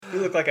You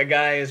look like a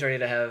guy who's ready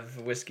to have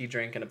a whiskey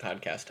drink and a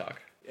podcast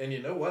talk. And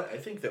you know what? I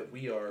think that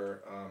we are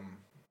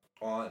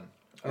on.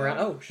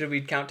 Should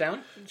we count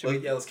down?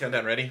 Yeah, let's count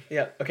down. Ready?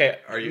 Yeah. Okay.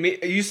 Are you?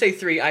 You say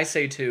 3, I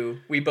say 2.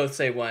 We both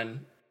say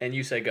 1, and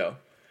you say go.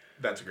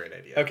 That's a great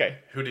idea. Okay.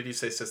 Who did you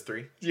say says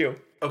 3? You.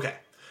 Okay.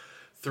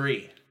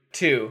 3,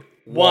 2,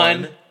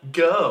 1,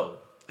 go.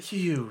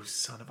 You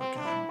son of a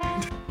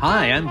gun.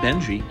 Hi, I'm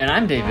Benji. And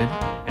I'm David.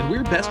 And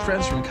we're best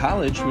friends from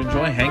college who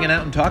enjoy hanging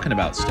out and talking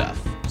about stuff.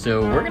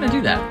 So we're going to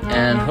do that,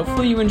 and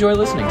hopefully you enjoy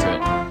listening to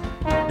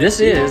it. This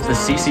is the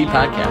SeeSee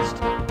podcast.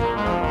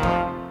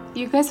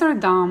 You guys are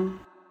dumb.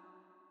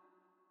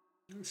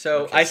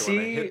 So Okay, I so see.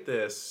 when I hit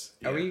this.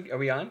 Yeah. Are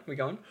we on? We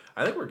going?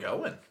 I think we're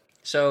going.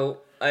 So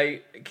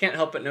I can't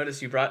help but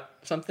notice you brought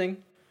something.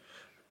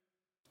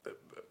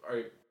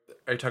 Are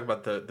you talking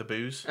about the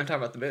booze? I'm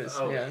talking about the booze.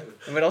 Oh. Yeah.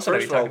 And what else are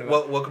you First of all, talking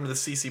about? welcome to the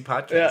SeeSee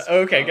podcast. Yeah.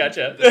 Okay.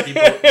 Gotcha. The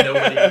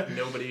people,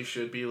 nobody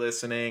should be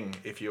listening.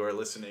 If you are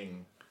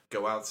listening,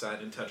 go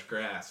outside and touch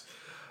grass.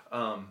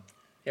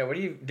 Yeah. What are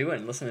you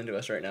doing listening to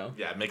us right now?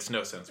 Yeah, it makes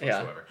no sense Yeah.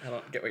 whatsoever. I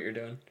don't get what you're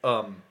doing.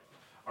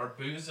 Our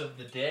booze of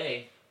the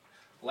day.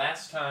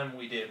 Last time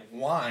we did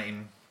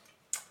wine.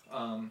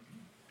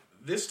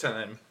 This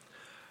time,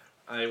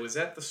 I was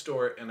at the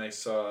store and I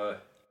saw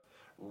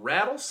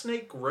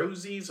Rattlesnake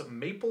Rosie's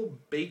Maple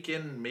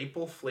Bacon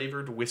Maple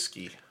Flavored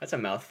Whiskey. That's a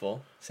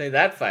mouthful. Say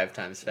that 5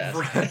 times fast.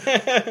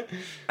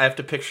 I have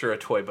to picture a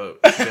toy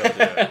boat to be able to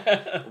do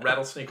it.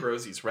 Rattlesnake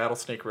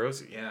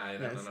Rosie. Yeah, I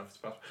don't know if it's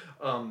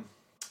possible.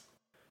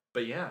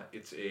 But yeah,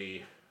 it's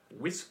a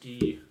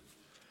whiskey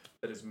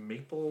that is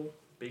maple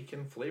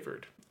bacon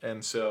flavored.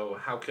 And so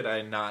how could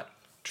I not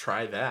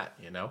try that,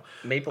 you know?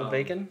 Maple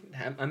bacon?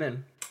 I'm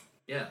in.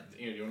 Yeah.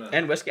 You wanna,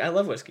 And whiskey. I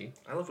love whiskey.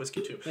 I love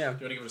whiskey too. Yeah. You want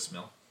to give it a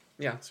smell?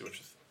 Yeah. See what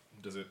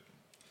does it...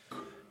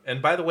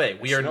 And by the way,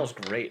 It smells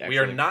great, actually. We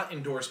are not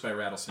endorsed by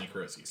Rattlesnake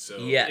Rosie. So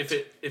Yet.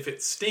 if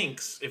it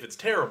stinks, if it's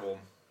terrible...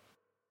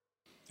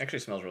 Actually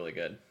smells really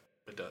good.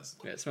 It does.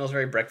 Yeah, it smells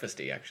very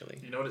breakfasty, actually.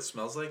 You know what it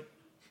smells like?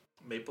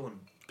 Maple and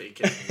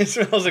bacon. It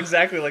smells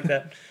exactly like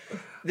that.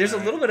 There's a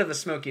little bit of a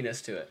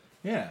smokiness to it.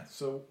 Yeah,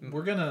 so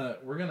we're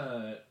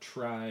gonna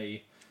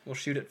try We'll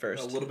shoot it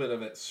first. a little bit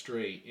of it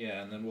straight,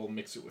 yeah, and then we'll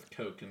mix it with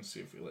Coke and see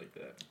if we like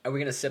that. Are we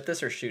going to sip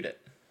this or shoot it?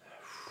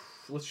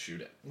 Let's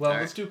shoot it. Well, All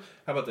let's do.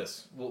 How about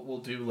this? We'll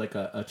do like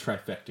a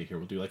trifecta here.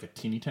 We'll do like a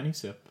teeny tiny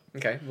sip.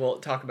 Okay, we'll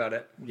talk about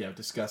it. Yeah,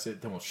 discuss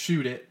it. Then we'll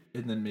shoot it,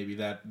 and then maybe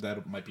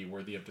that might be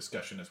worthy of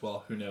discussion as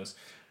well. Who knows?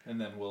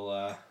 And then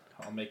I'll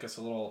make us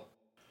a little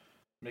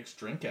mixed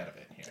drink out of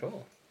it here.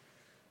 Cool.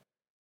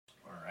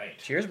 All right.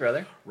 Cheers,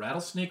 brother.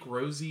 Rattlesnake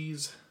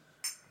Rosie's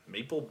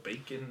Maple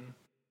Bacon.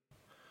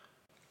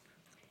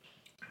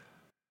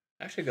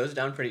 Actually goes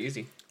down pretty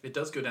easy. It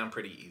does go down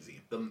pretty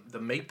easy. The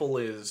maple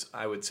is,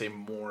 I would say,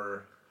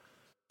 more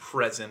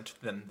present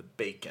than the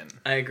bacon.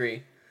 I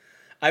agree.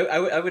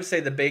 I would say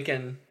the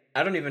bacon,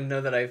 I don't even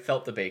know that I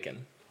felt the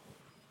bacon.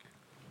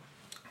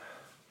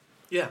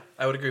 Yeah,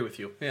 I would agree with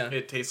you. Yeah.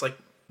 It tastes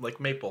like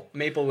maple.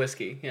 Maple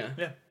whiskey, yeah.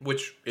 Yeah,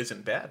 which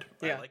isn't bad.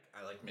 Yeah.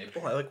 I like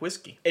maple. I like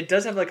whiskey. It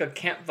does have like a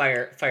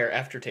campfire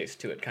aftertaste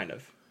to it, kind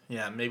of.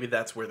 Yeah, maybe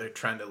that's where they're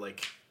trying to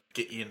like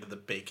get you into the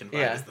bacon vibe.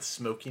 Yeah. Is the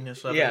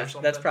smokiness of it Yeah, or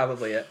something? that's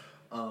probably it.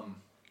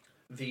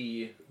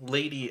 The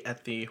lady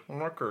at the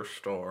liquor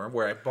store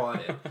where I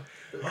bought it,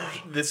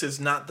 this is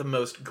not the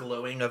most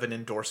glowing of an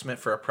endorsement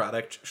for a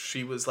product.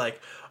 She was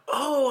like,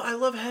 "Oh, I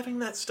love having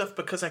that stuff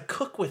because I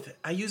cook with it.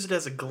 I use it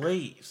as a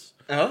glaze."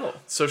 Oh.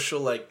 So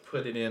she'll like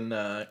put it in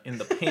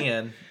the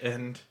pan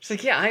and She's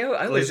like, yeah, I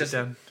always glaze just it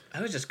down.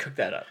 I would just cook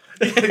that up.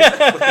 She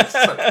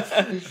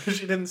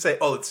didn't say,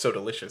 "Oh, it's so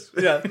delicious."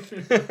 Yeah.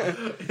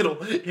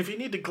 If you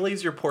need to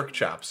glaze your pork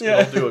chops, Yeah.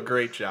 it'll do a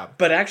great job.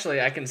 But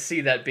actually, I can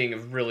see that being a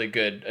really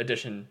good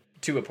addition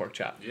to a pork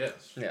chop.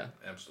 Yes. Yeah.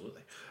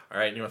 Absolutely. All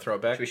right, you want to throw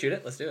it back? Should we shoot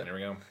it? Let's do it. There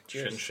we go.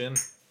 Cheers. Shin.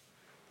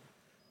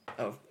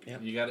 Oh, yeah.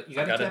 You got to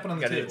tap it on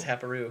the Got table. to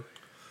taparoo.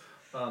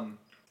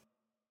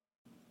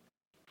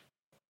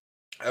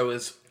 I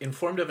was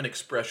informed of an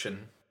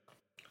expression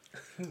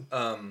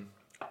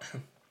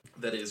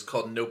that is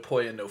called no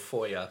poya, no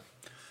foya,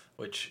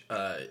 which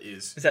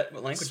is Is that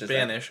what language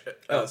Spanish. is that?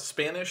 Oh.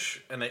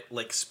 Spanish, and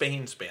like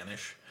Spain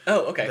Spanish.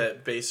 Oh, okay.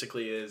 That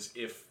basically is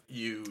if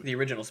you... The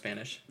original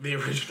Spanish. The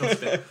original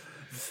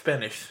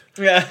Spanish.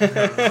 Yeah.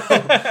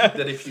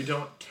 That if you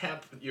don't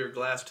tap your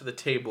glass to the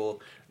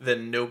table,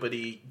 then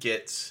nobody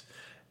gets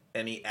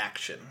any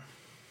action.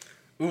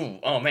 Ooh,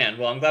 oh man.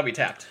 Well, I'm glad we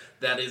tapped.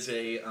 That is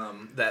a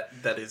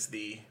that is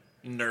the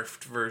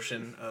nerfed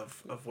version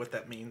of what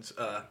that means.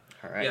 All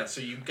right. Yeah, so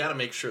you got to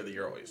make sure that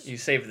you're always You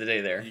saved the day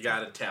there. you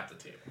got to tap the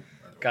table.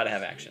 Got to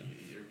have action.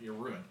 You're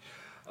ruined.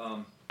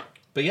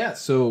 But yeah,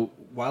 so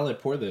while I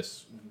pour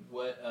this,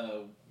 what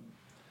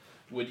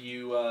Would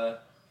you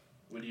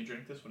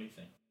drink this? What do you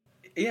think?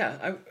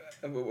 Yeah.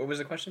 What was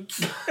the question?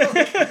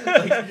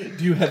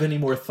 do you have any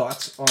more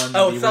thoughts on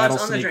Oh, the thoughts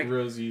on the Rattlesnake drink.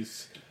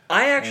 Rosie's?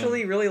 I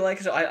actually really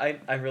like. So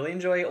I really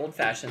enjoy old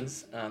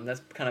fashions.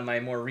 That's kind of my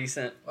more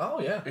recent Oh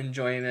yeah.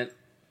 enjoyment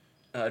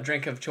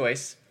drink of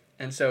choice,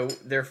 and so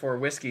therefore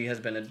whiskey has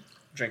been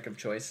drink of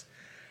choice.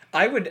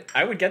 I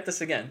would get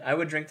this again. I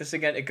would drink this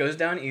again. It goes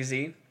down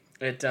easy.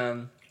 It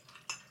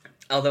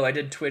although I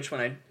did twitch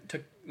when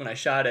I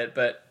shot it,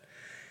 but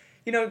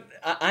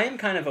I am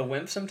kind of a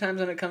wimp sometimes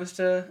when it comes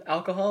to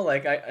alcohol.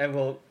 Like I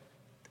will,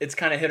 it's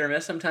kind of hit or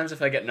miss sometimes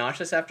if I get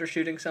nauseous after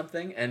shooting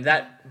something, and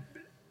that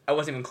I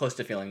wasn't even close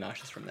to feeling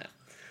nauseous from that.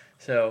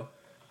 So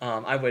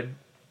I would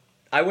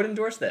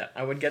endorse that.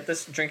 I would get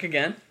this drink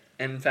again.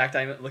 And in fact,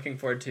 I'm looking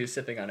forward to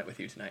sipping on it with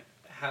you tonight.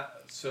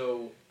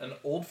 So an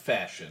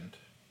old-fashioned,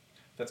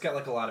 that's got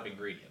like a lot of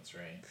ingredients,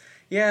 right?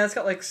 Yeah, it's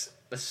got like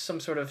some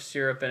sort of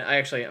syrup in it. I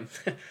actually am,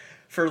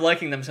 for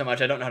liking them so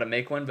much, I don't know how to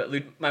make one, but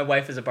my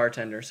wife is a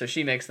bartender, so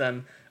she makes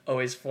them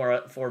always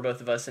for both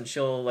of us, and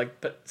she'll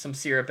like put some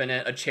syrup in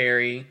it, a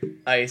cherry,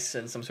 ice,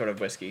 and some sort of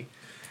whiskey.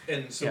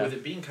 And so with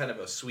it being kind of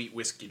a sweet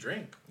whiskey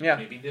drink,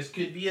 maybe this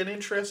could be an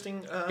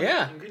interesting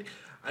ingredient.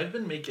 I've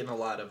been making a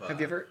lot of... Have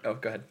you ever... Oh,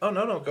 go ahead. Oh,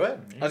 no, go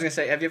ahead. I was going to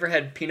say, have you ever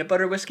had peanut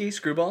butter whiskey,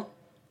 Screwball?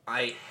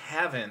 I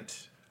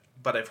haven't,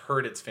 but I've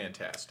heard it's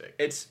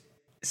fantastic.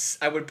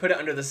 I would put it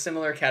under the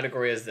similar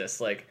category as this,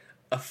 like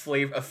a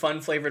fun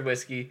flavored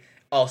whiskey,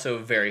 also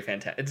very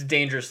fantastic. It's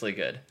dangerously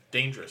good.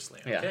 Dangerously.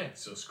 Okay,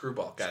 so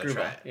Screwball. Gotta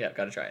try it. Yeah,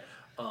 gotta try it.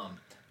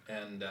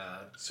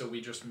 So we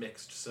just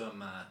mixed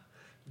some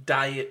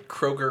Diet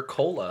Kroger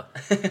Cola.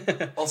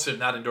 Also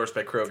not endorsed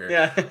by Kroger.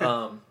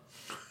 Yeah.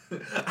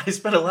 I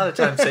spent a lot of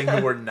time saying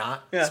that we're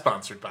not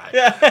sponsored by it.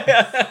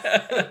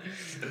 Yeah.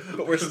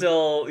 But we're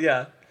still,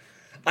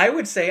 I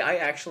would say I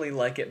actually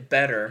like it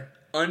better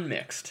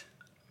unmixed.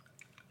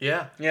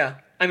 Yeah. Yeah.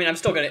 I mean, I'm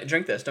still going to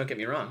drink this, don't get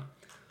me wrong.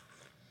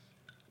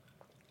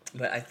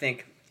 But I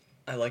think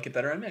I like it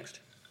better unmixed.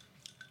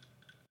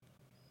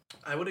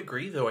 I would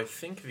agree, though. I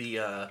think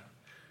the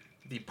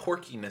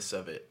porkiness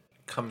of it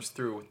comes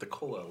through with the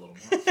cola a little more.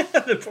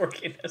 The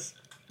porkiness.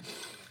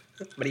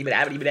 But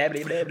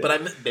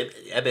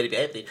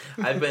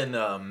I've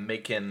been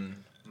making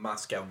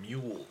Moscow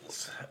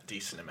mules a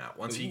decent amount.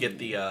 Once you get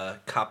the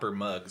copper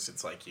mugs,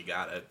 it's like you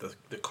got it.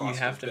 The cost. You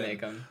have to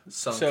make them.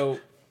 Sunk. So,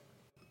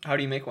 how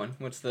do you make one?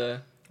 What's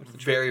the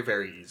very,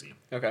 very easy.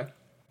 Okay.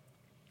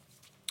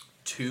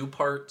 2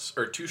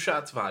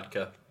 shots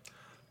vodka,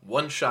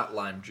 1 shot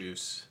lime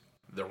juice,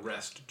 the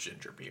rest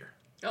ginger beer.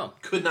 Oh,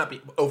 could not be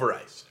over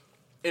ice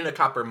in a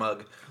copper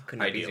mug,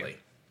 ideally.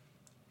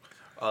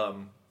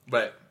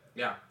 But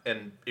yeah,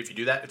 and if you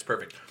do that, it's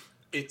perfect.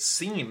 It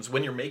seems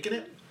when you're making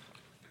it,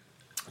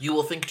 you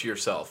will think to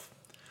yourself,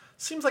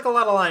 "Seems like a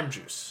lot of lime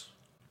juice,"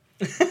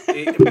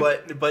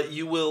 but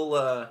you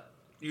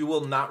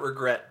will not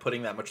regret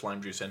putting that much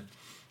lime juice in.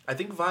 I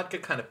think vodka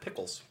kind of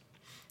pickles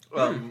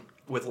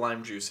with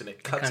lime juice, and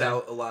it cuts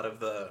out a lot of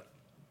the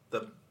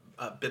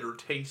bitter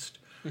taste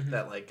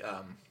that like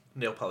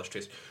nail polish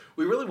taste.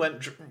 We really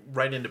went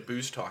right into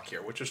booze talk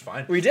here, which is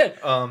fine. We did.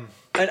 And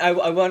I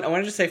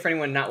wanted to say for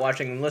anyone not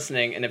watching and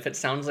listening, and if it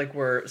sounds like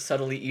we're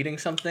subtly eating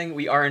something,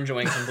 we are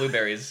enjoying some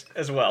blueberries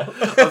as well.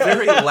 A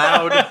very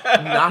loud,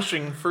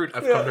 noshing fruit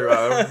I've come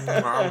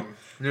to.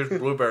 These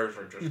blueberries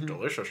are just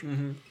delicious.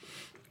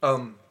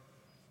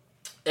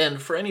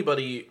 And for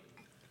anybody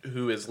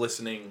who is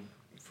listening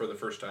for the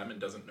first time and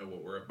doesn't know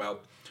what we're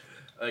about,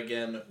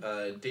 again,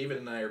 David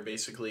and I are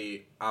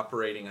basically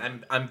operating.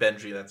 I'm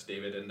Benji, that's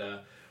David,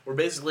 and we're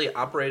basically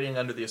operating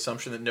under the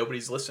assumption that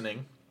nobody's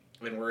listening,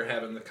 and we're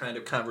having the kind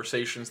of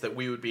conversations that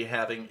we would be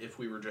having if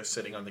we were just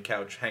sitting on the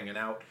couch hanging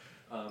out.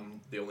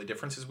 The only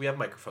difference is we have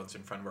microphones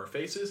in front of our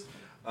faces,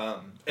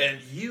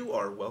 and you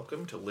are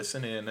welcome to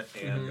listen in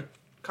and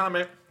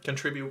comment,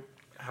 contribute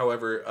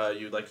however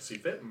you'd like to see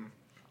fit, and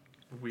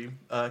we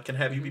can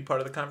have you be part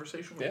of the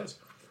conversation with us.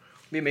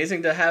 It'd be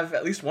amazing to have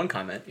at least one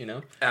comment,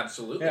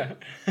 Absolutely. Yeah.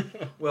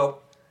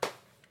 Well,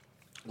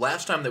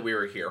 last time that we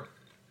were here,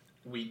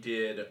 we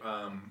did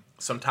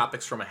some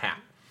topics from a hat.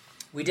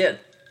 We did.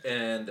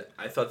 And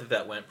I thought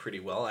that went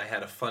pretty well. I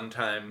had a fun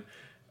time.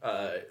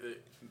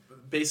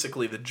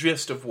 Basically, the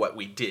gist of what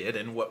we did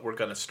and what we're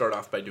going to start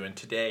off by doing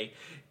today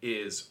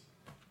is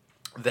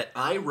that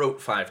I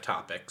wrote 5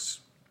 topics,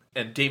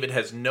 and David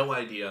has no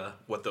idea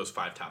what those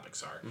 5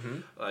 topics are.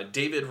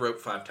 David wrote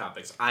 5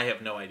 topics. I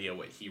have no idea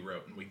what he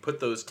wrote. And we put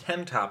those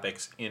 10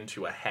 topics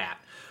into a hat.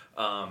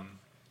 And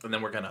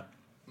then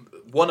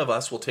one of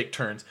us will take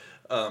turns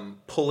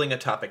pulling a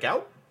topic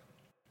out.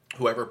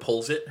 Whoever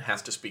pulls it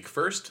has to speak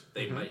first.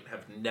 They might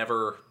have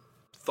never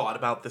thought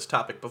about this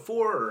topic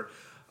before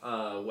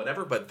or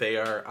whatever, but they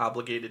are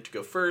obligated to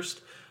go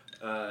first.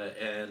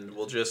 And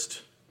we'll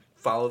just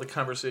follow the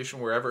conversation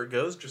wherever it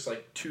goes, just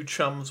like 2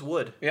 chums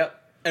would. Yep.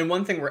 And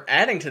one thing we're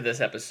adding to this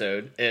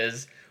episode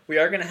is we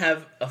are going to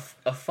have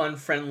a fun,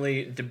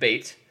 friendly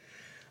debate.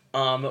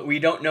 We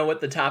don't know what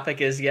the topic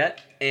is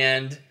yet,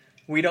 and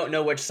we don't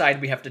know which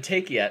side we have to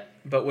take yet.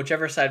 But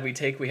whichever side we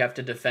take, we have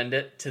to defend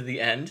it to the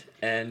end,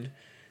 and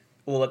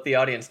we'll let the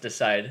audience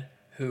decide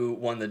who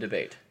won the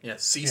debate. Yeah,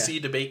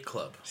 SeeSee Debate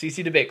Club.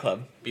 SeeSee Debate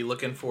Club. Be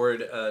looking forward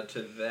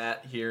to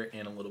that here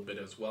in a little bit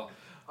as well.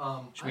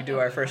 Should we do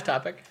our first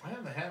topic? I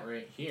have the hat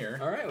right here.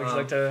 All right, would you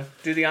like to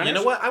do the honors? You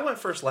know what? I went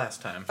first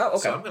last time. Oh, okay.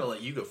 So I'm going to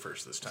let you go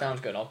first this time.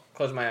 Sounds good. I'll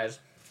close my eyes.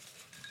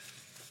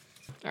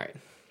 All right.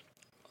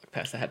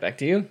 Pass the hat back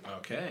to you.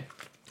 Okay.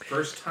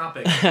 First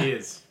topic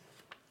is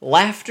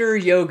Laughter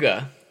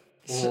yoga.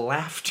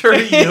 laughter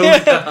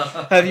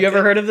yoga. Have you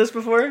ever heard of this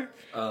before?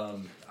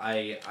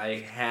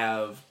 I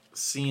have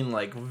seen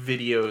like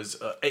videos.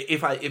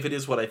 If it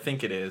is what I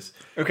think it is,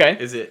 Okay.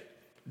 is it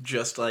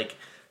just like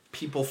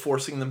people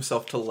forcing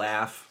themselves to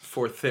laugh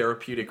for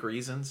therapeutic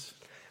reasons?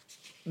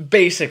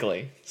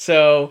 Basically.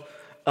 So,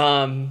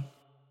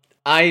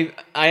 I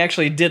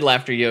actually did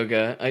laughter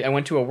yoga. I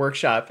went to a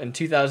workshop in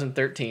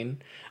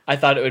 2013. I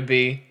thought it would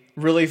be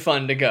really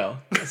fun to go.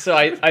 So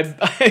I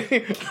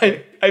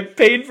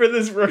paid for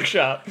this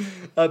workshop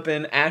up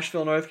in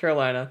Asheville, North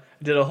Carolina.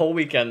 Did a whole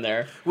weekend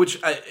there.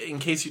 Which, in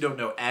case you don't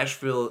know,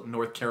 Asheville,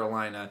 North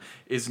Carolina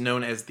is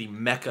known as the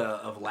mecca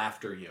of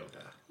laughter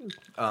yoga.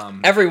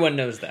 Everyone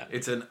knows that.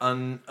 It's an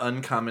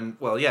uncommon,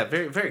 well, yeah,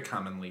 very, very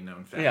commonly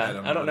known fact.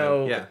 Yeah, I don't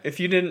know if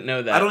you didn't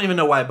know that. I don't even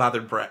know why I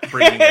bothered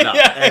bringing it up.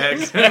 Everybody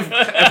knows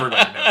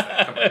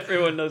that. Come on.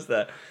 Everyone knows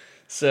that.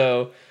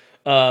 So,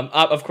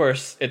 of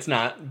course, it's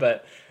not,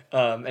 but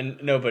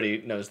and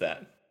nobody knows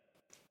that.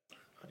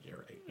 You're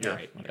right. You're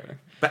right. Whatever.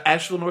 But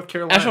Asheville, North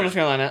Carolina. Asheville, North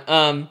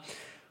Carolina.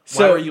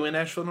 Why were you in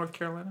Asheville, North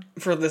Carolina?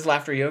 For this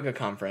laughter yoga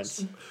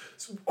conference.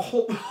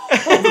 Hold the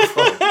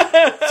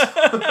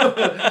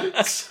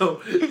phone.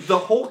 So the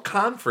whole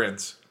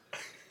conference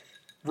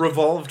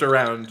revolved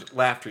around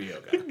laughter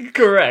yoga.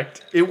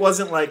 Correct. It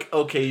wasn't like,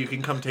 okay, you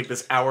can come take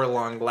this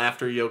hour-long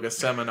laughter yoga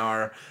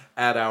seminar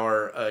at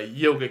our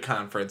yoga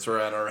conference or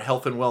at our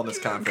health and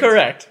wellness conference.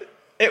 Correct.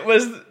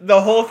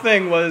 The whole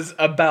thing was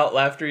about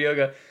laughter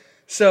yoga.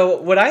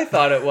 So what I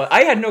thought it was,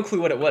 I had no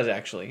clue what it was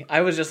actually. I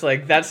was just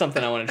like, that's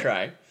something I want to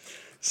try.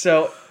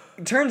 So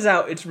it turns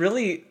out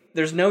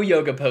there's no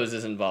yoga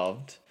poses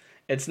involved.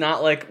 It's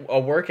not like a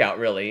workout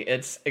really.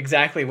 It's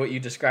exactly what you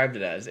described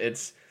it as.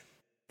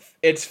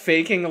 It's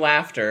faking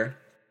laughter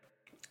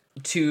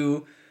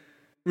to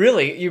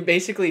really, you're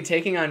basically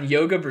taking on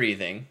yoga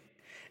breathing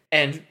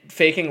and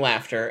faking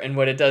laughter. And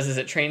what it does is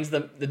it trains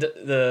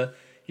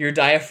your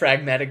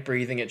diaphragmatic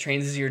breathing. It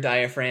trains your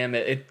diaphragm.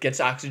 It gets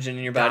oxygen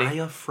in your body.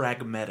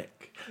 Diaphragmatic.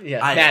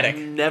 Yeah,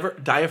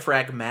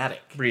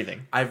 diaphragmatic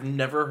breathing. I've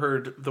never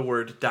heard the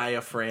word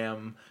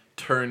diaphragm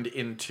turned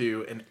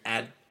into an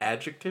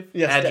adjective.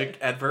 Yes,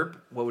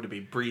 adverb. What would it be?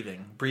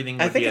 Breathing.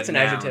 Breathing. I Would think be it's a an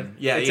noun. adjective.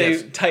 Yeah,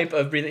 it's a type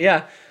of breathing.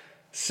 Yeah.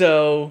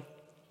 So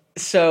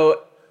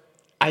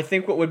I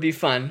think what would be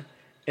fun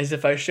is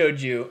if I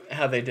showed you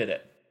how they did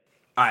it.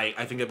 I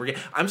think that we're.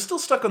 I'm still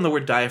stuck on the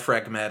word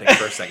diaphragmatic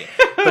for a second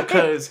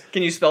because.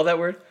 Can you spell that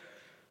word?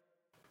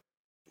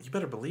 You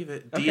better believe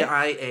it. Okay.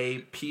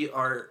 diaphragmatic.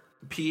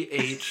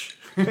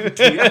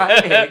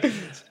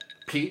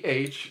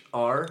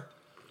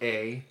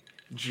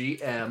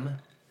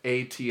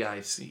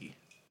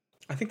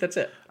 I think that's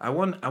it. I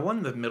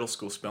won the middle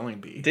school spelling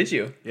bee. Did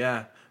you?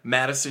 Yeah.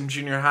 Madison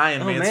Junior High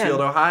in Oh, Mansfield,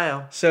 man.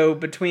 Ohio. So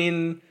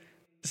between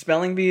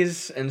spelling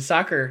bees and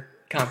soccer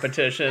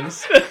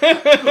competitions,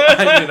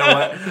 You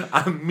know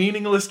what?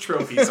 Meaningless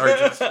trophies are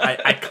just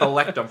I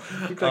collect them.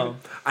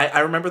 I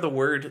remember the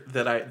word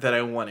that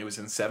I won. It was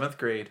in 7th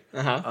grade.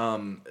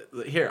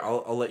 Here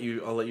I'll let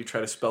you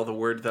try to spell the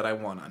word that I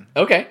won on.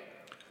 Okay.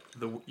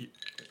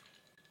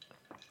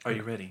 Are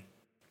you ready?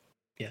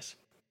 Yes.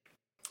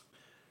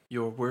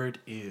 Your word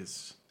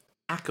is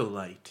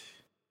acolyte.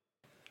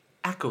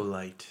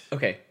 Acolyte.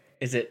 Okay.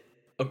 Is it?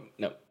 Oh,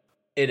 no.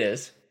 It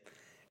is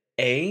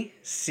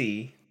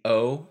ACOLYTE.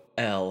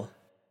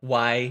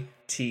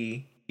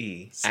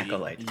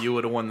 Acolyte. You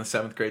would have won the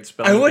 7th grade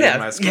spelling I would bee in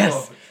have. my school.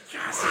 Yes.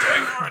 Yes.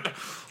 Dang it.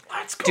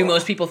 Let's go. Do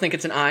most people think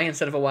it's an I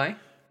instead of a Y?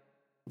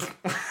 I'll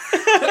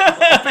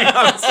be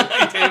honest with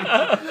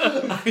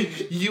you,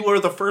 Dave. You are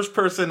the first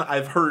person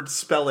I've heard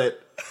spell it.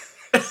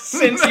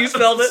 Since you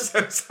spelled it?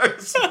 Since I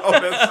spelled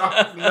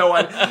it. No,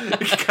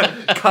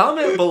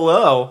 comment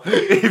below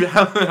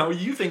how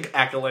you think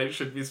acolyte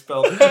should be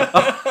spelled.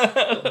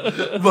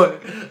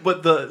 But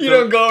You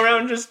don't go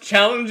around just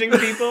challenging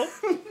people?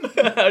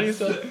 How do you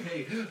spell it?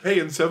 Hey,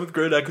 in 7th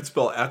grade I could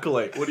spell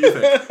acolyte. What do you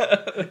think?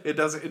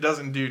 It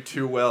doesn't do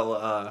too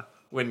well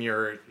when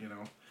you're,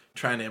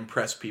 trying to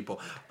impress people.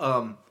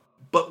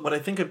 But what I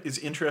think is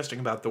interesting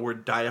about the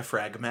word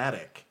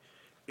diaphragmatic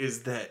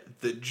is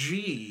that the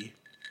G,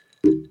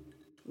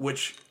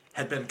 which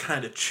had been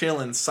kind of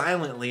chilling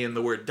silently in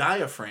the word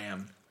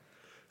diaphragm,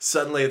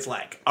 suddenly it's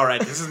like, all right,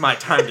 this is my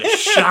time to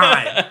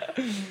shine.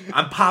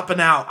 I'm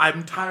popping out.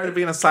 I'm tired of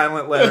being a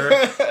silent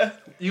letter.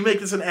 You make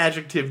this an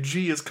adjective,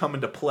 G is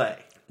coming to play.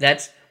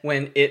 That's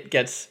when it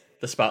gets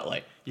the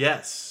spotlight.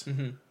 Yes.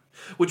 Mm-hmm.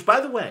 Which,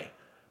 by the way,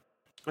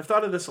 I've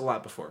thought of this a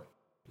lot before.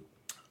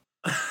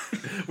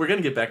 We're going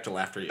to get back to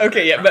laughter.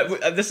 Okay, yeah,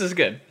 but this is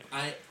good.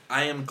 I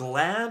am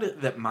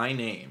glad that my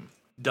name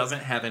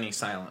doesn't have any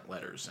silent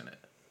letters in it.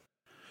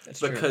 That's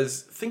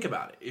because true. Think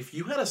about it. If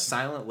you had a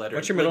silent letter...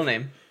 What's your middle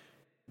name?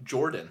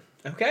 Jordan.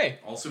 Okay.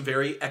 Also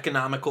very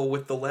economical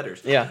with the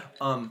letters. Yeah.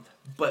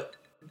 But,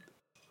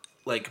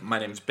 like, my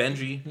name's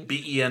Benji,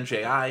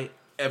 Benji.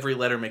 Every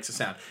letter makes a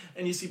sound.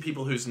 And you see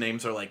people whose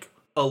names are like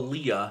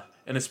Aaliyah,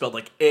 and it's spelled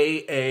like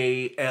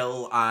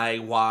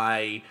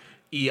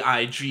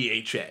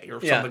AALIYEIGHA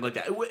or something like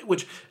that,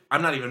 which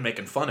I'm not even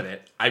making fun of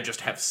it. I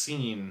just have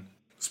seen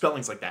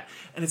spellings like that.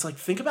 And it's like,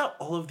 think about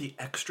all of the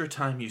extra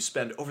time you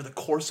spend over the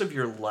course of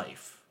your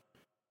life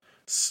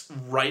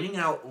writing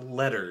out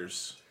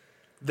letters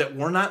that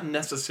were not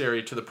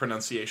necessary to the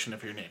pronunciation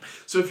of your name.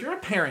 So if you're a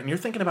parent and you're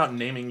thinking about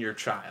naming your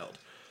child,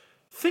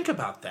 think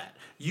about that.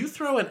 You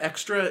throw an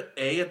extra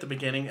A at the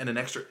beginning and an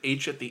extra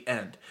H at the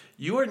end.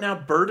 You are now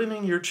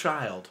burdening your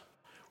child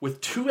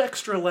with 2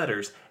 extra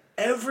letters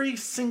every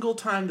single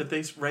time that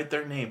they write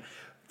their name.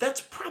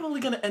 That's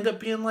probably going to end up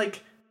being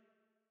like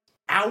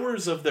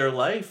hours of their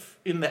life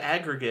in the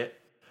aggregate,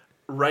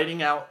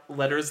 writing out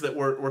letters that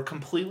were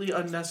completely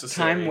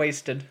unnecessary.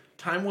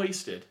 Time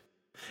wasted.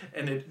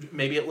 And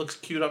maybe it looks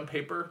cute on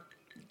paper,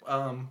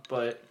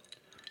 but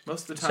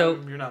most of the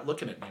time you're not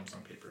looking at names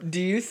on paper.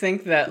 Do you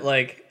think that,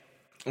 like,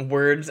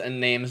 words and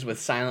names with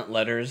silent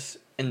letters,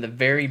 in the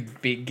very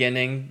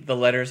beginning, the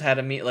letters had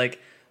to meet, like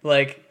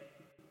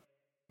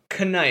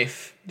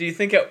knife? Do you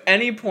think at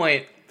any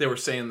point they were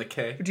saying the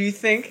K? Do you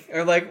think?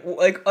 Or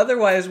like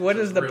otherwise, what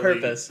is the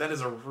purpose? That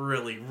is a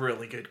really,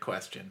 really good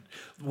question.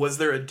 Was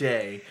there a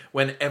day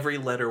when every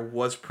letter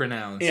was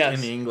pronounced in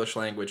the English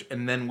language,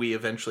 and then we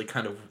eventually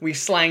we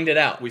slanged it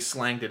out?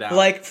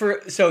 Like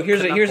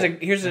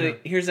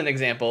here's an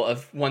example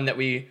of one that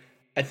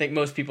I think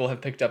most people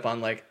have picked up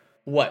on, like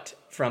what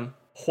from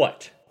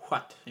what.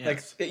 What? Yes.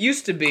 Like it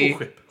used to be Cool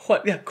Whip.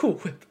 What? Yeah, Cool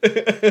Whip.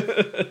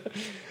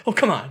 Oh,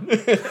 come on.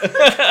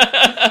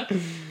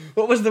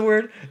 What was the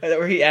word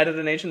where he added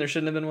an H and there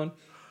shouldn't have been one?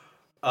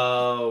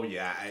 Oh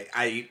yeah,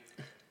 I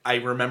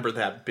remember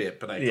that bit,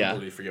 but I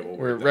completely forget what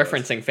we're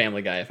referencing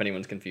Family Guy. If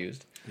anyone's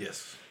confused.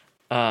 Yes.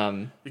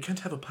 You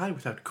can't have a pie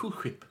without Cool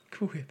Whip.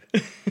 Cool Whip.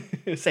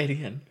 Say it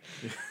again.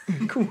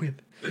 Cool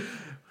Whip.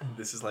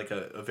 This is like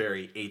a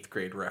very 8th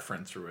grade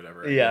reference or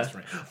whatever. Yeah,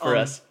 for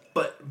us.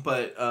 But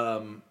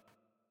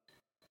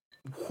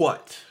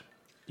what?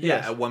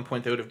 Yeah, at one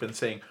point they would have been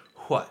saying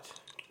what.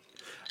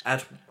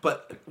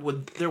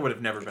 There would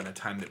have never been a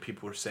time that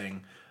people were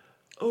saying,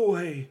 "Oh,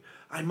 I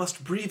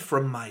must breathe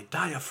from my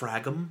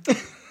diaphragm."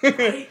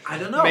 Right? I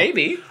don't know.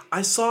 Maybe.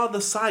 I saw the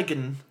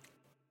Saigon.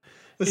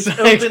 It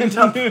opened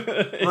up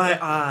my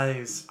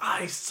eyes.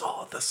 I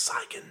saw the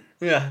Saigon.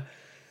 Yeah.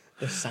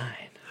 The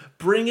sign.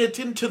 Bring it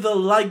into the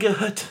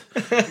Liget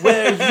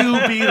where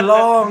you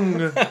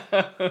belong.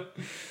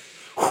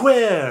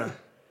 Where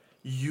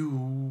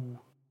you...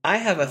 I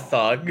have a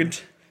thought.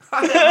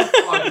 I have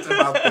thoughts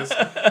about this.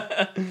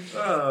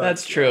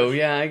 That's true.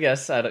 Yeah, I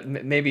guess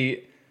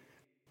maybe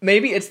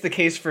it's the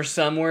case for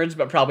some words,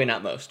 but probably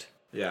not most.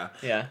 Yeah.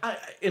 Yeah.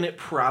 And it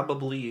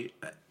probably...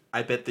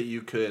 I bet that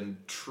you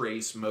could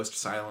trace most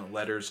silent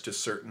letters to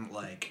certain,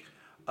 like,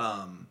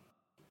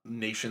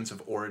 nations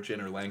of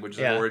origin or languages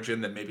of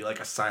origin, that maybe, like,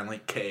 a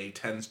silent K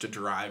tends to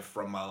derive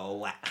from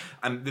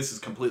this is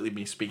completely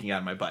me speaking out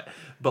of my butt,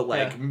 but,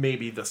 like,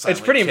 maybe the silent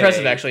It's pretty K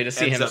impressive, actually, to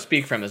see him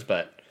speak from his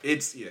butt.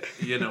 It's,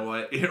 you know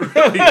what? It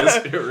really is.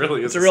 It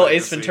really is. It's a real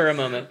Ace Ventura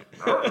moment.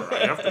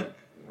 I have to...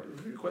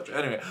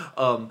 Anyway,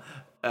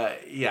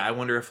 I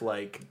wonder if,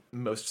 like,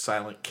 most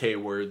silent K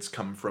words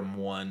come from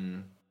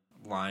one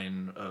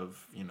line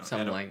of,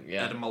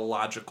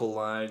 etymological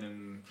line,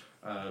 and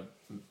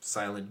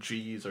silent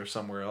G's or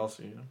somewhere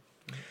else,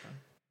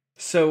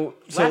 So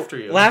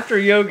laughter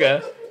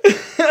yoga.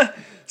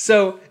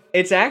 So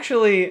it's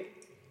actually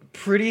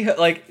pretty,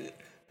 like,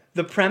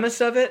 the premise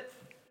of it.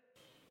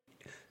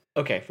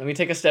 Okay, let me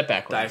take a step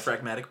backwards.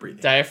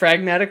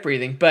 Diaphragmatic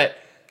breathing, but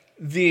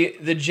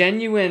the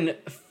genuine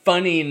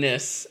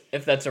funniness,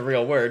 if that's a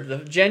real word, the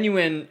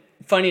genuine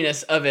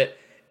funniness of it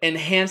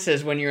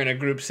enhances when you're in a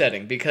group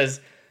setting, because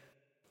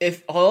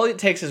if all it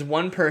takes is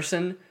one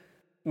person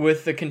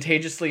with the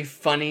contagiously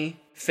funny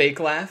fake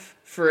laugh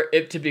for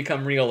it to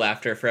become real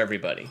laughter for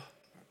everybody.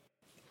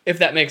 If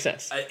that makes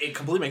sense. It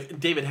completely makes...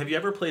 David, have you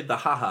ever played the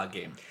haha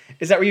game?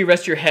 Is that where you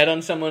rest your head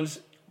on someone's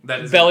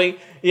belly?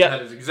 Yeah.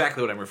 That is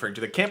exactly what I'm referring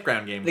to. The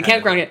campground game. The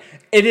campground game.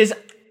 It is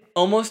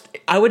almost...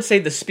 I would say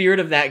the spirit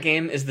of that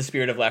game is the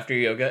spirit of laughter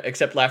yoga,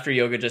 except laughter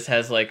yoga just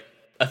has, like,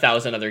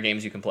 1,000 other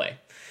games you can play.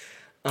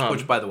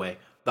 Which, by the way,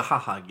 the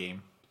haha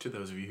game, to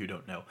those of you who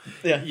don't know.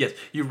 Yeah. Yes,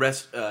 you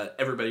rest.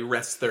 Everybody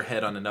rests their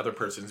head on another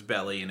person's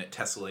belly, and it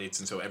tessellates,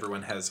 and so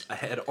everyone has a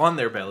head on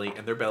their belly,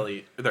 and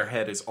their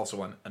head is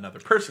also on another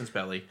person's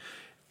belly.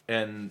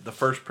 And the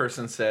first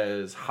person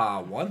says ha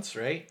once,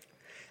 right?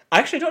 I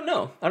actually don't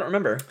know. I don't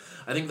remember.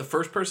 I think the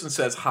first person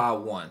says ha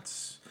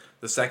once.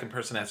 The second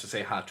person has to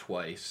say ha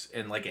twice,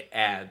 and like it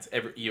adds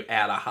you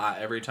add a ha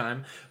every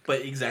time.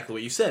 But exactly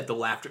what you said, the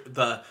laughter,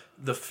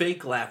 the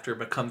fake laughter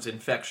becomes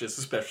infectious,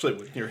 especially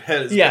when your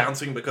head is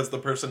bouncing because the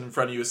person in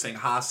front of you is saying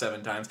ha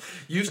 7 times.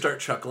 You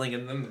start chuckling,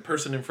 and then the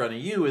person in front of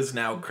you is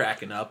now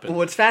cracking up. Well,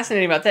 what's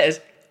fascinating about that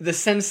is the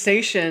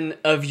sensation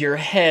of your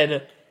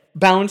head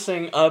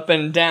bouncing up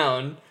and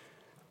down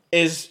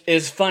is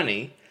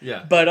funny.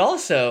 Yeah. But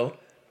also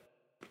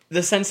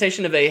the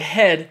sensation of a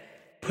head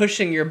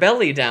pushing your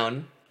belly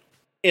down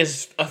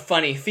is a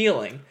funny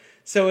feeling.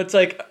 So it's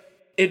like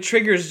it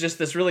triggers just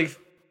this really...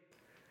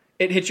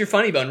 It hits your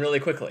funny bone really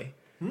quickly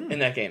in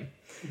that game.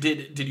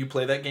 Did you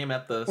play that game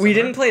at the summer? We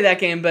didn't play that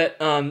game, but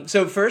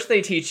so first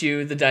they teach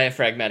you the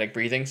diaphragmatic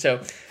breathing.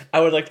 So I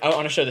want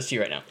to show this to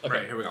you right now. Okay.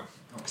 Right, here we go.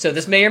 So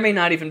this may or may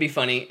not even be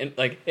funny, and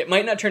like it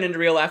might not turn into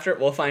real laughter.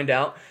 We'll find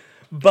out,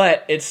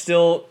 but it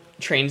still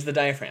trains the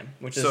diaphragm,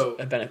 which is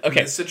a benefit.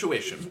 Okay. In this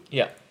situation,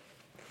 Yeah.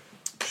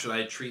 should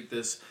I treat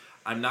this?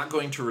 I'm not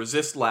going to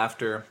resist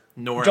laughter,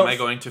 nor Don't am I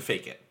going to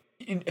fake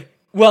it.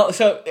 Well,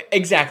 so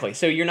exactly.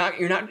 So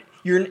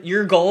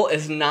your goal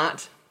is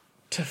not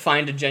to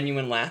find a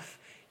genuine laugh.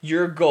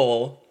 Your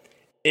goal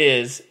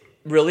is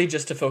really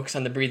just to focus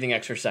on the breathing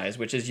exercise,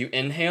 which is you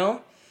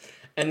inhale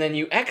and then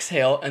you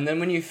exhale, and then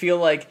when you feel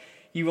like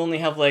you only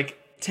have like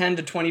 10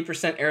 to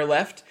 20% air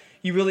left,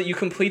 you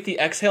complete the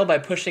exhale by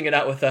pushing it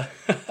out with a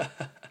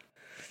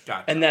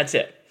Gotcha. and that's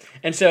it.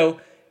 And so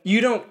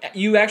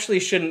you actually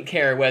shouldn't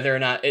care whether or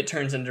not it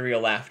turns into real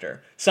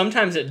laughter.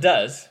 Sometimes it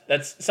does.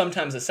 That's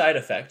sometimes a side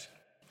effect.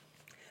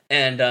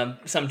 And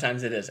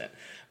sometimes it isn't.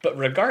 But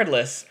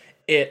regardless,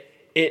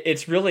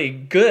 it's really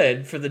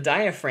good for the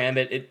diaphragm.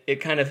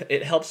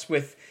 It helps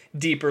with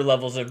deeper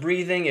levels of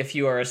breathing. If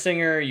you are a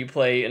singer, you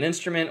play an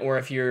instrument, or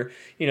if you're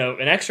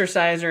an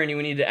exerciser and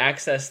you need to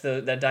access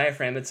that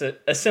diaphragm, it's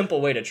a simple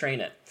way to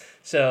train it.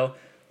 So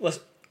let's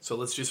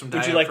do some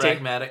Would you like to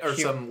diaphragmatic or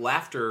some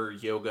laughter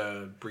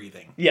yoga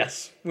breathing.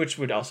 Yes, which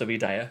would also be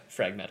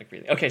diaphragmatic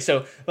breathing. Okay,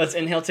 so let's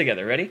inhale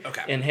together. Ready?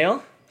 Okay.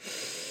 Inhale.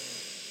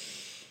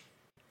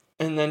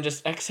 And then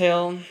just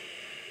exhale.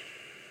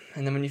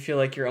 And then when you feel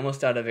like you're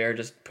almost out of air,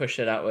 just push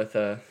it out with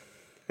a...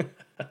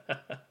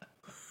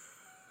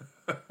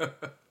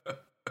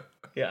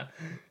 Yeah.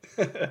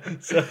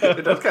 So,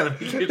 It does kind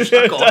of make you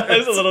chuckle. It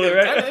does a little bit,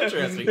 right? It's kind of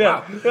interesting.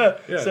 Yeah. Wow.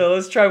 Yeah. So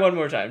let's try one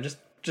more time. Just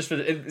for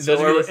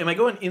the... Am I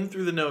going in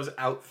through the nose,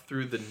 out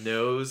through the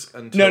nose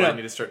until I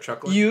need to start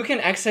chuckling? You can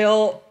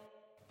exhale.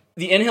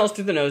 The inhale is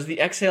through the nose.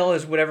 The exhale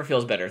is whatever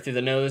feels better. Through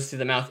the nose, through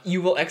the mouth.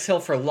 You will exhale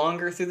for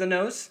longer through the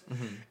nose.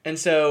 Mm-hmm. And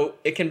so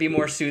it can be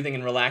more soothing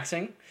and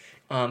relaxing.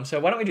 So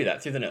why don't we do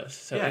that through the nose?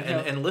 So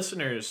and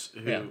listeners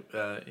who,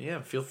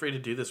 feel free to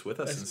do this with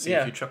us and see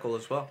if you chuckle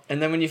as well.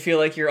 And then when you feel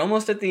like you're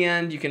almost at the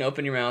end, you can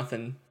open your mouth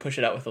and push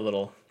it out with a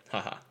little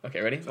haha.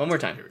 Okay, ready? One more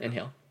time.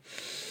 Inhale.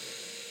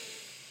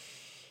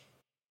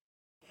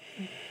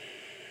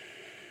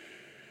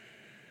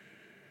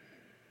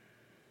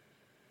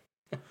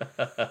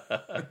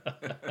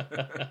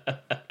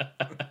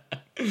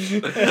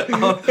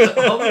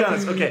 I'll be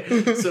honest.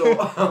 Okay, so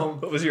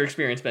what was your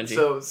experience,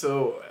 Benji?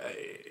 So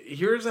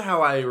here's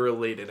how I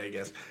relate it. I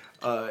guess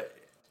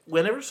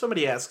whenever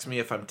somebody asks me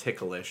if I'm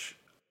ticklish,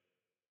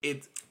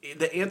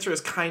 the answer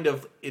is kind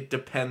of it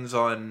depends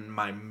on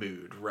my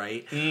mood,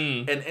 right?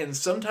 And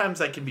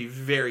sometimes I can be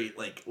very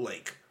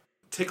like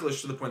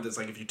ticklish to the point that it's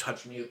like if you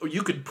touch me, or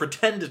you could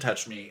pretend to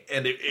touch me,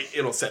 and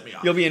it'll set me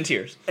off. You'll be in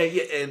tears.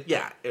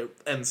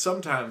 And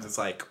sometimes it's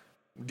like,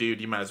 dude,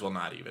 you might as well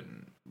not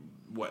even.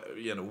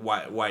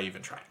 Why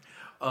even try?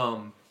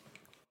 And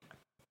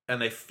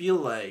I feel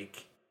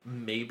like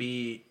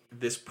maybe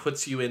this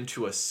puts you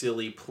into a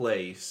silly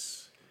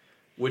place,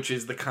 which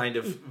is the kind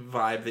of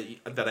vibe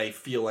that I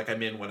feel like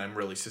I'm in when I'm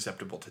really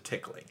susceptible to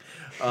tickling.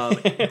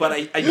 But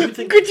I do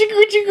think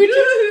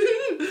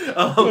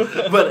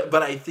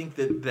but I think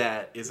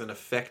that is an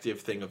effective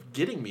thing of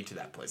getting me to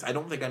that place. I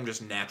don't think I'm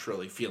just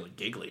naturally feeling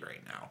giggly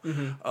right now.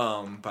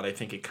 Mm-hmm. But I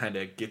think it kind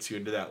of gets you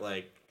into that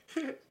like.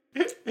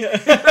 and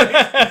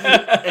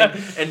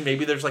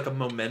maybe there's like a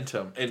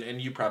momentum,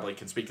 and you probably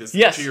can speak this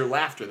to your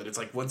laughter, that it's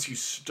like once you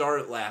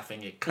start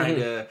laughing, it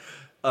kind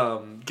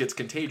of gets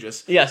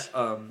contagious. Yes.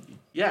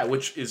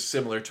 Which is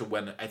similar to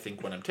when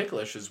I'm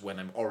ticklish is when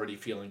I'm already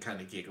feeling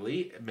kind of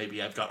giggly.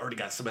 Maybe I've already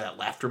got some of that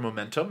laughter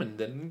momentum, and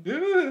then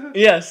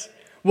yes.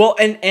 Well,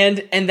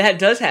 and that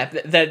does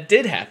happen. That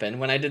did happen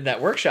when I did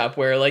that workshop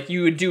where like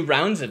you would do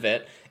rounds of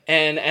it,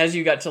 and as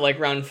you got to like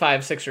round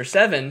 5, 6, or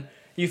 7,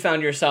 you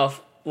found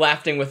yourself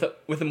laughing with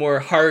a more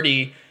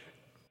hearty,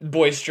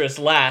 boisterous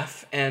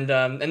laugh, and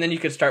then you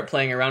could start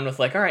playing around with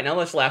like, all right, now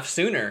let's laugh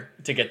sooner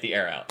to get the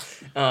air out,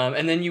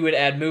 and then you would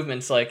add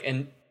movements like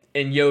in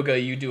yoga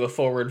you do a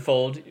forward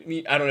fold.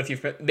 I don't know if you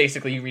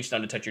reach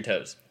down to touch your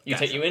toes.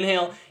 You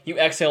inhale, you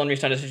exhale, and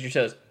reach down to touch your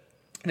toes.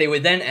 They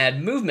would then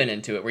add movement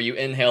into it where you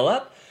inhale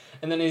up,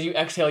 and then as you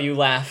exhale you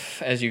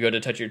laugh as you go to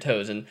touch your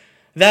toes, and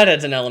that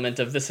adds an element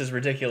of this is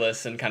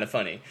ridiculous and kind of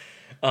funny.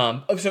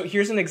 So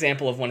here's an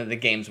example of one of the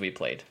games we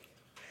played.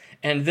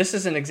 And this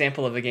is an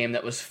example of a game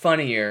that was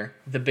funnier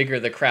the bigger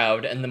the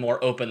crowd and the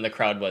more open the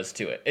crowd was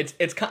to it.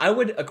 I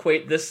would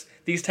equate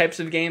these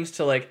types of games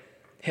to like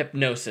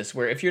hypnosis,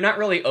 where if you're not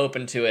really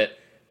open to it,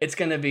 it's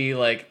going to be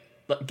like,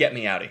 get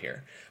me out of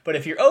here. But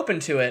if you're open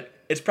to it,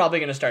 it's probably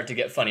going to start to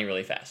get funny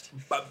really fast.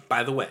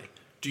 By the way,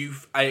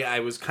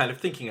 I was kind of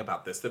thinking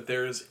about this, that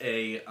there's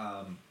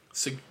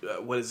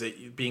what is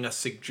it, being a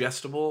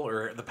suggestible,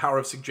 or the power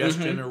of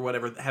suggestion, or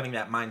whatever, having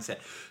that mindset.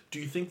 Do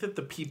you think that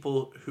the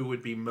people who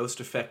would be most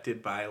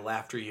affected by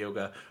laughter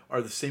yoga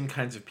are the same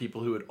kinds of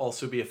people who would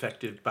also be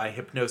affected by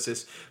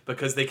hypnosis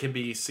because they can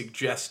be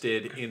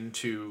suggested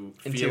into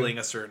feeling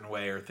a certain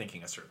way or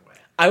thinking a certain way?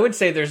 I would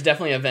say there's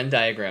definitely a Venn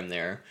diagram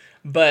there,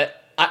 but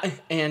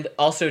and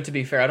also, to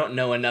be fair, I don't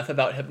know enough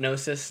about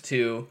hypnosis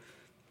to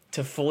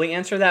fully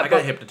answer that. I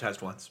got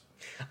hypnotized once.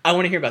 I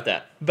want to hear about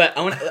that, but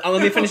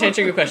let me finish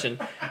answering your question.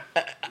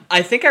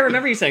 I think I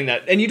remember you saying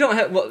that, and you don't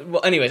have.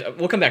 Well, anyways,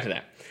 we'll come back to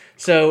that.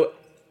 So,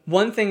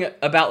 one thing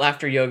about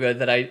laughter yoga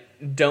that I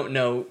don't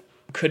know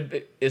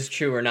is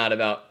true or not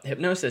about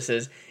hypnosis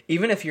is,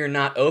 even if you're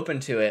not open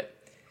to it,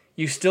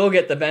 you still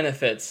get the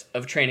benefits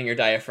of training your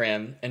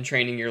diaphragm and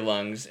training your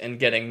lungs and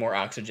getting more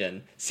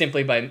oxygen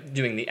simply by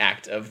doing the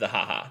act of the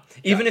ha-ha.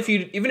 Even if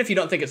you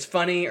don't think it's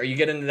funny, or you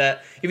get into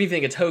that, even if you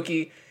think it's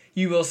hokey,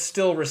 you will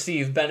still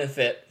receive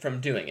benefit from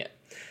doing it.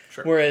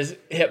 Sure. Whereas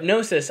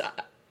hypnosis,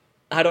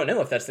 I don't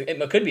know if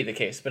it could be the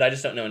case, but I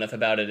just don't know enough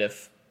about it.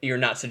 If you're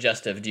not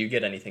suggestive, do you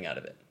get anything out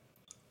of it?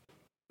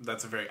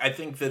 I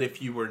think that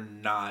if you were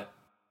not,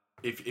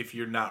 if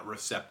you're not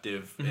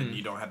receptive and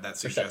you don't have that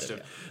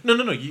suggestive,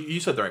 no, you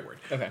said the right word.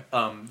 Okay.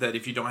 That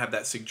if you don't have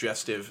that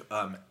suggestive,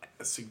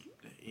 it's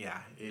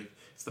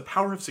the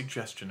power of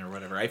suggestion or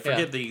whatever. I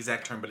forget the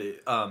exact term, but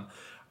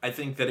I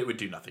think that it would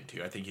do nothing to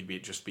you. I think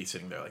you'd just be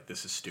sitting there like,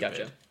 this is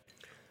stupid.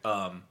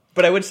 Gotcha.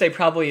 But I would say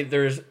probably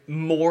there's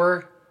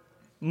more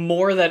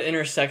that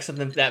intersects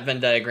that Venn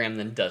diagram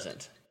than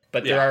doesn't.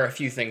 But there are a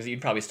few things that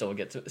you'd probably still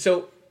get to.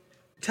 So,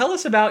 tell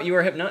us about you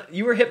were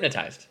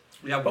hypnotized.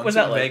 Yeah, what was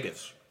that like?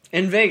 Vegas.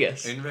 In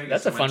Vegas. In Vegas.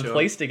 That's a fun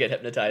place to get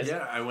hypnotized.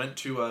 Yeah, I went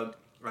to a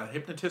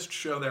hypnotist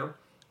show there.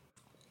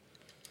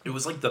 It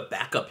was like the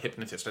backup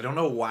hypnotist. I don't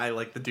know why.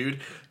 Like, the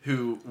dude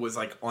who was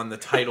like on the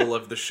title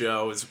of the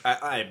show is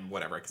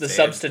whatever. I could the say.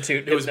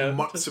 substitute. It was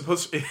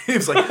it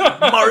was like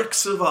Mark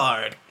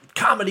Savard,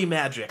 comedy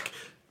magic.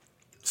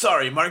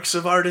 Sorry, Mark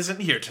Savard isn't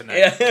here tonight.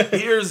 Yeah.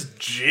 Here's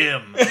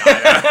Jim.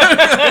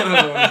 I don't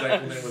know what his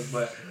actual name was,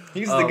 but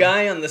he's the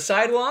guy on the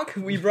sidewalk.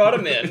 We brought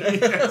him in.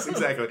 Yes,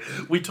 exactly.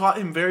 We taught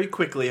him very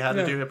quickly how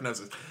to do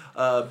hypnosis.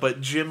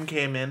 But Jim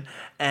came in,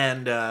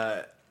 and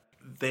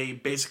they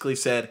basically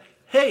said,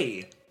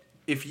 hey,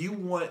 if you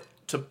want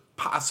to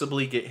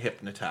possibly get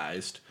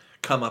hypnotized,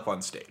 come up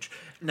on stage.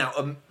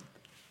 Now,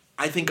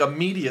 I think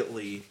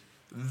immediately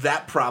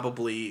that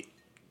probably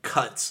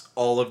cuts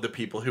all of the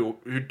people who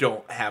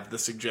don't have the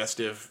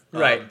suggestive,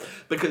 right?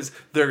 Because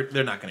they're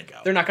not going to go.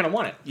 They're not going to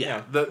want it.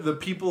 Yeah. The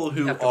people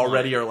who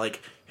already are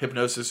like,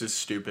 hypnosis is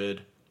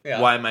stupid.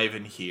 Yeah. Why am I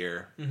even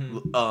here?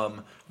 Mm-hmm.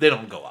 They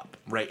don't go up,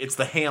 right? It's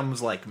the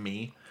hams like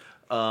me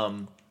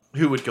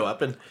who would go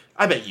up, and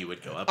I bet you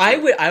would go up.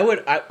 I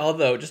would.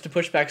 Although, just to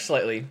push back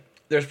slightly,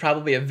 there's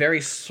probably a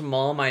very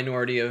small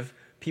minority of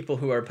people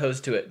who are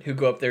opposed to it who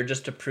go up there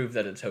just to prove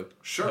that it's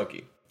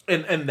hokey.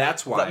 And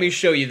that's why. Let me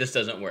show you this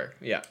doesn't work.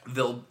 Yeah.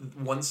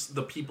 Once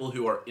the people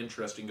who are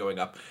interested in going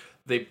up,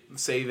 they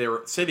say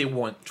they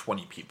want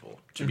 20 people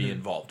to be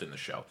involved in the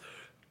show.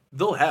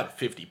 They'll have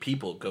 50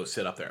 people go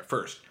sit up there at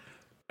first,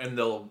 and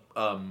they'll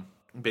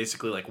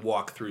basically like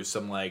walk through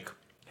some like,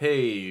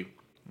 hey,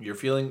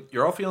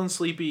 you're all feeling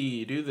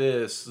sleepy. Do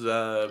this.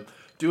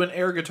 Do an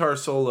air guitar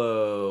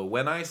solo.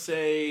 When I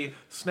say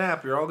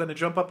snap, you're all going to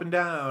jump up and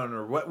down,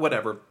 or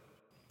whatever.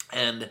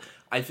 And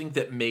I think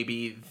that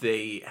maybe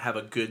they have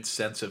a good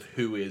sense of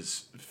who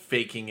is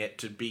faking it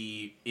to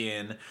be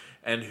in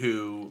and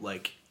who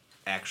like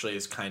actually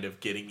is kind of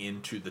getting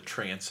into the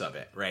trance of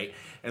it, right?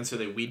 And so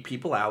they weed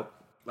people out.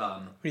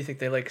 What do you think?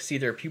 They like see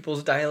their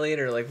pupils dilate,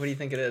 or like what do you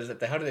think it is?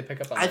 How do they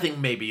pick up on I that? think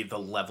maybe the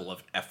level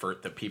of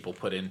effort that people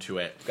put into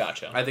it.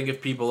 Gotcha. I think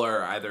if people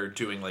are either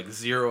doing like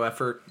zero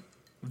effort,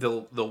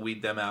 they'll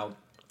weed them out.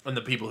 And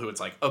the people who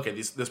it's like, okay,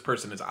 this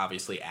person is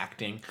obviously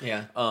acting.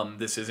 Yeah.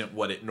 This isn't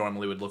what it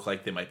normally would look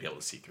like. They might be able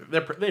to see through.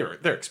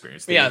 They're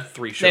experienced. They did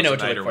 3 shows a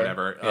night or for.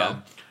 whatever. Yeah.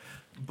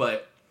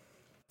 But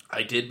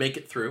I did make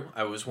it through.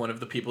 I was one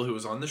of the people who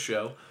was on the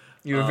show.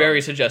 You were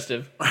very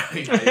suggestive.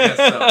 I guess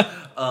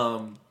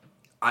so.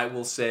 I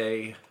will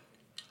say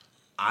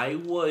I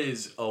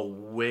was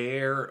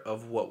aware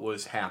of what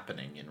was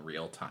happening in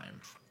real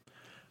time.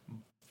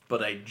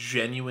 But I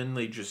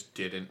genuinely just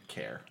didn't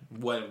care.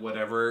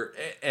 Whatever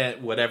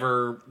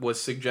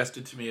was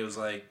suggested to me, it was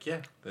like,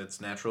 yeah,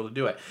 that's natural to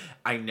do it.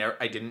 I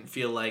didn't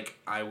feel like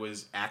I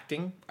was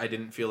acting. I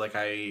didn't feel like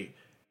I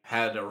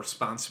had a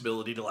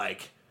responsibility to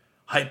like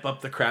hype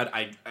up the crowd.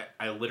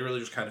 I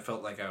literally just kind of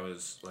felt like I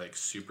was like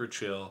super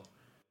chill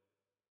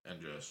and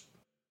just,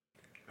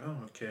 oh,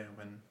 okay,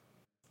 when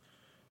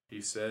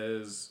he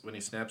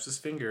snaps his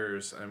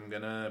fingers, I'm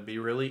gonna be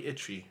really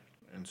itchy.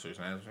 And so he's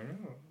snaps his fingers.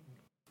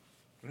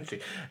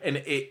 And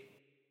it.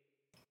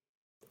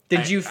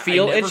 Did you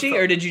feel itchy,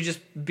 or did you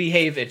just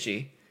behave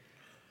itchy?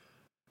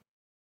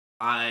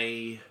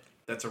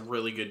 That's a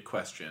really good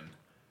question.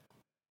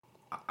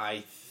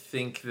 I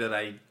think that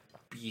I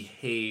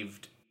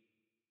behaved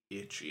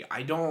itchy.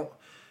 I don't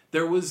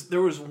There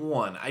was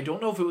one. I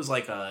don't know if it was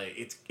like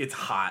it's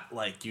hot.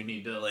 Like you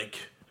need to like.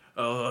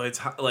 Oh, it's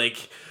hot.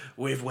 Like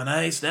when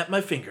I snap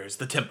my fingers,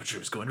 the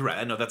temperature is going to rise.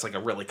 I know that's like a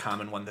really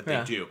common one that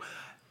they do.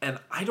 And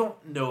I don't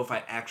know if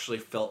I actually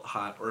felt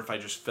hot or if I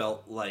just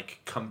felt like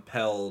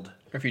compelled.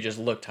 Or if you just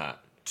looked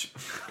hot.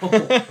 Or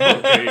if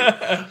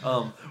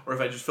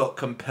I just felt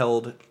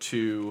compelled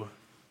to,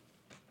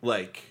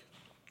 like,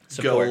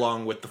 go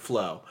along with the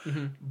flow.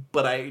 Mm-hmm.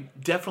 But I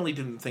definitely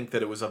didn't think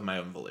that it was of my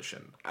own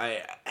volition.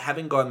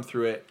 Having gone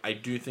through it, I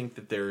do think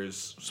that there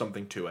is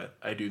something to it.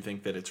 I do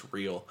think that it's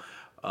real.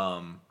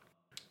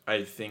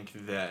 I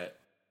think that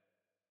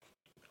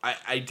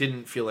I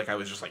didn't feel like I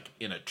was just like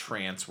in a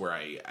trance where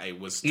I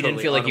was You totally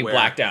didn't feel like unaware. you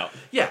blacked out.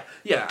 Yeah.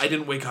 I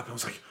didn't wake up and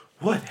was like,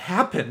 what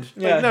happened?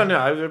 Yeah. Like, no,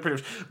 I was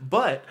pretty much.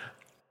 But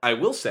I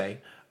will say,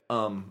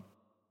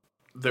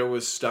 there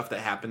was stuff that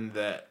happened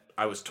that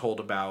I was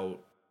told about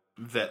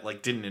that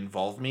like didn't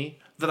involve me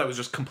that I was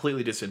just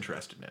completely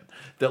disinterested in.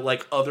 That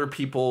like other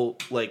people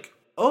like,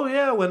 oh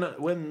yeah,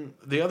 when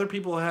the other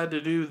people had to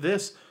do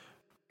this,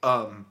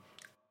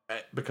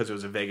 because it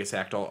was a Vegas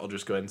act, I'll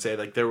just go ahead and say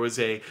like there was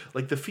the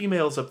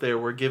females up there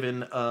were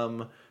given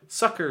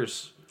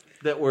suckers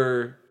that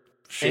were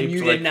shaped and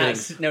you like did not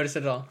things. notice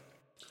it at all.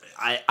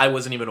 I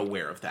wasn't even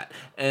aware of that.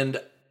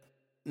 And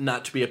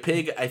not to be a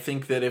pig, I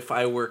think that if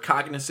I were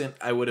cognizant,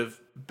 I would have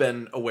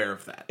been aware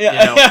of that. Yeah.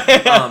 You know?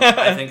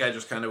 I think I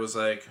just kind of was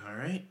like, all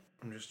right,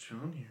 I'm just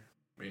chilling here,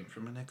 waiting for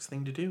my next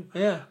thing to do.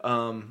 Yeah.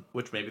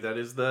 Which maybe that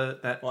is Wow.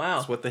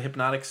 that's what the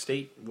hypnotic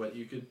state, what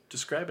you could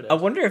describe it as. I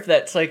wonder if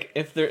that's like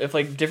if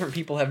like different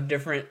people have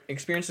different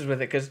experiences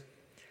with it, because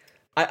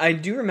I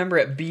do remember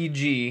at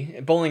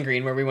BG Bowling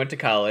Green where we went to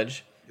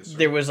college,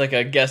 there was like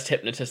a guest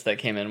hypnotist that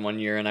came in one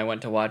year, and I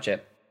went to watch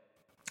it,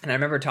 and I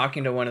remember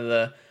talking to one of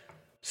the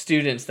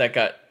students that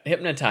got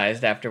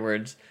hypnotized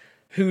afterwards,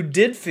 who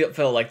did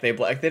feel like they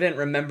didn't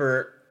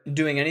remember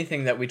doing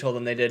anything that we told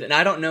them they did, and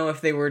I don't know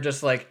if they were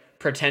just like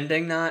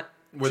pretending not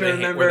to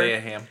remember. Were they a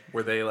ham?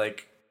 Were they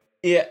like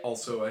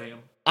also a ham?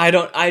 I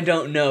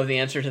don't know the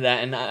answer to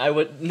that, and I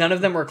would none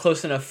of them were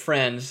close enough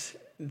friends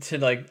to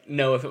like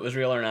know if it was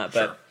real or not.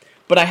 But Sure.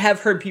 but I have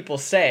heard people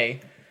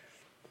say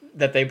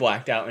that they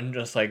blacked out and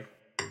just like,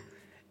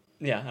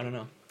 yeah, I don't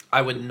know.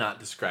 I would not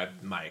describe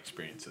my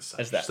experience as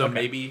such. As that, so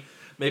okay.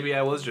 maybe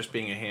I was just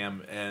being a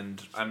ham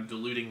and I'm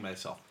deluding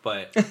myself,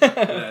 but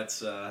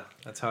that's how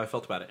I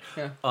felt about it.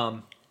 Yeah.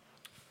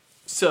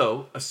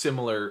 So a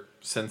similar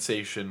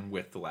sensation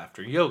with the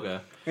laughter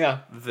yoga. Yeah.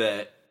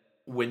 That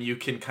when you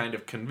can kind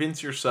of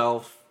convince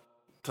yourself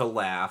to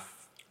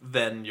laugh,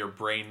 then your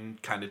brain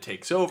kind of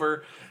takes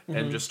over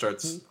and just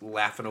starts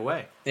laughing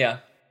away. Yeah.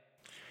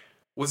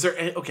 Was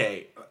there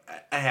okay,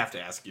 I have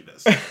to ask you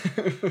this.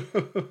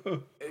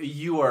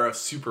 You are a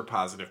super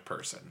positive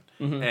person.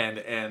 Mm-hmm.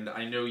 And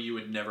I know you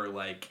would never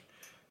like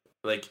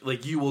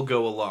you will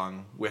go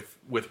along with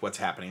what's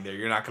happening there.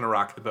 You're not going to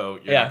rock the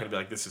boat. You're not going to be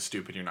like, this is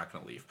stupid. You're not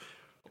going to leave.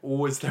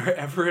 Was there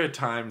ever a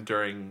time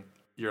during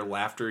your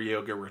laughter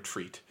yoga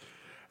retreat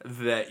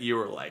that you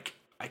were like,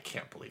 I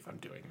can't believe I'm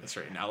doing this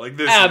right now. Like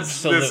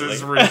this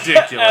is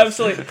ridiculous.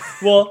 Absolutely.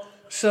 Well,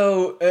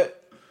 so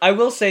I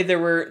will say there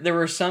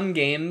were some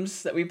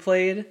games that we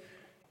played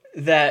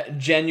that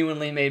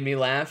genuinely made me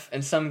laugh,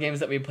 and some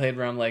games that we played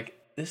where I'm like,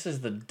 this is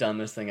the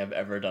dumbest thing I've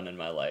ever done in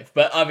my life.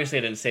 But obviously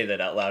I didn't say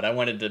that out loud. I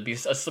wanted to be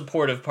a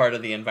supportive part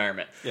of the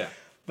environment. Yeah.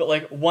 But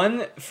like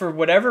one, for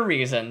whatever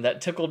reason,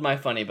 that tickled my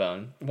funny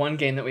bone, one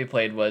game that we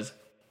played was,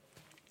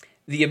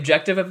 the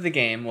objective of the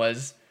game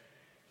was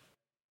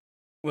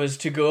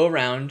to go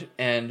around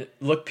and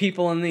look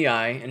people in the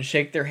eye and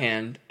shake their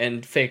hand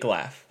and fake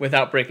laugh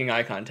without breaking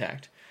eye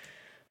contact.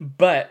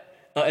 But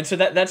and so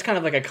that's kind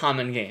of like a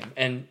common game,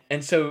 and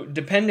so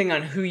depending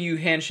on who you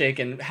handshake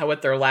and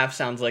what their laugh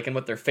sounds like and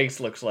what their face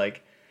looks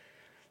like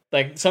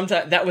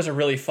sometimes that was a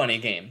really funny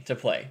game to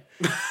play.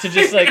 To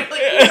just like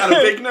got a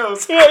big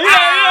nose.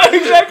 yeah,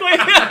 exactly.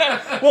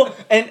 Well,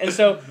 and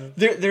so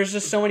there's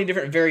just so many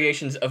different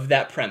variations of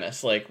that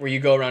premise, like where you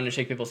go around and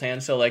shake people's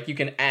hands. So like you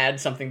can add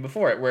something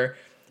before it where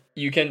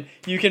you can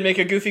make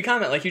a goofy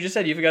comment, like you just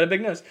said, you've got a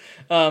big nose.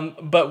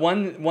 But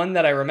one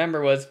that I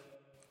remember was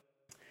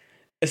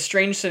a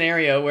strange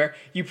scenario where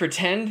you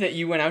pretend that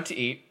you went out to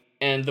eat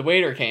and the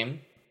waiter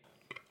came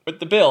with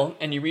the bill,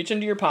 and you reach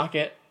into your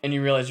pocket and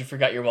you realize you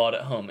forgot your wallet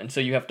at home, and so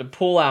you have to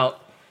pull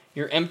out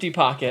your empty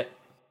pocket,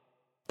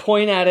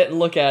 point at it and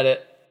look at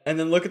it, and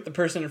then look at the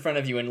person in front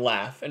of you and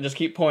laugh, and just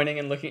keep pointing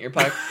and looking at your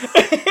pocket.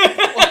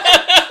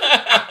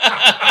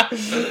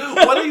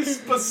 What a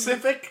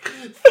specific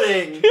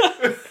thing.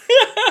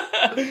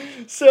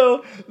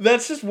 So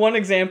that's just one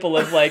example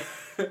of like,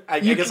 I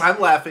guess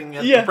I'm laughing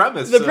at the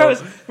premise. The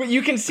premise. But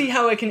you can see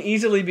how it can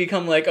easily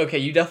become like, okay,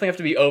 you definitely have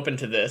to be open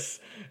to this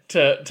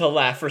to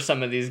laugh for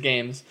some of these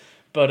games.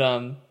 But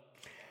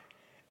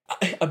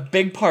a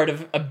big part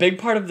of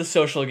the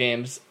social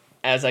games,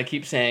 as I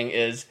keep saying,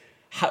 is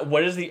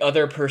what does the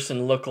other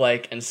person look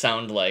like and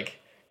sound like,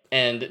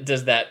 and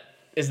is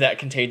that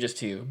contagious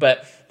to you?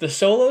 But the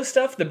solo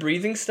stuff, the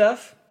breathing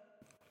stuff,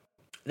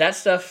 that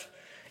stuff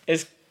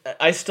is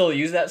I still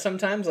use that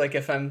sometimes. Like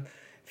if I'm,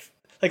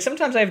 like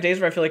sometimes I have days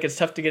where I feel like it's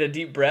tough to get a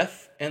deep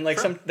breath, and like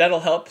that'll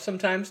help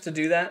sometimes to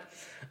do that.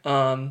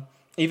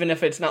 Even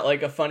if it's not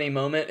like a funny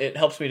moment, it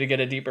helps me to get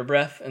a deeper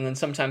breath, and then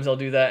sometimes I'll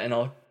do that and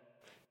I'll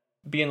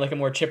be in like a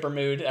more chipper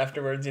mood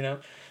afterwards, you know?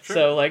 Sure.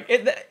 So like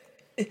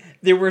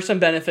there were some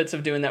benefits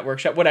of doing that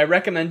workshop. Would I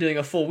recommend doing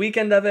a full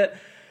weekend of it?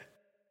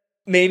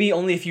 Maybe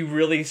only if you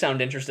really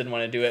sound interested and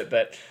want to do it,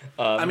 but...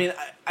 I mean,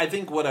 I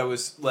think what I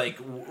was like,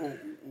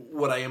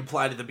 what I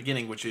implied at the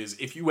beginning, which is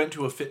if you went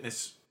to a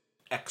fitness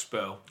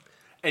expo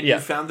and you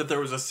found that there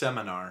was a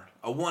seminar,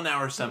 a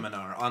 1-hour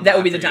seminar on that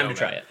would be the time to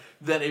try it.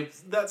 Then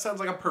that sounds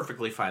like a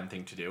perfectly fine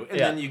thing to do. And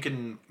then you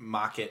can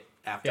mock it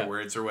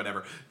afterwards or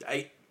whatever.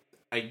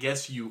 I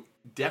guess you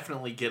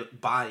definitely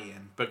get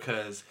buy-in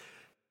because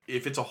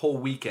if it's a whole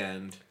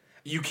weekend,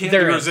 you can't be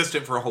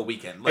resistant for a whole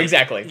weekend. Like,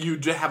 exactly. You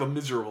have a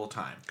miserable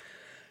time.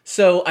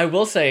 So I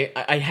will say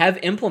I have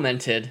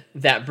implemented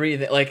that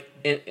breathing. Like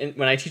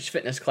when I teach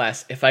fitness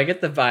class, if I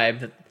get the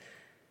vibe that...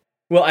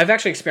 Well, I've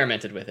actually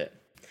experimented with it.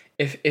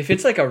 If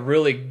it's like a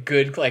really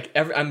good, like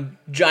I'm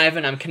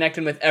jiving, I'm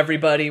connecting with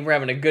everybody, we're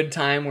having a good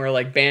time, we're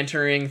like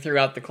bantering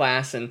throughout the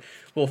class, and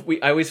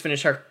I always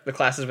finish the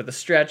classes with a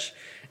stretch,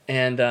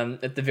 and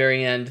at the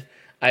very end,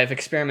 I've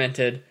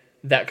experimented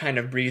that kind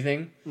of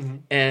breathing,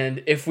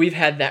 and if we've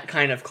had that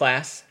kind of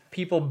class,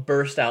 people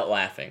burst out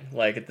laughing,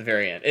 like at the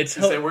very end. It's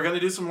say we're going to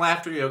do some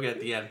laughter yoga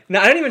at the end. No,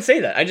 I don't even say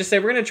that. I just say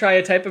we're going to try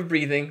a type of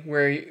breathing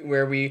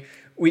where we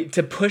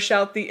to push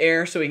out the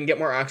air so we can get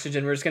more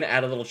oxygen, we're just going to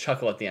add a little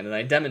chuckle at the end, and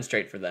I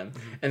demonstrate for them,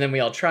 and then we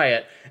all try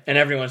it, and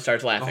everyone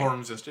starts laughing. The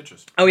horns and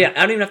stitches. Oh yeah,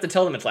 I don't even have to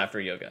tell them it's laughter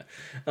yoga,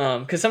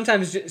 because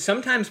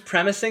sometimes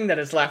premising that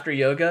it's laughter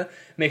yoga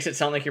makes it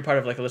sound like you're part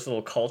of like a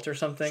little cult or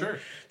something. Sure.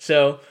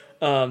 So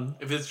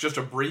if it's just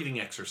a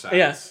breathing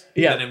exercise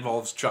that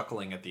involves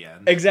chuckling at the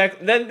end,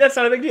 exactly, then that's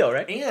not a big deal,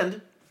 right?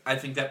 And I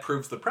think that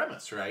proves the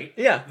premise, right?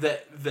 Yeah.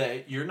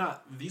 That you're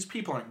not... These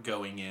people aren't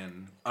going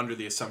in under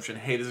the assumption,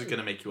 hey, this is going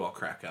to make you all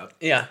crack up.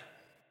 Yeah.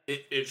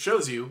 It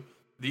shows you,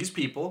 these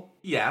people,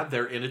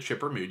 they're in a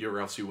chipper mood, or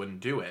else you wouldn't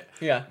do it.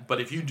 Yeah.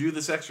 But if you do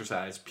this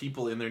exercise,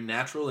 people in their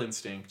natural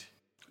instinct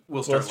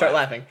will start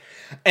laughing.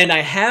 And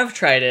I have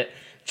tried it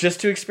just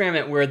to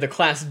experiment where the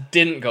class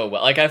didn't go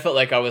well. Like, I felt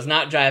like I was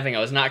not jiving, I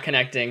was not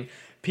connecting.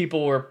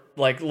 People were,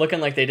 like, looking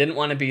like they didn't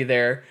want to be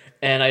there,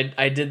 and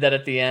I did that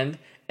at the end.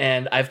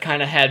 And I've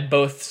kind of had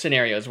both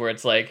scenarios where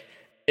it's like,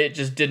 it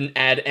just didn't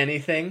add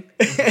anything.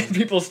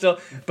 People still...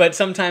 But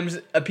sometimes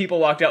people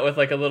walked out with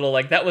like a little,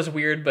 like, that was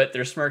weird, but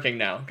they're smirking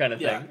now kind of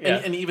thing.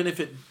 Yeah. And even if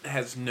it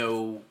has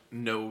no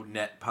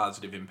net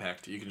positive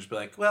impact, you can just be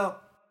like, well...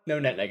 No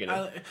net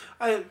negative.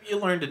 You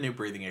learned a new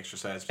breathing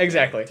exercise today.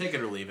 Exactly. Take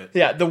it or leave it.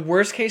 Yeah, the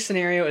worst case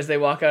scenario is they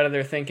walk out of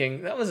there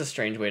thinking, that was a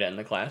strange way to end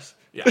the class.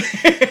 Yeah.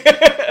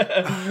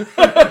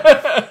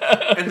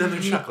 And then they're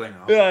chuckling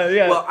off.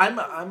 Yeah. Well,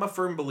 I'm a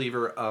firm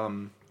believer.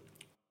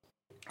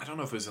 I don't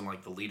know if it was in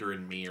like The Leader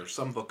in Me or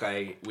some book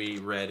we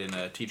read in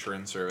a teacher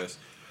in service.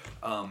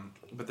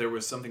 But there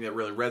was something that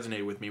really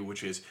resonated with me,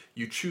 which is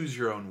you choose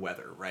your own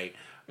weather, right?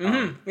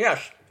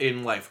 Yes.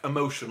 In life,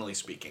 emotionally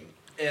speaking.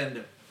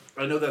 And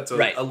I know that's a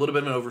little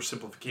bit of an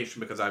oversimplification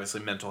because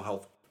obviously mental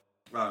health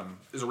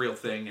is a real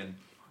thing. And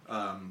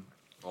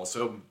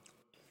also,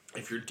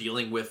 if you're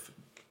dealing with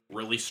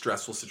really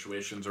stressful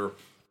situations or,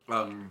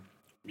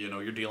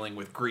 you're dealing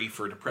with grief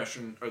or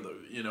depression or,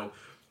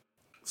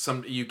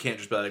 you can't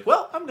just be like,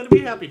 well, I'm going to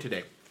be happy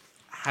today.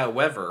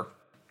 However,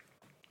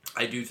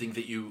 I do think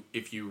that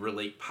if you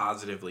relate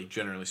positively,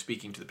 generally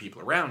speaking, to the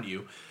people around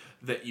you,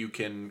 that you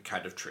can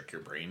kind of trick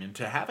your brain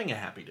into having a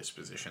happy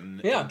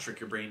disposition and trick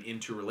your brain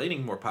into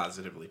relating more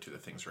positively to the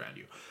things around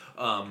you.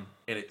 And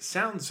it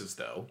sounds as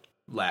though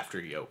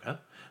laughter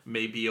yoga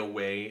may be a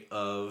way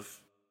of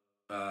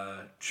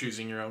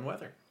choosing your own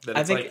weather. That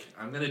it's like,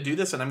 I'm going to do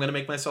this and I'm going to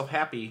make myself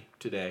happy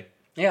today.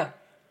 Yeah.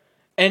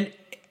 And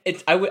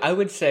I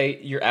would say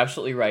you're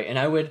absolutely right. And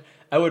I would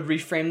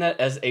reframe that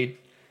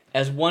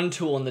as one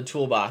tool in the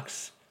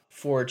toolbox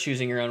for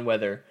choosing your own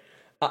weather.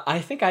 I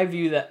think I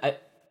view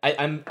that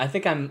I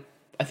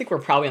think we're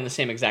probably on the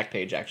same exact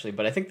page actually,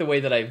 but I think the way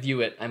that I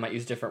view it, I might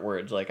use different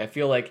words. Like I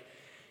feel like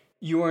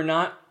you are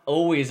not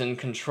always in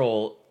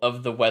control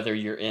of the weather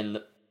you're in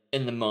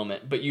the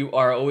moment, but you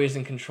are always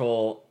in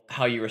control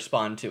how you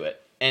respond to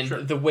it. And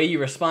the way you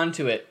respond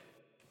to it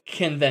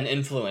can then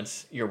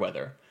influence your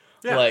weather.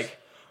 Yes.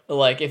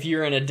 Like if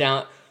you're in a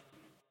down,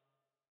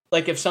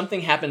 like if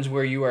something happens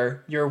where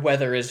your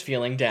weather is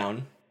feeling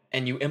down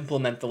and you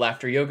implement the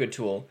laughter yoga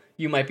tool,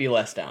 you might be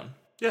less down.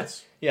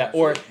 Yes. Yeah,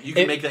 or you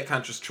can make that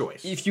conscious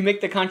choice. If you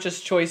make the conscious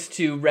choice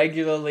to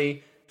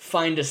regularly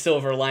find a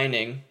silver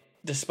lining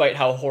despite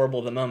how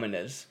horrible the moment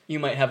is, you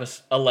might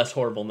have a less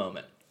horrible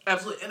moment.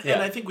 Absolutely.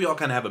 And I think we all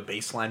kind of have a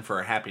baseline for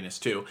our happiness,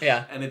 too.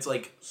 Yeah. And it's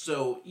like,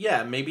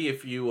 maybe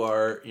if you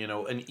are,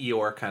 an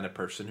Eeyore kind of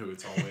person who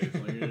it's always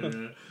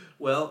like,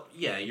 well,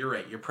 yeah, you're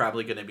right. You're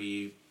probably going to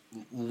be,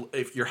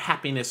 if your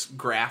happiness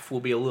graph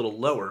will be a little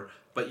lower,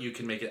 but you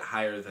can make it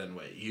higher than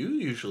what you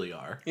usually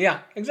are. Yeah,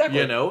 exactly.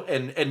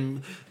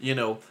 And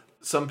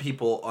some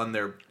people on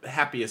their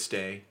happiest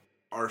day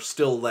are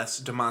still less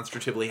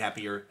demonstratively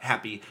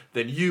happy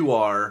than you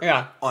are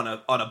on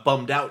a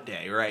bummed out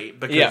day, right?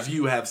 Because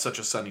you have such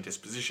a sunny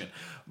disposition.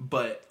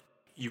 But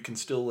you can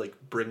still like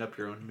bring up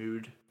your own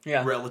mood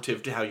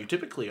relative to how you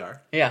typically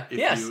are. Yeah.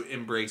 If you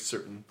embrace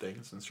certain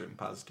things and certain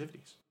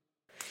positivities.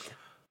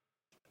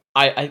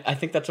 I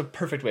think that's a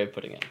perfect way of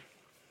putting it.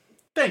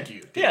 Thank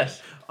you. David.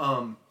 Yes.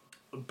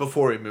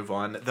 Before we move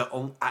on,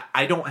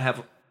 I don't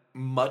have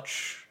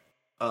much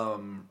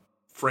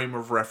frame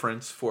of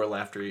reference for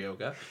laughter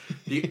yoga.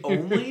 The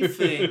only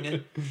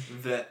thing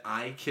that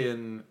I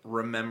can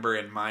remember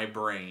in my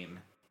brain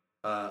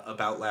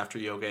about laughter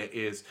yoga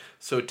is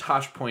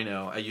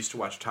Tosh.0. I used to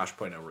watch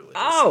Tosh.0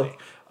 religiously.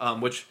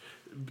 Which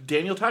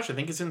Daniel Tosh, I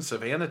think, is in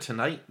Savannah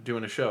tonight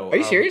doing a show. Are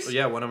you serious?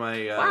 Yeah, one of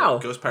my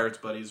Ghost Pirates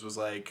buddies was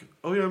like,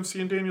 "Oh yeah, I'm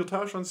seeing Daniel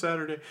Tosh on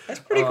Saturday."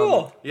 That's pretty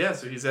cool. Yeah,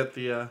 so he's at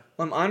the. Well,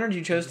 I'm honored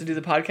you chose to do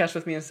the podcast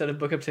with me instead of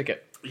book a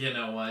ticket. You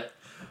know what?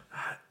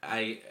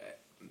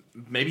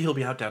 Maybe he'll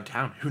be out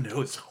downtown. Who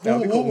knows? That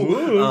would be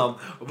cool.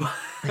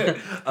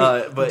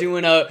 But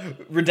doing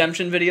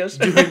redemption videos,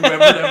 doing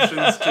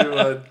redemptions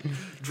to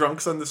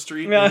drunks on the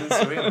street in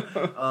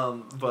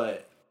Savannah.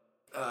 But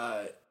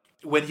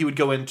when he would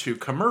go into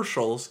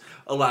commercials,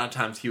 a lot of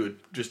times he would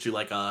just do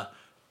like a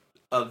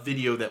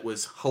video that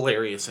was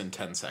hilarious in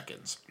 10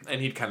 seconds.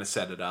 And he'd kind of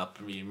set it up.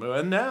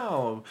 And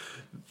now,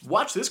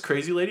 watch this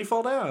crazy lady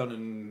fall down.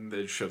 And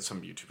they showed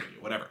some YouTube video,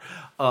 whatever.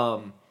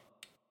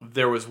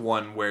 There was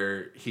one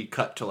where he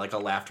cut to like a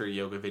laughter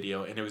yoga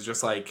video. And it was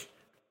just like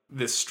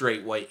this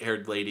straight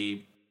white-haired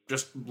lady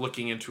just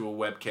looking into a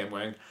webcam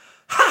going,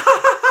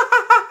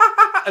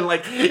 and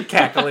like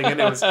cackling, and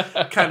it was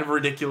kind of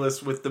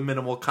ridiculous with the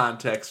minimal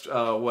context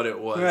what it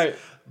was. Right.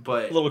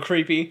 But a little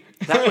creepy.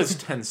 That was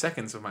 10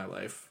 seconds of my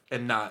life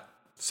and not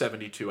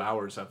 72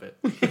 hours of it.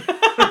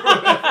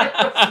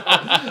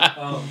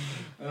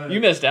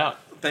 You missed out.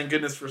 Thank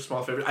goodness for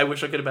small favor. I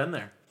wish I could have been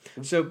there.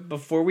 So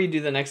before we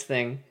do the next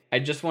thing, I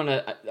just want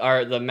to.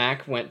 The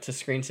Mac went to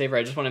screensaver.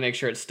 I just want to make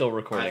sure it's still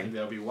recording. I think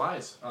that would be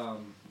wise.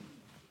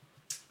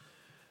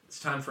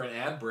 It's time for an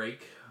ad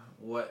break.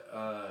 What?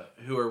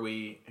 Who are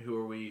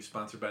we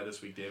sponsored by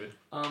this week, David?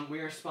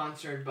 We are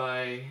sponsored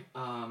by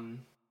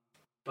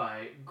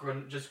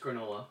just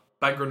granola.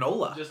 By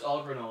granola. Just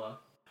all granola.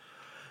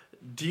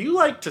 Do you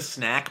like to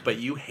snack but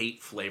you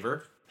hate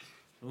flavor?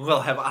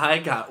 Well, have I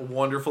got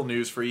wonderful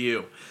news for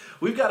you.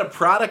 We've got a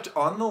product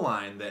on the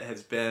line that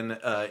has been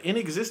in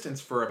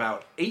existence for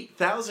about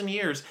 8,000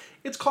 years.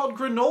 It's called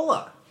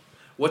granola.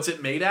 What's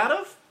it made out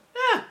of?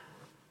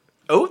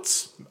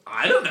 Oats?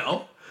 I don't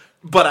know.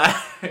 But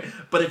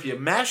if you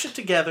mash it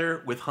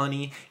together with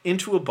honey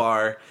into a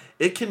bar,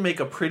 it can make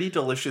a pretty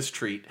delicious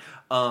treat.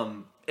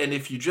 And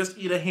if you just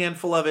eat a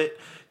handful of it,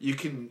 you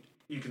can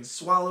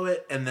swallow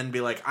it and then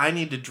be like, I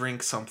need to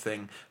drink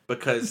something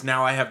because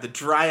now I have the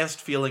driest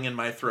feeling in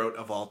my throat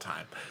of all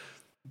time.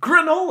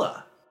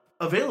 Granola,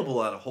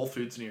 available at a Whole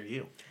Foods near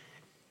you.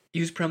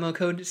 Use promo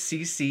code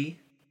SeeSee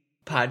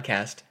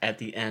podcast at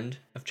the end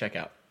of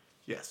checkout.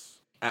 Yes,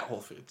 at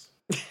Whole Foods.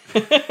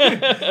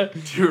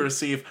 To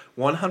receive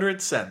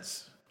 100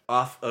 cents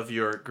off of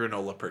your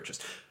granola purchase.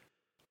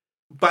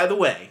 By the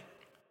way,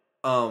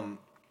 I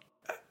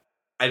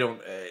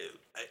don't...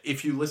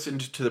 if you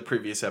listened to the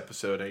previous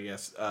episode, I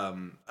guess,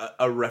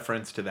 a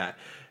reference to that,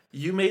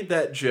 you made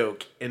that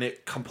joke, and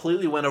it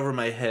completely went over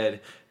my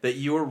head that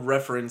you were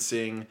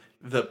referencing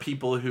the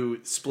people who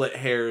split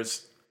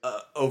hairs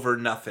over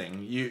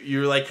nothing.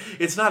 You're like,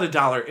 it's not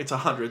 $1, it's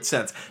 100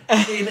 cents.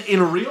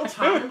 In real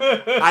time,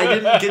 I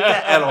didn't get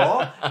that at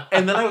all.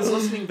 And then I was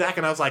listening back,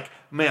 and I was like,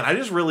 man, I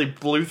just really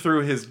blew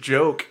through his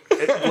joke,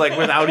 like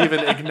without even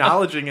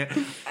acknowledging it.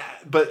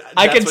 But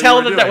I could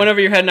tell that went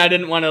over your head, and I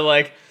didn't want to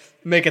like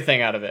make a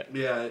thing out of it.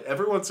 Yeah,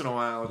 every once in a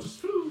while,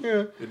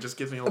 it just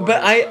gives me a little.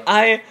 But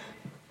I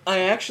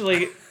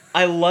actually,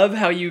 I love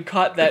how you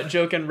caught that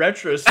joke in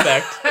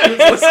retrospect. I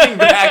was listening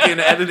back and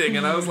editing,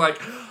 and I was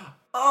like,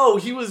 oh,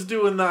 he was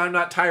doing the I'm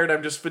not tired,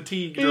 I'm just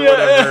fatigued or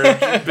whatever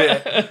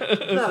bit.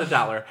 Not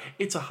 $1,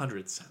 it's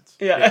 100 cents.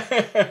 Yeah.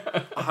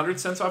 100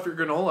 cents off your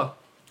granola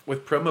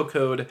with promo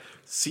code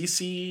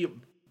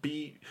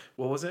CCB.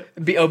 What was it?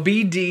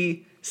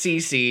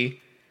 BDCC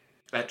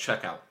at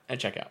checkout.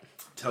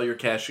 Tell your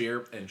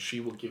cashier, and she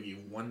will give you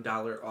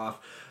 $1 off.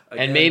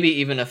 Again, and maybe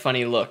even a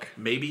funny look.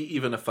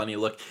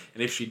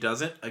 And if she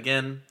doesn't,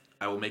 again,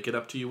 I will make it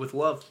up to you with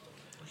love.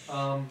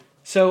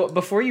 So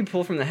before you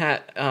pull from the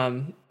hat,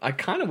 I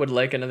kind of would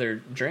like another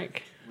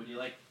drink. Would you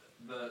like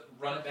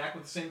run it back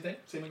with the same thing,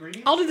 same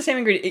ingredient? I'll do the same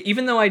ingredient,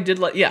 even though I did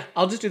like. Yeah,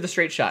 I'll just do the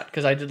straight shot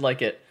because I did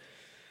like it.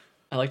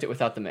 I liked it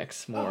without the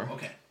mix more. Oh,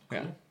 okay. Cool.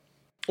 Yeah.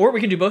 Or we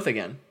can do both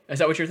again. Is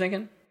that what you're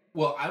thinking?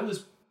 Well, I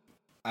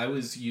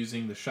was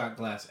using the shot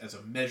glass as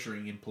a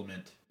measuring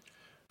implement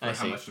for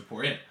how much to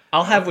pour in.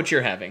 I'll have what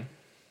you're having.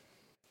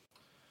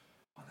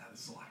 Oh, that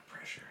is a lot of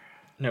pressure.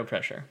 No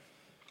pressure.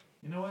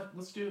 You know what?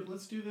 Let's do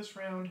this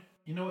round.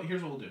 You know what?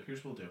 Here's what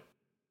we'll do.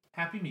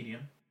 Happy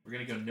medium. We're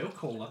gonna go no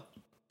cola.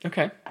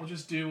 Okay. We'll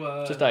just do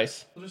just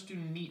ice. We'll just do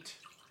neat.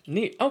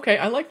 Neat. Okay,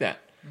 I like that.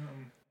 No,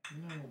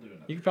 we'll do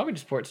another. You could probably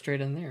just pour it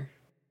straight in there.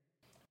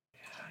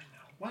 Yeah,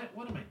 I know.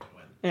 What am I doing?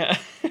 Yeah.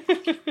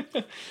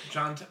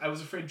 I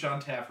was afraid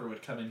John Taffer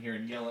would come in here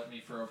and yell at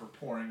me for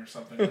overpouring or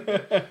something like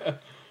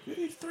that. You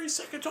need 3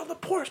 seconds on the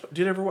pour.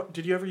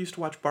 Did you ever used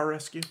to watch Bar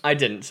Rescue? I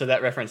didn't, so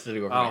that reference did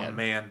go over my head. Oh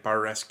man, Bar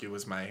Rescue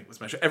was my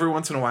show. Every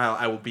once in a while,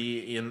 I will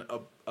be in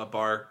a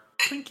bar,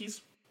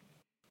 Twinkies,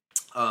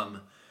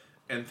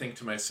 and think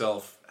to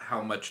myself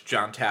how much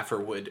John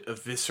Taffer would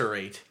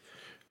eviscerate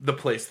the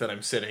place that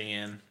I'm sitting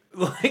in.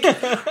 Like,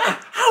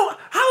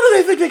 how do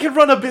they think they can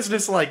run a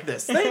business like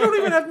this? They don't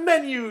even have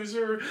menus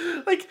or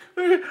like.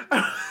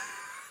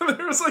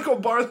 There was like a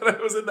bar that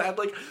I was in that had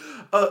like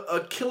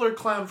a killer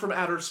clown from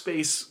outer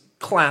space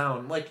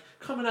clown like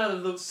coming out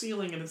of the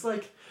ceiling, and it's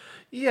like,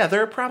 yeah,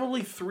 there are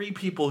probably 3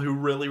 people who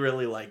really,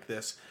 really like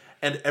this,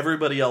 and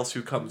everybody else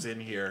who comes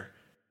in here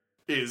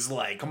is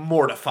like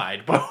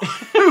mortified by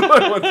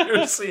what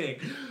they're seeing.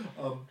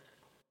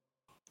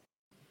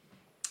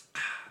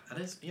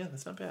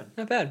 That's not bad.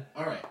 Not bad.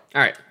 All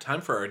right.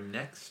 Time for our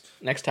next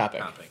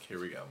topic. Here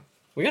we go.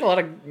 We got a lot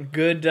of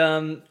good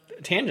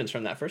tangents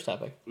from that first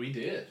topic. We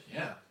did,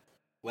 yeah.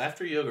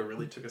 Laughter yoga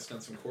really took us down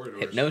some corridors.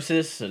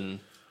 Hypnosis and...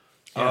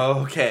 Yeah.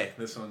 Okay,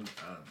 this one.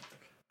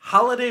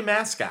 Holiday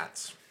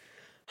mascots.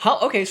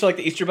 Okay, so like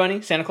the Easter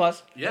Bunny, Santa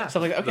Claus? Yeah.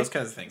 Stuff like that? Okay. Those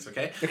kinds of things,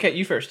 okay? Okay,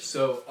 you first.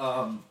 So,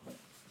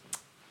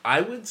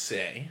 I would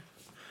say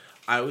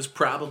I was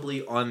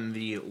probably on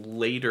the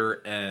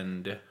later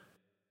end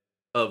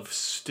of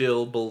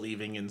still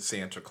believing in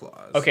Santa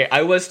Claus. Okay,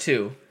 I was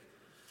too.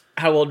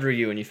 How old were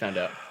you when you found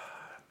out?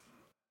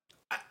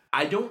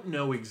 I don't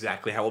know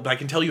exactly how old, but I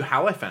can tell you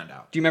how I found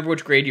out. Do you remember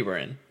which grade you were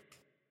in?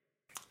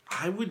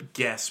 I would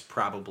guess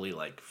probably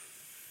like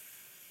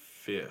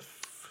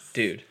 5th.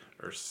 Dude.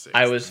 Or 6th.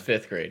 I was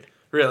 5th grade.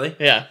 Really?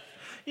 Yeah.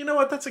 You know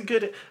what? That's a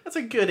good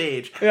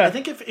age. Yeah. I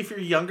think if you're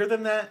younger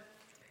than that,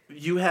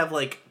 you have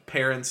like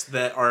parents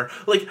that are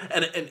like,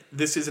 and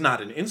this is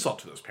not an insult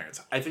to those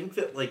parents. I think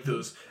that like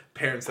those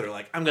parents that are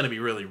like, I'm going to be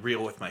really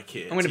real with my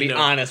kids. I'm going to be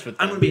honest with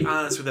them. I'm going to be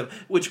honest with them,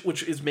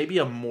 which is maybe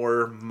a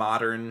more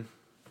modern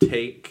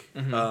take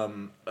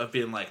of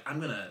being like, I'm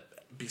going to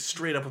be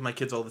straight up with my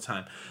kids all the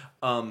time.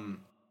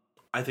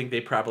 I think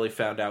they probably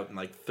found out in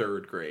like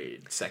 3rd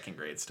grade, 2nd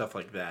grade, stuff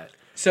like that.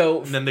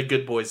 So, and then the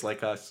good boys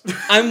like us.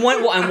 I'm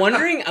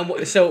wondering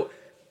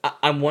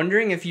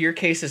if your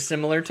case is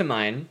similar to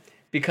mine,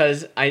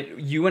 because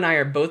you and I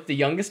are both the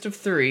youngest of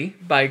 3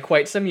 by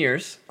quite some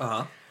years.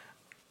 Uh-huh.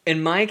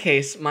 In my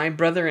case, my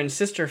brother and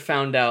sister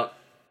found out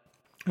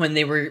when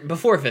they were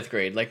before 5th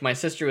grade. Like, my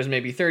sister was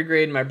maybe 3rd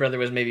grade, my brother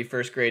was maybe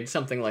 1st grade,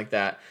 something like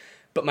that.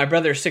 But my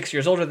brother's 6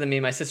 years older than me,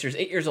 my sister's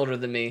 8 years older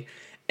than me,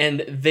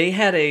 and they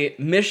had a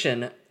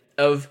mission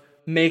of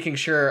making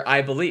sure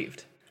I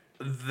believed.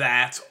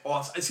 That's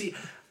awesome. See,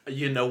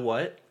 you know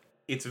what?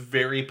 It's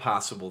very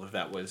possible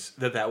that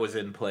was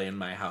in play in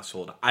my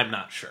household. I'm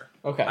not sure.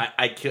 Okay.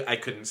 I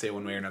couldn't say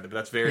one way or another, but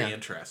that's very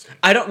interesting.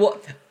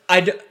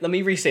 Let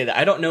me re-say that.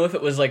 I don't know if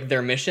it was like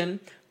their mission,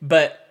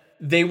 but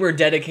they were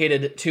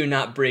dedicated to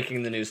not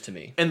breaking the news to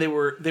me. And they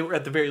were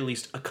at the very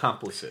least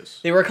accomplices.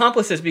 They were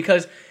accomplices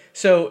because,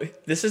 so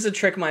this is a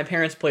trick my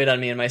parents played on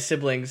me and my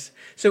siblings.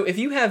 So if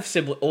you have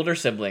older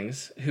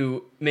siblings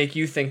who make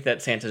you think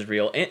that Santa's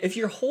real, and if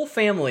your whole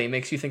family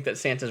makes you think that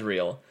Santa's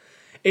real,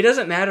 it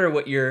doesn't matter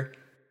what your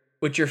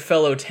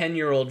fellow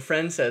 10-year-old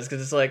friend says,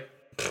 because it's like,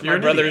 my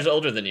brother's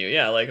older than you.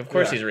 Yeah, like, of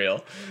course he's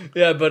real.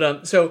 Yeah,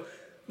 but so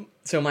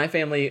my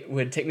family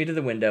would take me to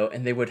the window,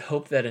 and they would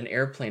hope that an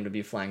airplane would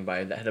be flying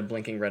by that had a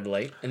blinking red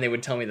light, and they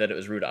would tell me that it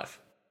was Rudolph.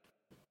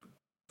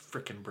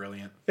 Freaking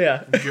brilliant.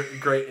 Yeah.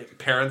 Great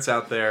parents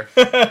out there.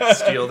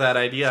 Steal that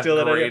idea.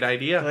 Great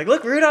idea. Like,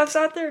 look, Rudolph's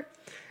out there.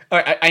 All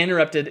right, I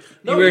interrupted.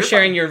 You were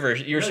sharing your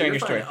version. You were sharing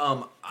your story.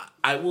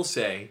 I will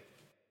say,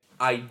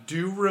 I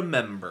do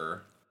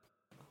remember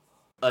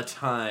a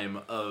time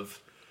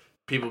of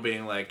people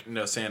being like,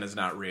 no, Santa's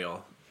not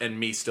real. And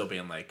me still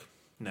being like,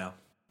 no,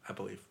 I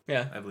believe.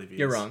 Yeah. I believe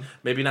you're wrong.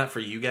 Maybe not for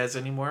you guys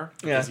anymore,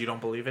 because you don't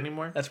believe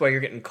anymore. That's why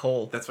you're getting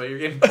coal. That's why you're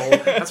getting coal.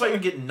 That's why you're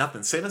getting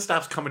nothing. Santa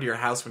stops coming to your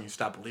house when you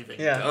stop believing.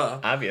 Yeah, duh.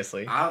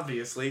 Obviously.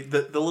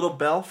 The little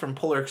bell from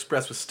Polar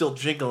Express was still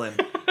jingling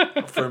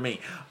for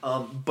me.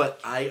 But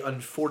I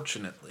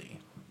unfortunately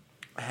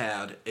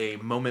had a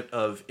moment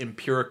of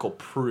empirical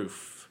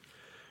proof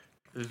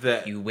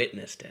that... You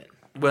witnessed it.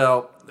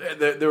 Well,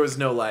 there was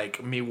no,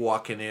 like, me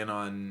walking in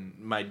on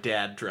my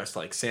dad dressed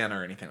like Santa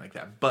or anything like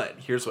that. But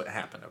here's what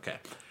happened, okay?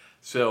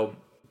 So,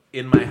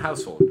 in my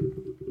household,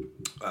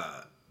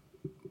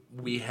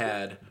 we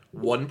had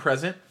one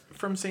present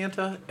from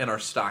Santa, and our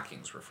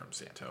stockings were from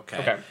Santa,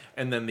 okay?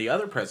 And then the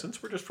other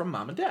presents were just from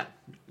Mom and Dad.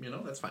 You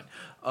know, that's fine.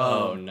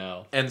 Oh,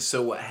 no. And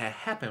so what had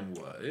happened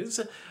was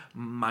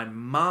my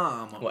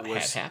mom What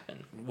had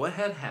happened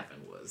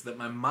was that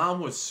my mom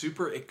was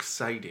super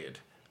excited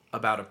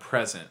about a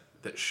present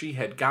that she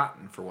had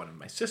gotten for one of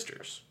my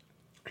sisters.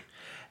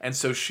 And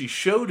so she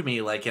showed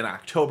me, like, in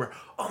October,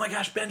 oh my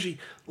gosh, Benji,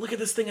 look at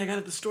this thing I got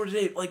at the store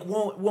today. Like,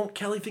 won't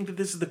Kelly think that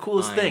this is the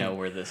coolest thing? I know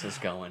where this is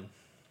going.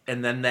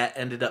 and then that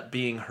ended up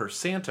being her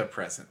Santa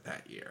present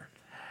that year.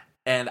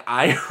 And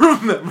I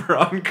remember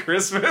on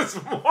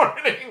Christmas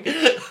morning,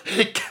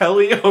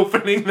 Kelly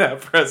opening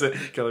that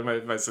present, Kelly,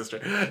 my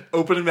sister,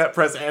 opening that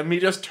present, and me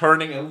just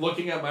turning and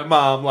looking at my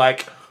mom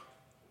like,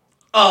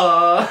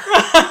 I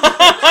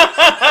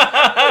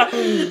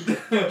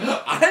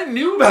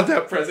knew about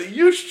that present.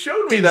 You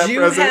showed me that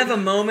present. Did you have a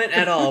moment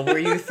at all where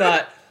you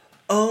thought,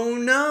 oh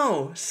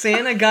no,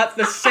 Santa got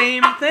the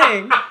same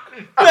thing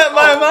that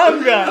my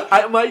mom got?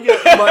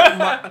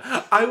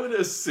 I would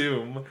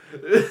assume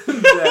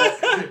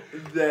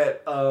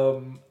that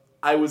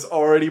I was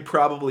already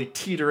probably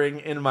teetering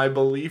in my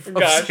belief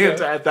of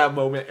Santa at that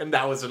moment, and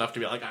that was enough to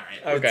be like, all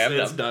right, okay,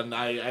 it's done.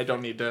 I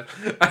don't need to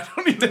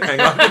hang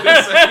on to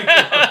this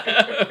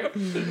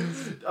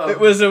anymore. It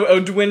was a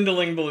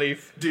dwindling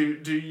belief.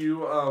 Do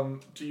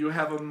you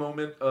have a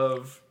moment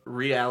of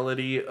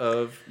reality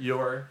of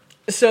your?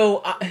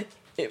 So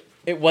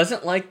it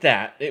wasn't like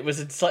that. It was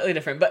slightly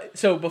different. But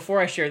so before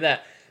I share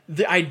that,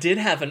 I did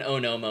have an oh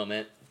no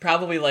moment,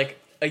 probably like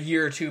a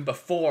year or two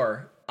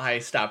before I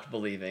stopped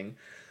believing,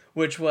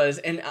 which was,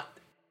 and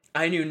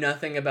I knew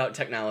nothing about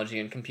technology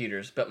and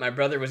computers, but my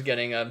brother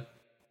got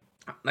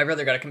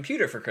a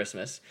computer for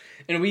Christmas,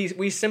 and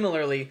we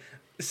similarly,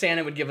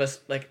 Santa would give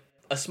us like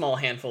a small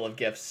handful of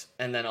gifts,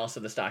 and then also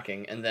the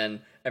stocking, and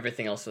then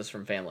everything else was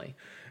from family.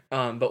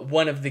 But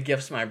one of the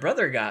gifts my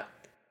brother got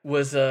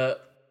was a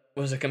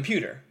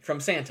computer from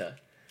Santa,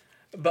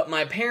 but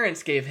my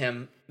parents gave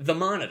him the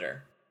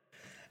monitor,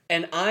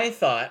 and I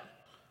thought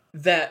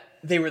that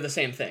they were the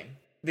same thing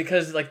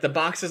because like the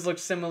boxes looked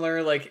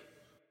similar, like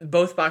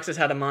both boxes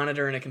had a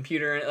monitor and a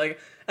computer, and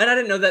and I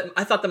didn't know that.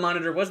 I thought the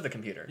monitor was the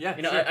computer. Yeah,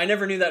 you know, sure. I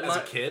never knew that. As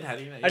a kid, how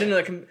do you know? I didn't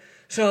know that.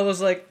 So I was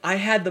like, I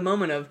had the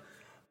moment of,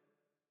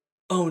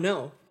 oh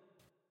no,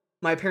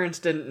 my parents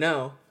didn't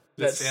know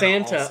that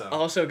Santa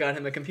also got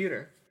him a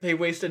computer. They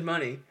wasted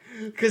money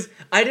because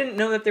I didn't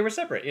know that they were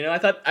separate. You know,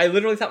 I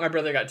literally thought my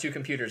brother got 2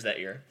 computers that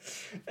year,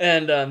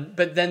 and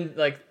but then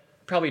like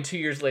probably 2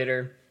 years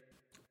later,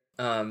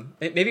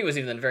 maybe it was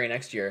even the very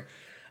next year,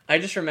 I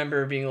just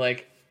remember being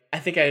like, I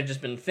think I had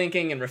just been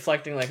thinking and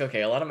reflecting like,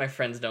 okay, a lot of my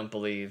friends don't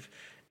believe,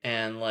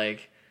 and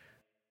like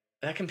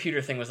that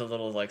computer thing was a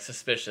little like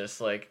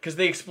suspicious, like because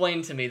they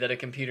explained to me that a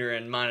computer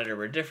and monitor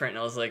were different, and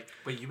I was like,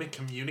 wait, you've been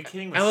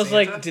communicating with I was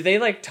Santa? like, do they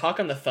like talk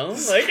on the phone?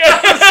 Like,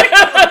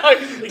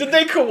 did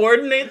they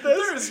coordinate this?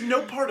 There is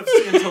no part of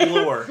Santa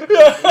lore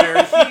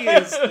where he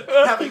is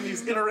having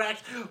these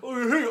interactions.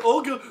 Oh, hey,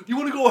 Olga, you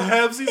want to go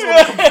halvesies on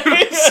a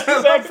computer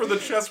setup for the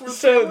chess world?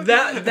 So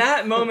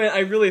that moment I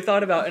really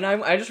thought about, and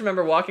I just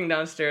remember walking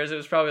downstairs. It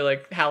was probably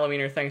like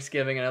Halloween or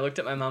Thanksgiving, and I looked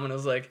at my mom and I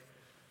was like,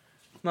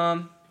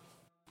 Mom,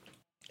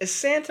 is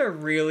Santa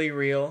really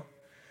real?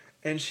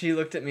 And she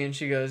looked at me and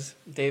she goes,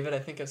 David, I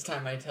think it's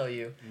time I tell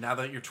you. Now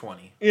that you're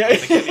 20.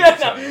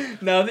 Yeah.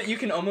 Now that you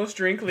can almost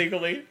drink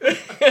legally.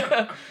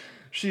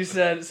 She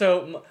said,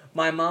 so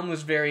my mom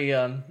was very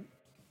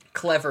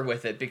clever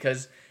with it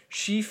because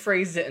she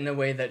phrased it in a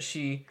way that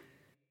she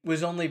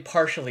was only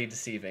partially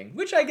deceiving,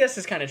 which I guess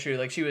is kind of true.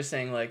 Like she was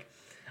saying like,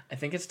 I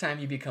think it's time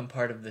you become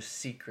part of the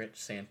secret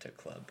Santa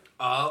club.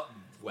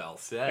 Well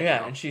said.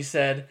 Yeah, and she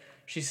said,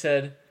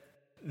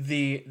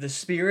 the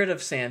spirit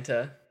of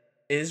Santa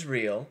is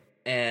real,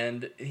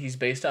 and he's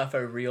based off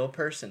a real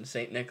person,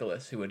 Saint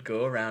Nicholas, who would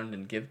go around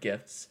and give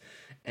gifts,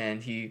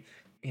 and he,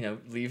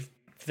 leave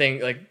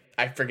things like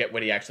I forget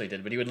what he actually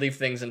did, but he would leave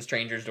things in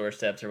strangers'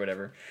 doorsteps or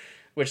whatever,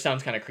 which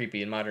sounds kind of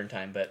creepy in modern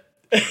time, but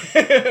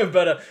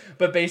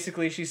but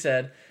basically she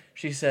said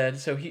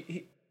so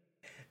he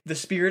the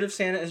spirit of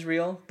Santa is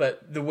real,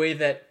 but the way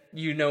that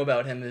you know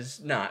about him is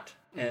not,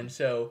 and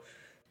so,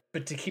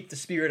 but to keep the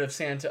spirit of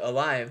Santa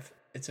alive,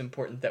 it's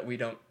important that we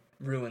don't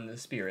ruin the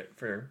spirit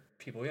for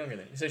people younger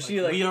than you. So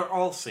she we are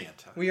all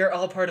Santa. We are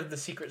all part of the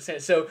secret Santa.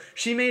 So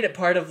she made it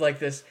part of like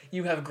this,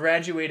 you have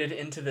graduated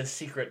into the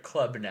secret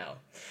club now.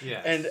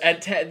 Yes. And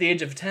at the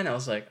age of 10, I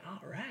was like,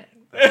 all right.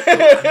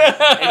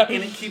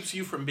 and it keeps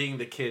you from being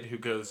the kid who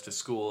goes to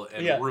school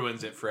and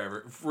ruins it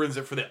forever. Ruins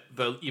it for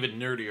the even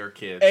nerdier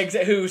kids.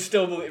 Who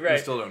still believe, right. Who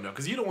still don't know.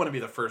 Because you don't want to be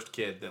the first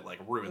kid that like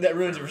ruins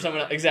it for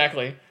someone else.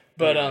 Exactly.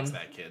 But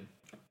that kid.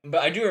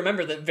 But I do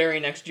remember that very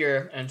next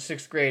year in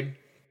 6th grade,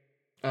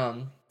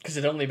 because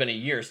it had only been a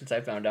year since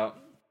I found out,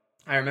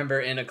 I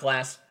remember in a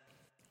class,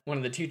 one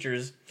of the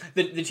teachers,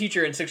 the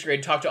teacher in 6th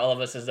grade talked to all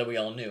of us as though we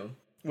all knew,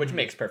 which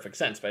makes perfect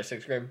sense by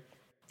 6th grade.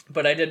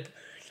 But I did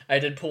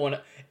pull one.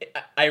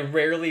 I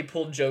rarely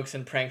pulled jokes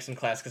and pranks in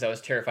class because I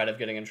was terrified of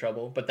getting in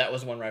trouble, but that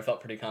was one where I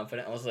felt pretty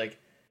confident. I was like,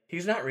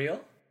 he's not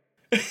real?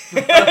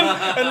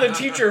 And the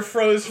teacher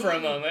froze for a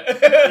moment. No,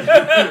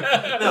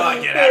 I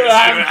get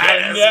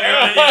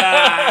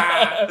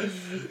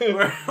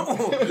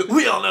it.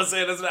 We all know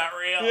Santa's not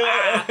real.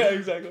 Yeah,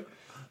 exactly.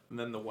 And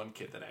then the one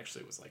kid that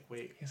actually was like,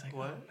 wait, he's like,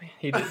 what? Oh,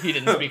 he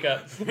didn't speak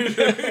up.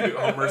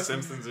 Homer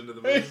Simpson's into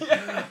the movie.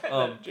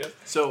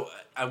 So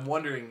I'm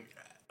wondering,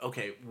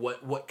 okay,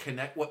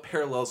 what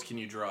parallels can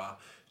you draw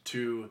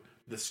to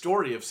the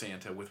story of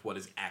Santa with what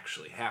is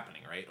actually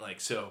happening, right? Like,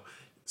 so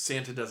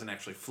Santa doesn't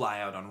actually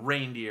fly out on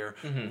reindeer.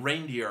 Mm-hmm.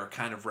 Reindeer are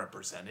kind of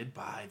represented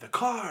by the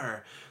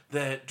car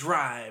that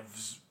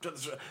drives.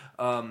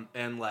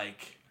 And,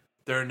 like,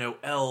 there are no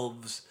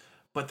elves,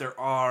 but there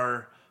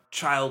are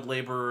child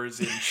laborers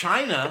in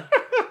China.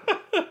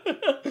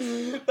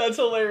 That's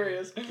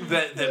hilarious.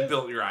 That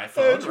built your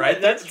iPhone,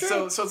 right? That's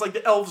true. So it's like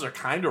the elves are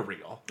kind of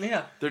real.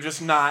 Yeah. They're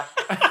just not...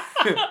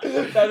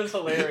 That is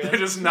hilarious. They're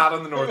just not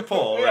on the North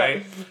Pole,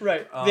 right?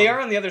 Right. They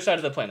are on the other side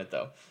of the planet,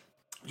 though.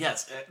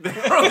 Yes, they're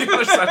on the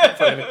other side of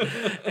the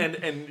planet.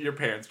 And your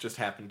parents just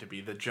happen to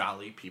be the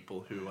jolly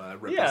people who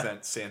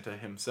represent Santa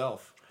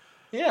himself.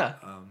 Yeah.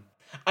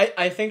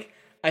 I think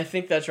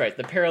that's right.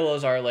 The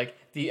parallels are like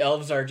the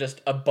elves are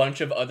just a bunch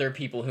of other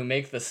people who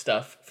make the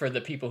stuff for the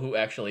people who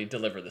actually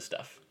deliver the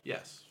stuff.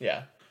 Yes.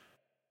 Yeah.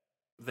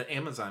 The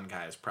Amazon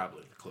guy is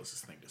probably the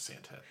closest thing to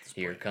Santa at this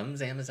Here point.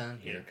 comes Amazon.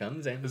 Here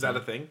comes Amazon. Is that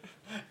a thing?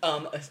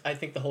 I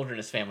think the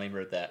Holderness family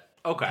wrote that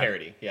Okay.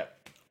 parody. Yep.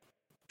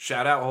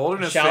 Shout out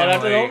Holderness Shout family.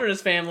 out to the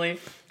Holderness family.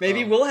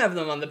 Maybe we'll have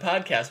them on the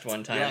podcast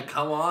one time. Yeah,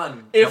 come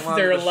on. If Come on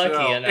they're to the lucky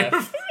show.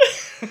 enough.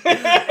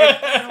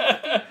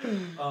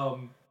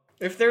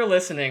 If they're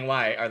listening,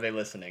 why are they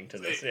listening to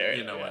this?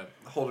 You know what?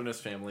 Holderness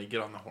family,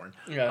 get on the horn.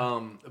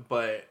 Yeah.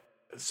 But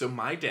so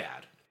my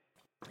dad,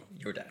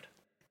 Your dad.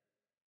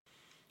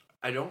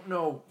 I don't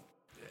know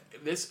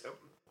this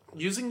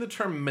using the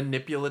term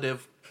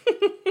manipulative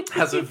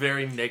has a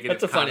very negative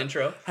That's a fun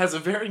intro. Has a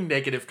very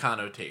negative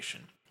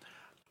connotation.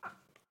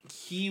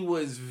 He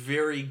was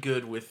very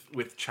good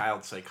with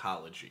child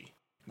psychology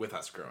with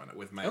us growing up,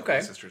 with my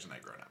sisters and I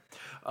growing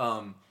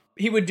up.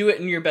 He would do it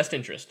in your best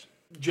interest.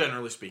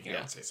 Generally speaking,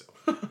 I would say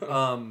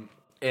so.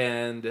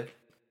 And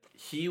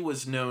he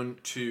was known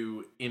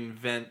to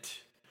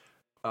invent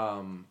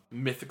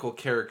mythical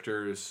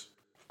characters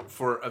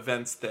for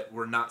events that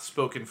were not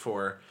spoken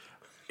for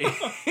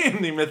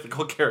in the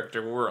mythical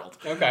character world.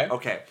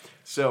 Okay.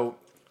 So,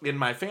 in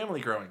my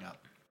family growing up,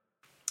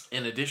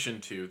 in addition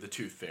to the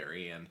Tooth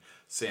Fairy and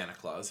Santa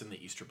Claus and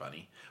the Easter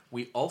Bunny,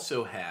 we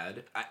also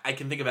had, I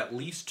can think of at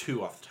least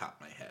two off the top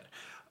of my head.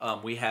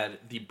 We had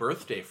the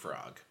Birthday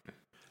Frog.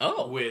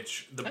 Oh.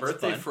 Which the that's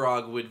Birthday fun.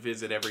 Frog would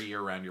visit every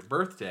year around your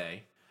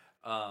birthday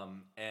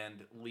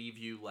and leave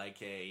you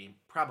like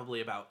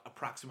probably about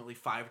approximately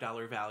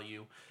 $5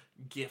 value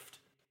gift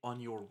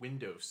on your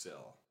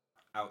windowsill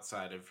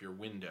outside of your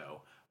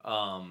window.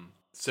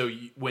 So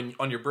when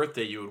on your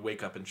birthday, you would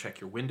wake up and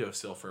check your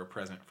windowsill for a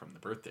present from the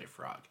Birthday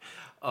Frog,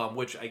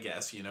 which I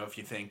guess, if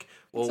you think,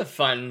 well, it's a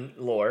fun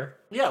lore.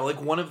 Yeah,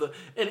 like one of the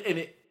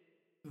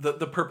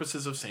the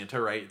purposes of Santa,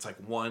 right? It's like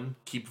 1,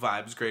 keep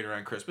vibes great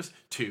around Christmas.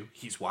 2,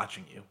 he's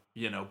watching you.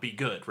 Be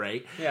good,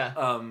 right?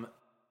 Yeah.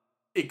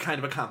 It kind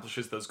of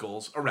accomplishes those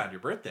goals around your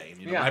birthday.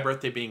 And my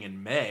birthday being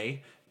in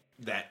May,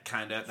 that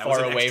Far was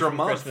an away extra from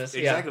month. Christmas,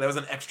 Exactly. That was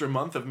an extra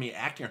month of me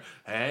acting.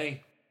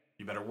 Hey,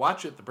 you better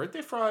watch it. The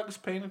Birthday Frog's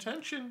paying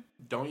attention.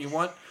 Don't you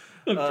want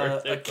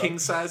a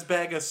king-size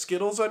bag of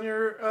Skittles on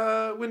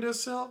your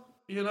windowsill?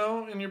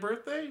 In your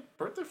birthday?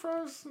 Birthday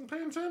Frog's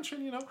paying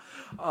attention,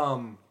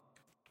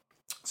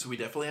 So we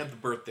definitely had the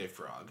Birthday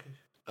Frog.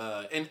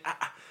 And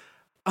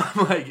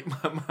I'm like,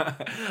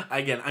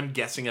 again, I'm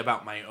guessing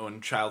about my own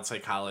child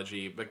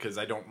psychology because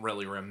I don't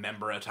really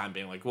remember a time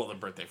being like, well, the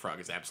Birthday Frog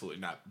is absolutely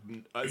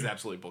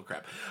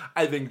bullcrap.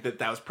 I think that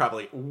was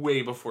probably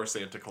way before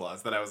Santa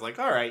Claus that I was like,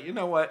 all right, you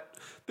know what?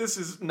 This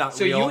is not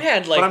So real. you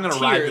had like but I'm gonna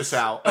ride tears this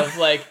out. of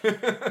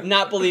like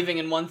not believing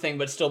in one thing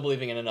but still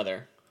believing in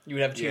another. You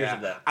would have tears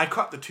of that. I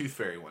caught the Tooth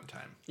Fairy one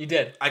time. You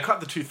did. I caught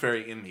the Tooth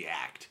Fairy in the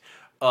act.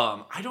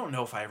 I don't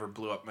know if I ever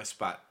blew up the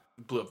spot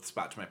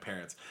to my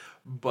parents,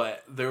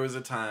 but there was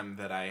a time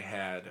that I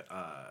had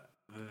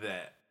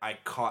that I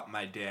caught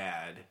my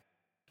dad,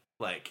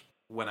 like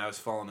when I was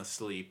falling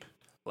asleep,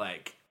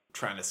 like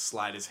trying to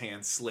slide his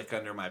hand slick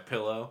under my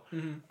pillow,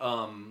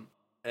 so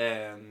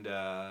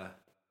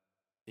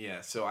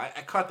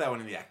I caught that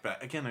one in the act.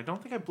 But again, I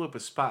don't think I blew up a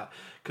spot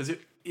because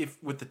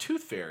if with the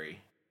Tooth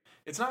Fairy,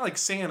 it's not like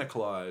Santa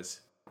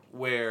Claus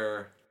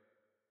where.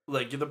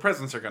 Like, the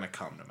presents are gonna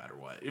come no matter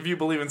what. If you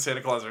believe in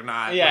Santa Claus or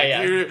not.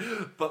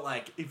 But,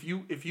 like, if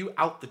you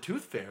out the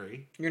Tooth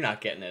Fairy... You're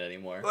not getting it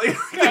anymore. Like,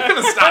 they're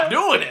gonna stop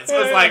doing it.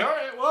 So it's like, all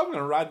right, well, I'm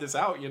gonna ride this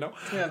out,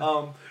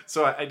 Yeah.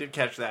 So I did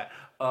catch that.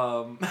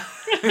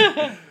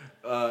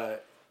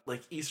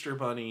 Like, Easter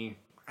Bunny,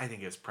 I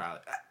think it's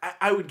probably...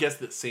 I would guess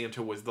that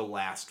Santa was the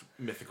last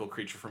mythical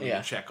creature for me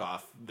to check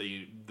off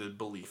the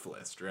belief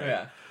list, right?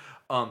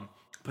 Yeah.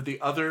 But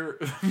the other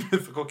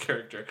mythical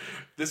character,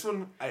 this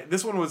one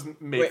was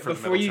made for the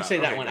before you middle say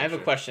child. that one, I have a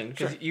question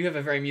because you have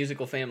a very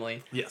musical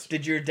family. Yes.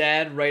 Did your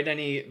dad write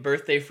any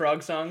Birthday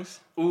Frog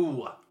songs?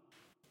 Ooh,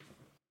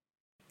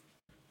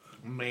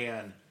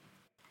 man,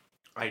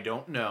 I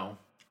don't know.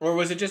 Or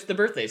was it just the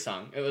birthday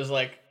song? It was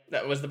like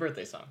that was the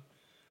birthday song.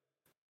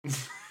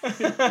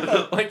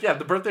 Like, yeah,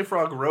 the Birthday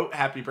Frog wrote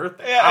 "Happy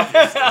Birthday." Yeah.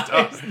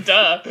 Obviously,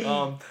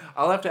 Duh.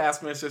 I'll have to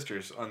ask my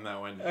sisters on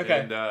that one,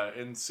 Okay.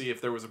 and see if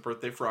there was a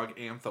Birthday Frog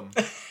anthem.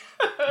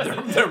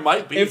 There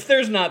might be. If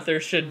there's not, there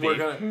should be.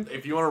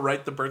 If you want to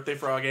write the birthday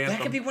frog anthem,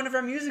 That could be one of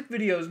our music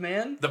videos,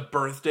 man. the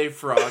birthday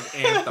frog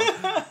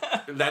anthem.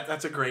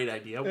 That's a great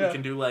idea. Yeah. We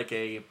can do like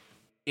a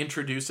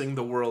introducing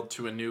the world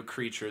to a new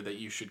creature that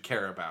you should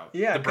care about.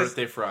 Yeah, the 'cause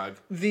birthday frog.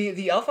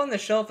 The Elf on the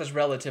Shelf is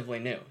relatively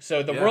new,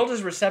 so the Yeah. world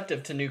is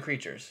receptive to new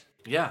creatures.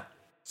 Yeah.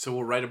 So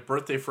we'll write a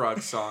birthday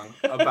frog song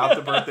about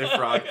the birthday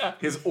frog,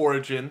 his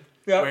origin,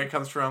 Yeah. where it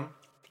comes from.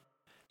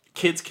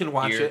 Kids can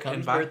watch Here it comes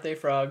and buy. birthday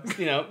frogs.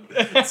 You know,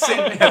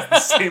 Same has the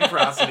same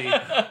prosody.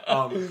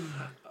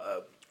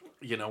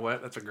 You know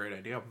what? That's a great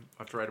idea. I'll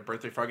have to write a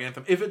birthday frog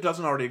anthem if it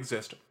doesn't already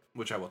exist,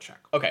 which I will check.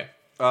 Okay.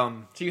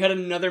 So you had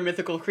another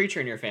mythical creature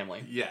in your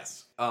family.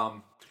 Yes.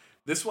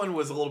 This one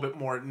was a little bit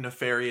more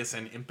nefarious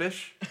and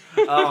impish.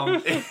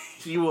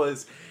 He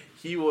was,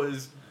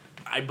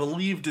 I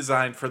believe,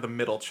 designed for the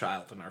middle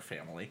child in our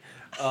family.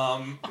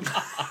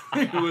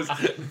 He was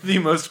the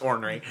most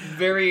ornery.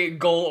 Very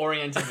goal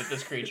oriented with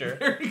this creature.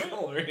 Very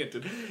goal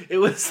oriented. It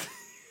was.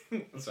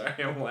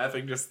 Sorry, I'm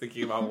laughing just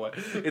thinking about what.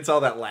 It's all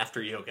that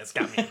laughter yoga. It's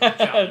got me.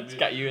 It's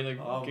got you in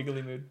a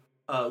giggly mood.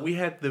 We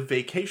had the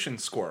vacation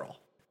squirrel.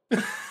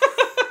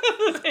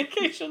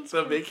 Vacation.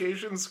 So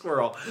vacation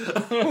squirrel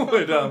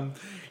would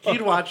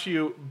he'd watch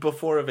you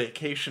before a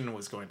vacation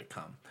was going to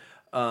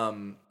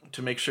come,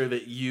 to make sure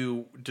that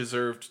you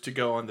deserved to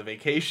go on the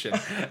vacation.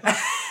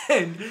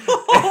 And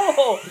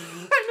Oh,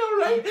 I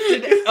know,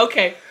 right?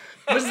 okay.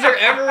 Was there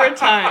ever a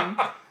time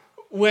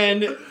when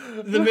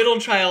the middle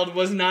child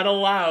was not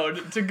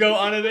allowed to go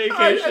on a vacation?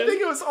 I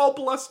think it was all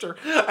bluster.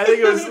 I think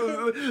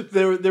it was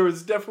there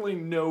was definitely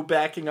no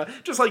backing up.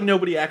 Just like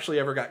nobody actually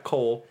ever got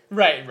coal.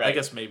 Right. I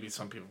guess maybe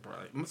some people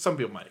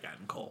might have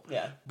gotten coal.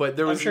 Yeah. But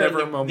there was I'm sure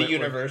never in a moment the where-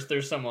 universe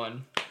there's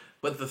someone.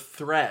 But the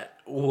threat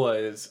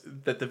was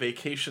that the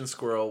vacation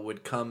squirrel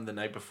would come the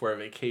night before a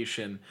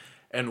vacation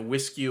and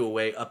whisk you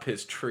away up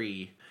his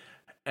tree,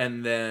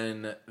 and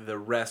then the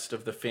rest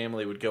of the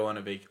family would go on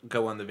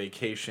the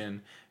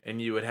vacation, and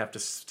you would have to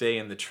stay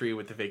in the tree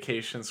with the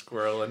vacation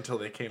squirrel until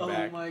they came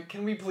back. Oh my!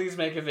 Can we please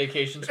make a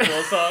vacation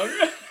squirrel song?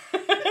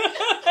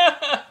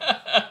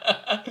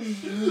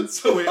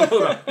 So wait,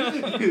 hold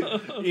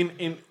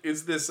on.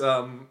 Is this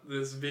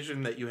this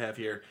vision that you have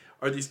here?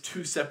 Are these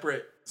two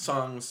separate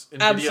songs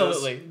and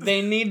Absolutely. videos?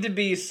 They need to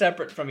be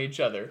separate from each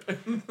other.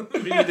 We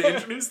need to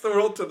introduce the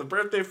world to the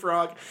birthday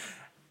frog,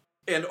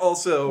 and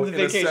also The in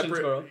a vacation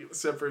squirrel.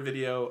 separate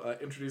video,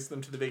 introduce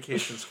them to the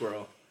vacation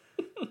squirrel.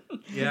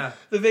 Yeah.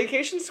 The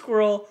vacation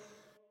squirrel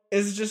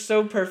is just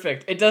so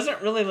perfect. It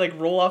doesn't really like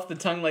roll off the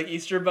tongue like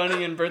Easter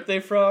Bunny and Birthday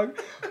Frog,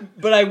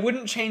 but I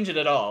wouldn't change it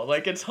at all.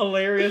 Like, it's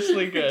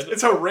hilariously good.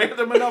 It's a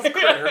random enough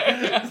critter.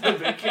 The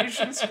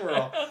vacation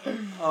squirrel.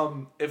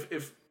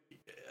 If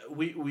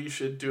we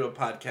should do a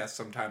podcast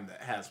sometime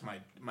that has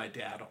my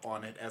dad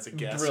on it as a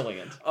guest.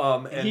 Brilliant.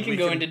 And He can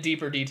go into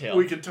deeper detail.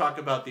 We could talk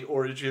about the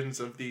origins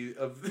of these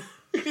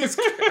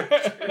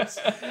characters.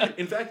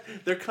 In fact,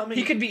 they're coming.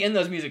 He could be in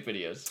those music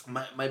videos.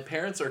 My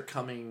parents are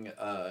coming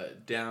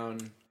down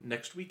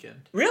next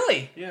weekend.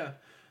 Really? Yeah.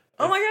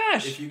 Oh my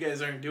gosh. If you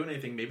guys aren't doing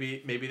anything,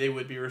 maybe they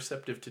would be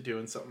receptive to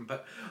doing something.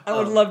 But I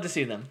would love to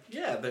see them.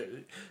 Yeah,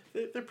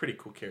 they're pretty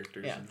cool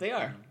characters. Yeah, they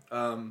are.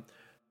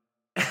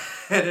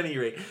 At any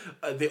rate,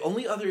 the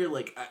only other,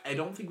 I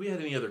don't think we had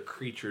any other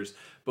creatures,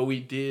 but we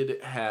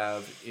did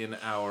have in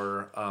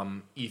our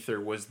ether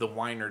was the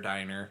Winer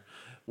Diner,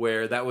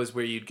 where that was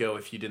where you'd go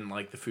if you didn't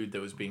like the food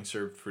that was being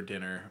served for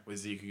dinner,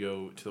 was you could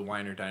go to the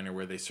Winer Diner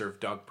where they serve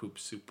dog poop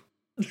soup.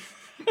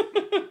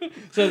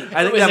 So I think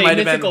it was that a might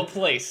have mythical been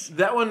place.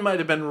 That one might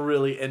have been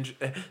really.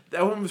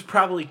 That one was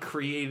probably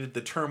created.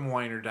 The term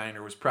Winer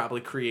Diner was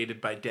probably created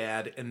by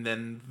Dad, and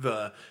then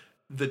the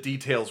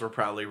details were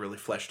probably really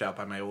fleshed out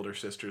by my older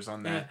sisters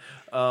on that.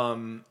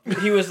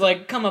 He was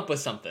like, come up with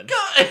something.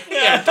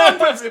 Yeah, dog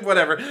poop soup,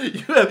 whatever.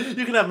 You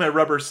can have my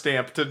rubber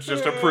stamp to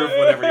just approve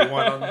whatever you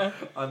want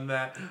on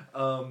that.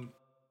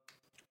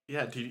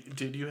 Yeah.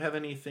 Did you have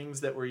any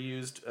things that were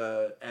used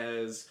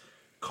as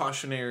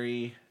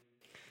cautionary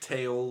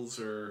tales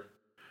or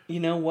You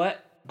know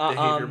what?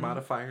 behavior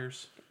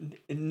modifiers?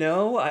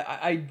 No,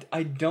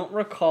 I don't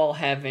recall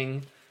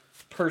having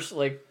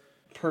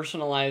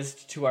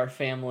personalized to our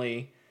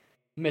family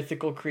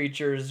mythical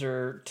creatures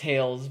or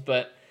tales,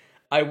 but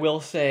I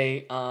will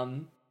say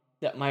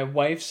that my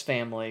wife's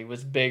family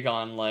was big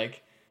on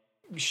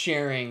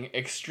sharing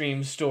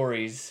extreme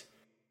stories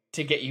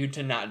to get you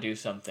to not do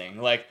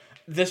something. Like,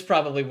 this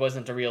probably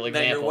wasn't a real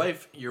example. Now,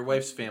 your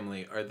wife's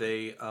family, are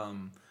they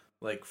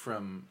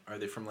from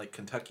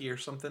Kentucky or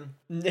something?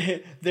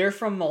 They're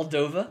from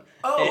Moldova.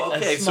 Oh, A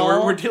okay. small-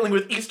 So we're dealing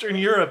with Eastern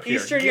Europe here.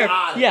 Eastern Europe,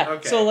 Got it. yeah.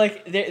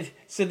 Okay.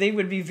 So they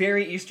would be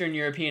very Eastern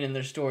European in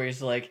their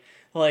stories. Like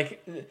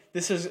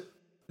this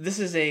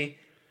is a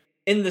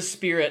in the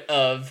spirit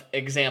of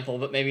example,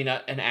 but maybe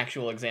not an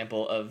actual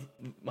example of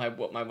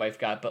what my wife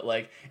got. But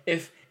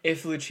if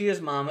Lucia's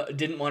mom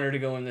didn't want her to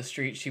go in the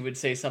street, she would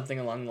say something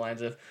along the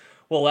lines of,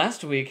 "Well,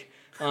 last week,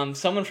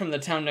 someone from the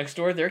town next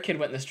door, their kid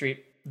went in the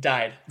street,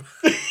 died."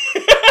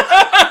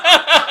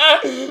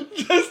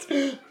 Just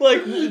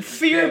like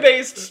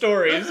fear-based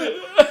stories.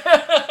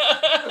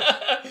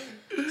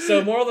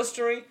 So, moral of the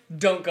story: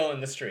 don't go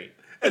in the street.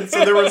 And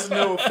so there was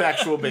no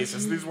factual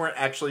basis. These weren't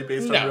actually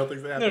based on real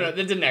things that happened. No,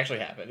 that didn't actually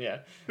happen. Yeah,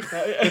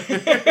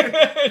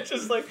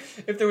 just like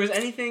if there was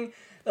anything,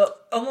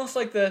 almost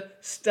like the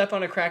step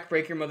on a crack,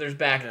 break your mother's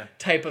back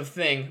type of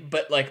thing,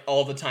 but like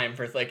all the time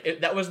for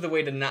like that was the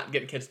way to not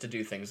get kids to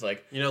do things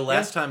like.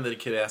 Last time that a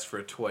kid asked for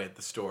a toy at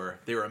the store,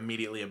 they were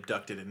immediately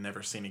abducted and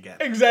never seen again.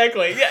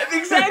 Exactly. Yeah,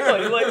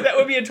 exactly. Like that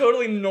would be a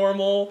totally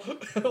normal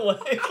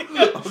like.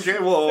 Okay,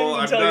 well,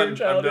 I'm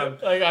done.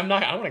 Like I don't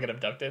want to get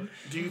abducted.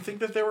 Do you think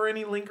that there were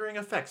any lingering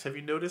effects? Have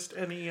you noticed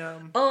any?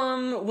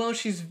 Well,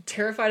 she's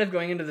terrified of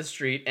going into the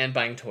street and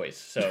buying toys.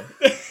 So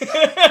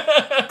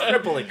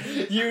crippling.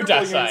 You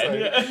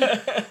decide.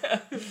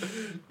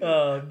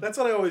 That's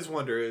what I always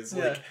wonder is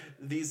like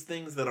these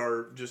things that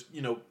are just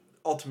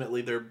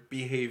ultimately they're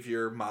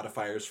behavior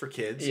modifiers for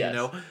kids. Yes.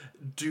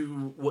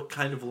 What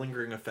kind of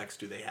lingering effects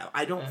do they have?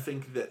 I don't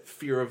think that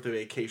fear of the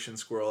vacation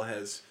squirrel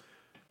has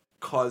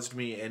caused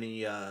me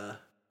any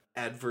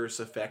adverse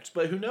effects,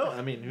 but who knows?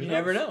 I mean, who knows?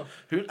 Never know.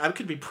 I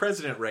could be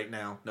president right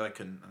now. No, I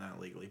couldn't,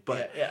 not legally,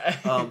 but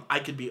I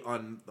could be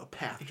on a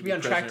path. You could be on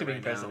track to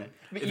being president.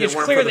 But It's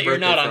it's clear that you're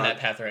not on that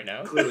path right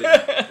now. Clearly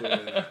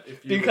not.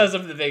 Because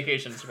of the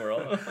vacation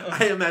squirrel.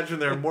 I imagine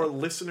there are more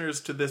listeners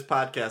to this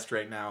podcast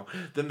right now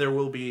than there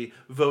will be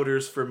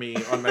voters for me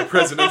on my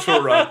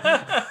presidential run.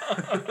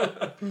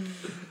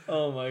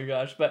 Oh my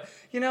gosh. But,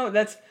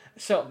 that's...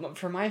 So,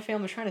 for my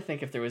family, I'm trying to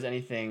think if there was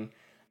anything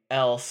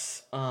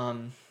else.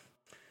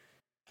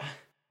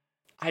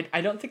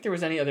 I don't think there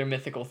was any other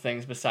mythical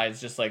things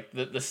besides just like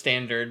the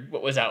standard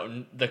what was out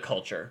in the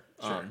culture.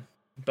 Sure.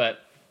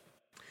 But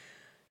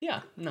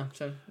no.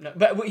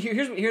 But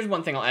here's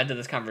one thing I'll add to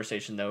this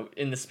conversation though.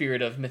 In the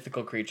spirit of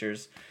mythical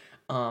creatures,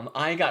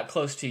 I got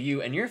close to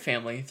you and your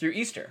family through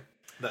Easter.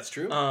 That's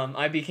true.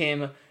 I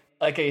became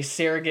like a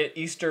surrogate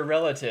Easter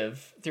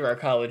relative through our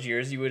college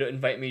years. You would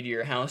invite me to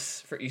your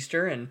house for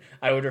Easter, and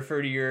I would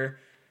refer to your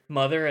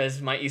mother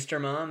as my Easter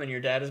mom and your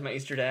dad as my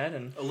Easter dad.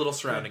 And a little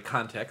surrounding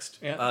context.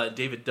 Yeah.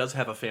 David does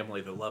have a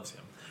family that loves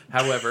him.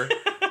 However,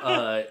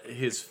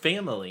 his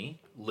family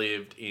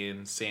lived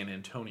in San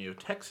Antonio,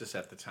 Texas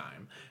at the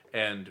time,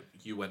 and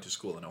you went to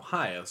school in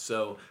Ohio.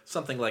 So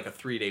something like a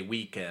 3-day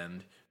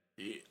weekend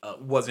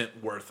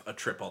wasn't worth a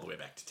trip all the way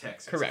back to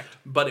Texas. Correct.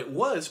 But it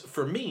was,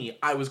 for me,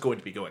 I was going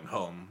to be going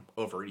home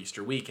over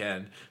Easter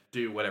weekend,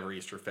 do whatever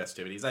Easter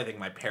festivities. I think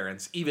my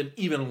parents,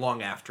 even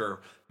long after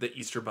the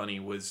Easter Bunny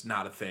was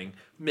not a thing,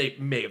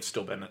 may have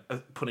still been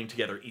putting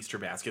together Easter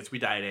baskets. We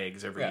dyed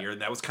eggs every year,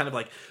 and that was kind of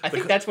like... I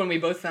think that's when we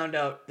both found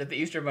out that the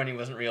Easter Bunny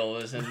wasn't real.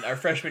 It was in our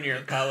freshman year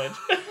of college.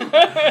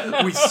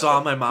 We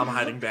saw my mom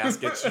hiding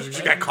baskets.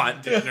 She got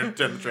caught in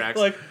the tracks.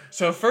 Like,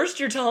 so first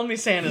you're telling me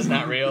Santa's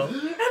not real.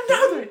 And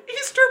now the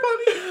Easter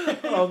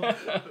Bunny!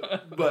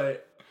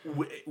 But...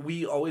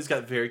 We always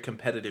got very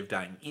competitive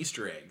dyeing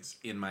Easter eggs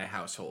in my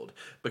household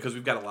because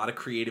we've got a lot of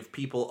creative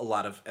people, a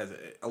lot of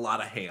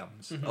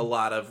hams, a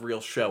lot of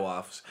real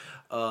show-offs,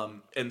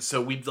 and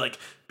so we'd like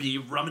be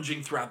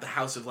rummaging throughout the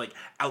house of like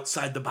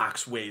outside the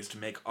box ways to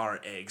make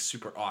our eggs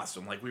super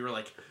awesome. Like we were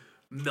like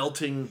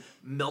melting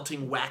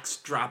wax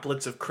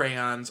droplets of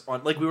crayons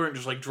on, like we weren't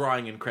just like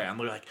drawing in crayon.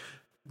 We were like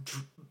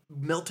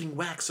melting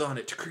wax on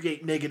it to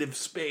create negative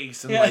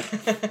space, and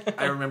like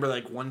I remember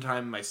like one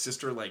time my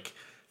sister like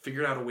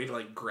figured out a way to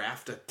like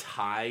graft a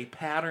tie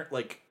pattern,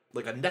 like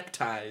a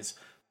neckties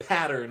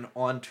pattern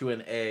onto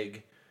an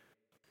egg.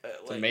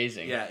 It's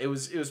amazing. Yeah, it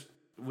was.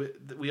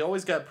 We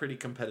always got pretty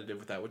competitive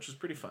with that, which was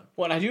pretty fun.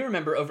 Well, and I do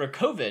remember over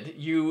COVID,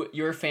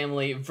 your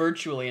family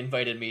virtually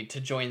invited me to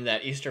join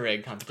that Easter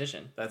egg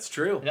competition. That's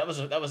true. And that was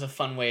a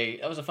fun way.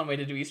 That was a fun way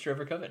to do Easter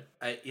over COVID.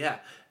 Yeah,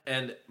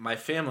 and my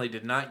family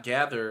did not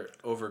gather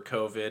over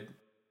COVID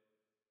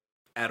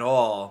at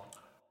all.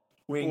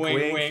 Wink,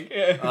 wink.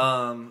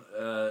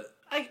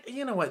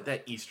 You know what?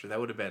 That Easter, that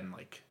would have been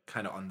like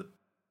kind of on the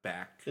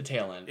back. The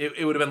tail end.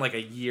 It would have been like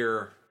a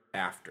year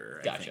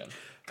after. Gotcha. I think,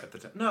 at the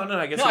time. No,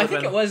 I guess. No, I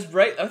think it was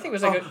right. I think it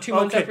was like 2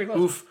 months after.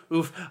 Oof.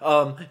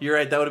 You're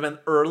right. That would have been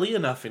early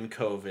enough in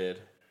COVID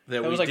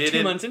that was like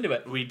 2 months into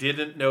it. We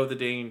didn't know the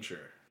danger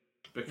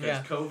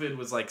because COVID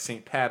was like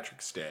St.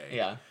 Patrick's Day.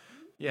 Yeah.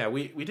 Yeah.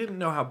 We didn't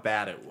know how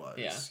bad it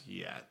was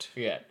yet.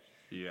 Yeah.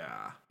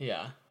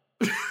 Yeah.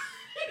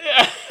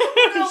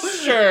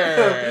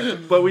 Sure.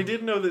 But we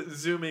did know that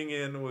zooming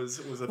in was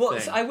a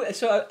thing.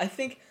 So I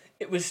think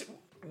it was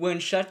when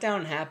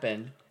shutdown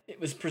happened, it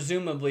was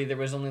presumably there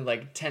was only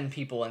like 10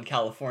 people in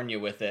California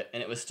with it,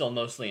 and it was still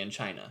mostly in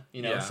China,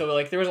 Yeah. So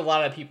like there was a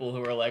lot of people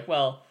who were like,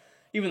 well,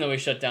 even though we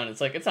shut down,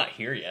 it's like it's not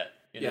here yet.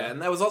 You know? Yeah,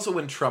 and that was also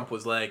when Trump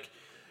was like,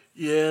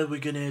 yeah, we're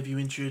going to have you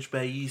in church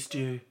by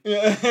Easter.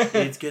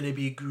 It's going to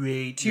be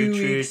great. 2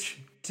 weeks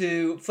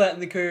to flatten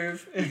the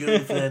curve. We're going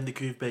to flatten the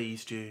curve by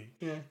Easter.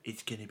 Yeah.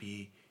 It's going to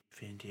be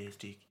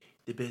fantastic.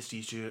 The best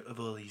Easter of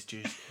all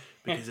Easters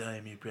because I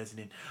am your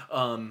president.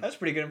 That's a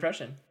pretty good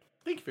impression.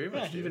 Thank you very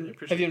much. Have you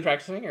been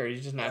practicing, or are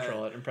you just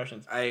natural at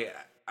impressions?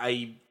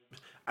 I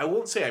I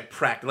won't say I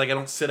practice. Like, I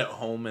don't sit at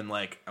home and,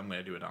 like, I'm going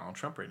to do a Donald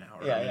Trump right now.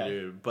 Or Yeah, I'm gonna yeah.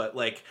 do, but,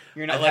 like...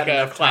 You're not I've like had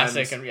a enough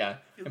classic times, and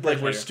like, where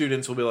impersonator.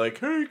 students will be like,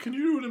 hey, can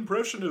you do an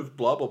impression of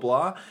blah, blah,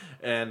 blah?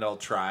 And I'll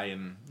try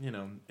and,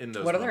 in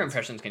those What other moments.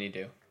 impressions can you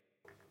do?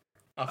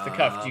 Off the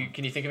cuff.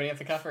 Can you think of any off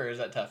the cuff, or is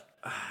that tough?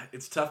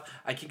 It's tough.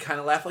 I can kind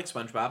of laugh like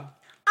SpongeBob.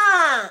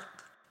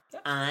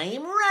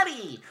 I'm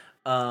ready.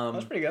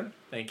 That's pretty good.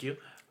 Thank you.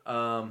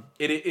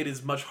 It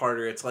is much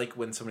harder. It's like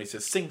when somebody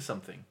says sing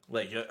something.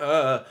 Like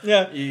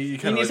Yeah. you You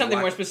kind need of something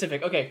more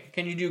specific. Okay,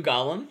 can you do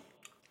Gollum?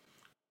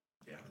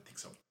 Yeah, I think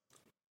so.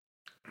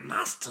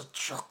 Master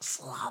Chuck's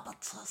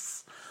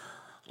Labatus,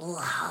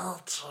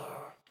 Laughter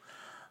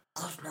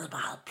of my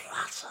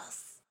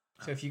platters.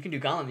 So if you can do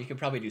Gollum, you could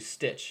probably do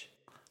Stitch.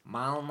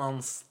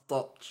 Malman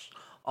Stitch.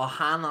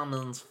 Ohana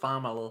means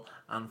family,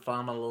 and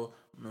family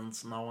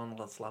means no one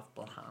was left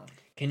behind.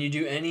 Can you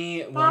do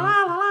any one?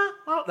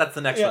 Oh, that's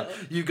the next Yeah.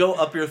 one. You go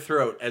up your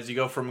throat as you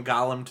go from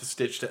Gollum to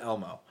Stitch to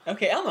Elmo.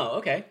 Okay, Elmo.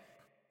 Okay.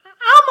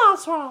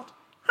 Elmo's world.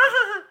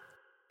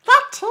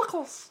 That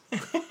tickles.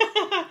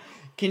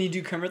 Can you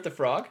do Kermit the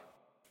Frog?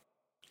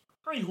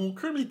 Hi ho,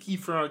 Kermit the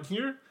Frog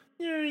here.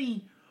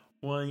 Yay!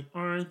 Why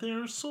are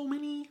there so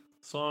many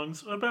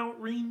songs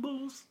about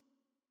rainbows?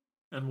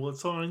 And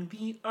what's on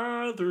the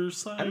other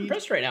side? I'm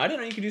impressed right now. I didn't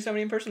know you could do so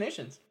many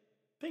impersonations.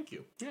 Thank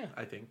you. Yeah.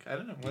 I think. I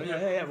don't know.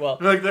 Yeah. Well,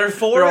 Like they're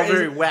Four all is-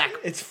 very whack.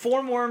 it's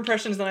 4 more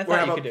impressions than I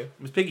thought you could do.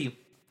 Miss Piggy.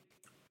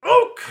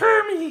 Oh,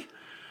 Kermit!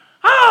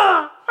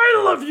 Ah!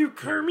 I love you,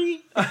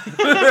 Kermit!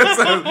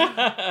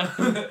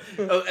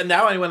 Oh, and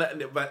now I want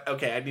to. But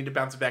okay, I need to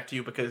bounce it back to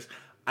you because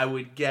I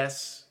would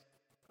guess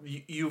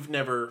you've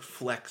never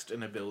flexed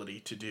an ability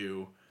to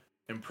do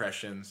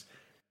impressions,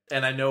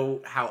 and I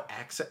know how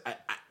accent.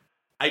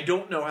 I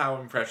don't know how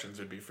impressions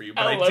would be for you,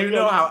 but I do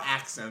know how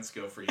accents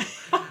go for you,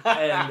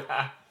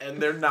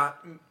 and they're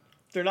not.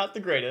 They're not the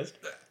greatest.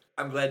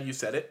 I'm glad you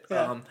said it.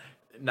 Yeah.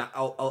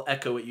 I'll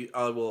echo it.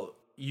 I will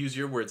use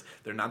your words.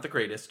 They're not the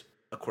greatest,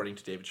 according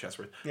to David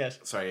Chesworth. Yes.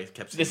 Sorry, I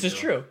kept saying This is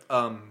Bill. true.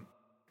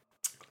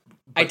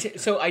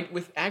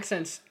 With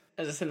accents,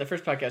 as I said in the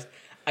first podcast,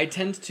 I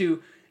tend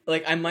to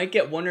like I might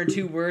get 1 or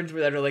 2 words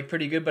that are like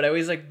pretty good, but I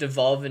always like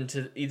devolve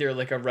into either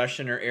like a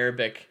Russian or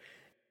Arabic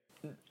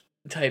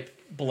type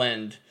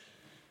blend.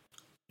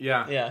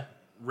 Yeah. Yeah.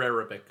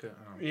 Rarebic.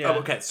 Yeah. Oh,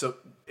 okay, so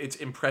it's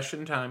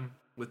impression time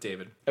with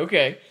David.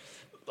 Okay.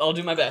 I'll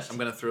do my best. I'm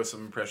gonna throw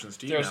some impressions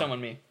to you. Throw now.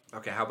 someone me.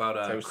 Okay, how about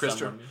Throw Christopher?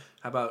 someone me.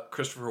 How about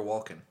Christopher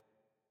Walken?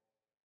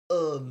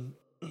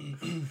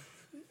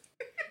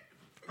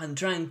 I'm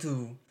trying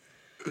to,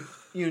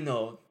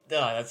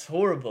 that's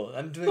horrible.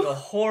 I'm doing a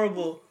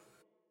horrible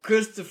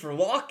Christopher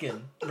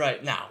Walken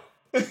right now.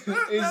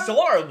 It's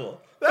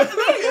horrible. Yeah,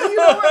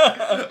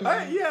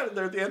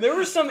 they're the end. There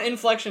were some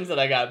inflections that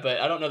I got, but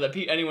I don't know that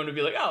anyone would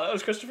be like, "Oh, that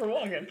was Christopher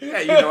Walken." Yeah,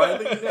 you know what I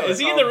think. Is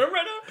he in the room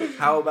right now?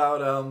 How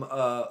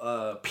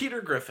about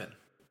Peter Griffin?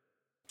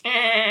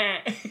 I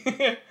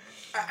think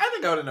I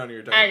would have known who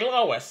you're talking Hey,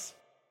 about. Lois.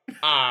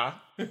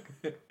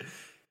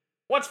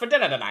 What's for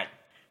dinner tonight?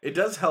 It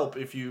does help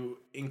if you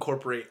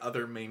incorporate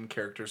other main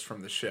characters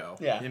from the show.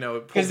 Yeah, it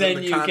pulls because in then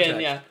the you context.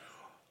 can, yeah.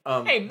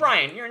 Hey,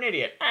 Brian, you're an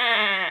idiot.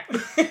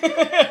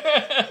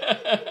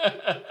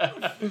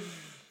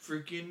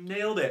 Freaking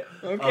nailed it.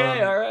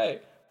 Okay, all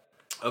right.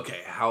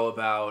 Okay, how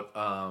about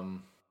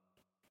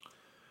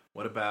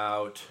what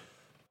about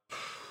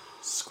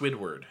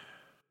Squidward?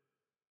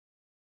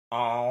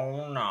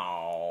 Oh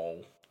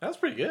no, That's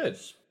pretty good.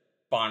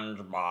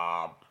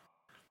 SpongeBob.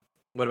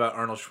 What about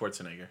Arnold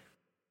Schwarzenegger?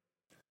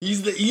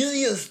 He's the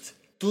easiest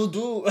to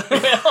do.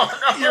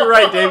 You're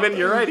right, David.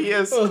 You're right. He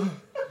is.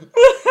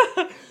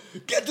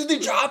 Get to the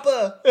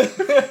chopper.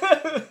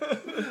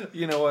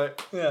 You know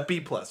what? Yeah. B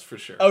plus for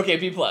sure. Okay,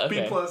 B plus.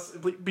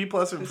 Okay. B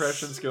plus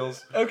impression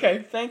skills.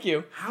 Okay, thank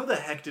you. How the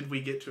heck did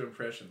we get to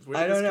impressions? Where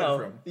I did don't this come know.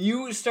 from?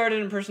 You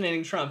started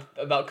impersonating Trump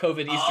about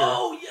COVID Easter.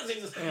 Oh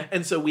yes.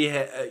 And so we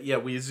had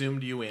we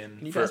zoomed you in.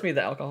 Can you pass me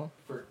the alcohol?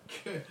 for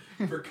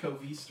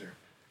Coveaster.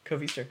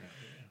 COVID Easter.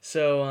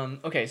 So,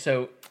 okay,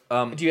 so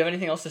do you have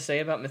anything else to say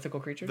about mythical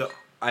creatures?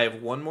 I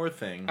have one more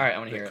thing. All right, I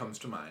wanna hear that it. comes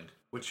to mind,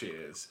 which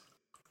is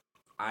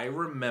I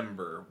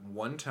remember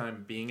one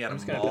time being at I'm a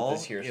just gonna mall put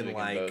this here so in we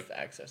can both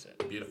access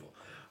it. beautiful.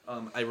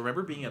 I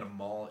remember being at a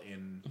mall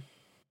in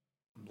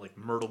like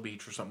Myrtle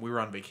Beach or something. We were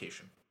on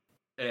vacation,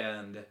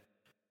 and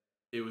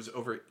it was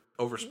over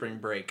spring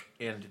break,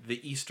 and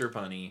the Easter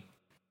Bunny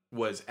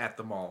was at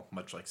the mall,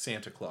 much like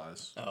Santa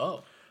Claus,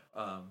 Oh.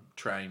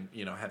 trying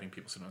having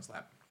people sit on his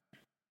lap.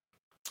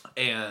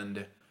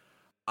 And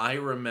I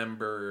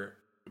remember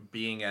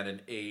being at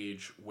an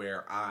age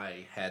where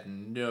I had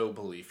no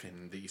belief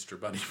in the Easter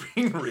Bunny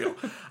being real.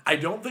 I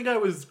don't think I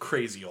was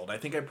crazy old. I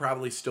think I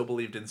probably still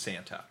believed in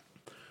Santa.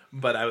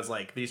 But I was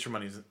like, the Easter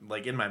Bunny's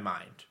like in my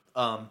mind.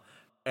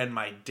 And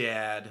my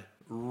dad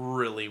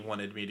really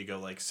wanted me to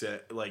go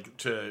sit on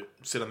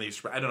the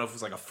Easter Bunny. I don't know if it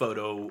was like a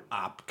photo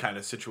op kind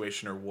of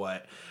situation or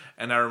what.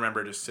 And I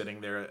remember just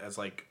sitting there as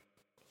like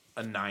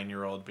a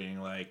 9-year-old being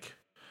like,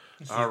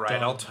 all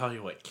right, I'll tell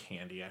you what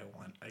candy I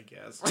want, I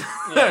guess.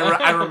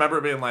 I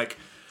remember being like,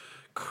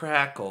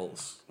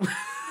 Crackles.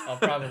 I'll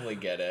probably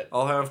get it.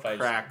 I'll have if I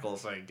just-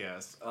 crackles, I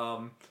guess.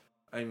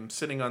 I'm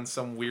sitting on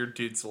some weird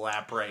dude's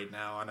lap right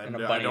now, and In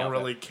a I bunny don't outfit.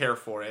 really care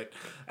for it.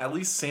 At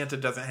least Santa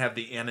doesn't have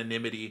the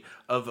anonymity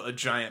of a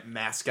giant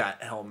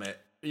mascot helmet.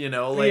 You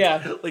know, like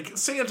Yeah. like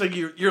Santa,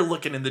 you're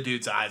looking in the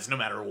dude's eyes no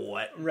matter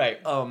what. Right.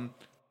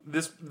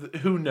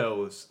 Who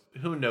knows?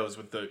 Who knows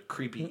with the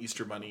creepy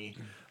Easter Bunny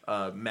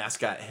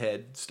mascot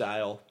head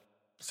style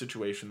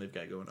situation they've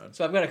got going on.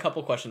 So I've got a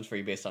couple questions for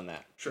you based on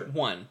that. Sure.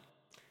 One,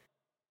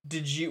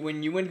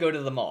 when you would go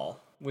to the mall,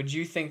 would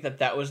you think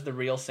that was the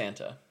real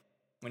Santa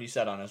when you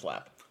sat on his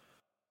lap?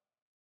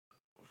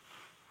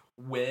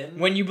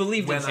 When you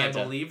believed in Santa. When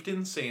I believed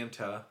in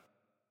Santa.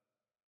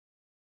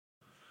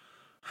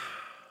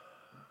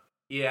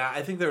 Yeah,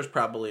 I think there was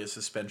probably a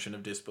suspension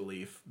of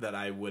disbelief that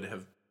I would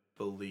have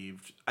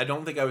believed. I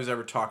don't think I was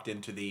ever talked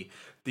into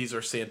these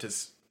are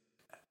Santa's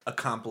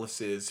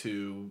accomplices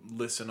who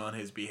listen on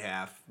his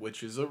behalf,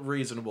 which is a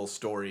reasonable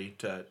story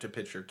to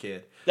pitch your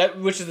kid.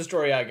 Which is the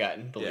story I got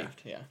and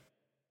believed, yeah.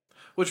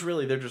 Which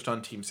really, they're just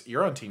on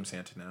you're on Team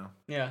Santa now.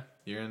 Yeah.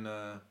 You're in,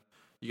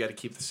 you got to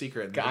keep the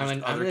secret. I'm in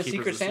the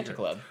Secret Santa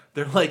Club.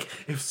 They're like,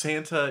 if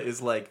Santa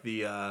is like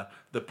the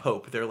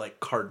Pope, they're like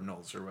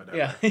cardinals or whatever.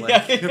 Yeah.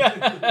 Like,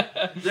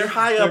 they're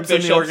high ups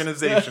in the bishops.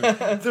 organization.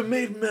 The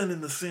made men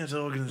in the Santa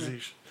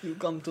organization. You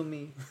come to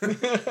me.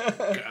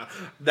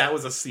 That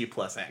was a C+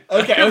 act.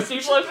 Okay, C+.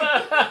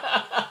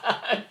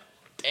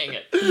 Dang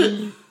it.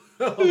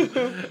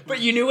 But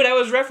you knew what I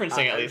was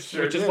referencing at least,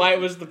 sure which is did. why it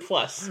was the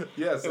plus.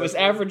 Yes. It was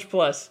average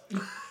plus.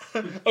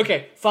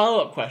 Okay,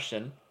 follow-up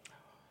question.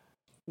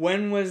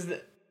 When was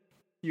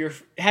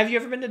have you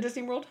ever been to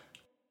Disney World?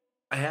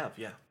 I have,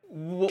 yeah.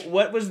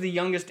 What was the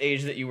youngest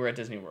age that you were at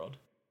Disney World?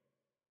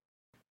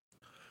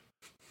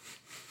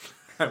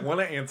 I want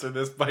to answer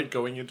this by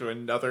going into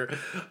another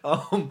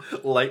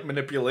light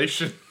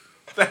manipulation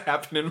that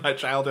happened in my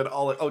childhood.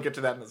 I'll get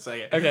to that in a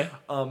second. Okay.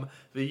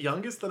 The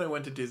youngest that I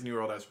went to Disney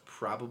World, I was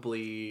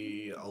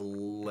probably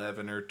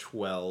 11 or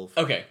 12.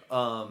 Okay.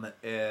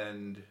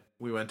 And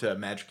we went to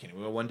Magic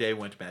Kingdom. One day we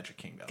went to Magic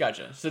Kingdom.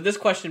 Gotcha. So this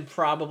question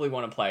probably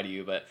won't apply to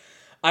you, but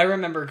I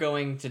remember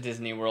going to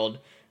Disney World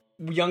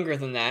younger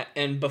than that,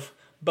 and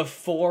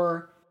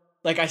before,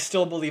 like, I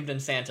still believed in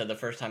Santa the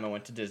first time I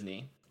went to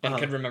Disney and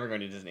could remember going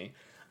to Disney.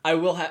 I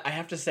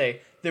have to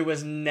say, there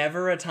was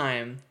never a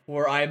time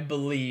where I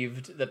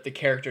believed that the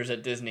characters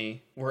at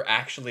Disney were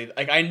actually,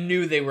 like, I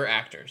knew they were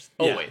actors.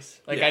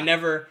 Always. Yeah. Like,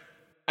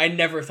 I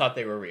never thought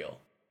they were real.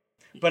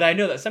 But I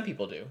know that some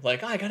people do.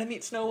 Like, I gotta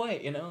meet Snow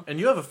White, you know? And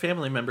you have a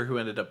family member who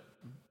ended up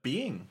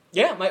being...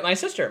 Yeah, my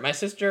sister. My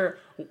sister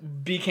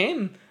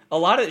became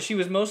she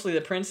was mostly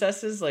the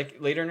princesses, like,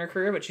 later in her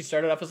career, but she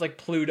started off as, like,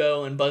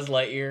 Pluto and Buzz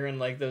Lightyear and,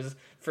 like, those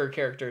fur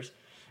characters.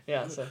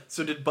 Yeah,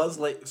 So did Buzz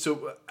Lightyear...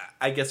 So,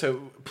 I guess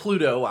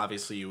Pluto,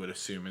 obviously, you would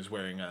assume, is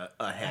wearing a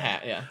hat. A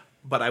hat, yeah.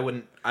 But I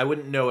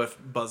wouldn't know if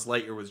Buzz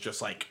Lightyear was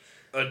just, like,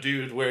 a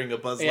dude wearing a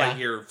Buzz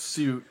Lightyear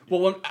suit.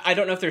 Well, I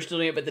don't know if they're still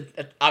doing it,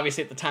 but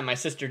obviously at the time my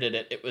sister did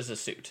it, it was a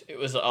suit. It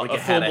was a a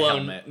full-blown...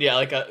 helmet. Yeah,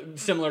 like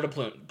similar to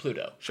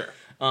Pluto. Sure.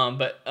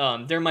 But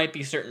there might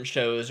be certain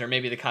shows, or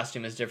maybe the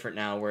costume is different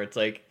now, where it's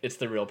like, it's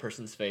the real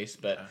person's face,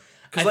 but...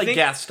 Because, like,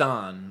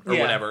 Gaston or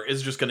whatever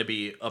is just going to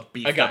be a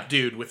beefed-up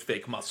dude with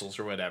fake muscles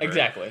or whatever.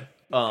 Exactly.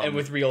 And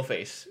with real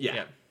face.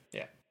 Yeah.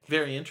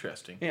 Very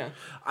interesting. Yeah.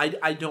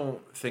 I don't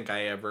think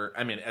I ever...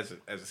 I mean, as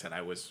I said,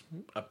 I was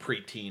a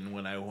preteen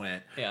when I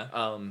went.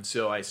 Yeah.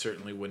 So I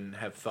certainly wouldn't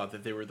have thought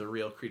that they were the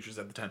real creatures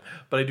at the time.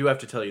 But I do have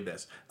to tell you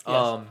this.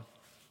 Yes.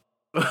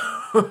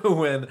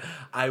 When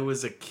I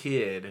was a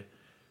kid,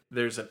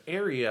 there's an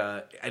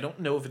area, I don't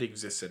know if it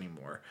exists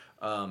anymore,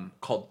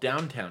 called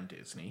Downtown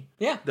Disney.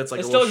 Yeah. That's like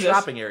it a still little exists.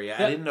 shopping area.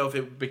 Yeah. I didn't know if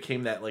it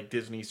became that, like,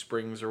 Disney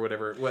Springs or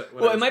whatever.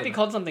 Well, it might be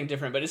called something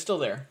different, but it's still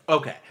there.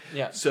 Okay.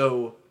 Yeah.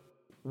 So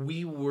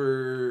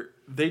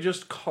they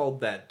just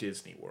called that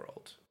Disney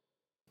World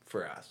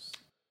for us.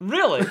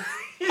 Really?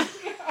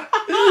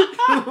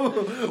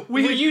 Were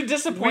you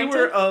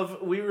disappointed?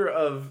 We were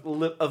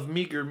of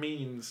meager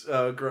means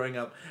growing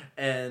up,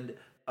 and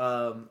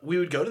we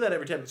would go to that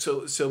every time.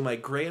 So my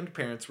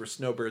grandparents were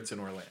snowbirds in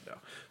Orlando,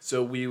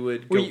 so we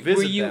would go visit them.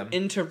 Were you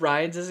into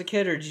rides as a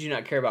kid, or did you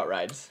not care about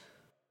rides?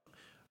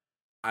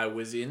 I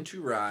was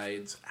into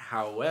rides,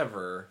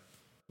 however,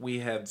 we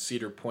had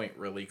Cedar Point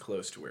really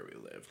close to where we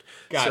lived.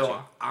 Gotcha.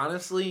 So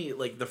honestly,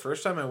 like, the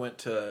first time I went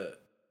to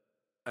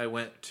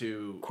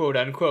quote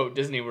unquote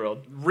Disney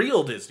World.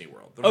 real Disney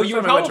World. Oh, you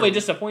were probably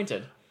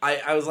disappointed.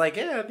 I was like,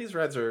 yeah, these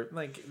rides are,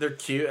 like, they're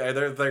cute.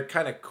 They're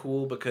kind of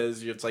cool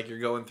because it's like you're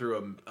going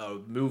through a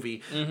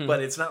movie,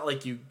 but it's not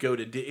like you go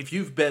to if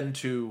you've been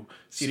to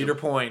Cedar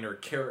Point or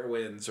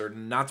Carowinds or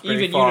Knott's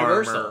Berry Even Farm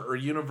Universal. or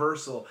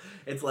Universal,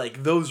 it's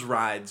like those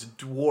rides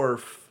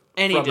dwarf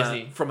Any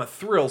Disney. From a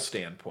thrill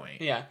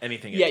standpoint. Yeah.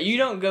 Anything. Yeah, you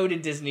don't go to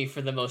Disney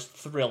for the most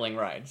thrilling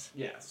rides.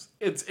 Yes.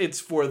 It's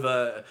for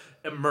the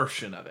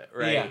immersion of it,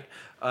 right? Yeah.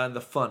 And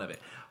the fun of it.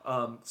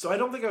 So I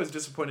don't think I was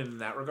disappointed in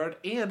that regard.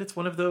 And it's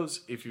one of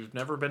those, if you've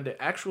never been to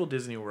actual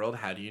Disney World,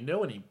 how do you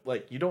know any?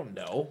 Like, you don't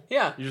know.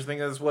 Yeah. You just think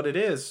that's what it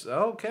is.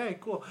 Okay,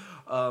 cool.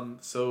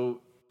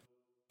 So,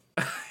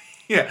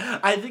 yeah,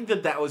 I think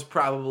that was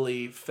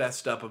probably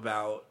fessed up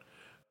about,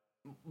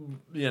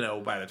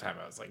 by the time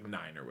I was like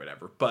 9 or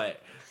whatever.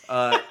 But,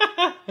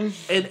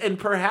 and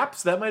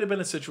perhaps that might have been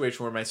a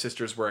situation where my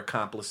sisters were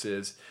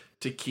accomplices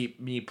to keep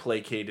me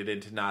placated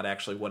into not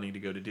actually wanting to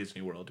go to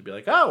Disney World. To be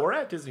like, oh, we're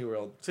at Disney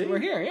World. See? We're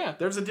here, yeah.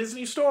 There's a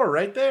Disney store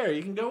right there.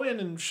 You can go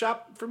in and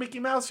shop for Mickey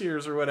Mouse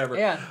ears or whatever.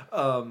 Yeah.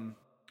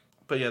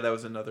 But yeah, that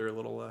was another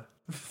little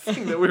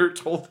thing that we were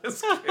told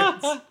as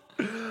kids.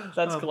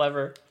 That's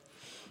clever.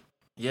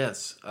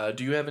 Yes.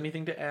 Do you have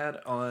anything to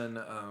add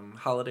on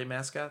holiday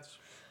mascots?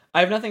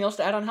 I have nothing else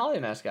to add on holiday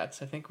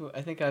mascots. I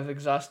think I've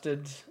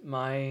exhausted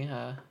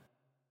my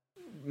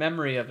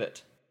memory of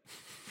it.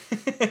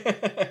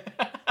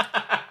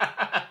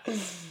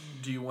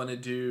 Do you want to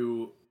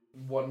do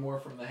one more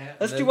from the hat?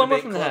 Let's do one more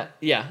from the hat.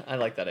 Yeah, I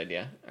like that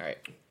idea. All right,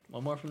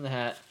 one more from the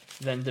hat,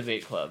 then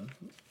debate club.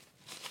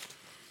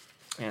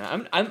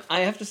 And I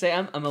have to say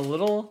I'm a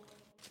little.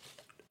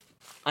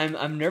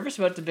 I'm nervous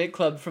about debate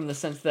club from the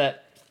sense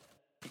that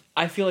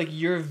I feel like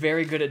you're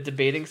very good at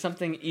debating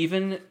something,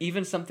 even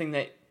something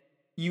that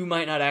you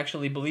might not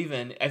actually believe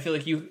in. I feel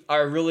like you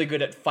are really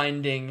good at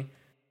finding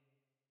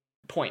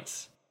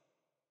points.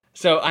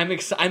 So I'm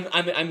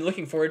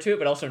looking forward to it,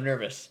 but also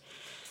nervous.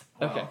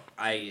 Okay. Well,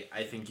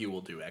 I think you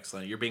will do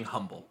excellent. You're being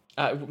humble.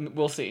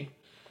 We'll see.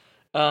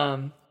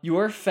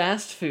 Your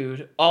fast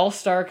food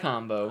all-star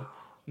combo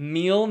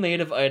meal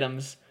made of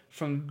items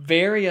from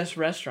various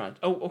restaurants.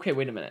 Oh, okay.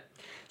 Wait a minute.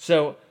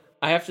 So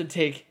I have to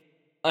take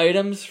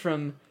items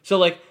from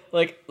like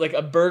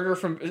a burger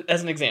from,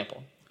 as an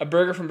example, a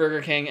burger from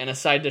Burger King and a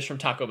side dish from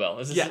Taco Bell.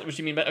 Is this what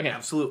you mean by? Okay,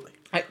 absolutely.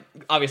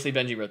 Obviously,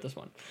 Benji wrote this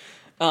one.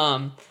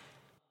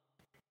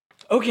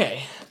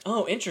 Okay.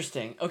 Oh,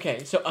 interesting.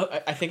 Okay, so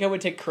I think I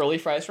would take curly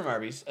fries from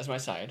Arby's as my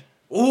side.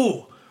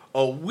 Ooh,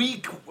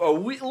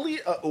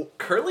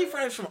 curly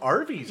fries from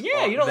Arby's.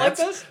 Yeah, you don't like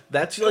those?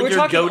 That's like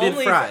your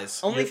goated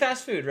fries. Only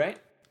fast food, right?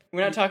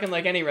 We're not talking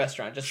like any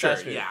restaurant, just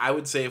fast food. Yeah, I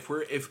would say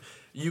if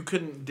you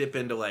couldn't dip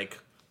into like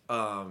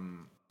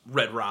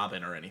Red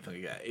Robin or anything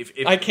like that. If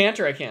I can't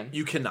or I can.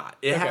 You cannot.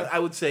 I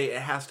would say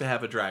it has to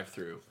have a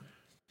drive-through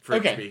for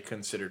it to be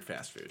considered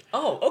fast food.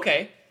 Oh,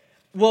 okay.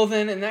 Well,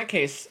 then in that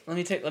case, let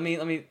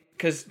me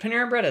because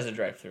Panera Bread has a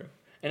drive-through.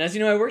 And as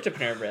you know, I worked at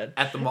Panera Bread.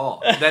 At the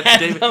mall. That's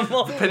David.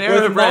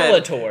 Panera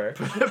Bread.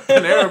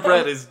 Panera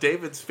Bread is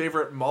David's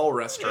favorite mall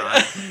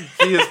restaurant.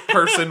 He is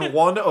person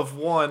one of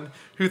one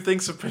who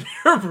thinks of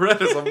Panera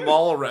Bread as a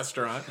mall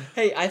restaurant.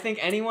 Hey, I think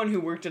anyone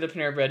who worked at a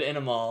Panera Bread in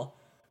a mall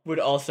would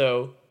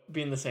also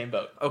be in the same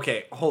boat.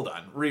 Okay, hold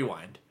on.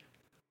 Rewind.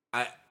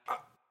 I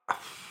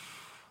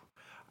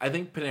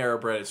think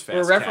Panera Bread is fast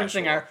We're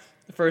referencing our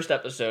first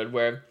episode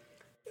where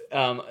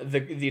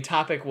the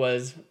topic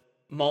was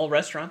mall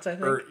restaurants, I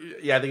think.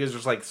 I think it was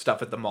just like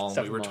stuff at the mall,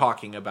 and we were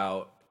talking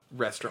about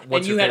restaurant.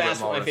 What's and you your had favorite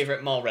asked what my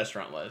favorite mall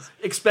restaurant was.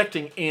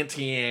 Expecting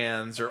Auntie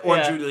Anne's or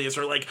Orange Julius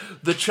or like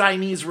the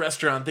Chinese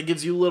restaurant that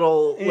gives you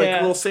little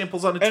little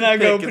samples on a toothpick. And I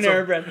go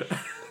Panera Bread.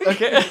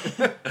 Okay.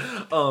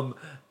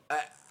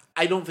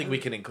 I don't think we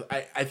can include.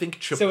 I think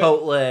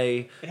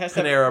Chipotle,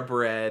 Panera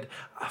Bread,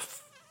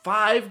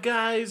 Five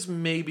Guys.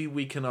 Maybe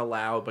we can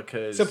allow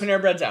because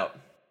Panera Bread's out.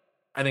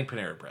 I think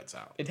Panera Bread's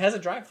out. It has a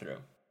drive-through.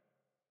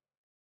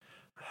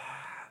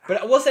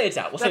 But we'll say it's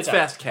out. That's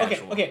fast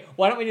casual. Okay.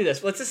 Why don't we do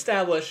this? Let's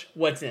establish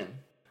what's in.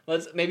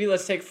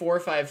 Let's take 4 or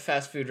 5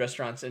 fast food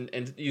restaurants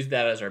and use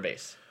that as our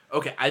base.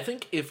 Okay, I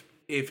think if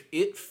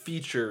it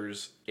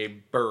features a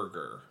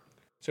burger,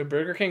 so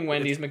Burger King,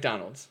 Wendy's,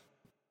 McDonald's,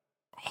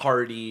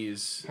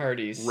 Hardee's,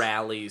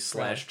 Rally's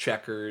 /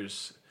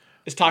 Checkers,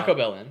 is Taco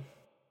Bell in?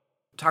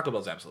 Taco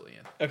Bell's absolutely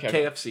in.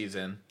 Okay. KFC's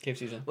in.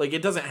 Like,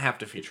 it doesn't have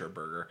to feature a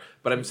burger,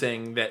 but I'm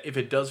saying that if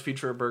it does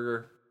feature a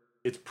burger,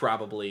 it's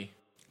probably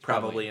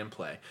in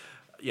play.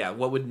 Yeah,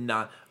 what would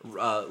not...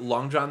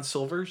 Long John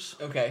Silver's?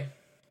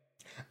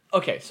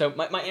 Okay, so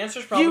my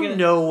answer's probably You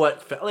know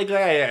what...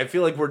 I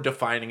feel like we're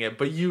defining it,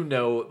 but you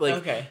know...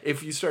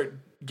 If you start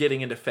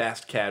getting into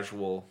fast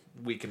casual,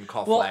 we can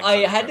call flags. Well,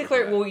 I had to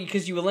clear... Well,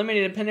 because you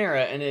eliminated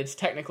Panera, and it's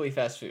technically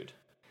fast food.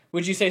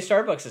 Would you say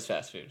Starbucks is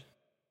fast food?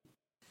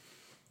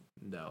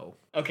 No.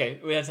 Okay,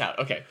 that's out.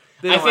 Okay.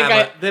 They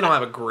don't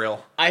have a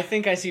grill. I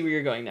think I see where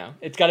you're going now.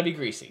 It's got to be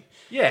greasy.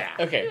 Yeah.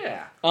 Okay.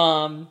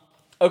 Yeah.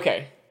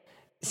 Okay.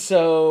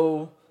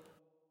 So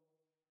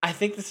I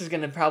think this is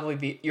going to probably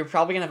be... You're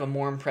probably going to have a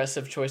more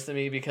impressive choice than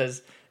me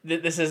because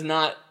this is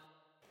not...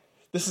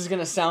 This is going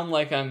to sound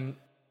like I'm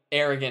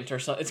arrogant or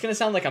something. It's going to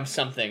sound like I'm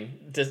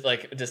something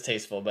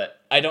distasteful, but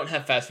I don't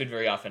have fast food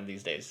very often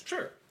these days.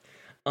 Sure.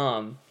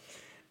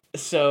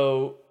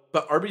 So...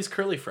 But Arby's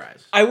curly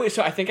fries.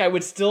 So I think I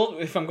would still...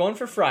 If I'm going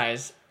for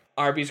fries,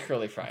 Arby's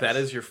curly fries. That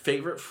is your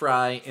favorite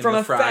fry in from the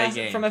a fry fast,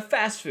 game. From a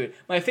fast food.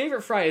 My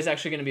favorite fry is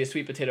actually going to be a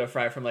sweet potato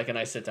fry from like a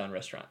nice sit-down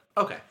restaurant.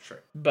 Okay, sure.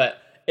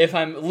 But if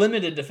I'm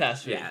limited to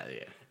fast food... Yeah.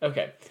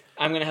 Okay.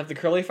 I'm going to have the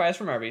curly fries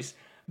from Arby's.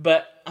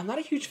 But I'm not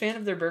a huge fan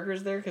of their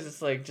burgers there because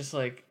it's like, just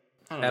like...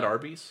 I don't At know.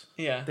 Arby's?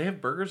 Yeah. They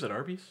have burgers at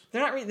Arby's?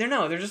 They're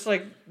not... They're just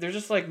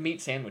like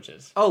meat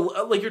sandwiches.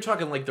 Oh, like you're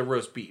talking like the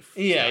roast beef.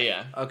 Yeah, stuff.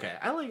 yeah. Okay,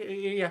 I like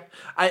yeah.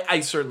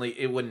 I certainly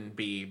it wouldn't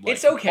be like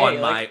It's okay. on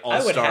Like, my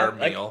all-star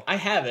like, meal. I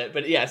have it,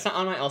 but yeah, it's not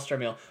on my all-star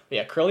meal. But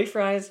yeah, curly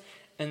fries,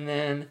 and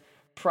then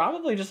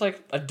probably just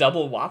like a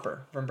double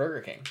Whopper from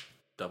Burger King.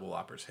 Double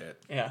Whoppers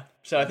hit. Yeah.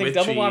 So I think With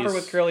double Whopper cheese.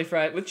 with curly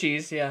fries with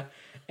cheese. Yeah,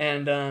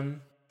 and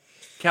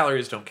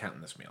Calories don't count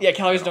in this meal. yeah,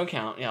 calories don't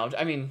count. Yeah,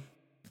 I mean,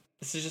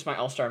 this is just my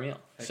all-star meal.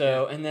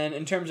 So and then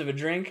in terms of a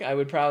drink, I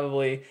would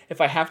probably, if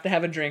I have to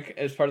have a drink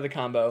as part of the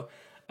combo,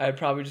 I'd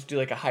probably just do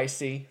like a high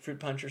C fruit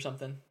punch or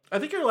something. I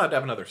think you're allowed to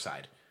have another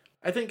side.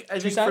 I think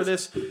for sides?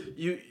 this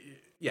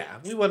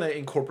we want to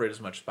incorporate as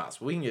much as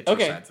possible. We can get two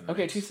sides in the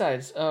Okay, mix. 2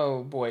 sides.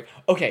 Oh boy.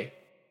 Okay,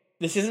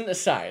 this isn't a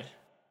side,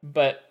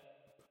 but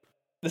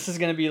this is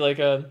gonna be like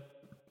a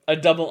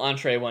double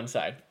entree one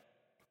side.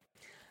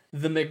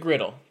 The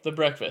McGriddle, the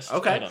breakfast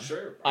item.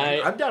 Sure. I-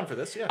 I'm down for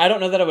this. Yeah. I don't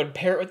know that I would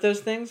pair it with those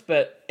things,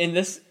 but in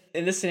this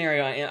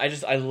scenario,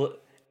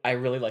 I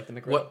really like the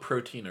McGriddle. What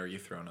protein are you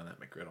throwing on that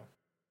McGriddle?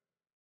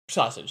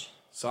 Sausage?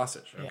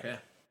 Sausage. Okay.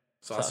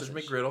 Sausage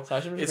Sausage. McGriddle.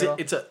 Sausage Is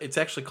McGriddle. it's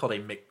actually called a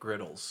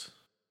McGriddles.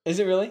 Is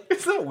it really?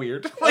 It's not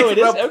weird. Oh, it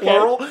is? The Okay.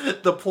 plural.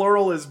 The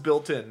plural is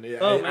built in. Yeah,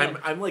 Oh, man.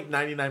 I'm like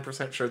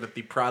 99% sure that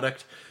the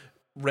product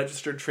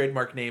registered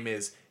trademark name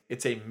is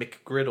it's a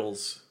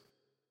McGriddles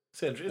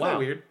sandwich. Isn't Wow. that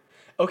weird?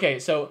 Okay,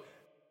 so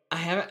I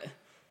haven't.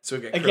 So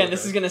we got Again,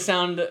 this is gonna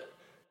sound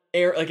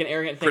like an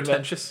arrogant thing.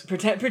 Pretentious?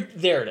 But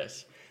there it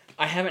is.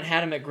 I haven't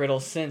had a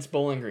McGriddle since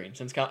Bowling Green,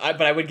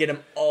 but I would get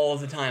them all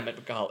the time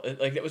at college.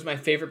 Like it was my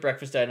favorite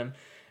breakfast item,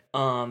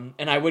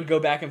 and I would go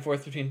back and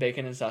forth between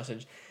bacon and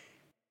sausage.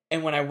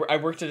 And when I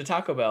worked at a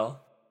Taco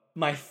Bell,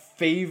 my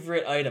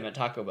favorite item at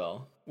Taco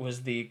Bell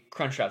was the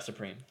Crunchwrap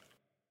Supreme.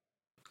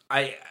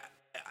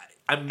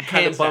 I'm kind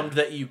Hands of bummed down.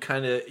 that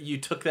you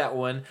took that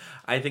one.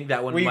 I think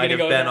that one Were you might gonna have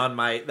go with been that? on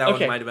my Okay,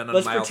 one might have been on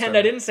let's my pretend all-star.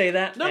 I didn't say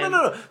that. No.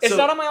 and It's So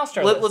not on my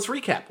all-star list. Let's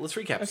recap.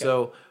 Okay.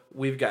 So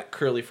we've got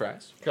curly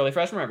fries, Curly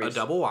fries from a Arby's.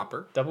 double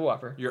Whopper. Double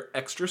Whopper. Your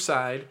extra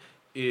side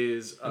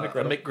is a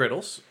McGriddle.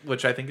 McGriddles,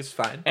 which I think is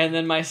fine. And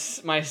then my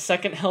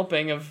second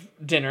helping of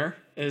dinner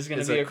is going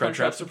It's to be a a Crunchwrap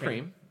Crunchwrap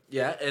Supreme.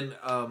 Yeah, and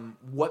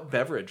what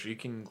beverage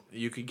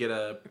you could get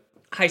a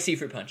High C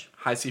fruit punch.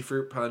 high C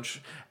fruit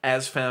punch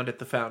as found at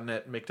the fountain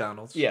at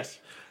McDonald's. Yes.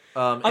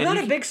 I'm I'm not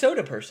a big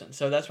soda person,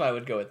 so that's why I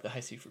would go with the high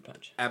C fruit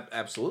punch.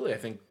 Absolutely, I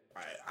think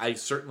I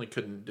certainly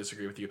couldn't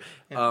disagree with you.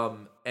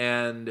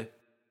 And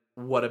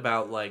what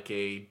about like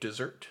a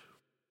dessert?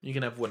 You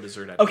can have one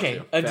dessert. Okay,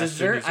 too. a Fast food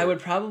dessert, I would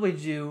probably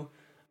do,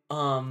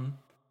 a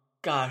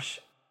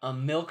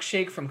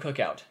milkshake from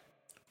Cookout.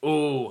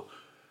 Oh,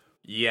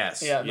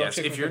 yes, Yeah, yes.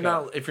 milkshake If from you're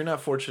Cookout.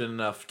 not fortunate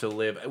enough to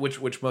live,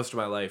 which most of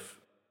my life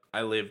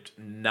I lived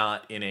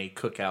not in a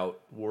cookout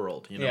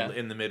world, Yeah.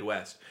 in the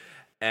Midwest,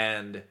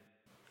 and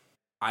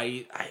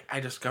I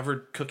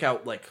discovered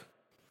cookout like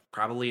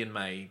probably in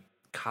my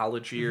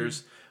college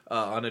years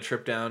on a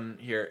trip down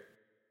here.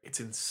 It's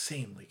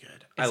insanely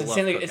good.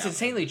 It's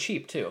insanely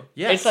cheap too.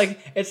 Yes.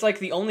 It's like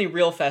the only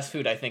real fast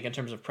food I think in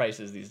terms of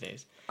prices these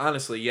days.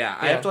 Honestly, yeah.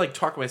 I Yeah. have to like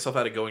talk myself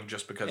out of going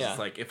just because Yeah. it's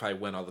like if I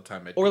went all the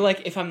time, Or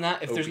like if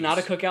there's not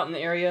a Obese. Cookout in the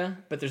area,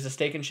 but there's a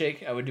Steak and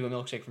Shake, I would do a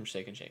milkshake from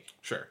Steak and Shake.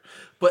 Sure.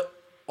 But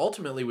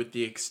ultimately, with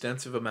the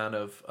extensive amount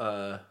of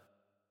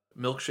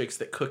milkshakes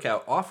that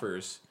Cookout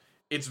offers,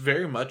 it's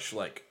very much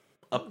like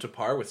up to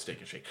par with Steak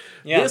and Shake.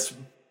 Yeah. This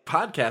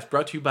podcast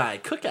brought to you by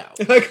Cookout.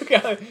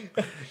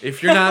 Cookout.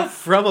 If you're not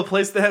from a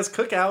place that has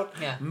Cookout,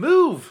 Yeah.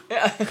 move.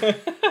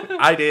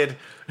 I did.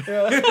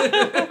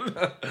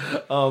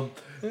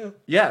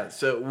 Yeah.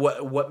 So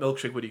what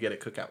milkshake would you get at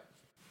Cookout?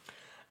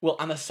 Well,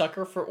 I'm a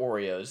sucker for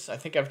Oreos. I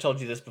think I've told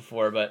you this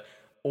before, but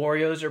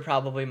Oreos are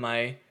probably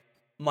my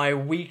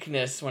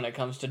weakness when it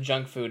comes to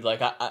junk food.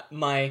 Like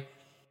my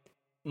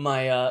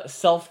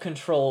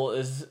self-control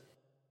is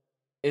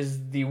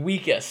the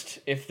weakest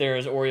if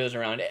there's Oreos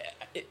around.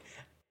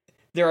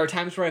 There are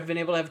times where I've been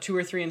able to have 2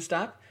 or 3 and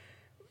stop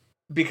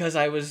because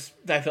I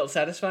felt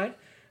satisfied.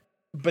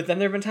 But then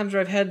there have been times where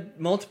I've had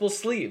multiple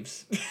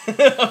sleeves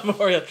of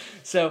Oreos.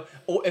 So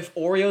if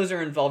Oreos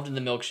are involved in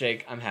the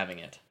milkshake, I'm having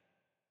it.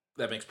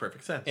 That makes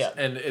perfect sense. Yeah.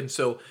 And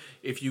so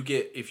if you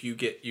get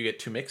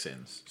 2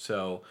 mix-ins.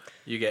 So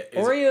you get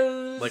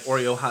Oreos, like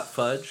Oreo hot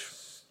fudge.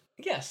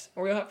 Yes,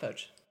 Oreo hot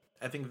fudge.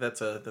 I think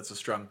that's a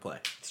strong play.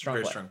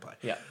 Strong Strong play.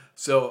 Yeah.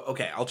 So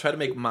okay, I'll try to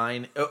make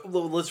mine.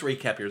 Let's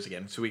recap yours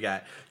again. So we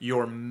got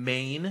your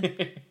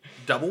main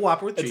double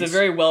Whopper with cheese. It's a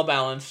very well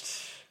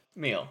balanced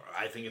meal.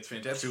 I think it's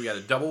fantastic. We got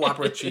a double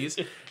Whopper with cheese,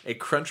 a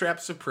Crunchwrap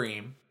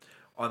Supreme.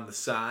 On the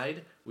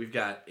side, we've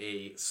got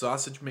a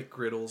sausage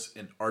McGriddles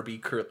and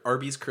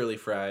Arby's curly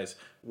fries.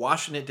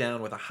 Washing it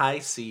down with a high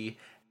C,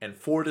 and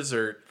for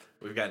dessert,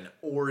 we've got an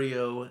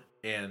Oreo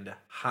and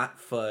hot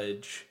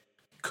fudge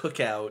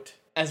cookout.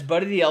 As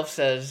Buddy the Elf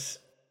says,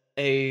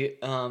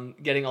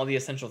 getting all the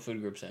essential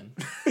food groups in.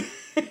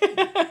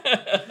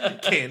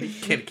 Candy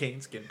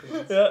canes, skin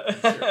pills. Sure.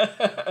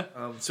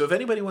 So if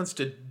anybody wants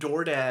to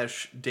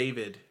DoorDash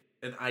David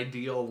an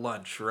ideal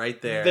lunch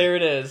right there. There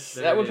it is.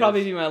 That would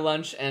probably be my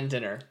lunch and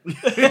dinner.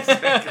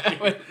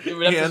 Exactly.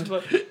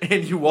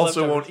 and you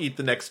also won't eat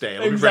the next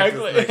day.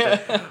 Exactly.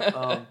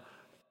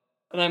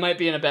 And I might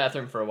be in a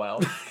bathroom for a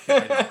while.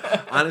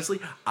 Honestly,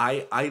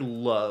 I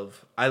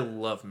love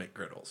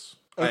McGriddles.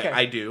 Okay.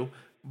 I do.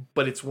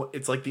 But it's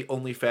like the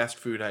only fast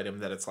food item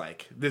that it's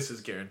like, this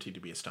is guaranteed to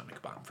be a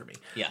stomach bomb for me.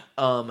 Yeah.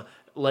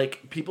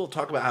 Like people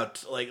talk about how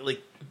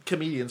like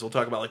comedians will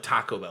talk about like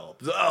Taco Bell.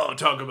 Oh,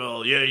 Taco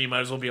Bell, yeah, you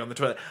might as well be on the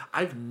toilet.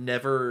 I've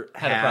never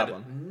had a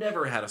problem.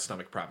 Never had a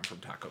stomach problem from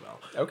Taco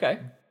Bell. Okay.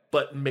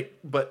 But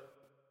McDonald's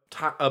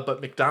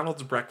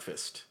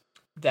breakfast,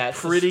 that's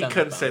pretty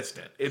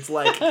consistent. It's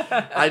like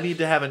I need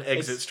to have an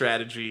exit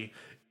strategy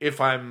if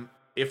I'm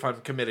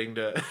committing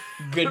to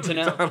good to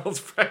know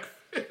McDonald's breakfast.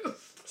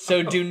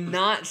 So do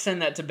not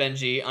send that to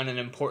Benji on an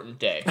important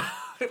day.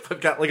 If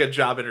I've got like a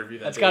job interview,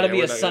 that's got to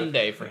be a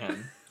Sunday for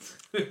him.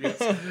 Yes.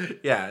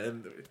 Yeah,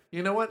 and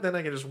you know what? Then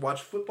I can just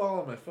watch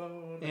football on my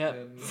phone. Yeah,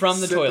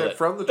 from the toilet.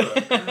 From the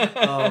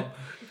toilet.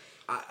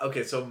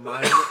 Okay, so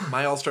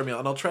my all-star meal,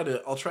 and I'll try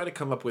to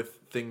come up with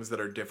things that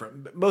are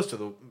different. Most of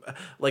the,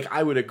 like,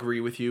 I would agree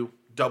with you.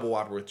 Double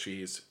Whopper with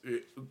cheese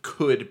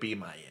could be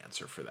my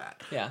answer for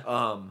that.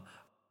 Yeah.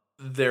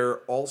 There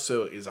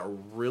also is a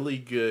really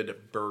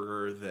good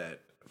burger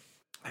that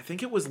I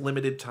think it was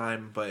limited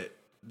time, but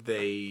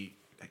they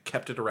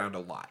kept it around a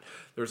lot.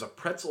 There's a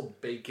pretzel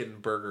bacon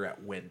burger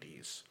at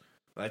Wendy's.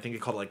 I think they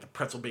called it like the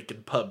pretzel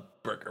bacon pub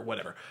burger,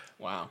 whatever.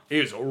 Wow.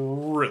 It was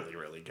really,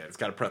 really good. It's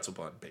got a pretzel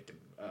bun bacon,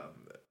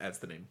 as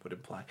the name would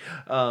imply.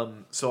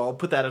 So I'll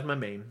put that as my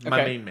main. Okay.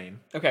 My main.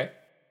 Okay.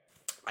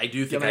 I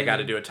do think I got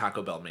to do a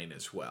Taco Bell main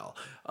as well.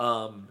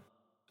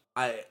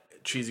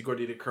 Cheesy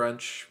Gordita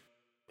Crunch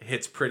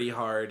hits pretty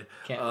hard.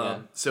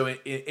 So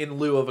in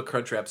lieu of a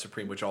Crunchwrap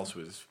Supreme, which also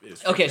is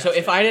okay. So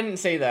if I didn't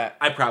say that,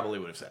 I probably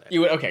would have said it.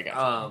 You would. Okay,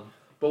 gotcha.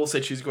 But we'll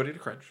say Cheesy Gordita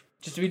Crunch.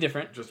 Just to be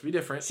different.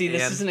 See,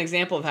 this is an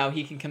example of how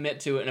he can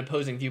commit to an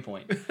opposing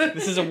viewpoint.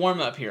 This is a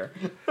warm up here.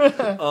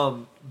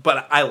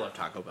 But I love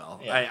Taco Bell.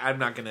 Yeah. I'm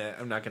not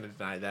gonna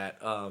deny that.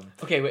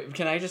 Okay, wait,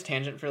 can I just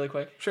tangent really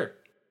quick? Sure.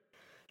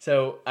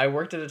 So I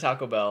worked at a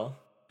Taco Bell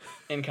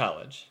in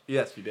college.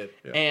 Yes, you did.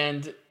 Yeah.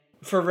 And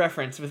for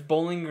reference, with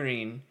Bowling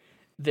Green,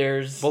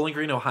 there's Bowling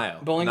Green,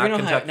 Ohio.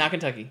 Not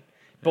Kentucky.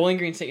 Bowling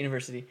Green State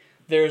University.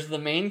 There's the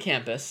main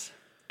campus,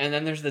 and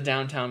then there's the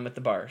downtown with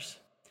the bars.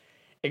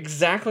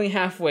 Exactly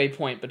halfway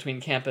point between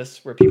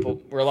campus where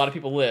a lot of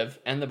people live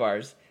and the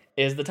bars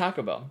is the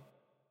Taco Bell.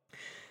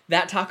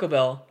 That Taco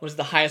Bell was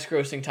the highest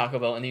grossing Taco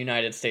Bell in the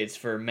United States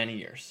for many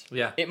years.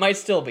 Yeah. It might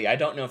still be. I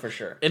don't know for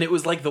sure. And it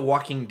was like The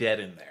Walking Dead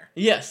in there.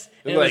 Yes.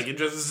 Like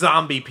just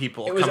zombie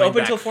people. It was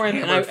open till 4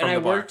 a.m.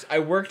 and I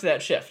worked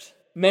that shift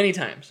many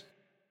times.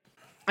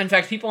 In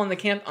fact, people on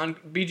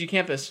BG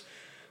campus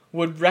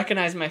would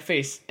recognize my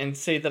face and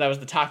say that I was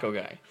the taco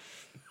guy.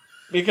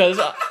 Because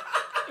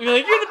you're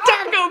like, you're the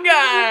taco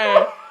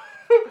guy!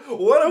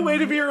 What a way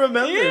to be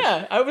remembered.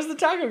 Yeah, I was the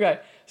taco guy.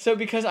 So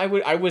because I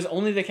was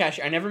only the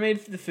cashier. I never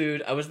made the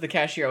food. I was the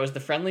cashier. I was the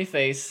friendly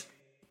face.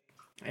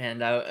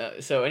 And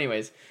so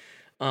anyways,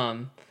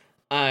 there's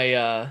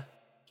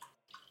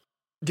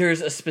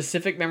a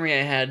specific memory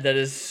I had that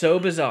is so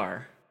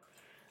bizarre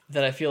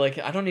that I feel like,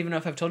 I don't even know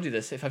if I've told you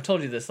this. If I've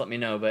told you this, let me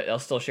know, but I'll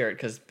still share it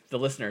because the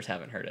listeners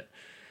haven't heard it.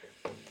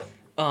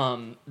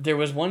 There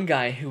was one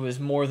guy who was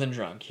more than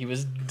drunk. He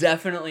was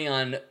definitely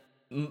on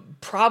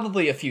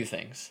probably a few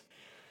things.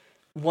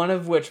 One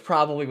of which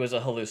probably was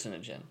a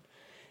hallucinogen.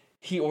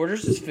 He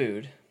orders his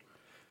food,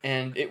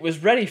 and it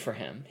was ready for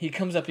him. He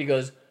comes up, he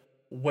goes,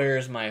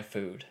 "Where's my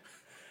food?"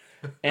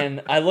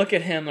 And I look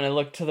at him, and I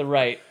look to the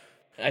right.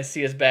 I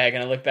see his bag,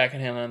 and I look back at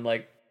him, and I'm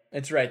like,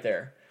 "It's right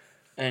there."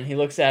 And he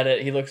looks at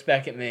it, he looks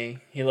back at me,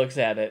 he looks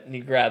at it, and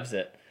he grabs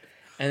it.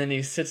 And then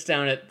he sits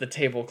down at the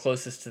table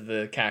closest to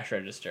the cash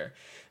register.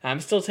 I'm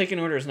still taking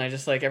orders, and I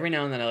just, like, every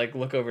now and then I, like,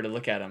 look over to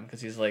look at him,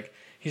 because he's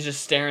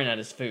just staring at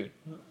his food.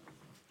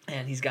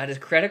 And he's got his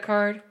credit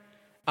card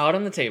out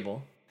on the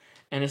table,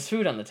 and his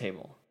food on the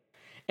table.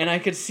 And I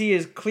could see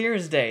as clear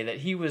as day that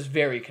he was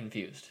very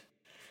confused.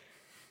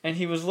 And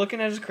he was looking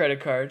at his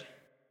credit card,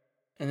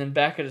 and then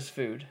back at his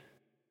food.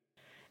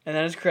 And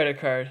then his credit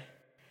card,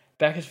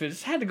 back at his food.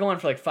 This had to go on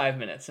for like 5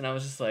 minutes, and I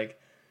was just like,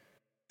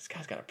 this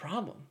guy's got a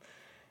problem.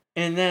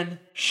 And then,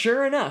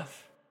 sure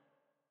enough,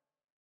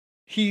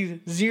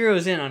 he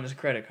zeroes in on his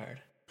credit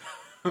card.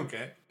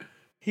 Okay.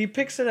 He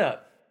picks it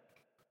up,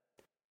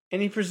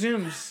 and he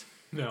presumes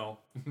No.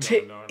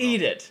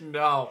 eat it.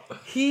 No.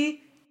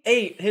 He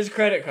ate his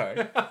credit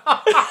card.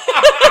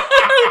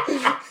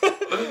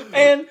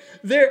 And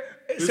there...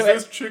 Is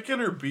this chicken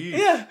or beef?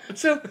 Yeah.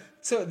 So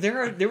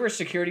there were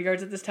security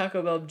guards at this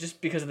Taco Bell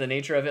just because of the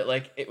nature of it.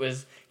 Like, it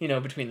was,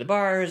 between the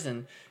bars,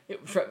 and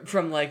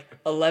from like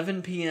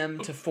 11 p.m.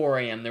 to 4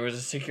 a.m. there was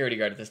a security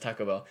guard at this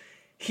Taco Bell.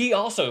 he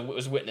also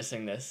was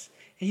witnessing this.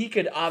 He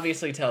could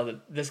obviously tell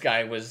that this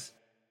guy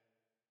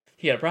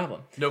he had a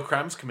problem. No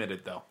crimes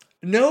committed, though.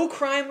 No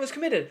crime was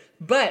committed,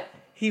 but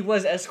he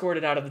was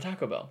escorted out of the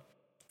Taco Bell.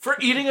 For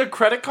eating a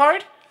credit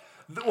card?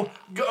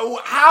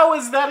 How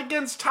is that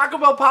against Taco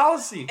Bell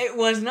policy? It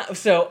was not.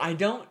 So I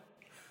don't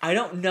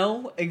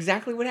know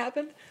exactly what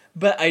happened,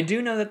 but I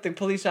do know that the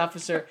police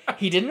officer,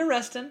 he didn't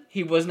arrest him.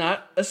 He was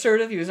not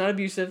assertive. He was not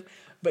abusive,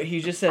 but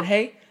he just said,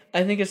 "Hey,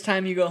 I think it's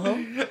time you go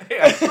home." Hey,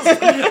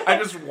 I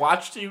just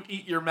watched you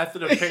eat your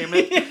method of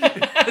payment.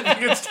 I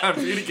think it's time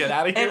for you to get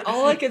out of here. And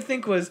all I could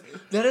think was,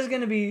 that is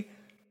going to be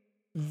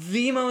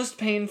the most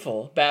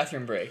painful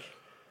bathroom break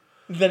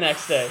the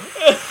next day.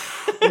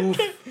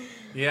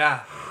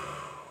 Yeah.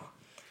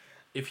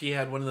 If he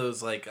had one of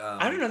those, like...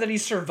 I don't know that he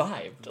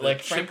survived. The Like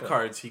chip Franklin.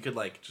 cards, he could,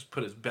 like, just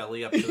put his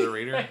belly up to the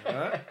reader.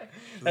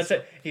 That's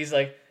it. He's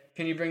like,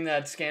 "Can you bring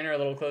that scanner a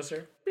little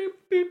closer?" Beep,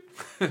 beep.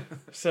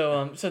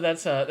 So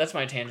that's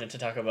my tangent to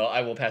Taco Bell.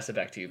 I will pass it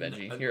back to you,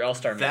 Benji. Your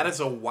all-star That meal. is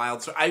a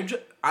wild story.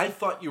 I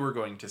thought you were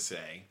going to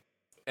say,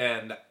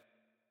 and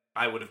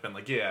I would have been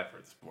like, yeah, I've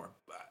heard this before.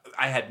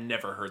 I had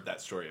never heard that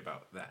story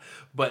about that.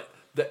 But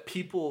that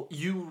people,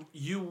 you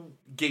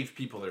gave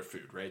people their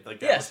food, right? Like,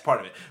 that Yes. was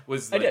part of it.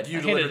 Was I like, did. you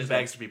I handed delivered it to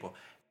bags to people.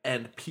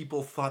 And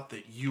people thought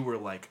that you were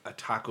like a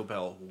Taco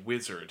Bell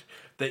wizard,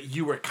 that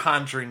you were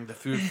conjuring the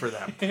food for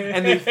them.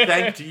 And they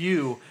thanked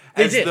you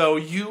as though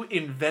you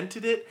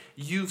invented it,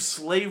 you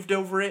slaved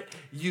over it,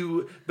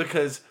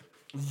 because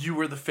you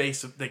were the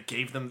face that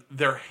gave them,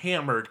 they're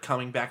hammered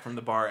coming back from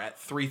the bar at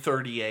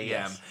 3:30 a.m.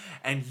 Yes.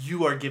 And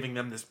you are giving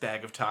them this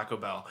bag of Taco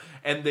Bell.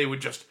 And they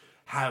would just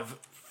have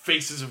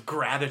faces of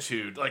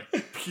gratitude,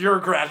 like pure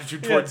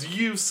gratitude towards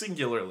you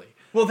singularly.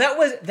 Well, that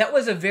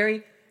was a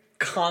very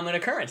common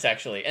occurrence,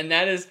 actually, and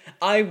that is,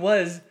 I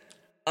was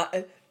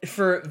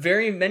for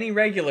very many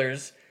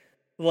regulars,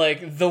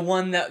 like the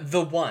one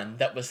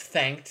that was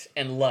thanked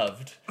and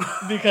loved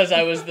because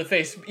I was the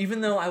face, even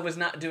though I was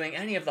not doing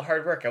any of the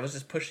hard work. I was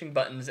just pushing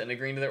buttons and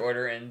agreeing to their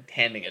order and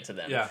handing it to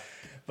them. Yeah.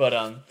 But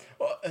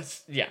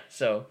yeah.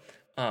 So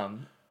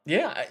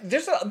yeah,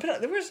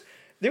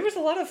 there was a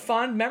lot of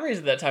fond memories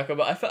of that Taco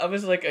Bell. I felt I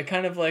was like a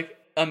kind of like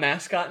a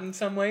mascot in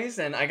some ways,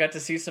 and I got to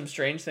see some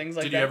strange things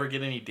like that. Did you ever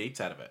get any dates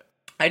out of it?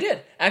 I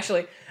did,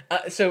 actually.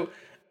 So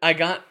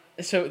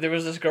there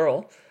was this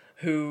girl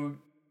who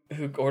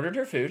ordered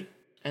her food,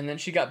 and then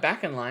she got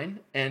back in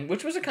line, and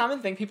which was a common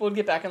thing. People would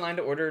get back in line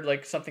to order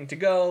like something to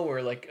go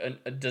or like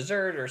a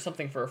dessert or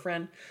something for a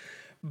friend.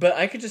 But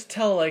I could just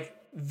tell like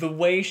the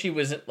way she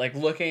was like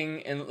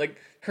looking, and like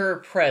her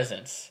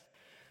presence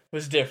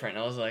was different.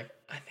 I was like,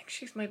 I think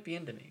she might be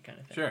into me, kind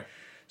of thing. Sure.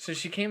 So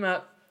she came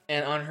up,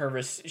 and on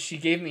her she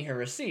gave me her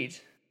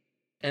receipt,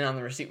 and on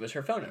the receipt was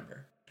her phone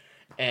number.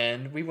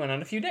 And we went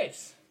on a few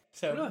dates.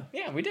 So, really?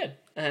 Yeah, we did.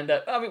 And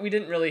we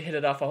didn't really hit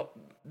it off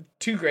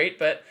too great,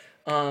 but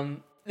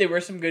there were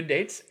some good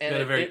dates. And you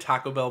had a very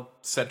Taco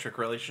Bell-centric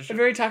relationship? A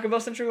very Taco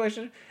Bell-centric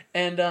relationship.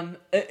 And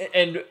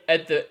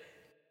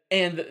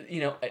you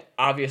know, it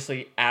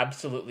obviously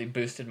absolutely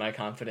boosted my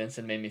confidence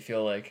and made me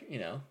feel like, you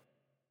know,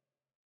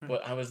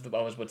 I was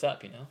what's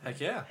up, you know?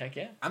 Heck yeah. Heck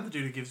yeah. I'm the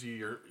dude who gives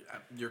you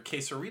your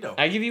quesarito.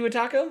 I give you a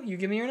taco, you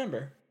give me your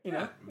number. You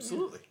know? Yeah,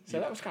 absolutely. So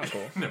that was kind of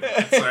cool. No,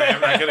 sorry,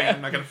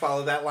 I'm not gonna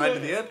follow that line to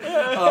the end.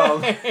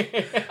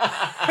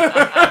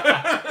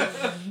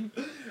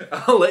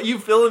 I'll let you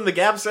fill in the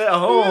gaps at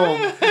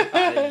home.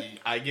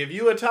 I give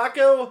you a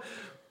taco.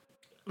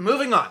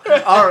 Moving on.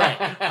 All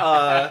right.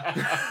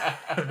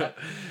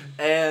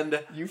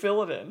 And you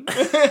fill it in.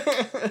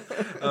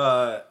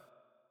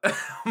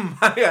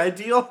 My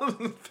ideal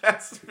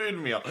fast food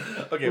meal.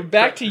 Okay, we're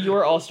back to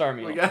your all-star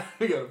meal. We got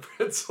a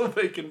pretzel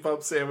bacon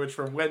pub sandwich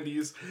from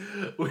Wendy's.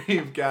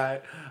 We've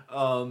got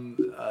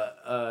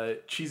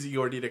cheesy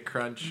gordita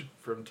crunch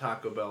from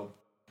Taco Bell.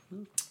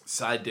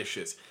 Side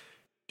dishes,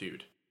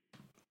 dude.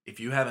 If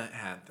you haven't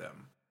had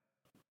them,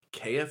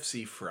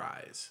 KFC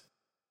fries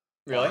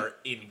are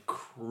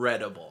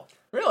incredible.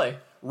 Really?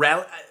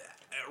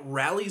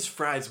 Rally's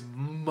fries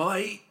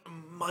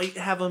might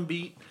have them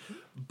beat.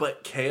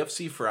 But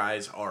KFC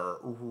fries are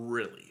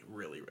really,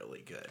 really,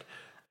 really good.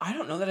 I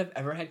don't know that I've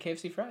ever had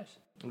KFC fries.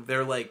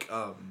 They're like,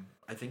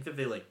 I think that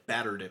they like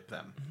batter dip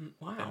them.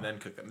 Wow. And then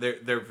cook them.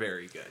 They're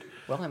very good.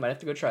 Well, I might have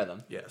to go try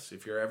them. Yes,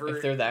 if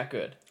they're that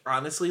good.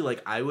 Honestly,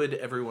 like I would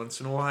every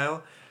once in a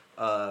while,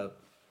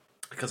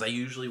 because I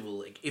usually will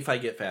like if I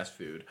get fast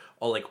food,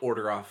 I'll like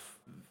order off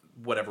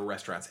whatever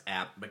restaurant's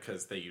app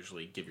because they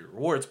usually give you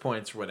rewards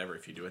points or whatever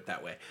if you do it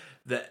that way.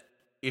 That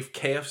if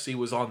KFC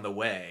was on the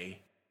way,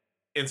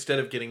 instead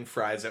of getting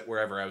fries at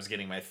wherever I was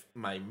getting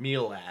my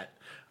meal at,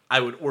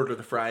 I would order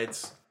the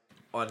fries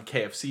on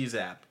KFC's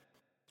app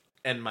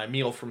and my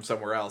meal from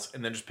somewhere else,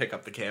 and then just pick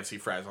up the KFC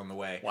fries on the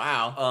way.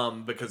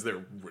 Wow. Because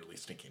they're really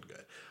stinking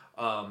good.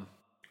 So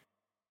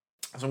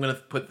I'm going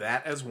to put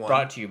that as one.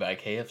 Brought to you by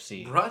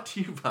KFC. Brought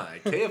to you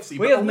by KFC.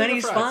 We have many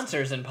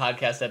sponsors in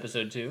podcast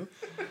episode 2.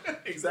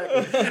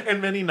 Exactly.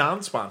 And many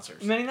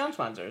non-sponsors. Many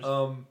non-sponsors.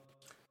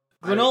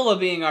 Granola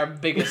being our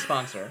biggest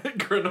sponsor.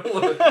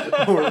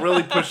 Granola. We're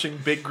really pushing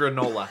big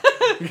granola.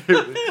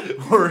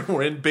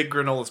 we're in big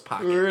granola's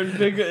pocket. We're in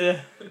big.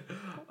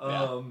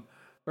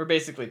 We're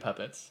basically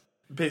puppets.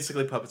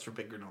 Basically puppets for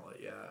big granola.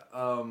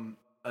 Yeah.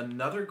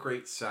 Another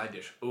great side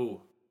dish.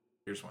 Ooh,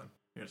 here's one.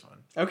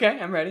 Okay,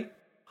 I'm ready.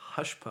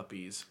 Hush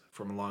puppies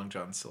from Long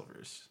John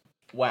Silver's.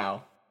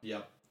 Wow.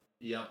 Yep.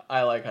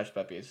 I like hush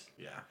puppies.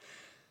 Yeah.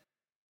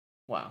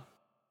 Wow.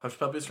 Hush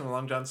puppies from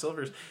Long John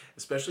Silver's,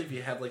 especially if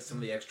you have like some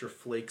of the extra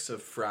flakes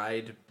of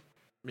fried,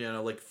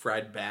 like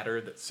fried batter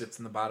that sits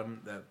in the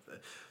bottom.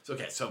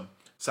 So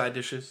side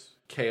dishes,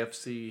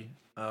 KFC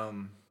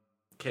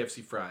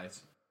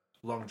fries,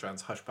 Long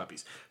John's hush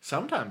puppies.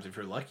 Sometimes, if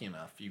you're lucky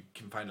enough, you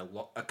can find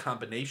a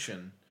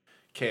combination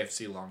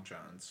KFC Long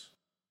John's,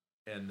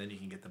 and then you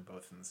can get them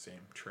both in the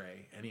same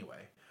tray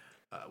anyway,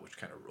 which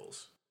kind of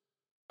rules.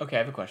 Okay, I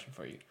have a question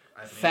for you.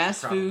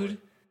 Fast food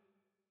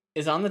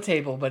is on the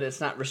table, but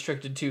it's not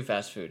restricted to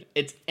fast food.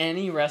 It's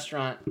any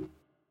restaurant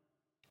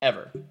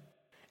ever.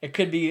 It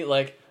could be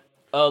like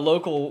a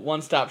local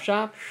one-stop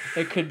shop.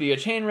 It could be a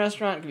chain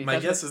restaurant. It could be My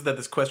guess is that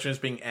this question is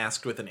being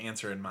asked with an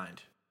answer in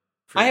mind.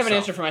 I have an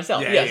answer for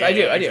myself. Yes, I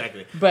do.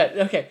 Exactly. But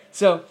okay,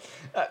 so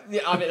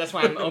that's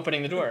why I'm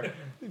opening the door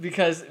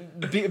because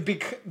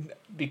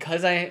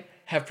I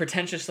have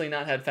pretentiously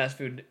not had fast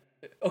food.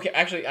 Okay,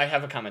 actually, I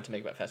have a comment to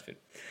make about fast food.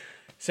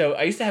 So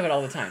I used to have it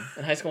all the time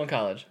in high school and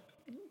college.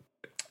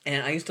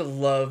 And I used to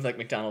love like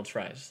McDonald's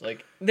fries.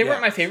 Like they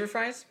weren't my favorite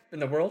fries in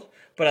the world,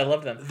 but I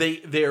loved them.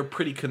 They're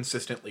pretty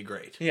consistently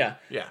great. Yeah.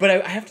 But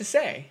I have to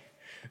say,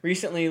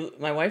 recently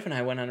my wife and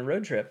I went on a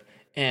road trip,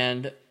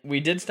 and we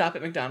did stop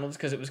at McDonald's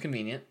because it was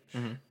convenient,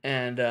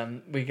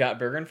 and we got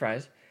burger and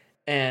fries.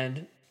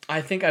 And I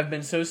think I've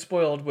been so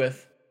spoiled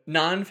with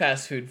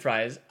non-fast food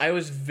fries.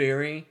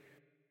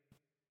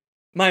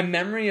 My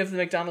memory of the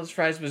McDonald's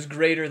fries was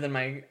greater than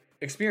my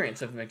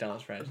experience of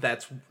McDonald's fries.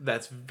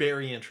 That's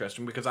very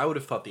interesting because I would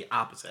have thought the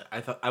opposite.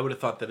 I would have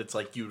thought that it's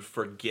like you'd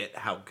forget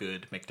how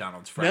good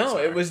McDonald's fries are. No,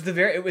 it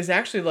was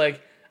actually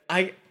like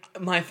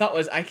my thought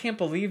was I can't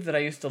believe that I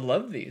used to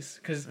love these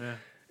because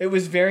it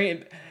was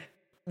very.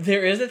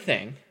 There is a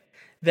thing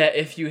that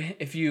if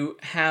you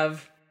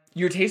have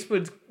your taste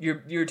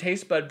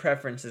bud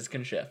preferences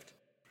can shift.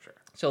 Sure.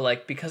 So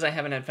like because I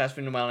haven't had fast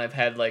food in a while, and I've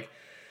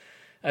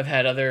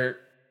had other.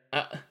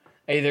 I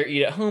either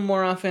eat at home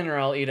more often or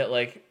I'll eat at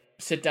like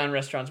sit down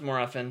restaurants more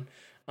often,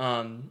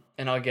 and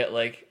I'll get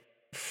like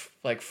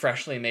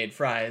freshly made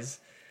fries.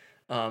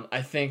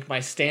 I think my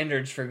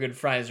standards for good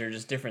fries are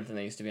just different than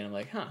they used to be, and I'm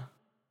like,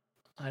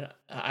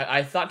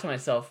 I thought to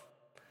myself,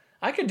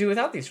 I could do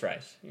without these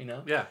fries,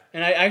 Yeah.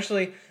 And I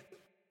actually,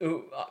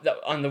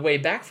 on the way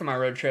back from our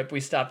road trip, we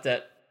stopped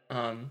at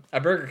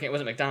a Burger King. It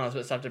wasn't McDonald's,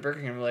 but stopped at Burger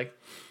King. And we're like,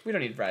 we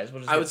don't need fries.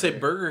 We'll just. I would say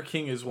Burger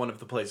King is one of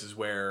the places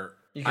where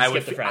you can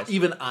skip the fries.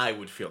 Even I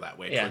would feel that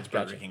way towards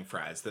Burger King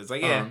fries. There's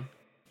like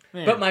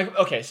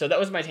But so that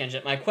was my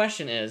tangent. My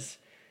question is,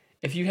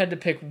 if you had to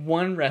pick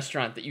one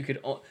restaurant that you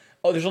could,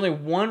 there's only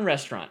one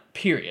restaurant,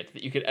 period,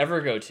 that you could ever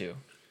go to.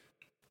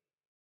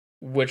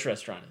 Which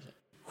restaurant is it?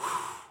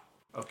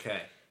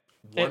 Okay,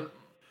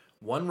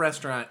 one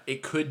restaurant.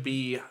 It could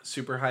be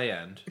super high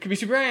end. It could be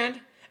super high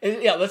end.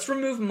 Yeah, let's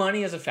remove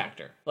money as a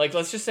factor. Like,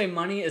 let's just say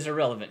money is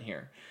irrelevant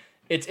here.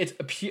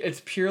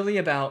 It's purely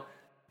about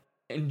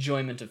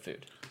enjoyment of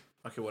food.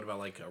 Okay, what about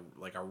like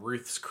a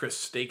Ruth's Chris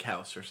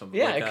Steakhouse or something?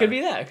 Yeah, like it could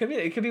be that.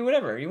 It could be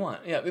whatever you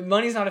want. Yeah,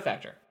 money's not a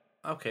factor.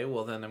 Okay,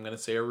 well then I'm gonna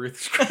say a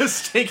Ruth's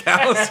Chris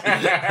Steakhouse.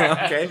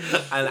 Okay,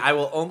 and I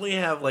will only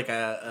have like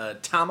a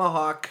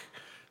tomahawk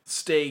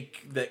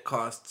steak that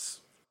costs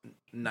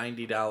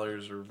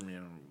 $90 or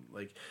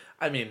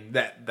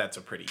that's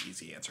a pretty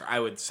easy answer. I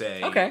would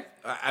say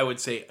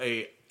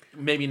a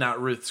maybe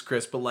not Ruth's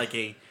Chris, but like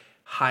a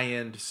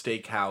high-end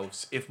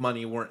steakhouse. If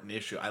money weren't an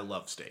issue, I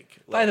love steak.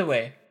 By the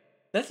way,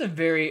 that's a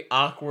very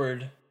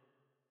awkward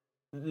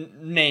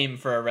name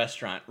for a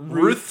restaurant.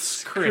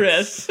 Ruth's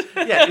Chris.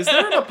 Yeah, is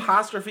there an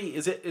apostrophe?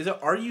 Is it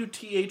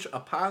RUTH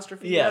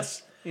apostrophe?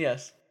 Yes.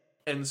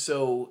 And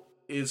so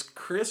is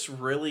Chris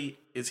really?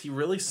 Is he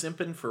really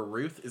simping for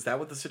Ruth? Is that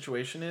what the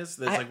situation is?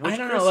 Which I don't Chris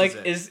know. Like,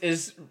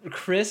 is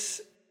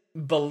Chris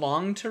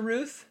belong to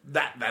Ruth?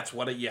 That's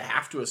what you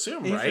have to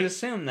assume, you right? You have to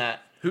assume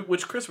that.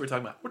 Which Chris are we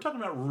talking about? We're talking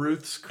about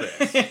Ruth's Chris.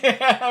 We're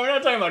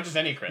not talking about just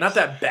any Chris. Not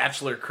that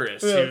bachelor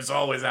Chris who's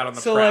always out on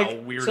the prowl,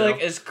 weirdo. So,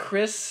 like, is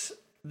Chris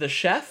the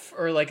chef?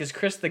 Or, like, is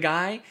Chris the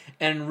guy?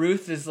 And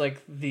Ruth is,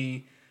 like,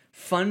 the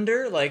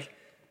funder?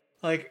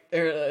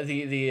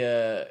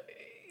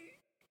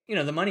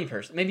 The money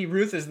person. Maybe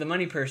Ruth is the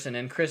money person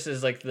and Chris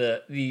is, like,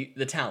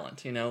 the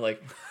talent,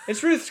 Like,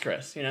 it's Ruth's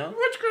Chris, Which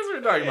Chris are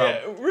we talking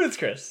about? Ruth's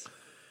Chris.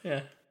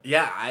 Yeah.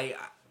 Yeah,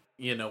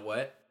 you know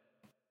what?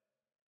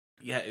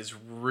 Yeah, is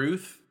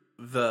Ruth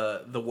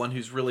the one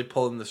who's really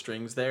pulling the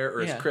strings there,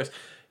 or is Chris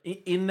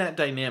in that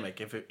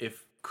dynamic?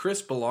 If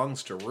Chris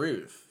belongs to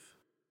Ruth,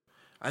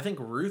 I think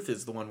Ruth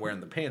is the one wearing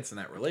the pants in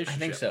that relationship. I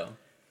think so.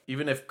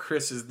 Even if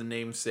Chris is the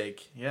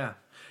namesake, yeah.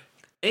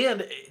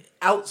 And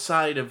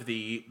outside of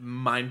the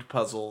mind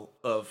puzzle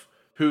of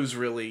who's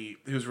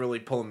really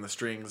pulling the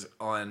strings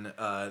on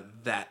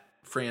that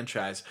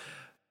franchise.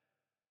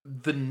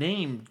 The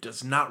name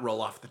does not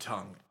roll off the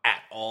tongue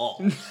at all.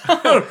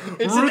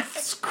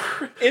 Ruth's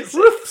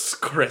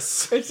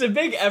Chris. It's a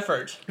big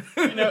effort.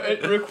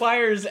 It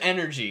requires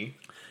energy.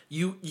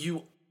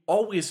 You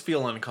always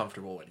feel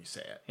uncomfortable when you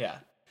say it. Yeah.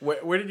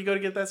 Where did you go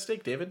to get that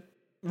steak, David?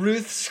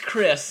 Ruth's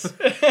Chris.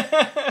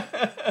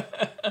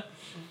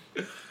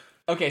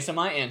 Okay, so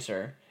my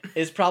answer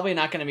is probably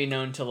not going to be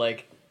known to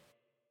like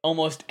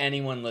almost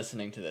anyone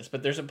listening to this,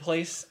 but there's a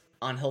place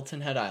on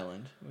Hilton Head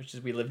Island,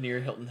 we live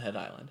near Hilton Head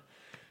Island,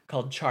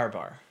 called Char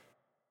Bar.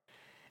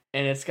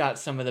 And it's got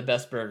some of the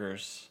best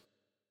burgers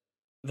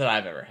that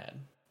I've ever had.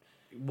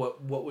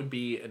 What would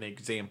be an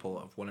example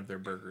of one of their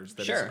burgers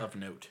that Sure. is of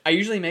note? I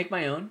usually make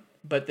my own,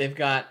 but they've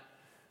got...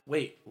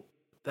 Wait,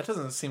 that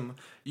doesn't seem...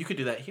 You could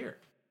do that here.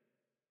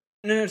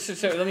 No,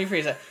 so let me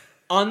phrase that.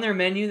 On their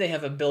menu, they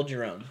have a build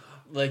your own.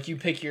 Like, you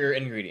pick your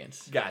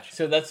ingredients. Gotcha.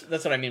 So that's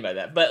what I mean by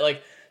that. But,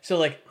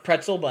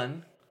 pretzel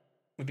bun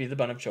would be the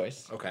bun of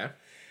choice. Okay.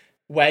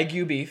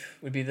 Wagyu beef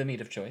would be the meat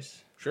of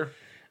choice. Sure.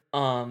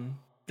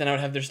 Then I would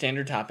have their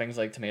standard toppings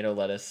like tomato,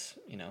 lettuce,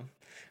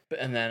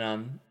 and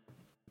then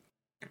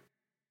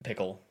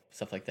pickle,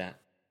 stuff like that.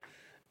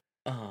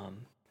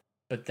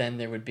 But then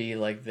there would be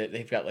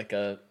they've got like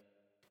a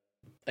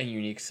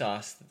unique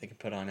sauce that they can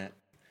put on it.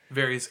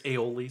 Various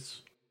aiolis.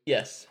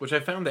 Yes. Which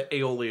I found that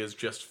aioli is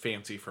just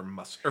fancy for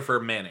for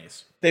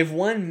mayonnaise. They've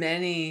won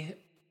many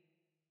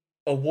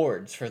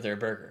awards for their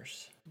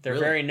burgers. They're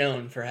Really? very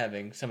known for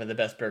having some of the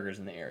best burgers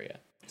in the area.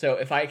 So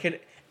if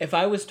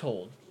I was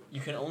told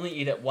you can only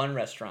eat at one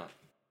restaurant,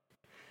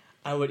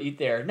 I would eat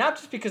there, not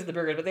just because of the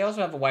burgers, but they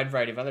also have a wide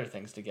variety of other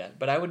things to get.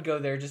 But I would go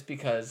there just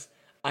because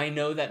I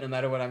know that no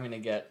matter what I'm going to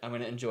get, I'm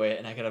going to enjoy it,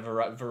 and I get a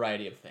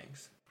variety of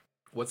things.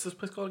 What's this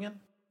place called again?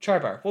 Char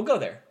Bar. We'll go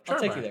there. I'll Char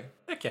take Bar. you there.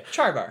 Okay.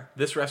 Char Bar.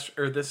 This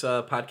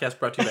podcast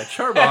brought to you by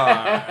Char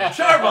Bar.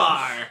 Char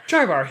Bar.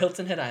 Char Bar,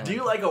 Hilton Head Island. Do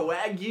you like a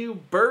Wagyu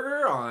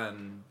burger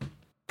on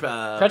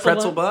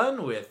Pretzel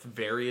bun with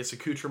various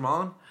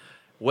accoutrements?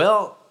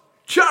 Well,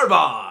 Char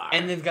Bar.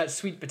 And they've got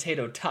sweet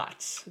potato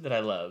tots that I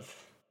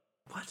love.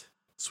 What?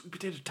 Sweet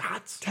potato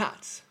tots?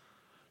 Tots.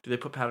 Do they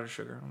put powdered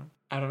sugar on them?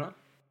 I don't know.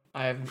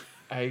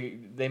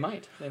 They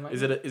might.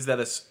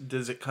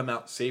 Does it come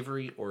out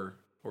savory or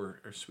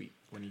sweet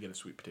when you get a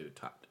sweet potato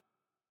tot?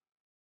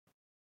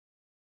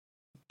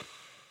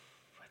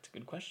 That's a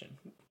good question.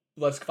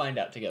 Let's find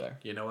out together.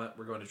 You know what?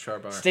 We're going to Char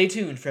Bar. Stay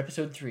tuned for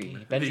episode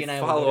 3. Benji and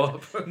I will follow go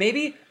there.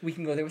 Maybe we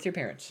can go there with your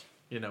parents.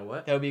 You know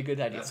what? That would be a good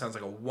idea. That sounds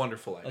like a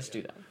wonderful idea. Let's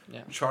do that.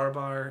 Yeah. Char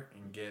Bar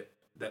and get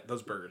that.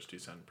 Those burgers do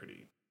sound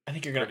pretty. I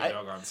think you're gonna. Pretty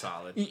doggone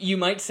solid. You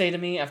might say to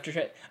me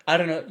after, I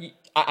don't know.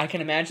 I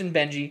can imagine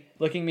Benji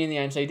looking me in the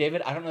eye and say,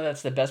 "David, I don't know.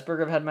 That's the best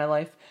burger I've had in my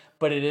life,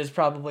 but it is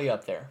probably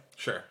up there."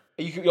 Sure.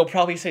 You'll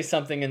probably say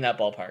something in that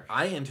ballpark.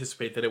 I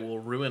anticipate that it will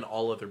ruin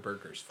all other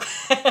burgers for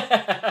me.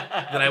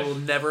 That I will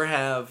never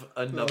have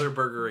another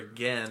burger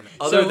again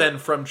other than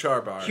from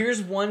Char Bar.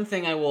 Here's one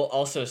thing I will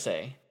also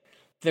say.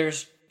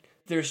 There's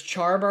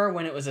Char Bar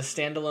when it was a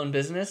standalone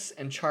business,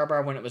 and Char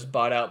Bar when it was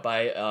bought out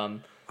by...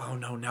 Oh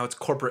no, now it's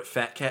corporate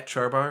Fat Cat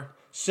Char Bar?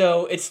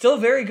 So it's still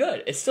very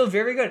good. It's still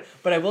very good.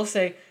 But I will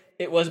say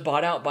it was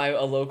bought out by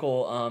a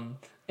local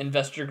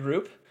investor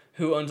group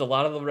who owns a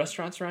lot of the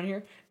restaurants around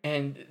here.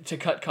 And to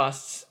cut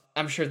costs,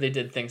 I'm sure they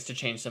did things to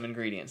change some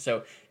ingredients.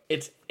 So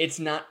it's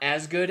not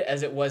as good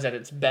as it was at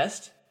its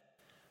best,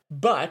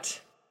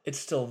 but it's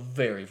still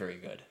very, very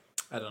good.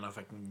 I don't know if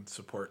I can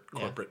support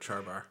corporate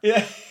Char Bar.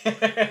 Yeah.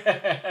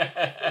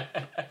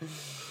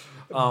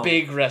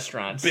 Big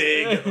restaurants.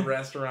 Big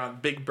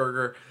restaurant, big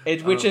burger.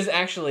 Which is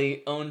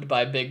actually owned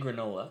by Big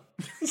Granola.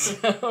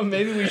 So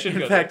maybe we should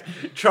go there. In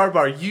fact, Char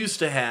Bar used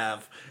to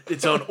have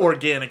its own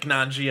organic,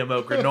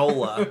 non-GMO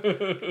granola.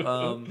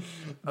 Okay,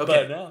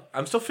 But no.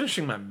 I'm still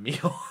finishing my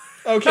meal.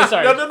 Okay,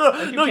 sorry.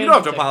 No, you don't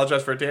have to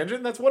apologize for a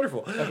tangent. That's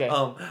wonderful. Okay.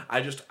 I'm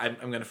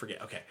gonna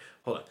forget. Okay,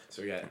 hold on.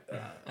 So we got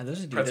Are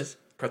those Adidas?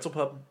 Pretzel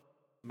Pub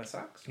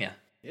Mascots? Yeah.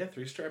 Yeah,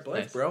 3-stripe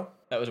life, Nice. bro.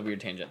 That was a weird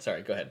tangent.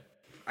 Sorry, go ahead.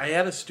 I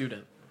had a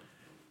student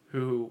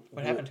who...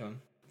 What happened to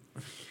him?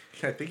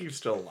 I think he's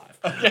still alive.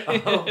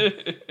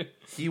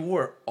 He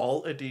wore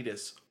all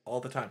Adidas all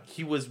the time.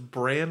 He was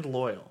brand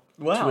loyal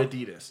to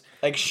Adidas.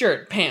 Like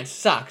shirt, pants,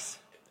 socks.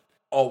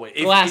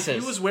 Always. Glasses.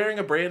 If he was wearing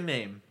a brand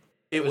name,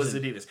 it was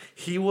Adidas.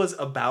 He was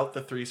about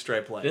the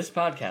 3-stripe life. This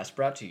podcast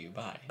brought to you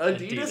by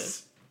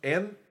Adidas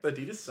and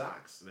Adidas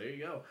socks. There you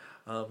go.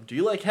 Do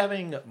you like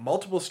having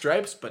multiple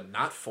stripes but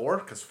not 4?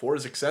 Because 4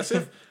 is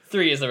excessive.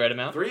 3 is the right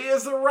amount. 3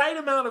 is the right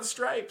amount of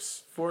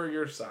stripes for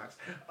your socks.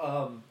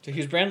 So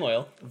he's brand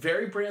loyal.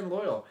 Very brand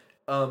loyal.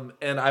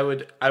 And I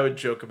would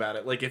joke about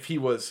it. Like if he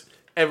was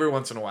every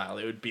once in a while,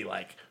 it would be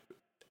like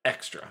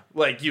extra.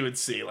 Like you would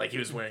see like he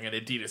was wearing an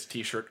Adidas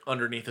t-shirt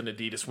underneath an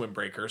Adidas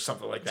windbreaker or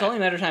something like that. It's only a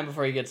matter of time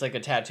before he gets like a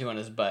tattoo on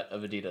his butt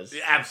of Adidas.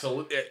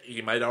 Absolutely.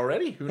 He might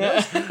already. Who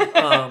knows?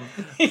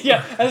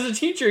 Yeah, as a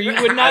teacher, you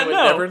would not I would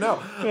know. never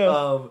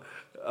know.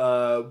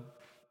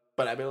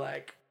 But I'd be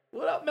like,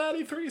 what up,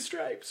 Matty Three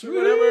Stripes or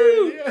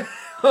whatever.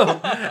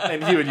 Yeah.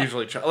 And he would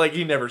usually try, like,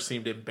 he never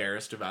seemed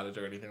embarrassed about it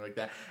or anything like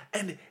that.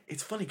 And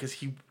it's funny because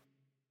he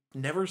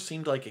never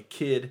seemed like a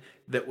kid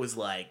that was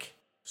like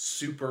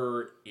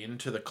super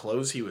into the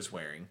clothes he was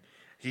wearing.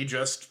 He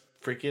just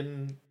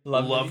freaking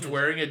loved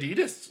wearing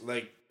Adidas.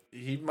 Like,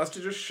 he must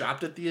have just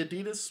shopped at the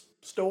Adidas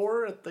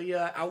store at the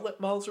outlet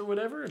malls or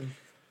whatever. And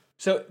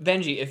So,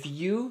 Benji, if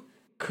you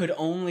could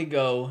only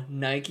go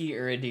Nike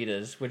or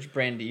Adidas, which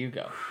brand do you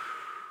go?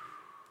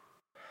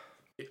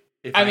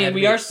 I mean,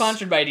 we are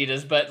sponsored by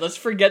Adidas, but let's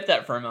forget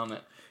that for a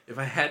moment. If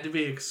I had to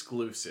be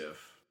exclusive,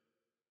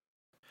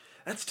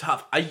 that's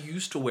tough. I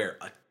used to wear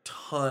a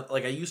ton.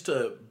 Like, I used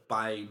to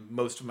buy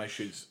most of my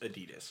shoes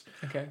Adidas.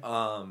 Okay.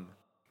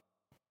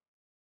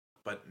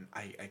 But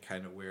I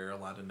kind of wear a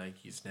lot of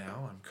Nikes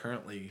now. I'm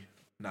currently,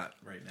 not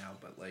right now,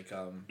 but like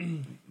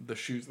the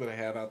shoes that I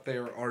have out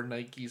there are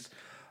Nikes.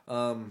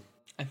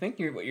 I think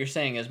what you're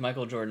saying is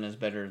Michael Jordan is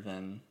better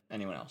than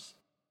anyone else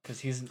because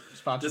he's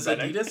sponsored Does by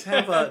Adidas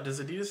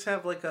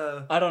have like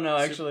a? I don't know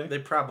actually. They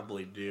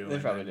probably do. They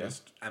probably do.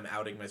 I'm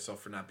outing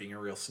myself for not being a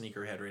real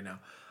sneakerhead right now.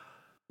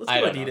 Let's I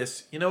do don't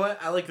Adidas. Know. You know what?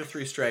 I like the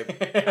 3-stripe.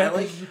 I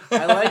like the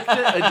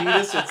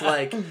Adidas. It's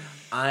like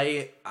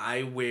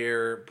I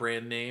wear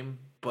brand name,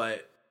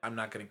 but I'm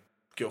not gonna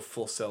go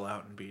full sell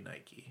out and be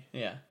Nike.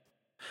 Yeah.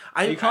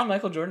 Are you calling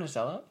Michael Jordan a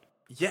sellout?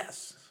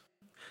 Yes.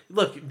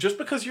 Look, just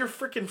because you're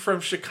freaking from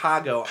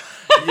Chicago,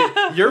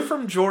 you're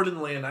from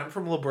Jordan land. I'm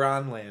from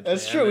LeBron land.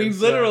 That's man. true. We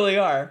literally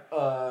are.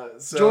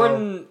 So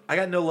Jordan. I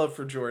got no love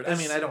for Jordan. I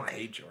mean, I don't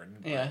hate Jordan.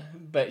 Yeah,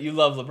 but you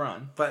love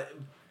LeBron. But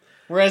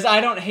whereas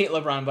I don't hate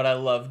LeBron, but I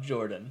love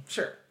Jordan.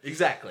 Sure,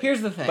 exactly.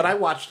 Here's the thing. But I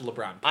watched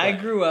LeBron play.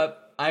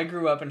 I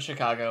grew up in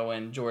Chicago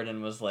when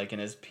Jordan was like in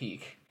his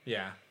peak.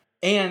 Yeah.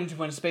 And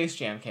when Space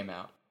Jam came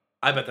out.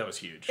 I bet that was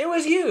huge. It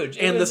was huge.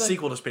 And the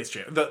sequel to Space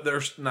Jam.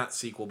 There's not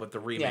sequel, but the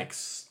remake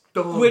stunk.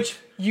 Which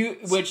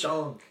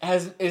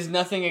is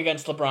nothing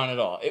against LeBron at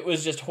all. It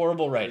was just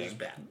horrible writing. It was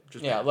bad.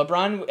 Yeah,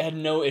 LeBron had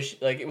no issue.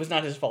 Like, it was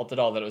not his fault at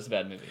all that it was a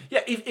bad movie.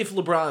 Yeah, if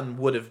LeBron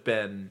would have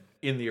been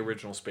in the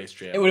original Space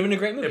Jam, it would have been a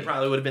great movie. It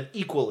probably would have been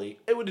equally.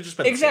 It would have just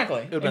been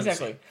exactly. The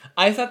same.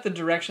 I thought the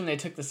direction they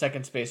took the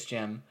second Space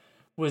Jam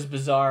was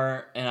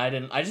bizarre, and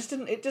I just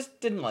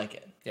didn't like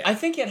it. Yeah. I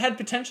think it had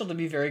potential to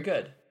be very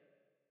good.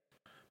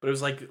 But it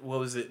was like, what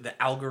was it,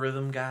 the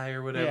algorithm guy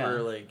or whatever?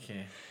 Yeah. Like,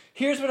 yeah.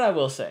 Here's what I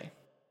will say,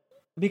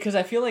 because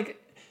I feel like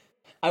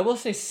I will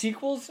say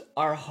sequels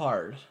are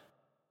hard.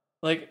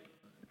 Like,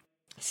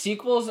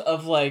 sequels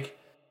of like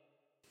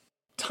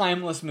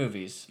timeless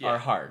movies are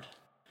hard.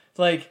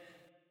 Like,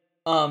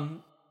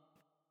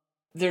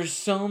 there's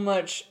so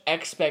much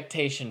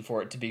expectation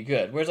for it to be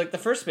good. Whereas like the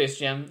first Space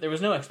Jam, there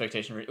was no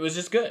expectation. It was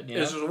just good. You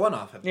know? It was just a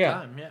one-off at the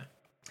time. Yeah.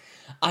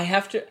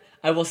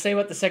 I will say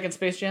about the second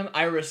Space Jam,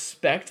 I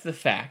respect the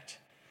fact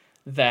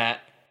that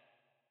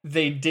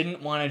they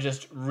didn't want to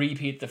just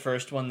repeat the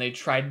first one. They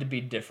tried to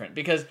be different.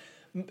 Because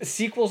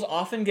sequels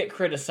often get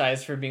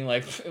criticized for being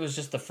like, it was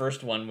just the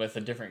first one with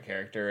a different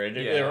character.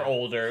 They were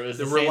older. It was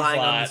the same relying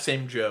plot. on the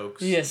same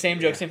jokes. Yeah, same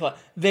jokes, same plot.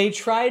 They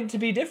tried to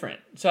be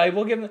different. So I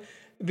will give them...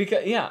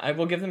 I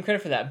will give them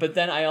credit for that. But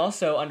then I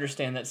also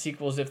understand that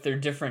sequels, if they're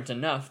different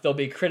enough, they'll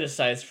be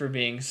criticized for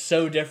being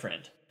so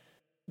different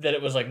that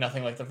it was like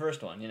nothing like the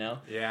first one, you know?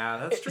 Yeah,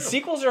 that's true.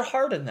 Sequels are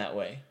hard in that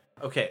way.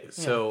 Okay,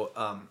 so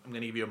I'm going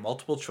to give you a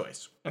multiple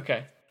choice.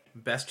 Okay.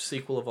 Best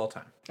sequel of all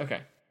time.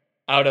 Okay.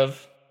 Out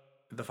of?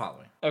 The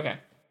following. Okay.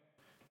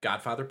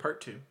 Godfather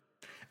Part 2.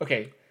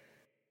 Okay.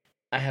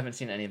 I haven't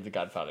seen any of The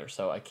Godfather,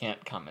 so I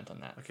can't comment on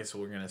that. Okay, so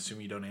we're going to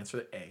assume you don't answer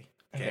the A.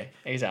 Okay.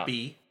 A's out.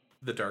 B,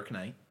 The Dark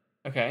Knight.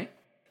 Okay.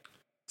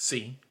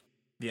 C,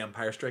 The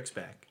Empire Strikes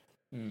Back.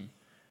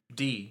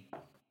 D,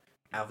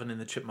 Alvin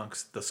and the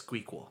Chipmunks, The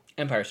Squeakquel.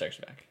 Empire Strikes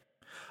Back.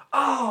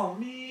 Oh,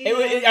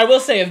 man. I will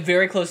say a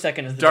very close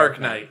second is The Dark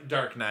Knight.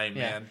 Dark Knight,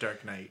 man.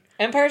 Dark Knight.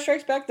 Empire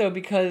Strikes Back, though,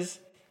 because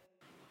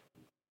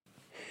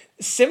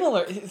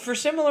for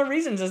similar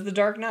reasons as The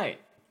Dark Knight.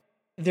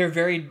 They're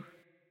very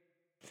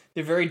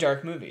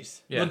dark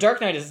movies. Yeah. The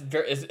Dark Knight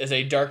is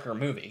a darker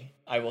movie.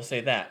 I will say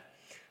that.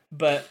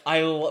 But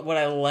what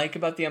I like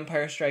about The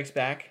Empire Strikes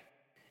Back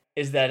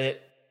is that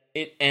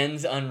it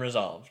ends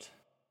unresolved.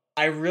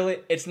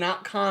 It's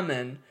not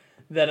common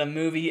that a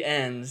movie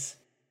ends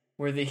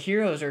where the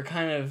heroes are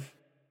kind of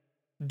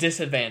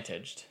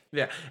disadvantaged.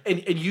 Yeah,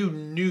 and you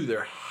knew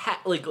there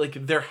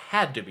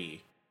had to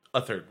be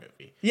a third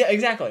movie. Yeah,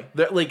 exactly.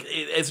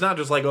 It's not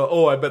just like,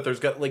 oh, I bet there's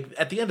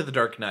at the end of The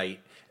Dark Knight,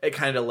 it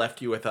kind of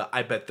left you with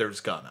I bet there's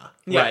gonna.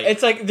 Yeah, right?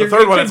 it's like the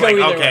third one. It's like,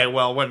 okay,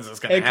 well, when's this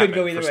gonna happen could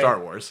go either for way. Star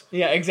Wars?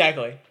 Yeah,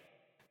 exactly.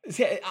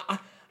 See,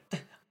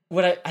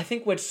 I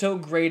think what's so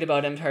great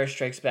about Empire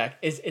Strikes Back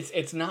is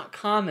it's not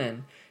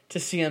common to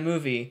see a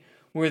movie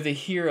where the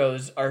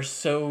heroes are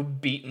so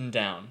beaten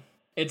down.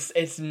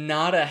 It's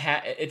not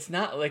it's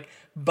not like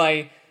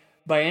by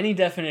any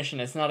definition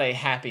it's not a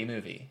happy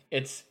movie.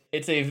 It's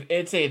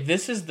a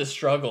this is the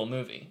struggle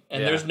movie,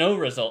 and there's no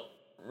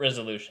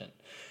resolution.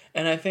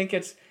 And I think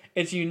it's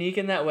unique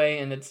in that way,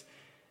 and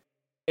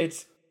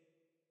it's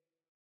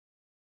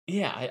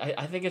Yeah,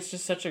 I think it's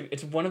just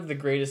it's one of the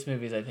greatest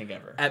movies I think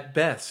ever. At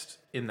best,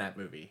 in that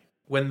movie,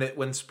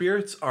 when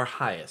spirits are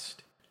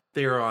highest,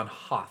 they are on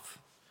Hoth.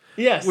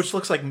 Yes. Which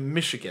looks like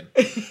Michigan.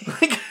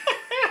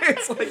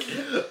 It's like,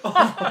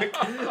 oh my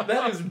God.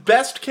 That is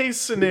best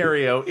case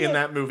scenario in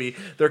that movie.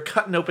 They're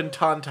cutting open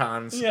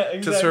tauntauns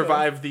to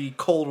survive the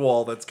cold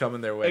wall that's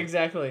coming their way.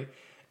 Exactly.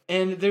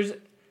 And there's,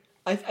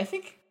 I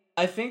think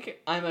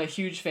I'm a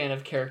huge fan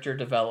of character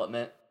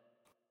development.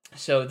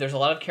 So there's a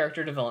lot of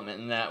character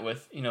development in that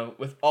with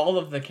all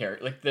of the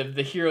characters, like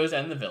the heroes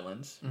and the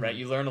villains, right?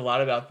 You learn a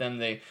lot about them.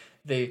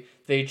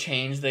 They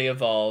change, they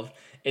evolve.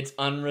 It's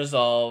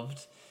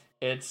unresolved.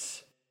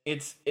 It's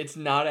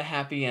not a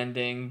happy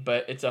ending,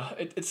 but it's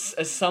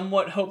a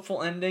somewhat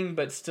hopeful ending,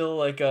 but still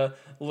like a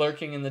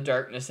lurking in the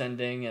darkness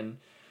ending. And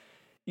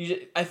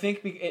I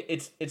think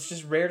it's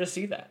just rare to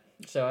see that.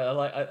 So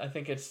I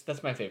think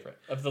that's my favorite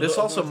of the. This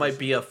also might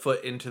be a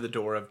foot into the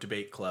door of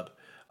Debate Club.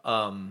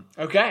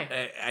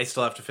 Okay. I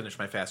still have to finish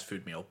my fast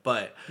food meal,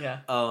 but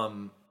yeah.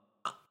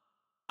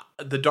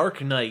 The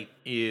Dark Knight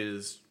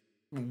is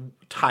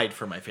tied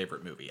for my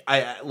favorite movie.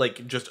 I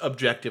like, just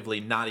objectively,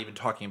 not even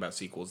talking about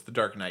sequels. The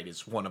Dark Knight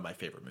is one of my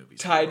favorite movies.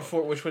 Tied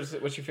for what's your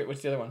favorite?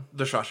 What's the other one?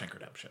 The Shawshank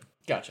Redemption.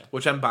 Gotcha.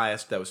 Which I'm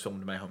biased. That was filmed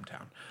in my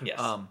hometown. Yes.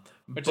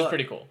 Which is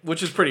pretty cool.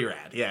 Which is pretty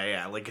rad.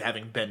 Yeah. Like,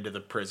 having been to the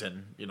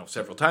prison,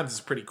 several times is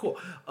pretty cool.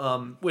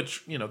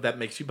 Which, that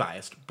makes you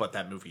biased. But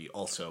that movie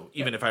also,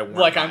 even if I weren't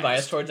biased, I'm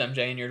biased towards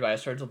MJ and you're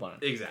biased towards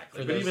LeBron.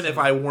 Exactly. But even if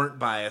I weren't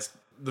biased,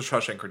 The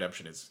Shawshank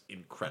Redemption is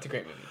incredible. It's a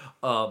great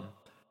movie.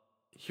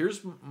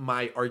 Here's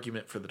my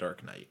argument for The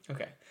Dark Knight.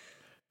 Okay.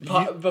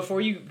 Before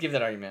you give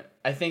that argument,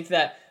 I think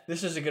that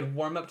this is a good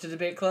warm-up to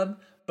Debate Club,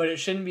 but it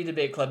shouldn't be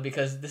Debate Club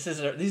because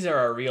these are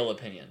our real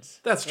opinions.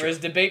 That's true. Whereas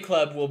Debate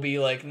Club will be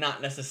like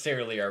not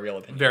necessarily our real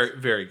opinions. Very,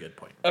 very good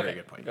point. Okay. Very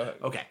good point. Go ahead.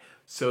 Okay.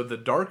 So The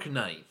Dark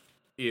Knight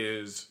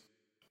is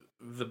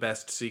the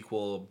best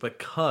sequel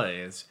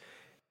because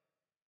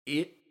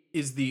it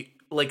is the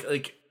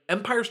like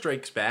Empire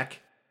Strikes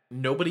Back.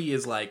 Nobody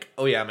is like,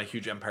 oh yeah, I'm a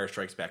huge Empire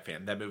Strikes Back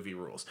fan. That movie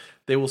rules.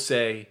 They will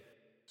say,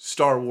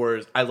 Star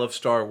Wars, I love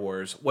Star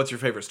Wars. What's your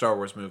favorite Star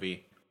Wars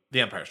movie?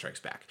 The Empire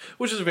Strikes Back.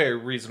 Which is a very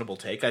reasonable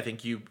take. I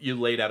think you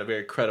laid out a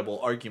very credible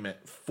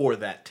argument for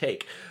that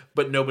take.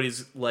 But nobody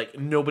is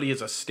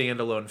a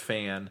standalone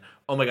fan.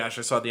 Oh my gosh,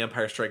 I saw The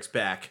Empire Strikes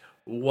Back.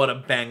 What a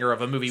banger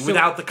of a movie.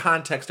 Without the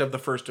context of the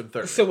first and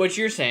third. So what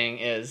you're saying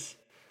is,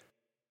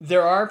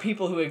 there are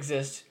people who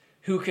exist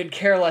who could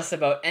care less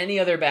about any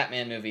other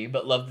Batman movie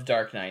but love The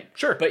Dark Knight.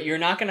 Sure. But you're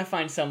not going to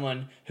find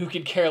someone who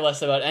could care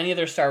less about any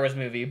other Star Wars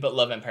movie but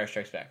love Empire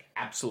Strikes Back.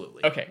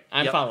 Absolutely. Okay,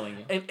 I'm following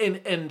you.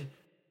 And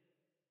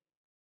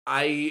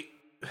I'll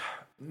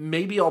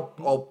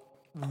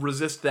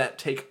resist that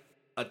take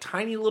a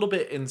tiny little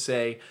bit and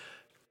say,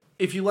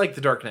 if you like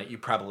The Dark Knight, you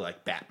probably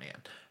like Batman.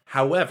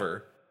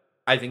 However,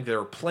 I think there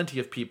are plenty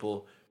of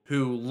people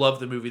who love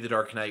the movie The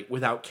Dark Knight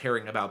without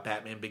caring about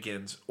Batman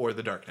Begins or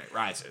The Dark Knight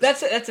Rises.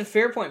 That's a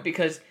fair point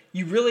because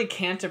you really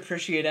can't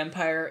appreciate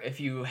Empire if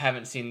you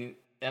haven't seen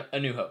A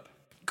New Hope.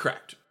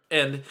 Correct.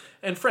 And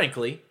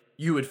frankly,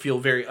 you would feel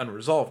very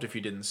unresolved if you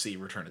didn't see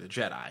Return of the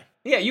Jedi.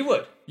 Yeah, you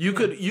would. You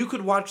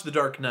could watch The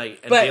Dark Knight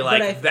and be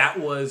like, that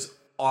was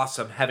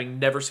awesome, having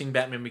never seen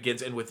Batman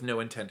Begins and with no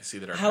intent to see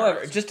The Dark Knight.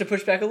 However, just to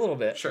push back a little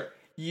bit. Sure.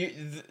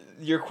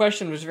 Your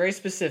question was very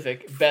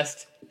specific.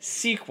 Best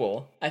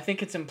sequel. I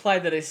think it's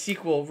implied that a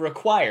sequel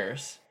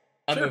requires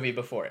a movie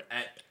before it.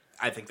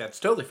 I think that's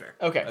totally fair.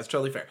 Okay. That's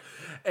totally fair.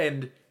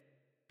 And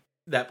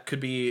that could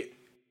be,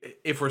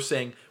 if we're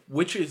saying,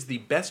 which is the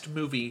best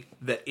movie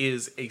that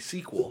is a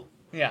sequel?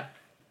 Yeah.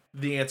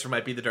 The answer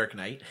might be The Dark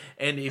Knight.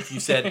 And if you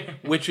said,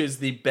 which is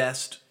the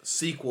best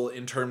sequel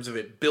in terms of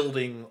it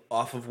building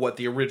off of what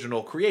the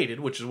original created,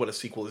 which is what a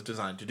sequel is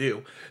designed to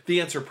do,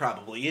 the answer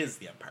probably is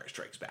The Empire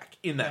Strikes Back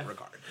in that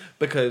regard.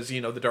 Because,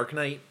 The Dark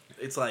Knight,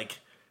 it's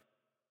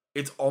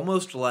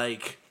almost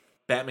like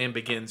Batman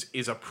Begins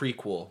is a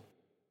prequel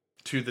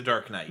to The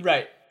Dark Knight.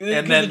 Right.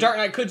 And then The Dark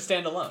Knight could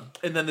stand alone.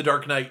 And then The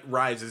Dark Knight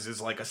Rises is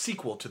like a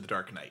sequel to The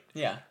Dark Knight.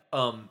 Yeah.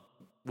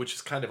 Which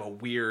is kind of a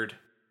weird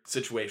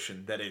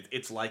situation that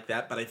it's like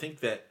that, but I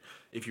think that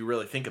if you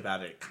really think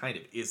about it kind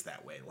of is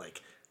that way.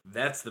 Like,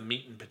 that's the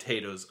meat and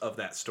potatoes of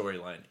that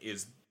storyline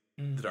is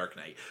The Dark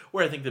Knight,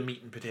 where I think the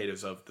meat and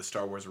potatoes of the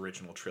Star Wars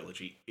original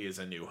trilogy is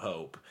A New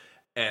Hope,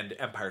 and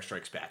Empire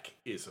Strikes Back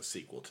is a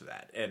sequel to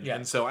that.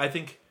 And so I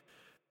think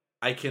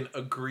I can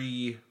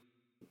agree.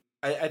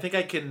 I think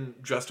I can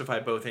justify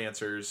both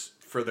answers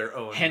for their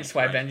own. Hence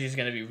why Benji's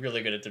going to be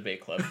really good at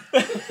Debate Club.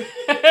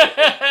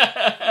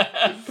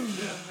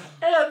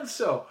 And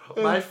so,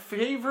 my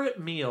favorite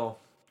meal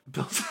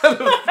built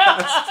out of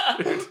fast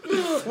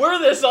food. Where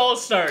this all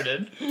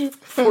started.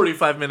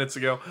 45 minutes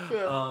ago.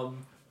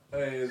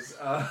 Is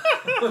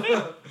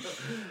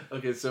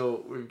okay,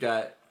 so we've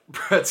got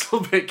pretzel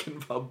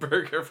bacon bun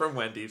burger from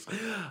Wendy's.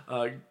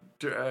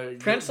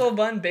 Pretzel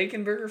bun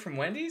bacon burger from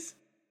Wendy's?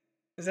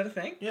 Is that a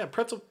thing? Yeah,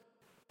 pretzel.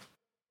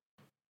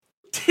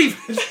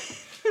 David.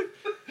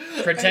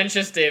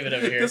 Pretentious David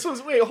over here. This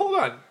was, wait, hold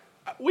on.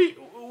 We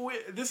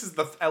this is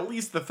at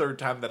least the third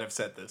time that I've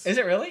said this. Is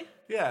it really?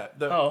 Yeah,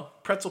 the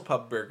pretzel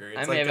pub burger.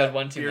 It's I may have had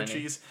one too beer many.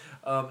 cheese.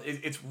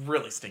 It's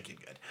really stinking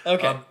good.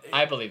 Okay,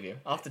 I believe you.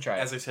 I'll have to try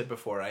it. As I said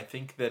before, I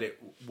think that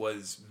it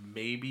was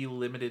maybe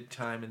limited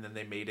time, and then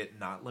they made it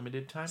not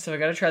limited time. So I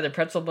got to try the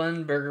pretzel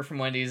bun burger from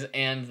Wendy's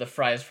and the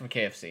fries from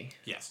KFC.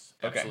 Yes,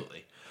 Okay.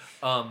 absolutely.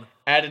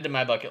 Added to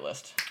my bucket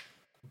list.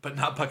 But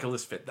not Bucket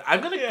List Fit.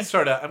 I'm gonna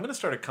start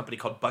a company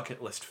called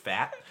Bucket List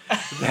Fat.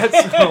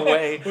 That's the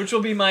way. Which will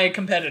be my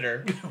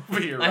competitor.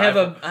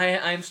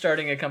 I'm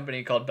starting a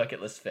company called Bucket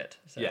List Fit.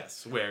 So.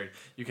 Yes, where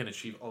you can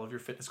achieve all of your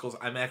fitness goals.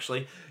 I'm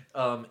actually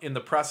in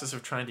the process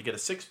of trying to get a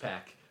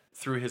 6-pack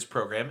through his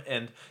program,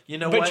 and you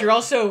know what? But you're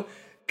also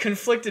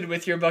conflicted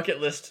with your Bucket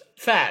List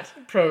Fat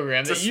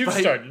program that you've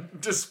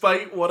started.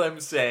 Despite what I'm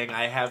saying,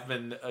 I have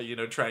been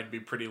trying to be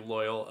pretty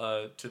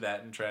loyal to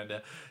that and trying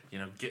to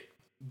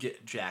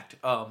get jacked.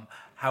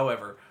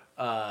 However,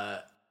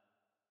 I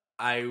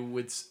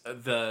would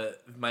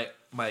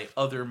my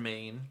other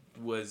main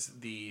was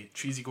the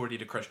cheesy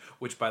gordita crunch,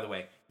 which by the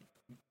way,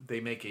 they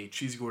make a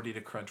cheesy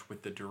gordita crunch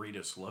with the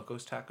Doritos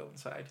Locos taco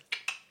inside.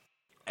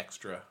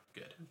 Extra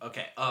good.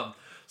 Okay.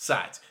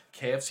 Sides: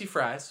 KFC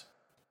fries,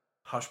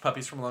 Hush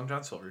Puppies from Long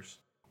John Silver's.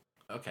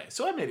 Okay,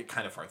 so I made it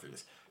kind of far through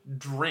this.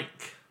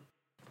 Drink.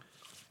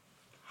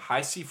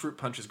 High C fruit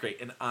punch is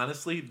great, and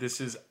honestly, this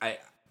is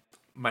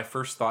my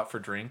first thought for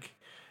drink.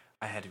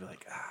 I had to be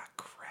like,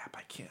 crap,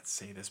 I can't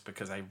say this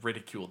because I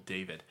ridiculed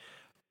David.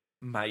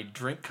 My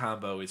drink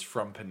combo is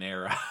from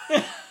Panera,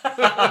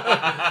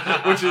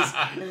 which is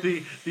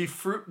the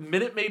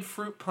Minute Maid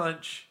fruit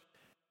punch,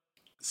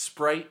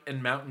 Sprite,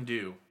 and Mountain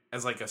Dew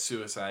as like a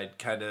suicide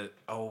kind of.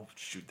 Oh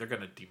shoot, they're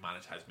gonna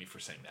demonetize me for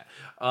saying that.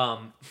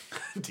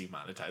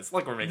 Demonetize,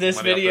 like we're making this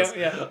money video. off this.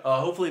 Yeah.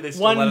 Hopefully they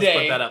still One let us day,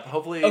 put that up.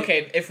 Hopefully.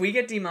 Okay, if we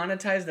get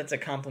demonetized, that's a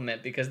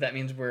compliment because that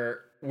means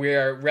we're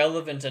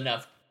relevant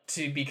enough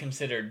to be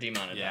considered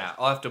demonetized. Yeah,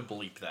 I'll have to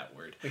bleep that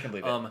word. We can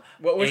bleep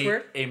it. Which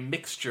word? A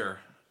mixture.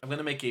 I'm going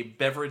to make a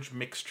beverage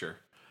mixture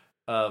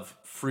of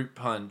fruit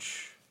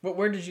punch. What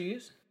word did you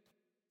use?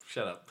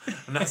 Shut up.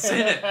 I'm not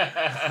saying it.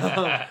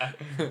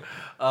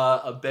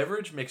 A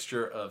beverage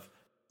mixture of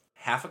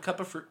half a cup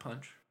of fruit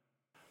punch,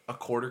 a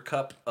quarter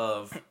cup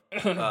of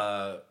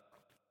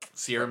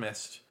Sierra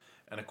Mist,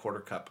 and a quarter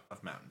cup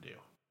of Mountain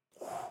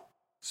Dew.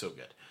 So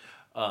good.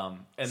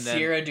 And then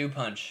Sierra Dew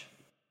Punch.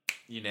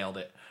 You nailed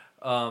it.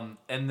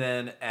 And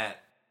then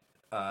at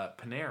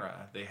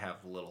Panera, they have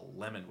little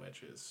lemon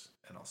wedges,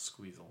 and I'll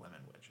squeeze a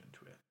lemon wedge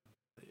into it.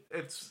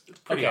 It's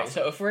pretty awesome.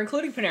 So if we're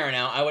including Panera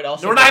now, I would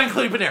also... No, we're not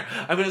including Panera.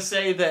 I'm going to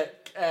say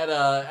that at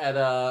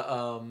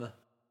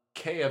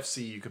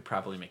KFC, you could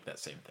probably make that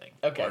same thing.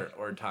 Okay.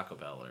 Or Taco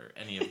Bell, or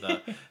any of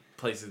the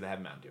places that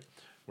have Mountain Dew.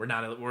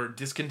 We're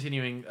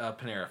discontinuing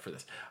Panera for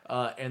this.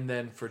 And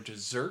then for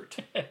dessert...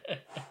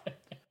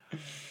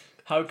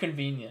 How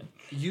convenient.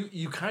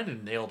 You kind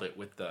of nailed it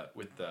with the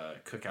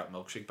cookout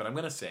milkshake, but I'm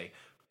going to say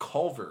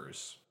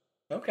Culver's.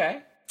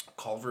 Okay.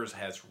 Culver's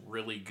has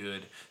really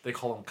good, they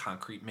call them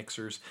concrete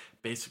mixers.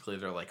 Basically,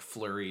 they're like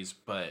flurries,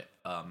 but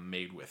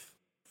made with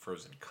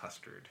frozen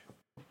custard.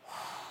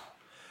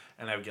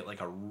 And I would get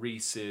like a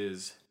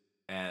Reese's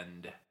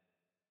and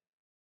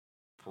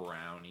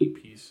brownie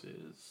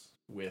pieces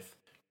with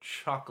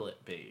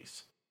chocolate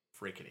base.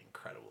 Freaking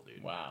incredible,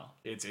 dude. Wow.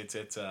 It's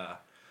a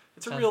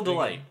Sounds real pretty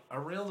delight. good. A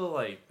real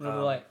delight. Real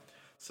delight.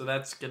 So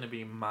that's going to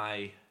be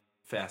my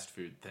fast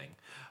food thing.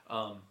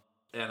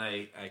 And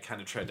I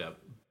kind of tried to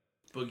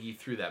boogie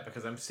through that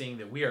because I'm seeing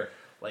that we are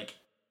like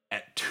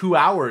at 2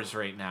 hours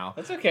right now.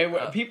 That's okay.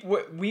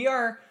 We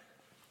are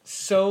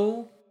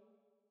so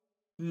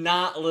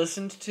not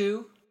listened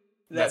to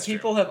that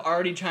people have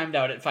already chimed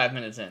out at 5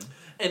 minutes in.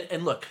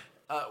 And look,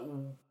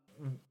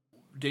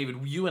 David,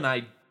 you and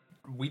I,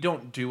 we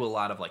don't do a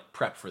lot of like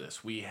prep for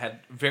this. We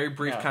had very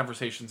brief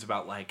conversations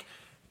about like,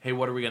 hey,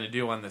 what are we going to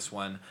do on this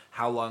one?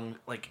 How long,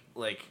 like,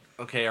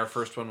 okay, our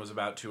first one was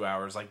about 2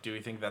 hours. Like, do we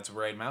think that's the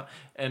right amount?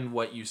 And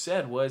what you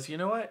said was, you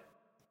know what?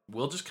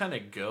 We'll just kind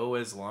of go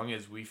as long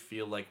as we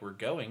feel like we're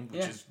going,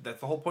 that's the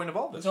whole point of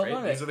all this,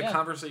 right? These are the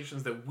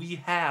conversations that we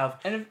have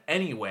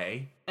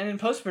anyway. And in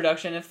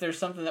post-production, if there's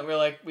something that we're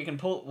like, we can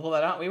pull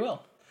that out, we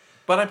will.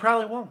 But I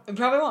probably won't. We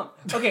probably won't.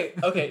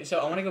 Okay, so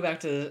I want to go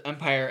back to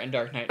Empire and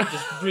Dark Knight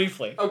just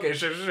briefly. Okay,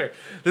 sure.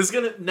 This is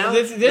gonna now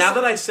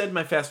that I said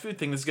my fast food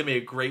thing, this is gonna be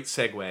a great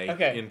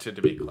segue into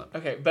Debate Club.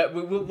 Okay, but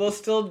we'll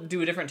still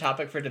do a different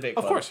topic for Debate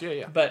Club. Of course,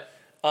 yeah. But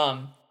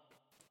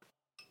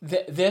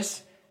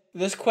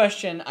this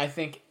question, I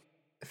think,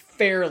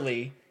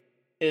 fairly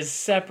is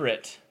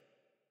separate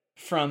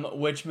from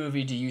which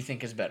movie do you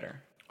think is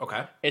better.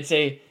 Okay. It's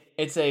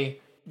a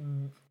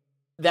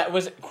that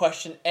was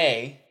question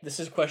A. This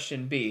is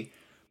question B.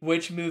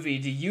 Which movie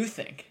do you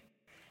think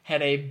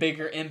had a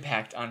bigger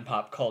impact on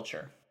pop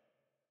culture?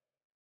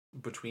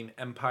 Between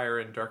Empire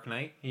and Dark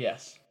Knight?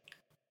 Yes.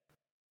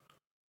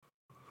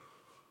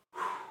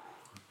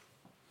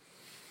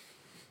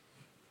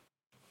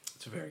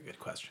 It's a very good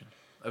question.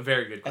 A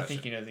very good question. I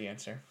think you know the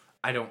answer.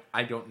 I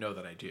don't know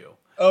that I do.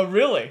 Oh,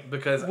 really?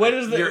 Because what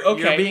is the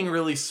you're being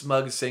really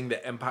smug, saying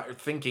that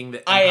thinking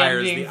that I Empire am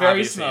is being the very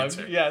obvious smug.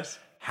 answer. Yes.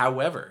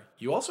 However,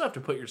 you also have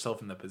to put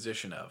yourself in the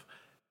position of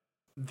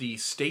the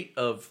state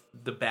of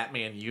the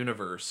Batman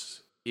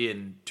universe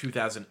in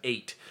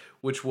 2008,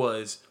 which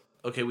was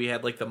okay. We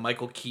had like the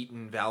Michael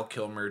Keaton, Val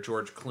Kilmer,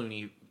 George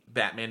Clooney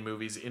Batman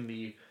movies in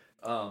the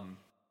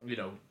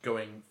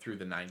going through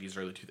the 90s,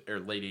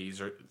 late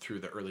 80s, or through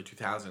the early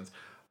 2000s.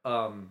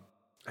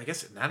 I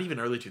guess not even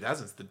early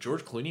 2000s. The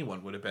George Clooney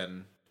one would have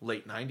been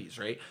late 90s,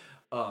 right?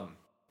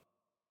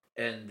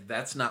 And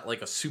that's not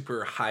like a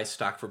super high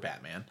stock for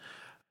Batman.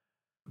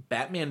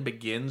 Batman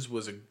Begins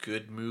was a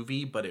good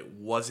movie, but it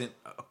wasn't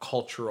a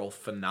cultural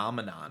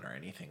phenomenon or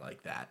anything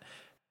like that.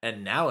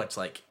 And now it's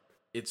like,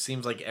 it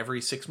seems like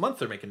every 6 months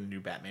they're making a new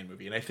Batman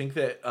movie. And I think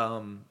that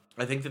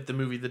the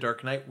movie The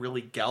Dark Knight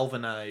really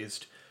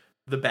galvanized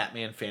the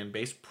Batman fan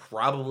base,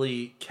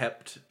 probably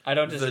kept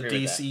the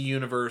DC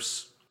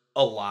universe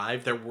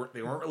alive. They weren't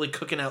really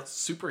cooking out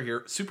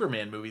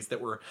Superman movies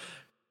that were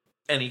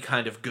any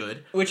kind of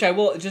good. Which I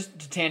will, just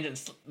to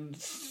tangent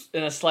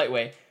in a slight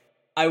way,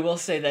 I will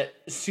say that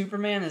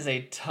Superman is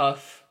a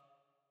tough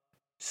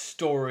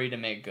story to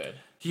make good.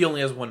 He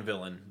only has one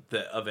villain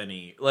of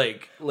any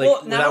without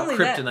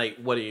Kryptonite.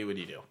 What do you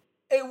do?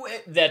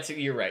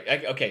 You're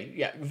right. Okay,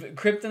 yeah.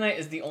 Kryptonite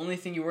is the only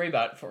thing you worry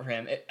about for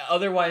him.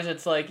 Otherwise,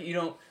 it's like you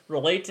don't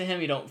relate to him,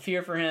 you don't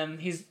fear for him.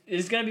 He's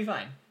gonna be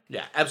fine.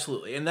 Yeah,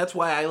 absolutely, and that's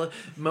why I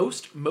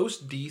most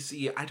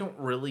DC. I don't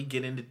really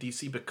get into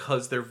DC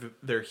because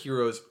their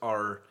heroes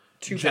are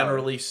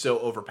generally so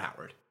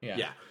overpowered.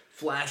 Yeah.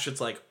 Flash, it's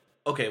like,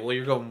 okay, well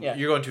you're going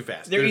too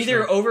fast. They're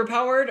either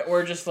overpowered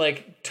or just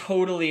like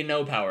totally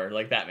no power,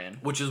 like Batman.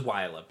 Which is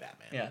why I love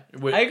Batman. Yeah,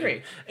 I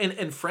agree.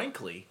 And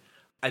frankly,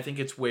 I think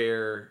it's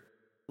where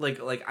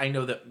like I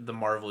know that the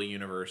Marvel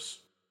universe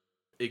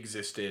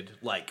existed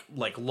like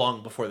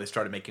long before they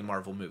started making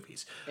Marvel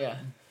movies. Yeah.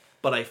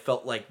 But I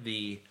felt like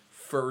the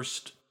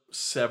first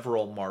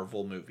several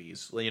Marvel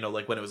movies,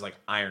 like when it was like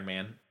Iron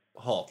Man,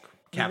 Hulk,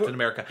 Captain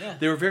America,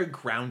 they were very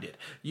grounded.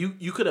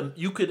 You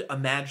could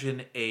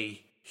imagine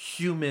a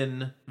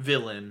human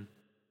villain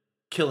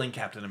killing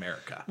Captain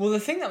America. Well, the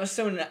thing that was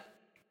so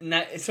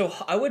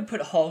I would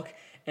put Hulk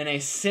in a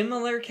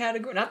similar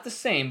category, not the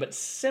same, but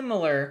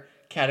similar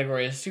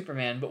category as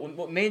Superman. But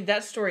what made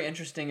that story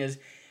interesting is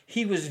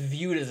he was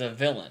viewed as a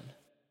villain.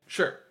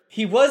 Sure.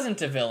 He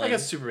wasn't a villain. I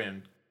guess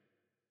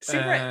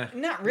Superman,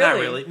 not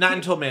really. Not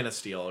until Man of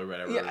Steel or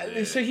whatever.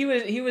 Yeah, so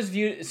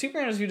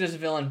Superman was viewed as a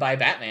villain by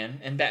Batman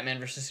and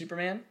Batman vs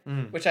Superman,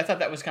 which I thought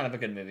that was kind of a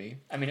good movie.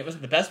 I mean, it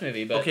wasn't the best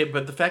movie, but okay.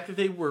 But the fact that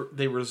they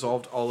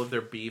resolved all of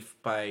their beef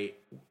by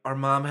our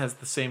mom has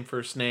the same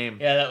first name.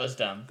 Yeah, that was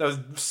dumb. That was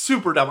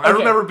super dumb. Okay. I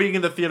remember being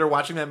in the theater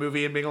watching that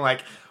movie and being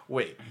like,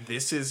 "Wait,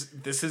 this is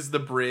the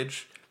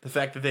bridge." The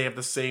fact that they have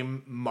the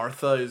same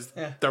Martha is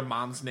their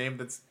mom's name.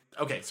 That's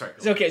okay. Sorry.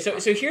 Okay, so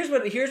here's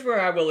where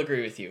I will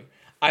agree with you.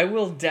 I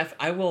will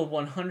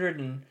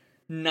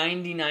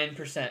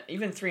 199%,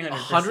 even 300%.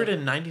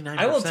 199%.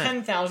 I will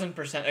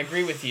 10,000%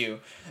 agree with you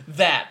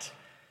that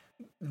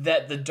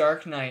The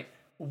Dark Knight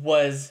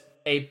was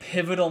a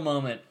pivotal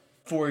moment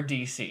for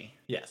DC.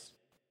 Yes.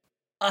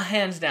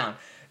 Hands down.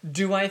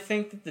 Do I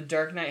think that The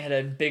Dark Knight had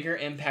a bigger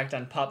impact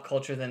on pop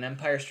culture than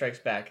Empire Strikes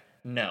Back?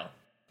 No.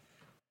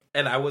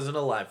 And I wasn't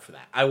alive for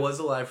that. I was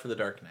alive for The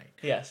Dark Knight.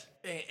 Yes.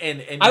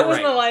 And I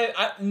wasn't alive,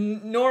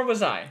 nor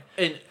was I.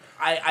 And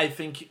I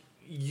think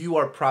you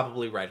are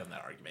probably right on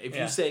that argument.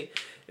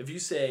 If you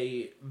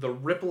say the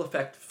ripple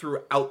effect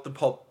throughout the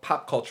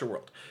pop culture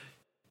world,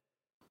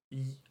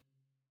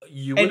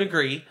 you would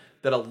agree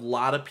that a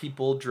lot of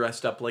people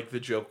dressed up like the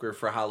Joker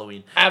for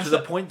Halloween. To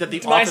the point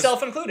that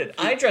myself included.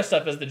 I dressed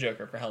up as the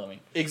Joker for Halloween.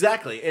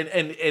 Exactly.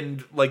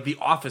 And like The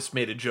Office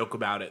made a joke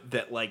about it,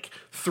 that like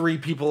 3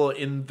 people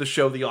in the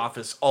show The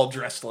Office all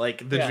dressed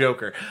like the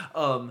Joker.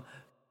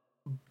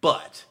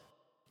 But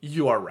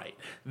you are right.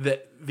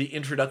 That the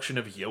introduction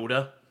of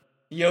Yoda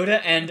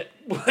and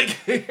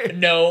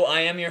no,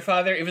 I am your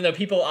father, even though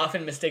people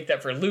often mistake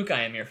that for Luke,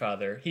 I am your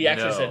father. He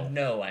actually said,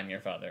 no, I'm your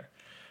father.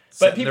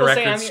 But people the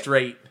record say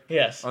straight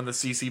yes. on the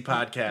SeeSee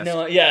podcast.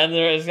 No, yeah,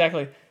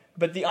 exactly.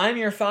 But the I'm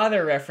your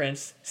father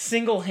reference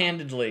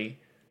single-handedly,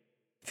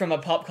 from a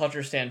pop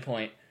culture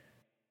standpoint,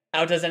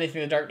 outdoes anything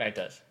The Dark Knight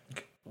does.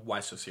 Why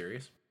so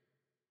serious?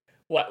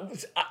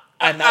 What?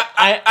 I'm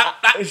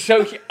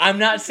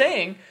not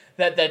saying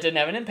that didn't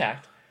have an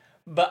impact,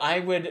 but I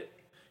would.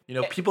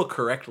 People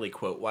correctly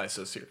quote "Why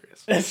so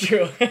serious?" That's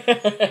true.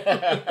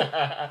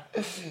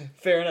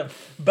 Fair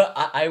enough. But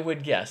I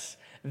would guess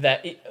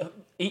that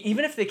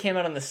even if they came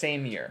out in the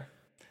same year,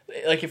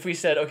 like if we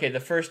said, okay, the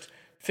first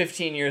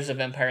 15 years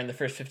of Empire and the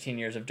first 15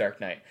 years of Dark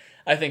Knight,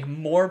 I think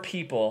more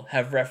people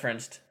have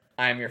referenced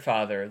 "I'm your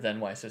father" than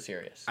 "Why so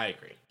serious?" I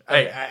agree.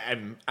 Okay.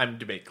 I'm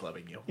debate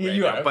clubbing you. Right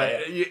you are, now,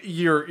 but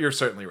you're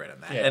certainly right on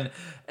that. Yeah.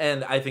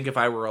 And I think if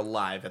I were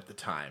alive at the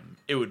time,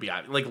 it would be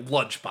like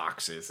lunch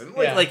boxes and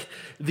like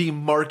the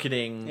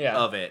marketing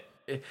of it.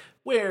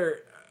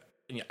 Where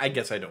I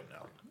guess I don't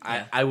know.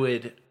 Yeah. I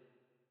would,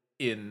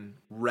 in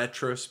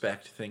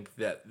retrospect, think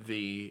that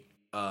the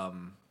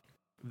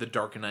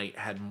Dark Knight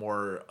had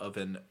more of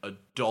an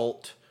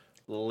adult,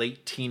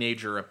 late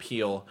teenager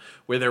appeal,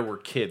 where there were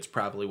kids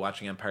probably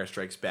watching Empire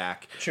Strikes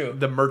Back. True.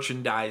 The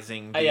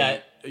merchandising.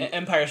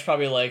 Empire's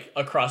probably like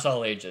across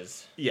all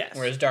ages. Yes.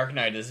 Whereas Dark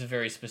Knight is a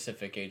very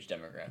specific age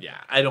demographic. Yeah,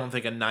 I don't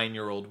think a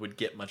 9-year-old would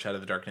get much out of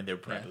the Dark Knight. They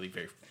would probably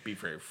be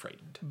very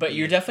frightened. But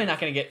you're definitely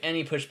not going to get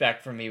any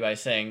pushback from me by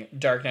saying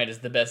Dark Knight is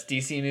the best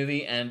DC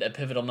movie and a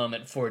pivotal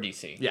moment for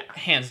DC. Yeah.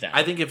 Hands down.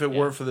 I think if it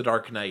weren't for the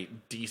Dark Knight,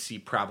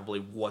 DC probably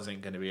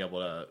wasn't going to be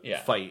able to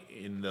fight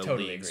in the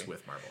leagues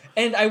with Marvel.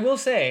 And I will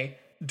say,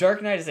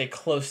 Dark Knight is a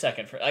close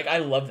second for... Like, I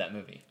love that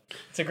movie.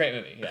 It's a great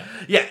movie, yeah.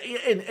 Yeah,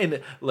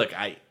 and look,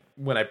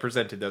 when I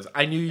presented those,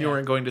 I knew you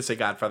weren't going to say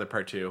Godfather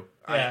Part 2.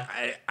 Yeah.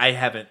 I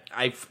haven't.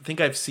 I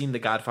think I've seen The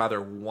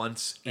Godfather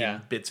once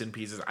in bits and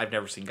pieces. I've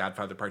never seen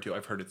Godfather Part 2.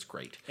 I've heard it's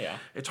great. Yeah.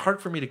 It's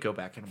hard for me to go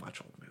back and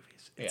watch old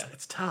movies.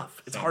 It's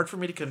tough. It's Same. hard for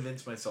me to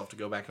convince myself to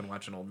go back and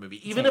watch an old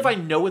movie. Even if I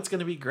know it's going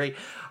to be great.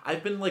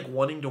 I've been like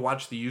wanting to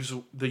watch the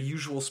usual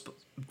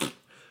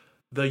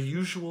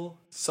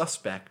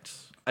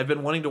Suspects. I've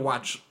been wanting to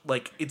watch,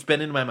 like, it's been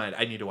in my mind.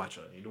 I need to watch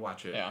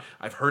it. Yeah.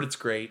 I've heard it's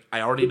great.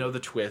 I already know the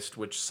twist,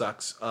 which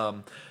sucks.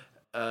 Not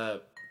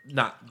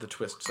the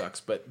twist sucks,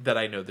 but that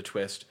I know the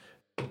twist.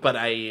 But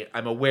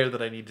I'm aware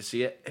that I need to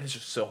see it. And it's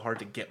just so hard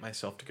to get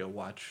myself to go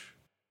watch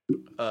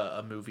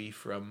a movie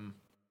from,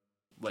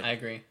 like, I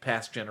agree.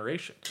 Past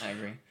generation. I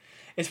agree.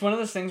 It's one of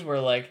those things where,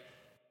 like,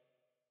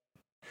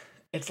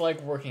 it's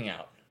like working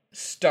out.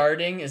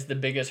 Starting is the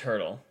biggest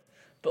hurdle.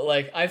 But,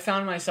 like, I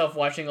found myself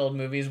watching old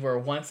movies where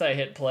once I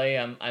hit play,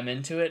 I'm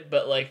into it.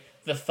 But, like,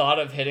 the thought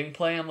of hitting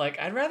play, I'm like,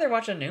 I'd rather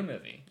watch a new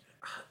movie.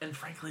 And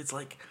frankly, it's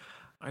like,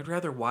 I'd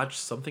rather watch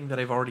something that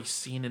I've already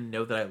seen and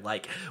know that I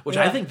like. Which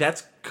I think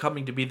that's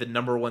coming to be the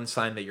number one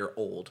sign that you're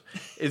old.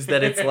 Is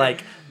that it's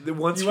like,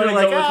 once you're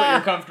like, go with what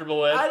you're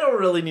comfortable with. I don't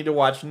really need to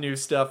watch new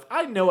stuff.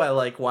 I know I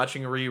like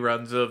watching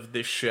reruns of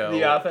this show.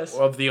 The Office.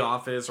 Of The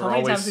Office. How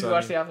many times did you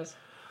watch The Office?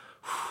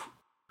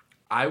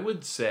 I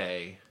would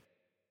say...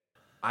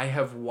 I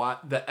have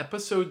the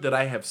episode that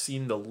I have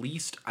seen the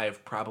least, I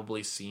have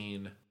probably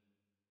seen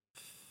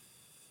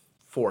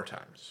 4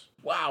 times.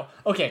 Wow.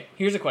 Okay,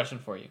 here's a question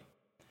for you.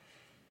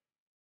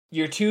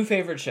 Your 2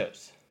 favorite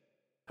shows.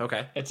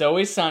 Okay. It's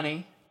Always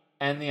Sunny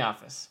and The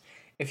Office.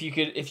 If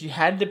you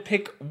had to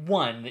pick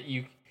one that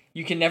you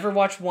can never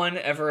watch one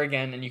ever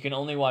again, and you can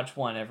only watch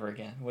one ever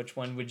again, which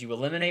one would you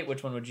eliminate?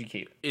 Which one would you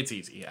keep? It's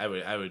easy. I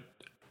would.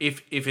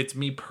 If it's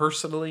me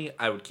personally,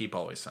 I would keep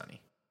Always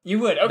Sunny. You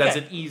would, okay. That's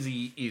an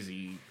easy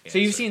answer. So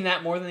you've seen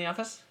that more than The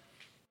Office?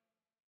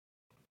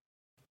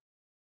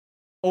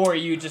 Or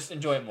you just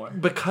enjoy it more?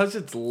 Because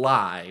it's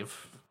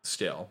live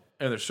still,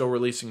 and they're still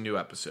releasing new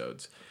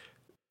episodes,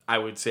 I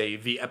would say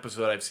the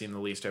episode I've seen the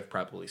least, I've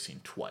probably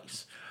seen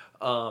twice.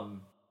 But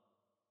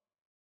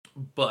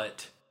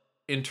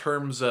in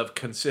terms of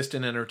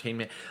consistent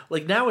entertainment,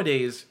 like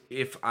nowadays,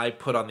 if I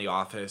put on The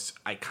Office,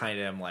 I kind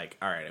of am like,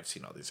 all right, I've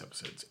seen all these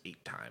episodes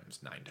 8 times,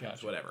 9 times,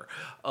 Gotcha. whatever.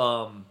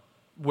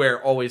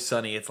 Where Always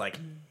Sunny, it's like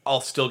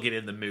I'll still get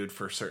in the mood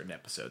for certain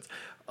episodes.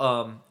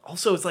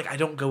 Also, it's like I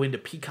don't go into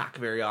Peacock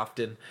very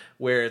often,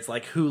 where it's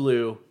like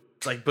Hulu.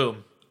 It's like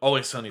boom,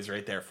 Always Sunny's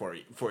right there for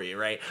you,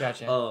 right?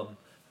 Gotcha.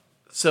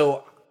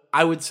 So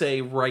I would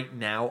say right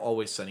now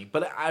Always Sunny,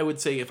 but I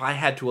would say if I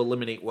had to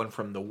eliminate one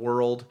from the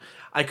world,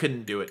 I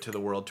couldn't do it to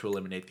the world to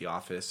eliminate The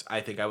Office. I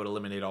think I would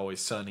eliminate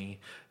Always Sunny.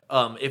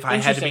 If I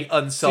had to be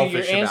unselfish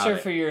about it. So your answer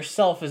for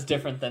yourself is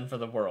different than for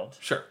the world.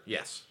 Sure.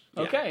 Yes.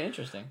 Yeah. Okay,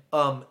 interesting.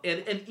 And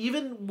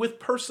even with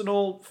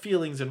personal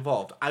feelings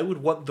involved, I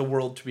would want the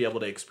world to be able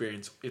to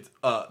experience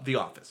The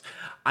Office.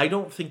 I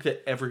don't think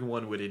that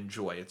everyone would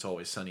enjoy It's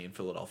Always Sunny in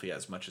Philadelphia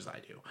as much as I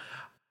do.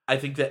 I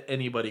think that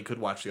anybody could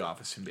watch The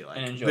Office and be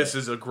like, "This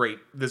is a great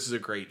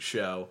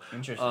show."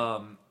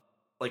 Interesting.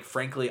 Like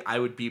frankly, I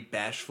would be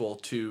bashful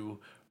to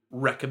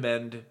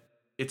recommend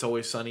It's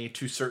Always Sunny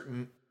to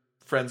certain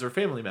friends or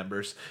family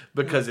members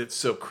because it's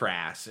so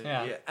crass.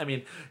 Yeah. I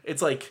mean,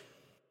 it's like.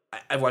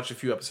 I've watched a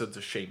few episodes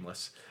of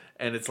Shameless,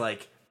 and it's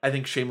like, I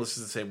think Shameless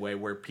is the same way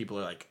where people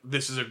are like,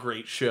 this is a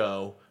great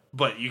show,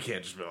 but you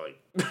can't just be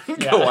like,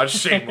 go watch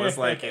Shameless.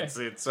 Like,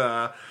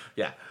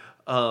 yeah.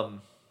 How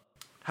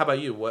about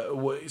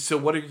you? So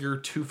what are your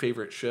 2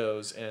 favorite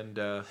shows? And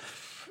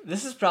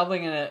this is probably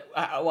going to,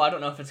 I don't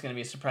know if it's going to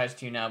be a surprise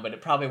to you now, but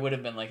it probably would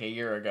have been like a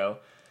year ago.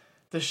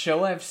 The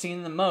show I've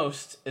seen the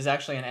most is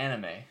actually an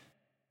anime.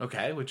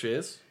 Okay, which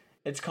is?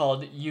 It's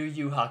called Yu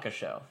Yu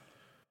Hakusho.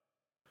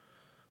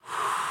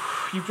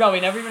 You've probably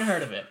never even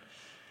heard of it.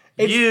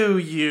 Yu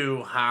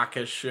Yu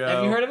Hakusho.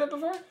 Have you heard of it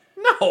before?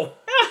 No.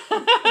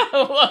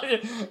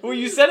 Well,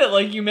 you said it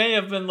like you may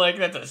have been like,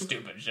 that's a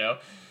stupid show.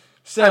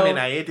 So I mean,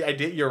 I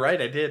did. You're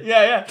right. I did.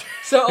 Yeah.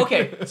 So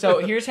okay. So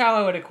here's how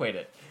I would equate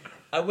it.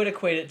 I would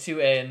equate it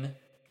to a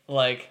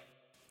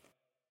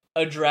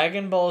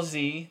Dragon Ball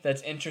Z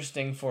that's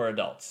interesting for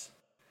adults.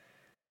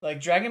 Like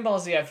Dragon Ball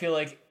Z, I feel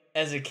like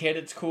as a kid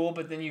it's cool,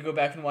 but then you go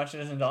back and watch it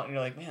as an adult and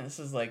you're like, man, this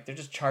is like, they're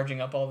just charging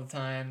up all the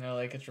time. They're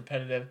like, it's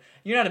repetitive.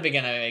 You're not a big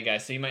anime guy,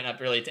 so you might not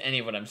relate to any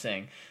of what I'm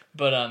saying.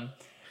 But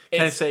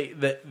can I say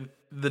that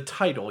the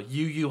title,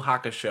 Yu Yu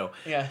Hakusho,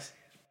 yes,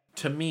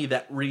 to me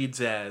that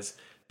reads as,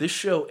 this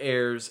show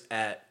airs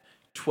at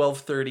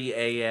 12:30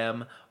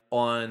 a.m.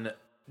 on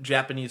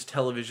Japanese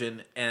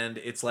television, and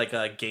it's like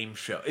a game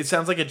show. It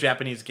sounds like a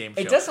Japanese game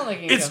show. It does sound like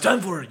a game It's show.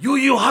 time for Yu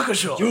Yu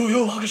Hakusho. Yu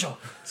Yu Hakusho.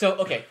 So,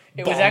 okay,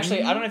 it was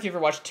actually, I don't know if you ever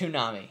watched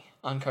Toonami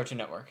on Cartoon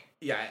Network.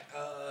 Yeah,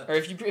 Or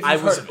if you've I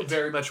was heard it.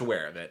 very much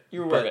aware of it.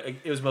 You were aware of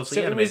it was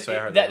mostly anime, so I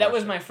heard that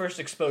was my first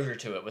exposure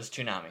to it, was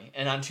Toonami.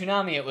 And on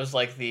Toonami, it was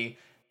like the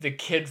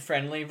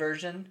kid-friendly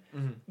version.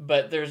 Mm-hmm.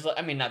 But there's,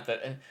 I mean, not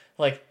that,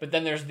 like, but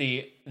then there's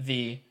the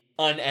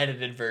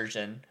unedited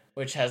version,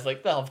 which has,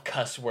 like, they'll have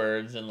cuss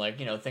words and, like,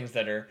 you know, things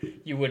that are,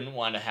 you wouldn't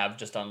want to have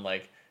just on,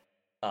 like,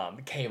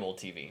 cable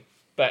TV.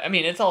 But, I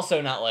mean, it's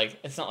also not like,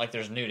 it's not like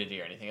there's nudity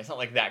or anything. It's not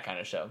like that kind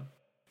of show.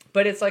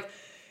 But it's like,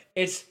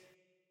 it's,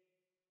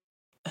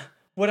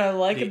 what I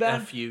like the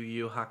about Fu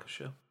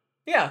Hakusho.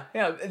 yeah,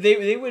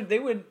 they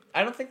would.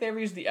 I don't think they ever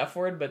used the F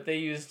word, but they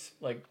used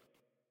like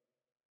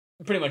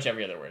pretty much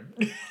every other word.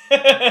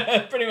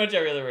 Pretty much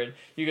every other word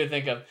you could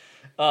think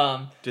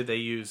of. Did they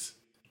use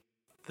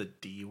the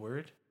D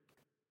word?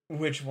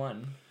 Which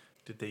one?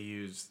 Did they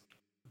use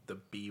the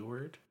B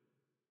word?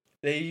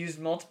 They used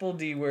multiple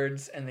D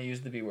words and they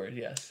used the B word.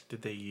 Yes.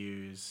 Did they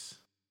use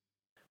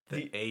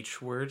the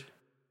H word?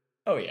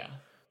 Oh yeah,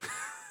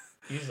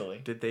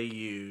 easily. Did they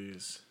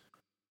use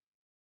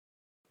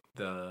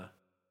the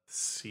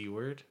C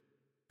word?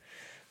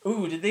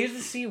 Ooh, did they use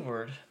the C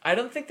word? I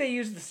don't think they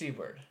used the C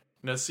word.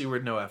 No C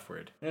word, no F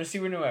word. No C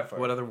word, no F word.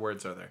 What other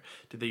words are there?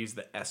 Did they use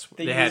the S word?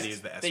 They had to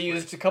use the S word. They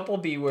used a couple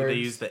B words. Did they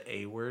use the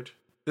A word?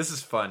 This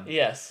is fun.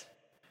 Yes.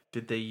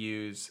 Did they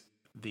use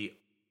the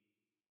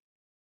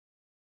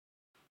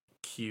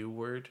Q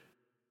word?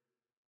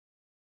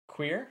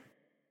 Queer?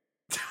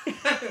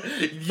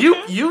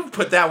 You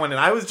put that one in.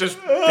 I was just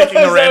picking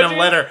a random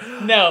letter.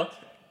 No.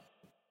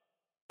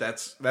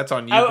 That's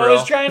on you, I bro.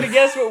 was trying to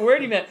guess what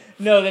word he meant.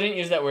 No, they didn't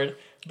use that word.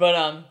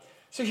 But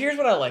so here's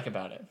what I like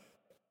about it.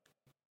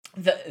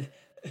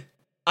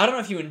 I don't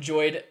know if you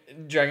enjoyed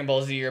Dragon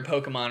Ball Z or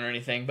Pokemon or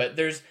anything, but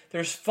there's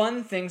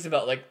fun things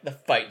about like the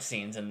fight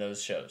scenes in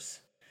those shows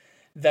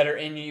that are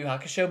in Yu Yu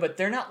Hakusho, but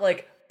they're not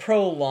like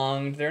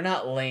prolonged. They're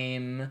not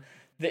lame.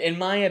 In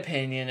my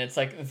opinion, it's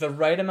like the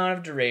right amount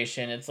of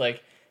duration. It's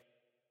like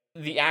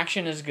the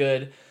action is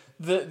good.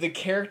 The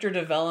character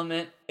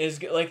development is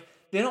good. Like,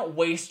 they don't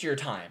waste your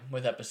time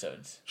with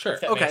episodes. Sure.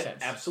 If that Okay. makes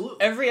sense. Absolutely.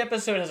 Every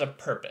episode has a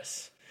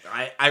purpose.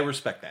 I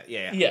respect that.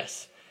 Yeah.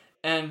 Yes.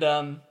 And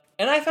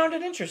I found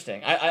it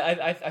interesting.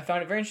 I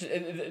found it very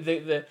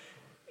interesting.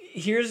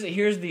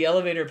 Here's the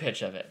elevator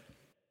pitch of it.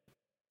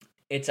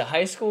 It's a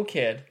high school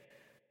kid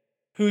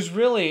who's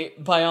really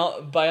by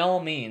all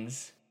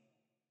means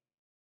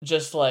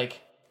just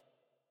like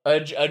a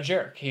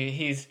jerk.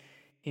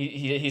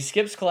 He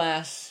skips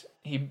class.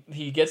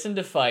 He gets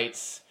into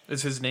fights.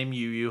 Is his name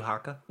Yu Yu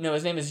Haka? No,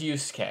 his name is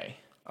Yusuke.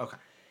 Okay.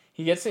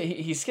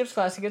 He skips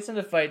class. He gets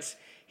into fights.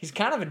 He's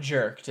kind of a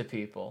jerk to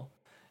people,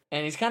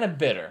 and he's kind of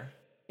bitter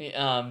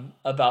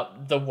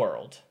about the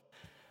world.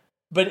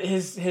 But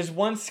his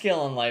one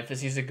skill in life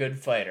is he's a good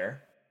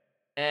fighter,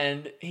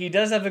 and he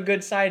does have a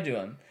good side to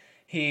him.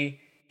 He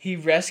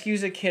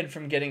rescues a kid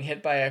from getting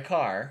hit by a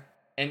car,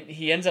 and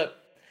he ends up.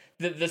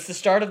 That's the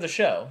start of the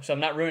show, so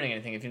I'm not ruining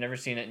anything if you've never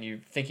seen it and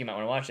you think you might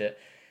want to watch it.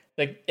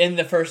 Like, in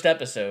the first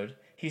episode,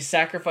 he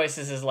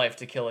sacrifices his life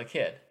to kill a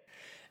kid.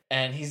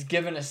 And he's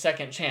given a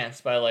second chance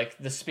by, like,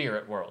 the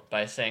spirit world,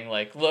 by saying,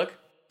 like, look,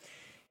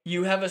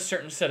 you have a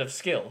certain set of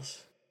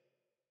skills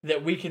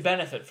that we could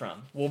benefit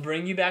from. We'll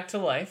bring you back to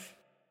life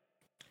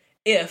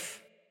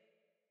if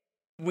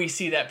we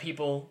see that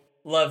people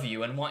love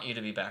you and want you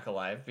to be back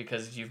alive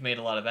because you've made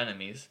a lot of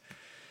enemies.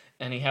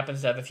 And he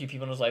happens to have a few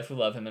people in his life who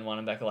love him and want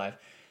him back alive.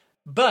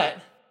 But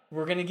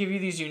we're going to give you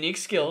these unique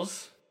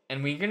skills,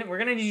 and we're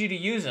going to need you to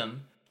use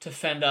them to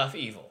fend off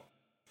evil.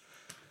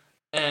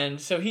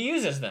 And so he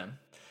uses them,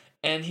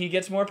 and he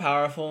gets more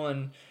powerful,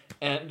 and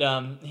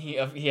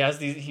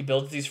he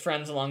builds these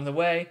friends along the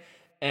way,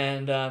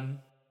 and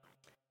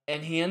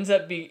he ends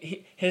up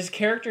his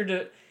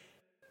character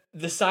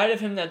the side of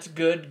him that's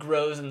good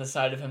grows, and the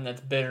side of him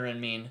that's bitter and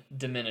mean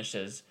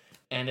diminishes,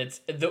 and it's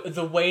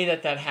the way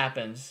that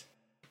happens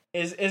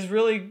is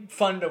really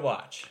fun to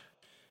watch.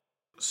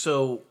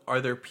 So,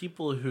 are there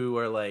people who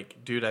are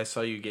like, dude, I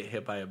saw you get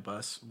hit by a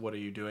bus. What are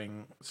you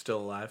doing still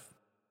alive?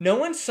 No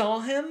one saw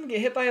him get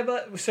hit by a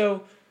bus.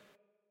 So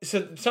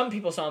some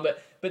people saw him,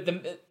 but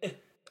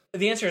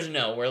the answer is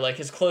no, where like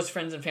his close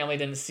friends and family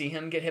didn't see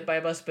him get hit by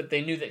a bus, but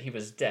they knew that he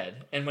was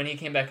dead. And when he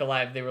came back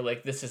alive, they were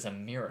like, this is a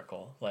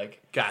miracle.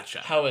 Like,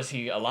 gotcha. How is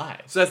he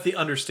alive? So that's the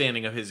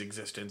understanding of his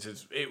existence.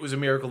 It was a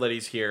miracle that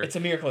he's here. It's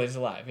a miracle he's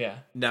alive, yeah.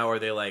 Now are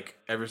they like,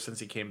 ever since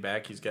he came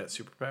back, he's got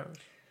superpowers?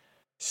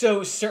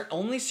 So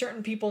only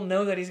certain people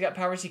know that he's got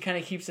powers. He kind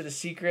of keeps it a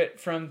secret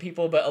from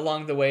people, but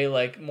along the way,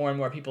 like, more and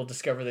more people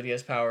discover that he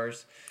has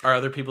powers. Are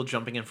other people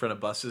jumping in front of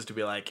buses to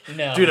be like,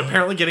 No. dude,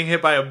 apparently getting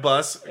hit by a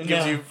bus gives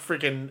No. you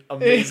freaking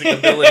amazing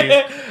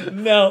abilities.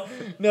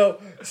 No.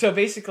 So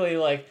basically,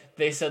 like,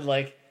 they said,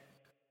 like,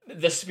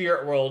 the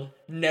spirit world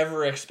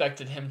never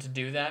expected him to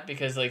do that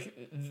because,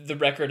 like, the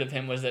record of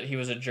him was that he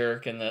was a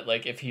jerk and that,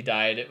 like, if he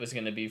died, it was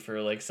going to be for,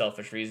 like,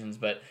 selfish reasons,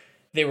 but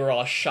they were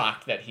all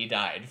shocked that he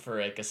died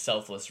for, like, a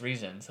selfless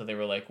reason. So they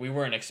were like, we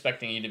weren't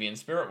expecting you to be in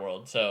spirit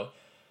world, so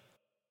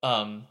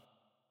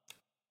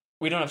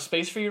we don't have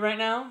space for you right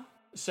now,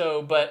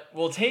 so, but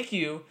we'll take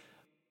you,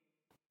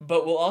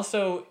 but we'll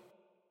also,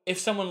 if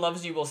someone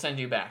loves you, we'll send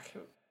you back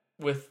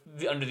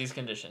under these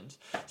conditions.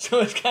 So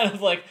it's kind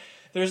of like,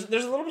 there's a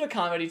little bit of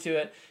comedy to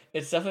it.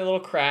 It's definitely a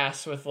little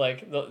crass with,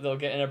 like, they'll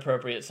get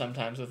inappropriate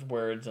sometimes with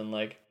words and,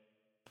 like,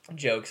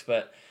 jokes,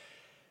 but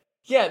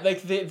yeah,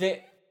 like,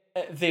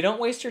 they don't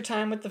waste your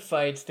time with the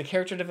fights. The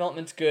character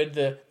development's good.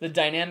 The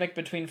dynamic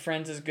between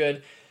friends is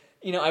good.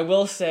 You know, I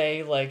will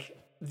say, like,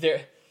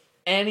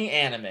 any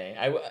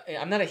anime,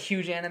 I'm not a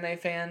huge anime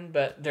fan,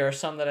 but there are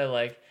some that I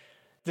like.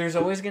 There's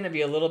always going to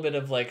be a little bit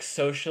of, like,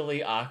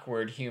 socially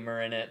awkward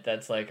humor in it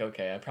that's like,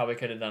 okay, I probably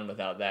could have done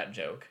without that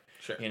joke.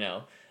 Sure. You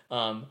know?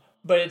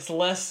 But it's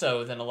less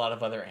so than a lot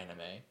of other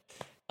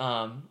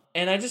anime.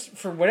 And I just,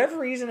 for whatever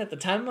reason, at the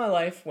time of my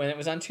life, when it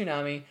was on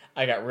Toonami,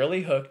 I got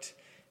really hooked.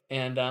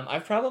 And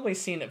I've probably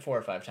seen it 4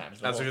 or 5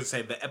 times. I was going to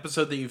say, the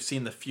episode that you've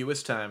seen the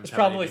fewest times. It's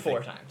probably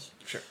 4 times.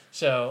 Sure.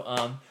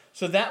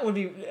 So that would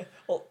be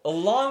a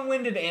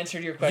long-winded answer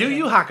to your question. Yu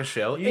Yu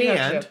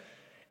Hakusho,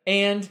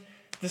 and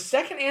the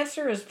second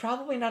answer is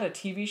probably not a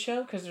TV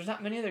show, because there's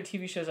not many other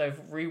TV shows I've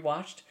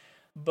rewatched,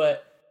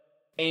 but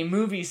a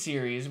movie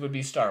series would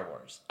be Star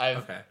Wars.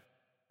 Okay.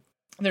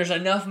 There's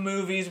enough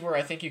movies where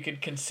I think you could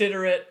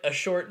consider it a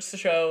short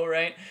show,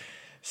 right?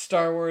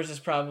 Star Wars is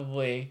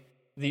probably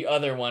the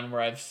other one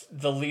where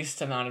the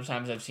least amount of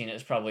times I've seen it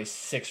is probably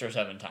 6 or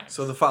 7 times.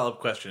 So the follow-up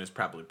question is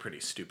probably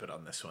pretty stupid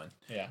on this one.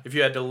 Yeah. If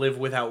you had to live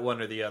without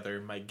one or the other,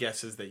 my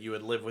guess is that you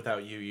would live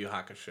without Yu Yu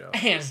Hakusho.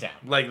 Hands down.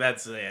 Like,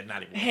 that's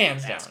not even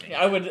hands down. asking.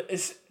 I would.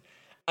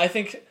 I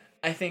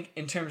think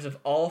in terms of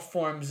all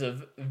forms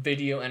of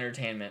video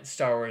entertainment,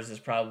 Star Wars is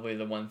probably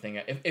the one thing.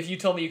 If you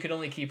told me you could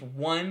only keep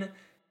one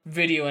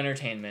video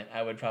entertainment,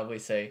 I would probably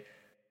say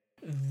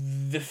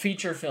the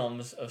feature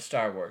films of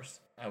Star Wars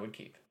I would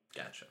keep.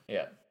 Gotcha.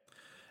 Yeah.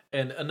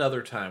 And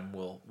another time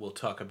we'll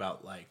talk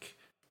about, like,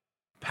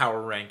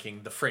 power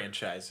ranking the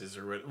franchises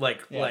or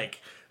like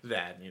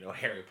that, you know,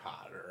 Harry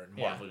Potter and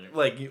Marvel,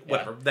 like,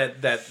 whatever.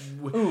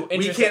 Ooh,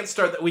 we can't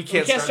start that. We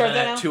can't start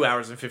that now? 2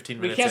 hours and 15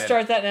 minutes. We can't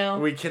start that now.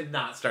 We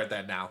cannot start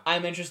that now.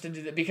 I'm interested to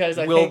do that because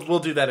we'll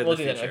do that in the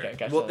future. Okay,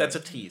 gotcha. That's a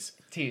tease.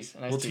 Nice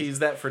we'll tease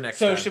that for next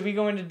time. time. So should we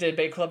go into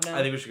debate club now?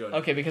 I think we should go.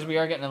 Okay, because we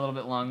are getting a little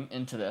bit long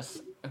into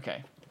this.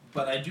 Okay.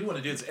 But I do want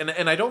to do this,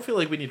 and I don't feel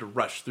like we need to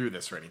rush through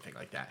this or anything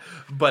like that.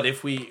 But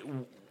if we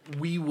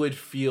would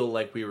feel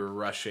like we were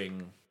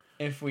rushing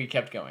if we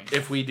kept going.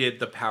 If we did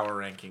the power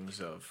rankings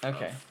of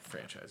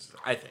franchises,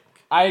 I think.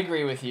 I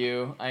agree with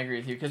you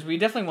because we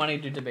definitely want to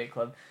do debate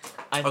club.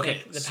 I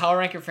think the power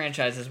ranker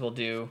franchises we'll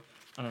do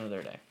on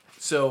another day.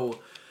 So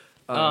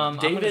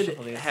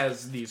David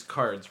has these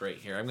cards right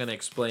here. I'm going to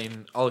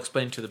explain. I'll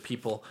explain to the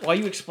people. While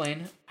you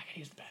explain, I gotta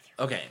use the bathroom.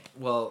 Okay.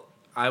 Well,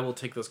 I will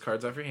take those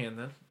cards off your hand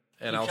then.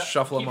 And I'll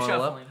shuffle them all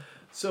up.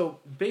 So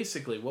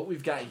basically, what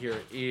we've got here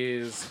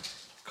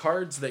is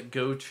cards that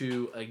go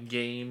to a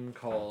game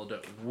called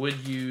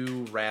Would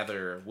You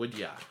Rather, Would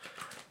Ya?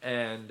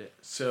 And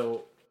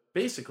so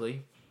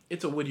basically,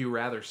 it's a Would You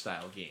Rather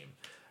style game.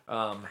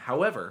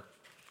 However,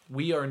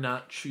 we are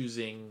not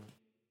choosing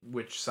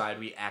which side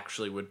we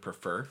actually would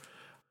prefer.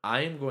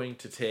 I am going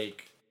to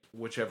take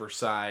whichever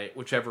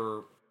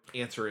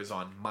answer is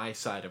on my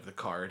side of the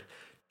card.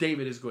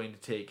 David is going to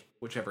take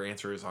whichever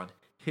answer is on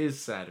his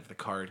side of the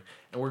card,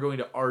 and we're going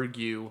to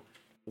argue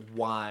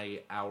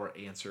why our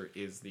answer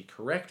is the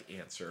correct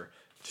answer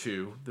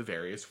to the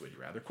various Would You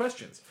Rather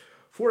questions.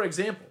 For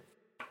example,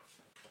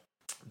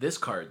 this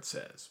card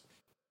says,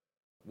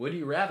 would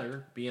you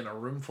rather be in a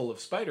room full of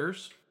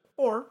spiders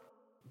or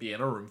be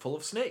in a room full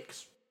of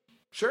snakes?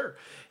 Sure,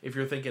 if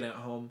you're thinking at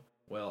home,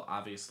 well,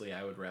 obviously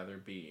I would rather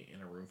be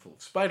in a room full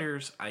of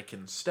spiders. I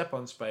can step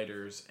on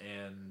spiders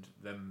and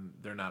then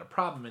they're not a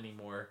problem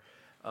anymore.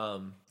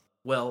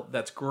 Well,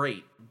 that's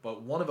great,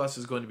 but one of us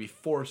is going to be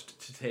forced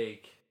to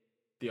take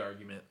the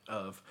argument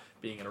of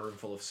being in a room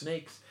full of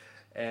snakes,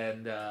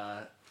 and,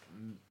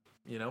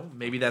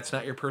 maybe that's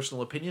not your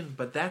personal opinion,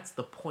 but that's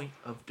the point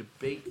of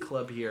Debate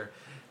Club here,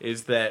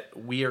 is that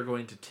we are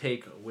going to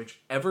take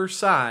whichever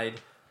side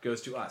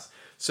goes to us.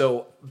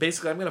 So,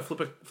 basically, I'm going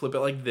to flip it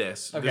like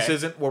this. Okay. This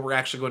isn't what we're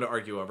actually going to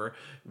argue over.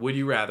 Would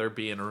you rather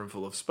be in a room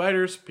full of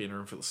spiders, be in a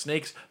room full of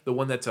snakes? The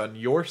one that's on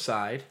your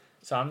side...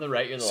 So I'm the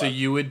right, you're the left. So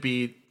you would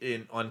be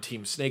on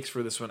Team Snakes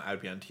for this one. I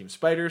would be on Team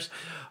Spiders.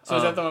 So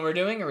is that the one we're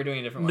doing, or are we doing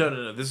a different one?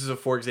 No. This is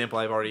for example.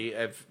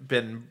 I've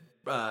been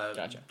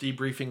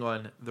debriefing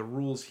on the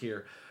rules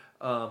here.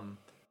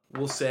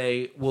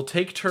 we'll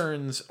take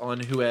turns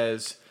on who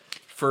has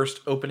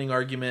first opening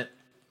argument,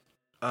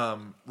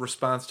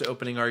 response to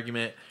opening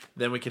argument.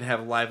 Then we can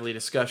have lively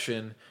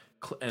discussion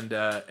and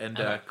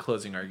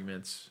closing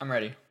arguments. I'm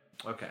ready.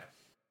 Okay.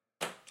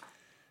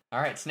 All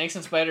right, snakes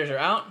and spiders are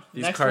out.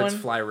 These Next cards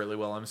one. fly really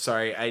well. I'm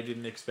sorry, I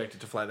didn't expect it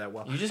to fly that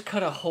well. You just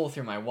cut a hole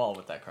through my wall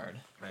with that card.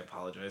 I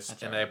apologize,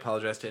 That's and all right. I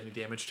apologize to any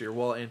damage to your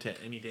wall and to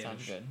any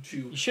Sounds damage good.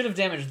 to You should have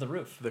damaged the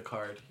roof. the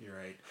card. You're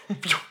right. All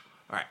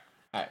right.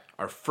 All right.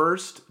 Our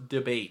first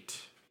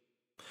debate.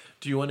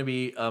 Do you want to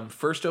be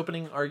first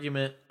opening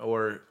argument,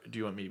 or do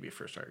you want me to be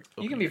first argument?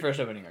 You can be first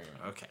opening argument.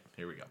 Okay,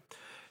 here we go.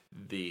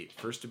 The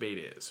first debate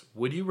is,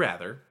 would you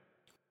rather,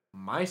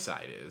 my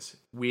side is,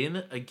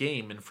 win a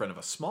game in front of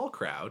a small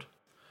crowd?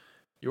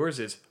 Yours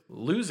is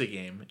lose a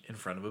game in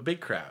front of a big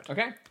crowd.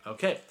 Okay.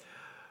 Okay.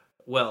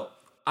 Well,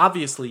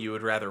 obviously you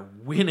would rather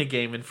win a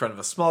game in front of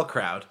a small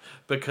crowd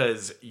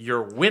because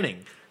you're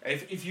winning.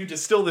 If you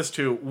distill this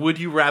to, would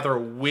you rather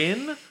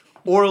win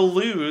or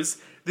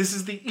lose? This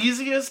is the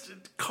easiest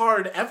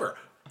card ever.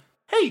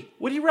 Hey,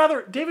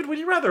 David, would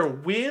you rather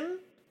win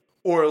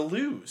or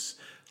lose?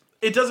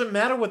 It doesn't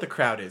matter what the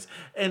crowd is.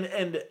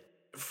 And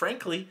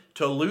frankly,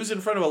 to lose in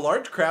front of a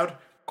large crowd,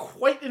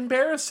 quite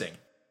embarrassing.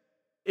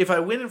 If I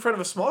win in front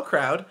of a small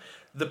crowd,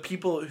 the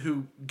people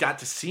who got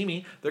to see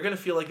me, they're going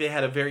to feel like they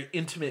had a very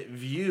intimate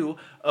view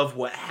of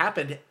what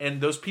happened.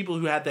 And those people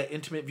who had that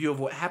intimate view of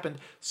what happened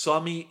saw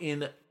me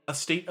in a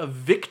state of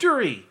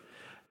victory.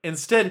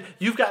 Instead,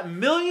 you've got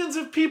millions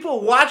of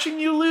people watching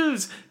you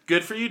lose.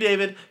 Good for you,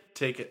 David.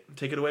 Take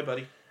it away,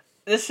 buddy.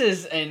 This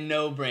is a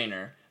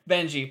no-brainer.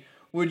 Benji,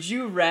 would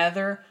you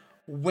rather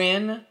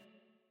win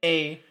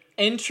a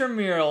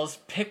intramurals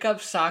pickup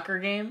soccer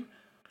game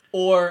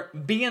or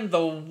be in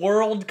the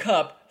World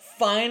Cup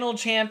final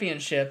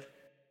championship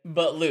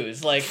but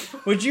lose? Like,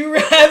 would you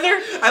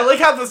rather... I like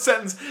how the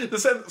sentence...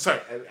 Sorry,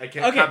 I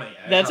can't comment.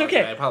 That's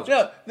okay. I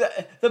apologize. No,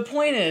 the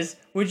point is,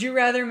 would you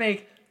rather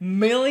make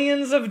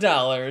millions of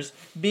dollars,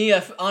 be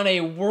on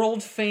a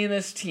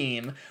world-famous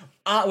team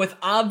with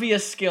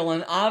obvious skill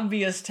and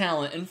obvious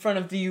talent in front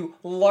of the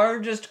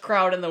largest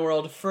crowd in the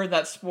world for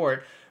that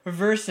sport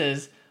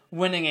versus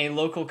winning a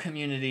local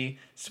community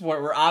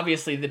sport where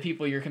obviously the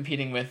people you're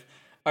competing with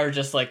are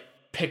just like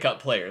pickup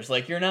players.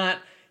 Like you're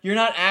not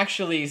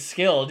actually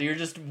skilled. You're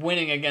just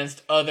winning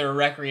against other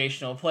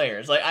recreational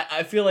players. Like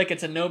I feel like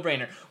it's a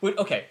no-brainer.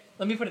 Okay,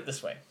 let me put it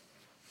this way.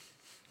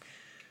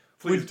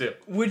 Please do.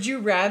 Would you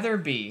rather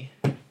be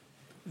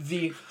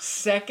the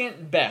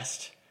second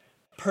best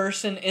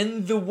person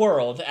in the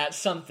world at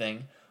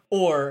something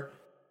or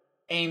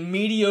a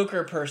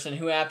mediocre person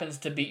who happens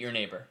to beat your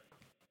neighbor?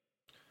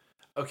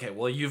 Okay,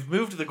 well, you've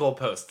moved the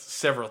goalpost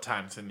several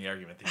times in the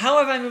argument. How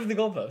have I moved the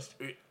goalpost?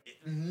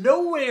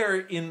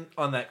 Nowhere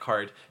on that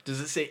card does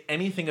it say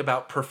anything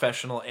about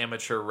professional,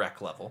 amateur,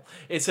 rec level.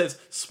 It says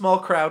small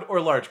crowd or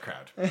large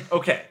crowd.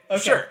 Okay,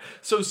 sure.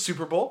 So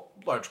Super Bowl,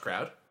 large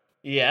crowd.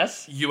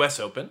 Yes. U.S.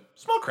 Open,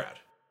 small crowd.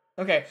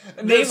 Okay.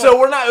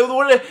 So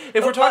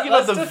if we're talking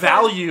about the define...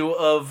 value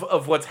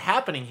of what's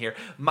happening here,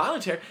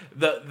 monetary,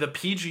 the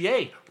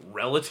PGA,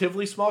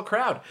 relatively small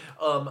crowd.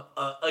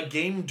 A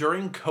game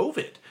during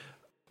COVID,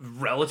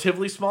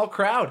 relatively small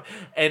crowd.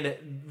 And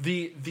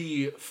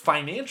the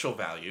financial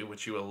value,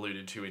 which you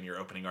alluded to in your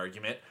opening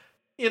argument,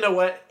 you know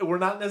what? We're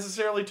not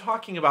necessarily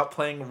talking about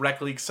playing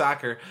rec league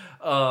soccer.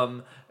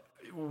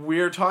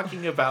 We're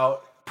talking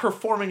about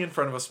performing in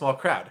front of a small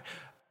crowd.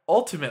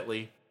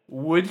 Ultimately,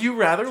 would you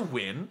rather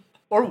win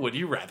or would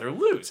you rather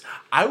lose?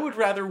 I would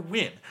rather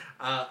win.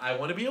 I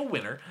want to be a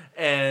winner.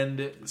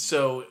 And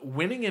so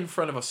winning in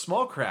front of a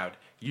small crowd,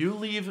 you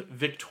leave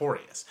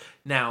victorious.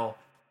 Now,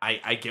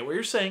 I get what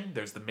you're saying.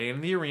 There's the man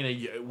in the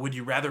arena. Would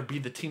you rather be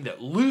the team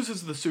that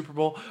loses the Super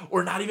Bowl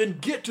or not even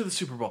get to the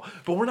Super Bowl?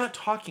 But we're not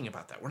talking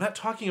about that. We're not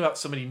talking about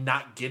somebody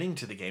not getting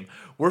to the game.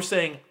 We're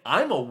saying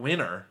I'm a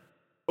winner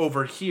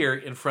over here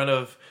in front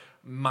of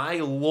my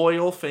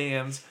loyal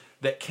fans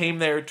that came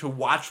there to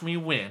watch me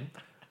win,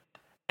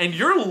 and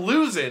you're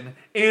losing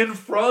in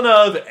front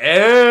of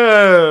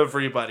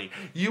everybody.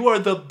 You are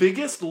the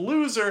biggest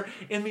loser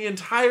in the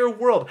entire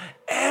world.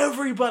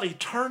 Everybody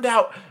turned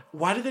out.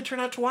 Why did they turn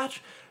out to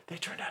watch? They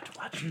turned out to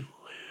watch you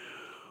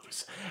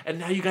lose. And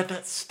now you got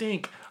that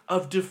stink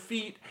of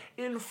defeat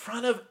in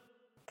front of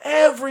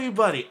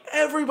everybody.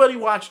 Everybody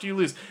watched you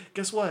lose.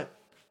 Guess what?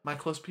 My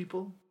close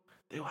people,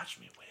 they watched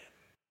me win.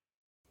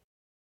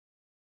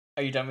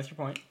 Are you done with your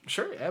point?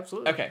 Sure,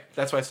 absolutely. Okay.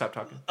 That's why I stopped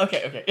talking.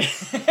 Okay.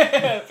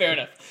 Fair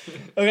enough.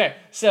 Okay,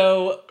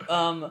 so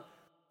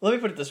let me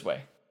put it this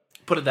way.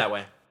 Put it that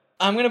way.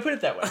 I'm going to put it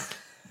that way.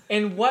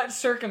 In what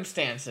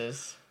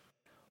circumstances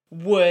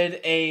would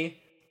a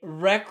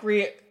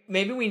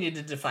maybe we need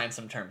to define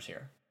some terms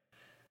here.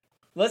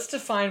 Let's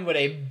define what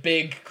a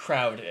big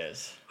crowd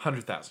is.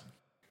 100,000.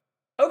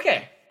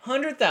 Okay,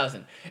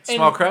 100,000.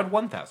 Small crowd,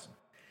 1,000.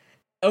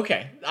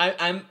 Okay,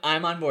 I'm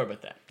on board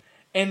with that.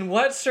 In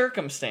what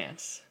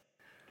circumstance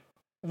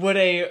would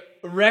a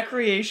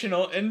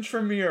recreational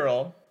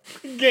intramural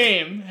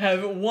game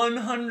have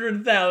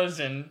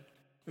 100,000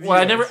 Well,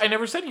 I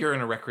never said you're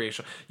in a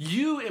recreational.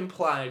 You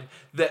implied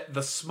that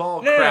the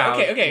small No, crowd.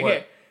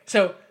 Okay.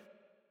 So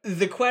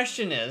the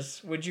question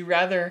is, would you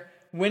rather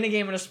win a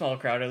game in a small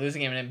crowd or lose a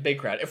game in a big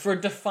crowd? If we're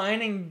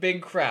defining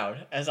big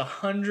crowd as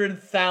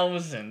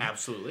 100,000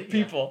 Absolutely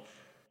people,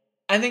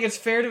 I think it's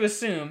fair to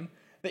assume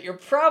that you're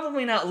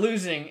probably not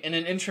losing in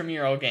an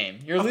intramural game.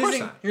 You're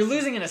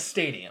losing in a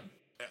stadium.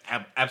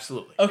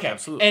 Absolutely. Okay.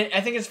 Absolutely. And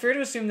I think it's fair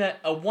to assume that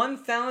a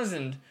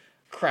 1,000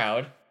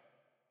 crowd,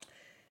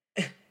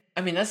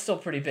 I mean, that's still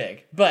pretty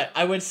big. But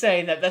I would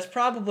say that that's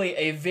probably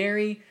a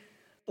very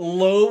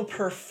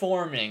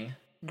low-performing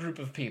group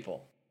of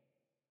people.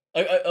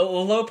 A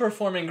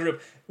low-performing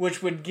group,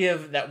 which would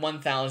give that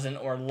 1,000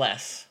 or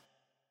less.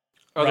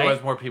 Otherwise,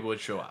 right? more people would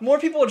show up. More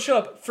people would show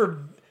up for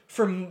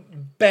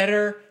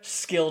better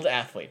skilled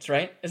athletes,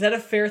 right? Is that a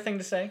fair thing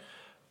to say?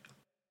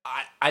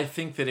 I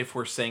think that if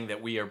we're saying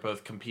that we are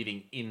both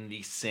competing in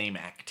the same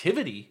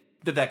activity,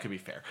 that could be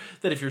fair.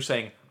 That if you're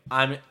saying,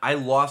 I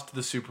lost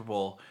the Super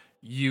Bowl,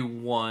 you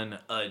won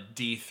a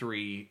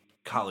D3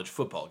 college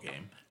football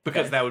game,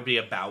 because that would be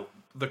about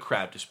the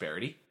crowd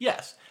disparity.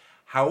 Yes.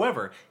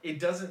 However, it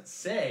doesn't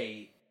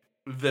say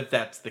that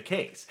that's the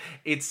case.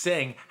 It's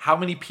saying how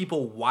many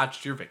people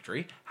watched your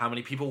victory, how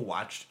many people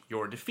watched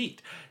your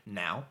defeat.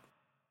 Now,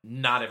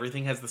 not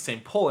everything has the same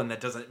pull, and that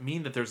doesn't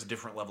mean that there's a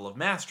different level of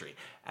mastery.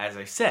 As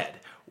I said,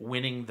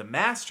 winning the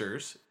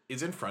Masters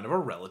is in front of a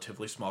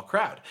relatively small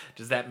crowd.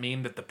 Does that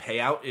mean that the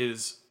payout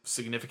is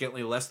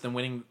significantly less than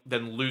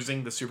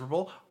losing the Super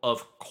Bowl?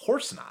 Of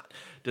course not.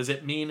 Does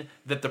it mean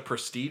that the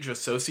prestige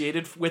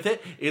associated with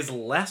it is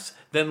less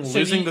than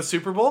losing the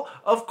Super Bowl?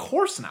 Of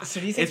course not.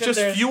 So do you think it's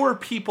just fewer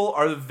people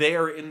are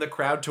there in the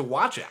crowd to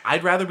watch it.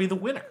 I'd rather be the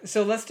winner.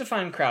 So let's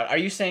define crowd. Are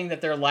you saying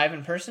that they're live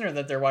in person or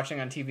that they're watching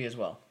on TV as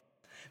well?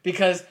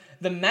 Because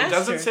the Masters... It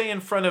doesn't say in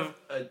front of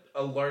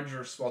a large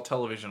or small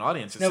television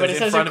audience. It but says it in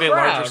says front a of a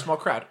large crowd. or small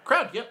crowd.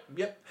 Crowd,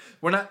 yep.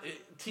 We're not...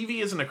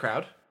 TV isn't a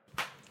crowd.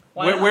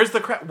 Not? Where's the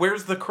crowd? Where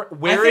is the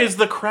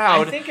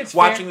crowd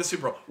watching the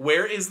Super Bowl?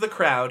 Where is the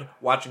crowd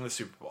watching the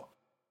Super Bowl?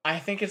 I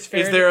think it's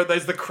fair...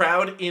 Is the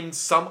crowd in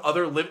some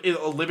other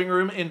living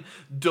room in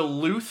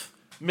Duluth,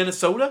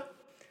 Minnesota?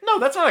 No,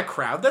 that's not a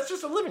crowd. That's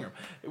just a living room.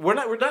 We're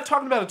not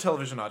talking about a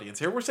television audience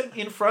here. We're saying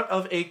in front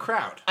of a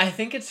crowd. I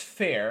think it's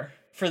fair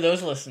for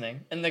those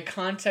listening, in the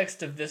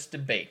context of this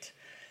debate,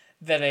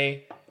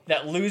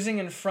 that losing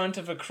in front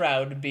of a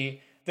crowd would be...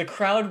 The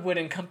crowd would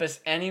encompass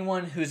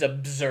anyone who's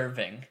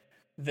observing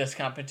this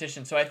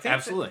competition. So I think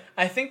absolutely.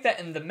 I think that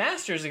in the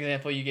Masters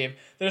example you gave,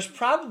 there's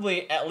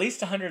probably at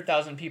least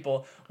 100,000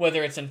 people,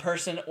 whether it's in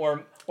person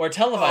or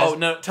televised. Oh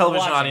no, television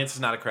watching. audience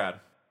is not a crowd.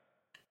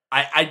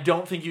 I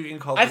don't think you can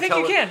call. I think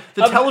you can.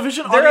 The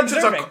television audience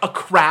is observing. a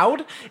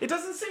crowd. It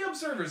doesn't say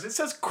observers. It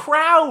says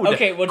crowd.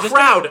 Okay, well, just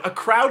crowd. A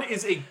crowd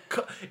is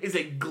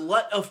a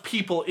glut of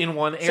people in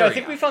one area. So I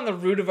think we found the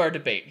root of our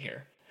debate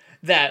here.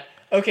 That.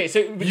 Okay, so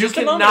you just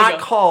a moment cannot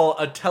ago, call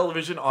a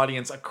television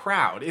audience a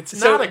crowd. It's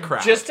not a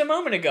crowd. Just a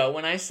moment ago,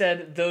 when I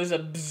said those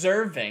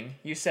observing,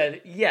 you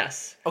said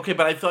yes. Okay,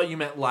 but I thought you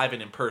meant live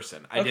and in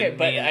person. I think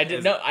the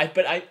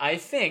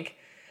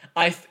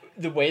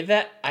way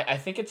that I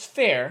think it's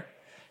fair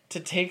to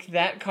take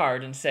that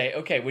card and say,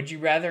 okay, would you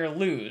rather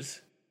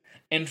lose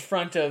in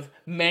front of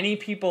many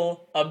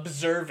people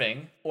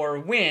observing or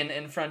win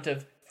in front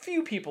of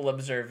few people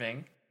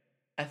observing?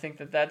 I think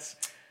that's.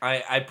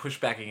 I push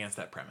back against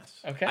that premise.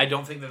 Okay. I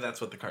don't think that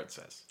that's what the card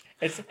says.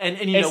 It's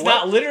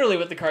not literally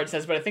what the card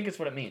says, but I think it's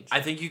what it means.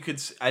 I think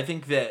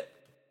that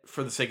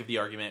for the sake of the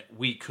argument,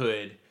 we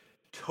could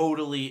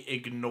totally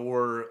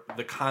ignore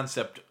the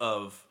concept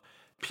of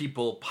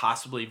people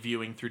possibly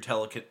viewing through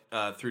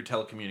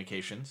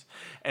telecommunications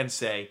and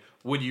say,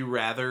 would you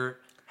rather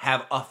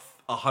have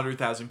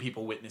 100,000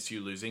 people witness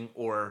you losing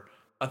or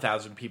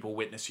 1,000 people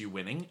witness you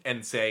winning,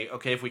 and say,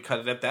 okay, if we cut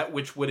it at that,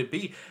 which would it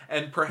be?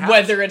 And perhaps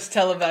whether it's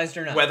televised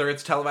or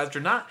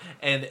not.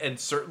 And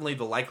certainly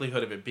the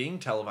likelihood of it being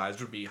televised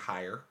would be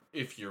higher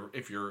if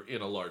you're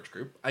in a large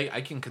group.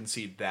 I can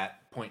concede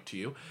that point to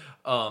you,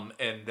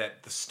 and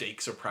that the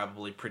stakes are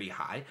probably pretty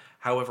high.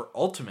 However,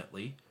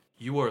 ultimately,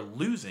 you are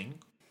losing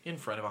in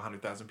front of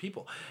 100,000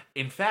 people.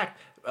 In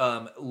fact,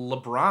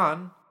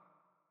 LeBron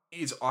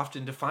is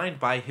often defined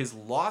by his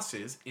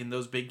losses in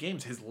those big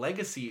games. His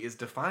legacy is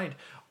defined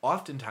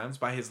oftentimes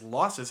by his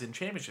losses in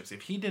championships.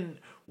 If he didn't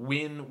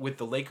win with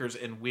the Lakers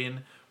and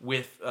win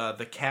with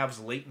the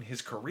Cavs late in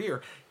his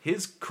career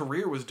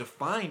was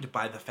defined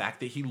by the fact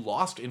that he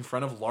lost in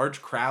front of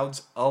large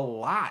crowds a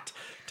lot.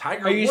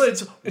 Tiger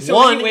Woods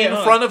won in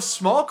front of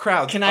small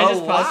crowds Can I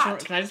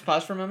just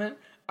pause for a moment?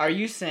 Are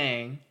you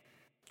saying...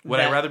 Would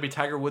I rather be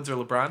Tiger Woods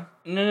or LeBron?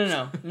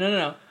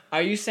 No.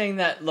 Are you saying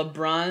that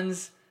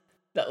LeBron's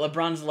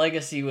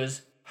legacy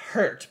was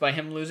hurt by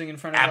him losing in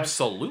front of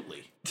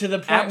absolutely to the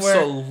point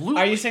where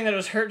are you saying that it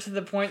was hurt to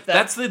the point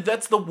that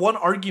that's the one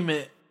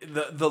argument in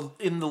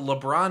the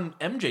LeBron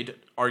MJ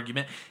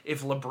argument.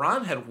 If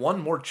LeBron had won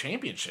more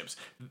championships,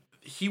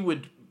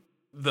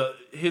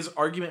 his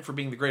argument for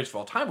being the greatest of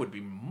all time would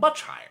be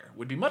much higher,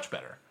 would be much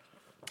better.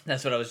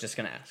 That's what I was just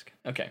going to ask.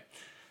 Okay.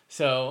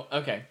 So,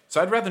 okay.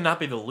 So I'd rather not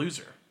be the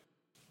loser.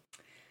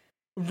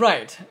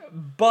 Right.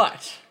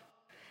 But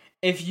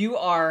if you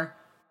are,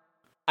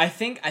 I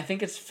think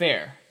it's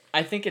fair.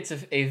 I think it's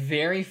a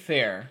very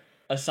fair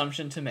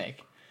assumption to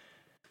make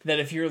that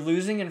if you're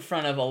losing in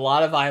front of a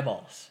lot of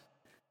eyeballs,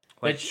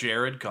 Like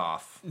Jared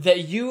Goff. that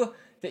you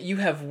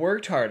have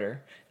worked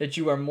harder, that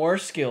you are more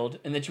skilled,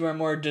 and that you are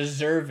more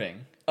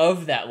deserving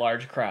of that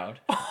large crowd.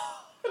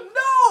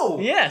 No!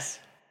 Yes.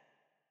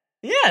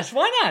 Yes,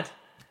 why not?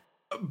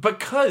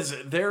 Because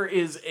there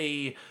is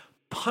a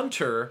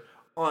punter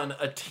on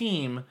a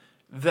team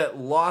that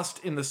lost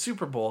in the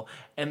Super Bowl,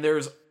 and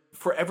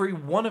for every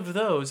one of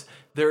those,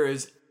 there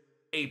is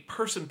a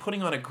person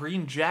putting on a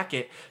green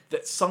jacket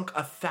that sunk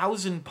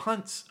 1,000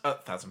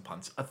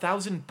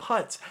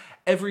 putts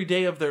every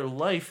day of their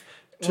life.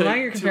 Well, now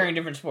you're comparing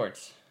different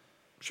sports.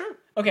 Sure.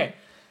 Okay,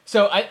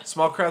 so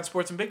Small crowd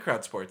sports and big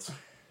crowd sports.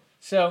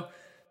 So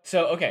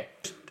okay.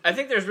 I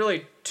think there's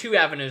really two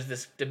avenues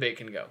this debate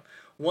can go.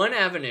 One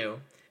avenue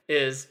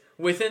is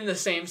within the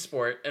same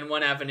sport, and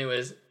one avenue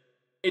is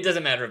it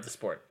doesn't matter of the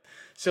sport.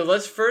 So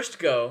let's first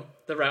go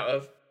the route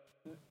of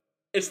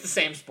it's the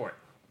same sport.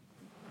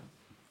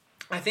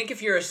 I think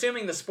if you're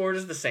assuming the sport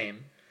is the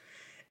same,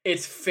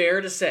 it's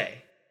fair to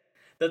say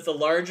that the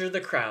larger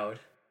the crowd,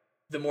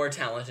 the more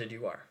talented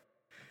you are.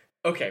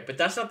 Okay, but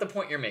that's not the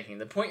point you're making.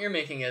 The point you're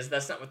making is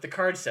that's not what the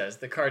card says.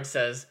 The card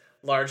says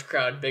large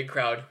crowd, big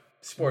crowd,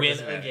 sport Win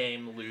doesn't a matter.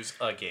 game, lose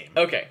a game.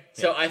 Okay,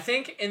 so I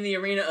think in the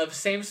arena of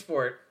same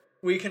sport,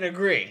 we can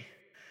agree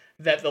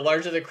that the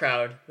larger the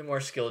crowd, the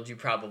more skilled you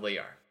probably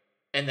are.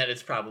 And that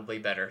it's probably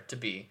better to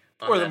be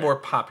on Or the that more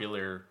end.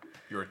 popular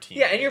your team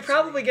Yeah, and you're is.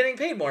 probably getting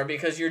paid more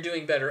because you're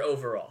doing better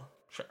overall.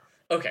 Sure.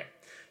 Okay,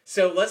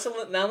 so let's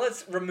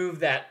remove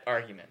that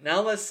argument. Now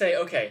let's say,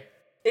 okay,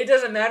 it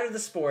doesn't matter the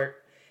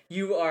sport.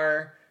 You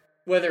are,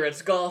 whether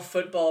it's golf,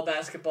 football,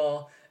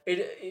 basketball,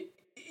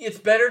 it's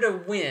better to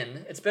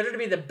win. It's better to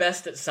be the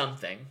best at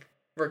something,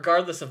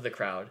 regardless of the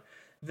crowd,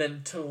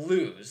 than to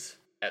lose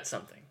at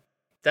something.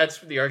 That's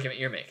the argument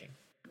you're making.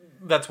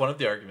 That's one of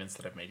the arguments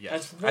that I've made, yes.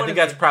 That's one I think of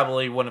that's the-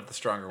 probably one of the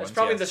stronger ones, That's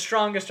probably yes. the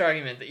strongest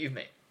argument that you've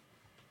made.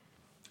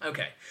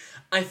 Okay.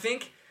 I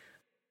think,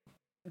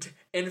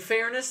 in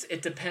fairness,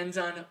 it depends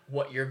on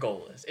what your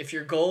goal is. If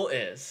your goal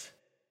is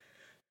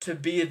to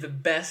be the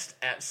best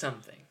at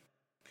something,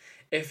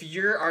 if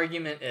your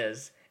argument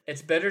is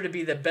it's better to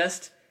be the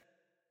best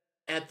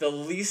at the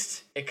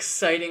least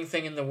exciting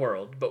thing in the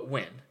world, but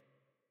win,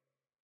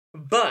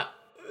 but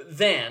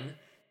then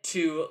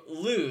to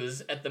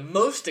lose at the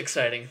most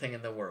exciting thing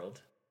in the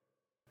world,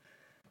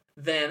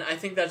 then I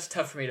think that's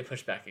tough for me to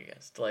push back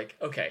against. Like,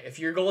 okay, if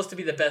your goal is to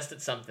be the best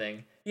at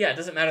something, yeah, it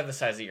doesn't matter the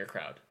size of your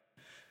crowd.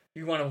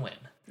 You want to win.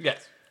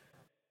 Yes.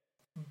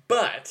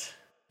 But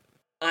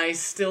I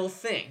still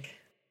think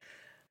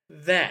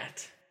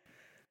that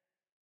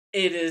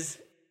it is,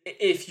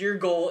 if your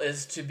goal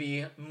is to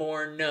be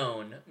more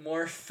known,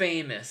 more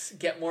famous,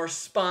 get more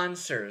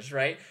sponsors,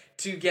 right?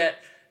 To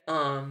get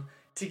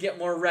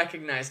more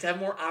recognized, to have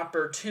more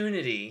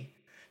opportunity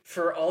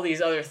for all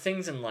these other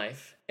things in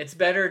life, it's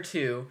better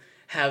to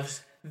have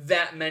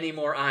that many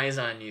more eyes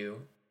on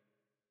you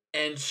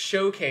and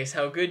showcase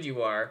how good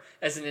you are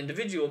as an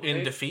individual.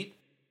 In defeat?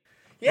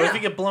 Yeah. What if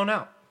you get blown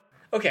out?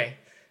 Okay,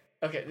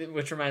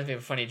 which reminds me of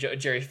a funny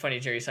Jerry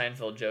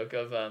Seinfeld joke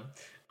of the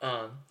First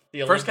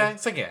Olympic- guy,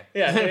 second guy.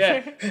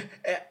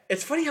 Yeah.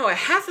 It's funny how a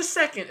half a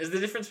second is the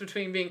difference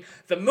between being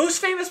the most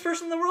famous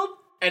person in the world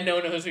and no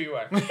one knows who you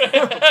are.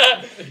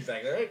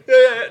 Exactly right.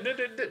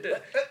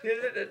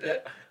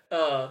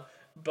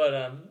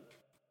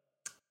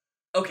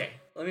 Okay,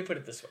 let me put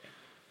it this way.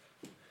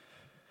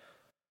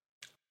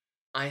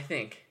 I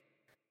think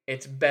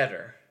it's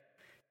better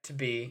to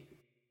be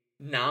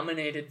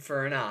nominated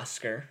for an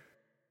Oscar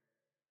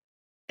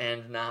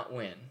and not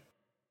win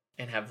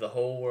and have the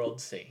whole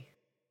world see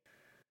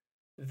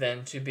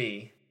than to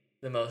be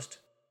the most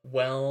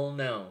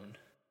well-known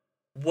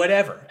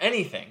whatever,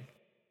 anything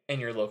in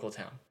your local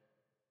town.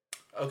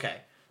 Okay.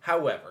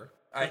 However,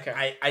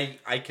 Okay.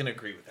 I can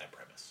agree with that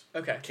premise.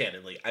 Okay.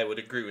 Candidly, I would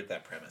agree with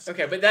that premise.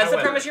 Okay, but that's However,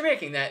 the premise you're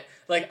making. That,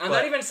 like, I'm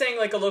not even saying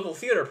like a local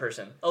theater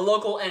person, a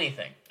local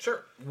anything.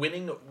 Sure.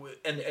 Winning,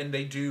 and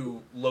they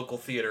do local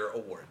theater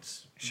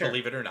awards, Sure.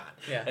 believe it or not.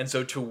 Yeah. And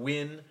so to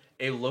win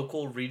a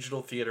local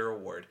regional theater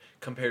award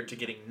compared to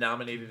getting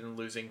nominated and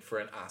losing for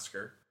an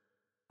Oscar,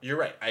 you're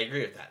right. I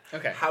agree with that.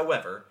 Okay.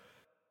 However,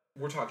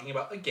 we're talking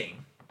about a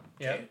game.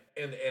 Okay.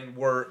 And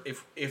we're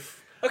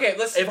if Okay,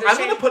 let's. if I'm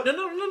gonna put no.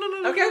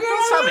 Okay,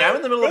 Don't stop me. I'm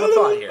in the middle of a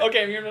thought here.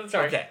 Okay, you're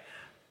sorry. Okay.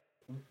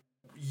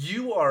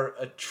 You are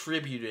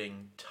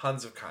attributing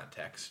tons of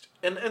context,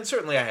 and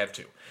certainly I have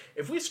too.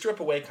 If we strip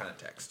away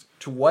context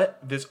to what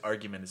this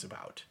argument is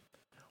about,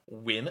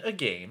 win a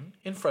game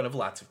in front of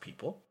lots of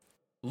people,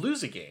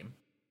 lose a game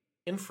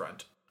in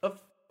front of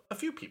a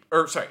few people.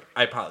 Or, sorry,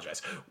 I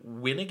apologize.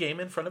 Win a game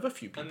in front of a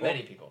few people.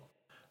 Many people.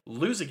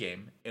 Lose a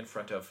game in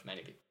front of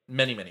Many people.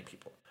 many, many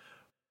people.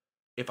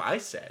 If I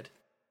said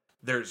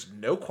there's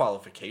no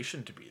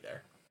qualification to be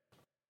there,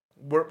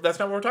 that's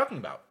not what we're talking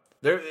about.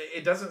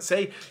 It doesn't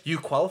say you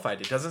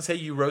qualified. It doesn't say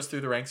you rose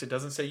through the ranks. It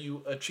doesn't say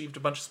you achieved a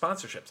bunch of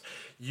sponsorships.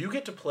 You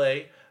get to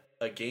play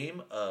a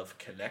game of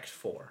Connect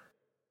 4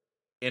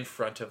 in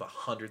front of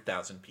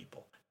 100,000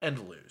 people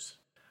and lose.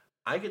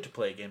 I get to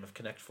play a game of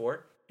Connect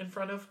 4 in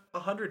front of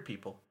 100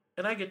 people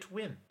and I get to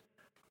win.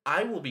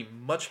 I will be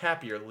much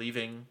happier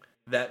leaving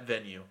that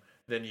venue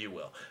than you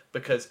will,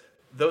 because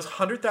those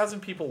 100,000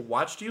 people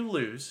watched you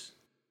lose,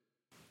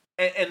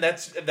 and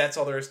that's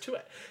all there is to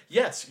it.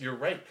 Yes, you're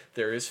right.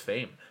 There is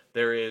fame.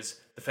 There is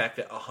the fact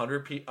that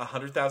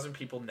 100,000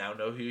 people now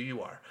know who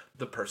you are,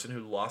 the person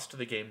who lost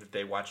the game that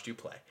they watched you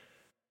play.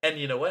 And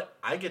you know what?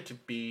 I get to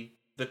be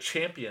the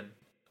champion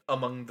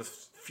among the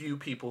few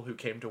people who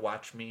came to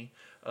watch me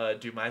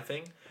do my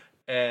thing,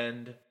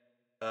 and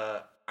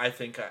I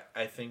think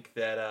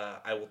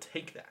that I will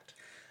take that.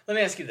 Let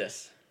me ask you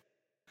this.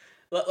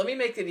 Let me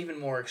make it even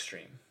more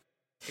extreme,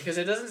 because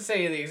it doesn't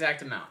say the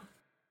exact amount.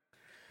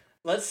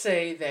 Let's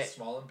say that...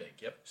 Small and big,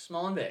 yep.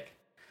 Small and big.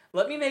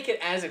 Let me make it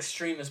as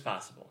extreme as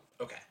possible.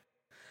 Okay.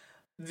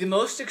 The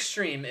most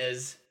extreme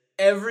is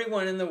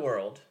everyone in the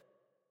world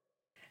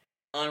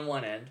on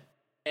one end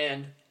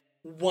and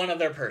one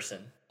other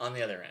person on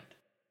the other end.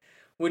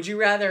 Would you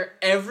rather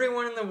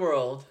everyone in the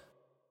world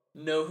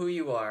know who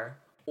you are,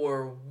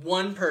 or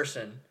one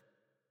person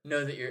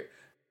know that you're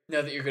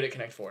good at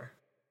Connect 4?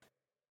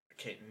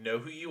 Okay, know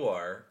who you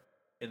are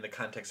in the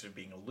context of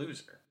being a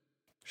loser.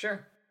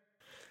 Sure.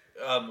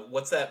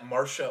 What's that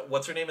Marsha?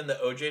 What's her name in the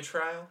OJ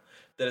trial?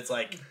 That it's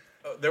like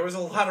there was a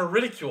lot of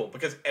ridicule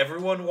because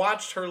everyone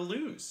watched her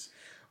lose.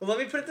 Well, let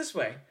me put it this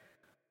way.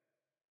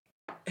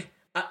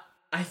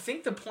 I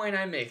think the point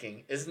I'm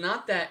making is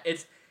not that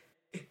it's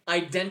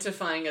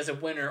identifying as a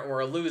winner or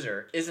a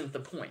loser isn't the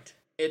point.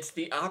 It's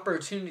the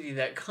opportunity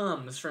that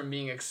comes from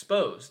being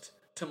exposed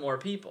to more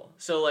people.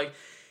 So, like,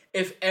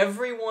 if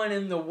everyone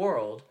in the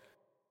world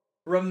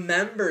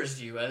remembers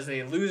you as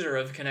a loser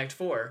of Connect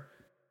 4,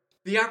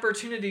 the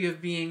opportunity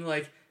of being,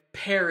 like,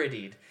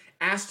 parodied,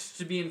 asked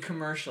to be in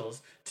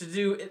commercials, to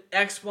do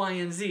X, Y,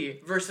 and Z,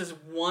 versus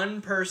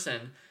one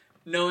person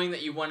knowing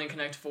that you won in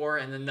Connect 4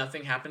 and then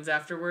nothing happens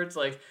afterwards,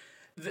 like,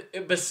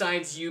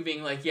 besides you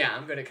being like, yeah,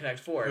 I'm good at Connect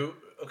 4.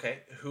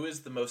 Who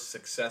is the most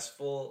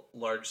successful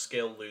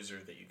large-scale loser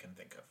that you can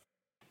think of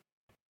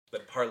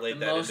that parlayed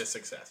that into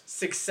success?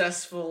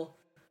 Successful,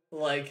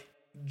 like,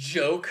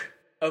 joke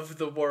of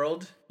the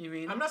world, you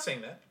mean? I'm not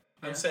saying that.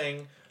 Yeah. I'm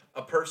saying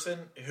a person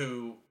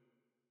who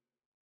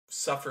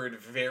suffered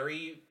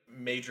very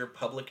major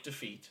public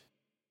defeat,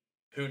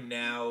 who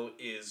now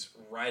is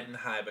riding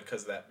high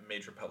because of that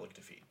major public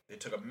defeat. They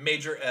took a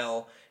major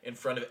L in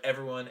front of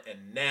everyone,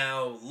 and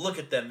now, look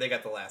at them, they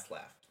got the last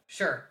laugh.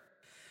 Sure.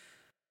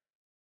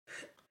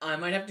 I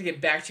might have to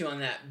get back to you on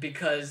that,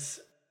 because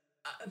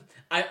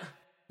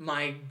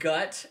my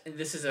gut, and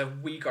this is a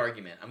weak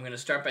argument. I'm going to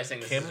start by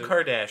saying this Kim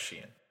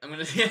Kardashian. I'm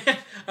going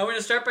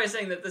to start by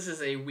saying that this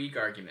is a weak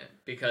argument,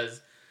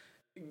 because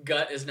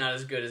gut is not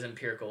as good as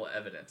empirical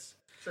evidence.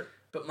 Sure.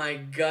 But my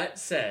gut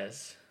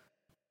says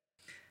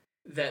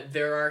that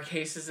there are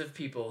cases of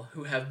people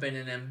who have been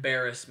an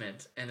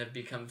embarrassment and have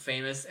become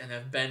famous and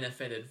have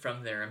benefited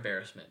from their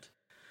embarrassment.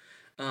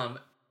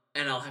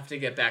 And I'll have to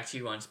get back to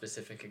you on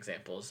specific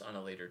examples on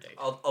a later date.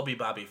 I'll be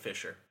Bobby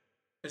Fischer.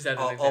 Is that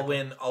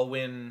I'll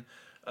win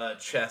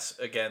chess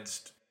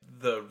against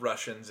the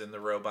Russians and the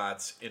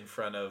robots in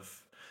front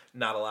of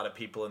not a lot of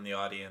people in the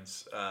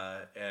audience,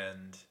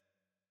 and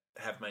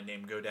have my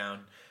name go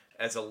down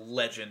as a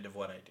legend of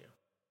what I do.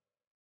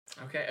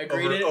 Okay,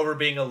 over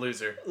being a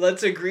loser.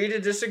 Let's agree to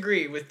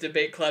disagree with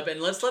Debate Club,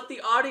 and let's let the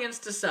audience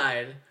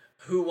decide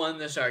who won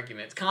this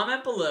argument.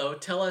 Comment below.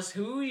 Tell us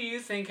who you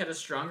think had a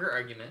stronger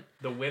argument.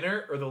 The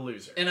winner or the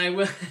loser? And I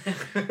will,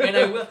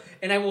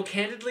 and I will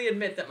candidly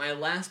admit that my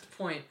last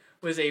point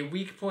was a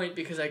weak point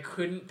because I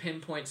couldn't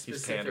pinpoint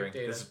specific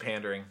data. This is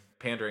pandering.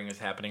 Pandering is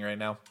happening right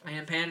now. I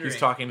am pandering. He's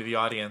talking to the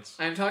audience.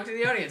 I am talking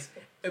to the audience.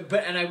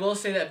 And I will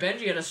say that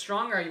Benji had a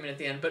strong argument at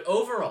the end, but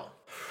overall,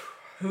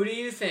 who do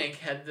you think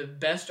had the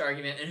best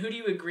argument, and who do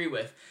you agree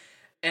with?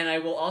 And I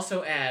will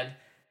also add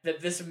that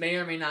this may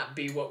or may not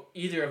be what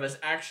either of us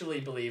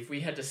actually believe.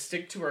 We had to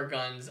stick to our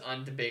guns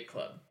on Debate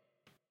Club.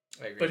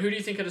 I agree. But who do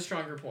you think had a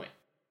stronger point?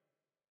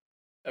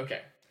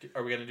 Okay.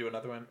 Are we going to do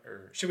another one,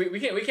 or should we? We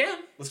can.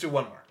 Let's do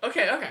one more.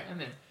 Okay.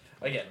 I'm in.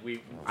 Again,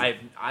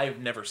 I've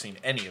never seen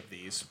any of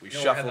these. We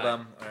shuffled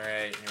them. All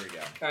right, here we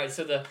go. All right,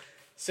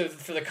 so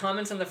for the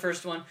comments on the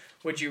first one,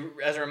 would you,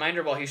 as a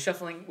reminder while he's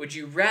shuffling, would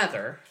you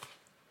rather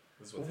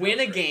win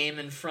a game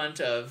in front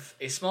of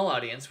a small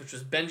audience, which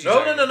was Benji's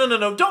argument?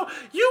 No. Don't.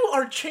 You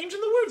are changing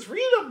the words.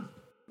 Read them.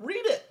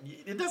 Read it.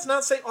 It does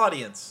not say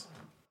audience.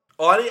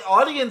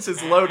 Audience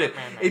is loaded.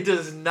 It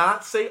does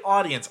not say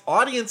audience.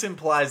 Audience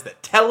implies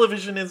that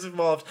television is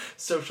involved,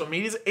 social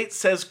media. It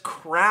says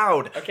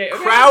crowd. Okay.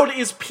 Crowd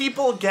is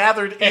people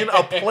gathered in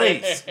a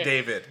place,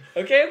 David.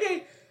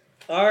 Okay.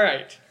 All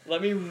right.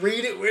 Let me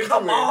read it with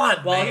Come on,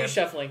 while man. he's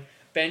shuffling.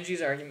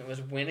 Benji's argument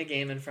was win a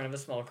game in front of a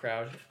small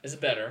crowd is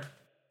better.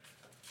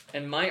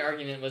 And my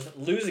argument was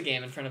lose a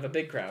game in front of a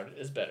big crowd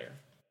is better.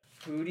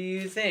 Who do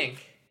you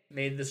think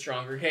made the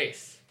stronger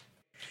case.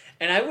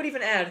 And I would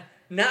even add,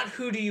 not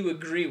who do you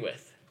agree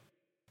with.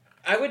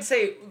 I would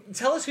say,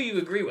 tell us who you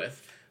agree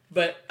with,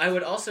 but I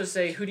would also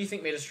say, who do you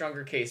think made a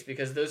stronger case?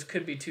 Because those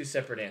could be two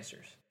separate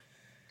answers.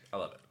 I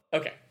love it.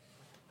 Okay.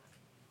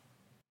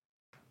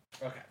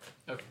 Okay.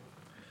 Okay.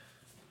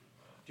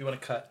 Do you want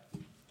to cut?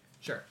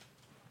 Sure.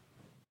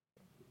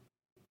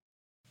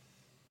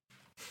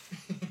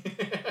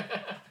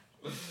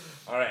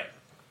 All right.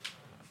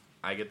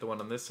 I get the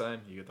one on this side.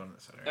 You get the one on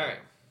this side. All right.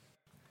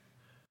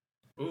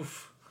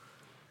 Oof.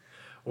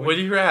 Would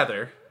you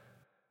rather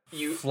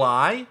You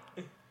fly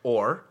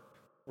or...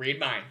 read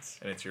minds.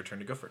 And it's your turn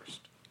to go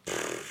first.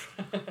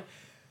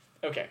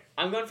 Okay.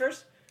 I'm going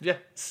first? Yeah.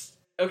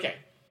 Okay.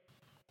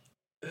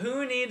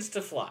 Who needs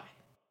to fly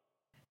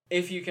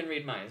if you can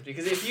read minds?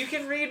 Because if you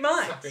can read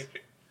minds...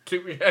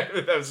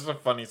 That was just a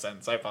funny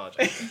sentence. I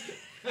apologize.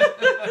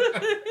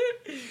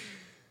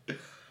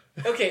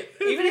 Okay,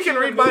 Even if you can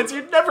read minds,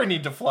 you'd never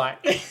need to fly.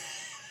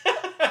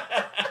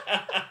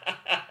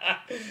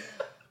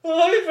 Well,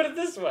 let me put it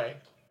this way.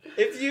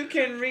 If you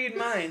can read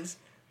minds...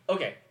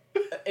 Okay.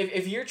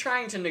 If you're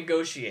trying to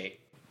negotiate,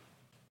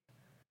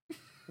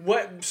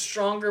 what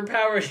stronger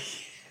power...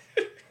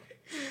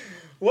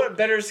 what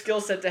better skill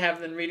set to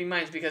have than reading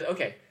minds? Because,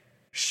 okay,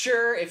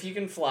 sure, if you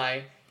can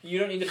fly, you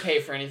don't need to pay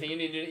for anything.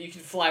 You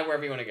can fly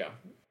wherever you want to go.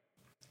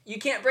 You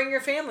can't bring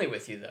your family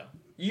with you, though.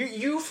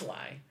 You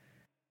fly.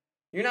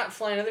 You're not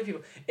flying other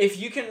people. If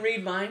you can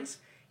read minds,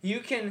 you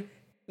can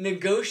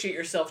negotiate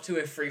yourself to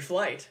a free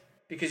flight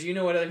because you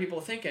know what other people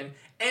are thinking,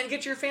 and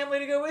get your family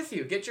to go with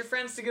you. Get your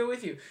friends to go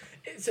with you.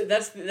 So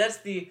that's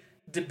the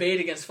debate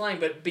against flying.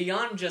 But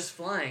beyond just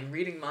flying,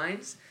 reading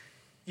minds,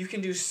 you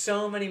can do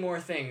so many more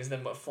things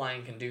than what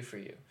flying can do for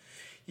you.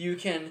 You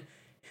can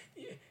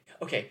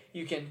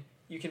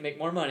make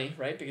more money,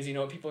 right? Because you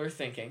know what people are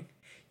thinking.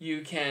 You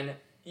can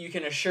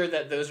assure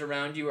that those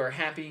around you are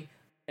happy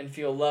and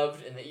feel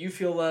loved, and that you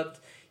feel loved.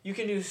 You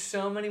can do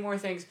so many more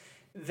things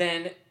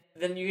than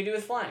you can do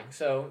with flying.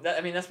 So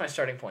that's my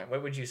starting point.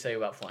 What would you say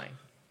about flying?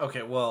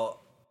 Okay, well,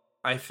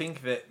 I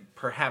think that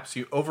perhaps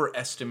you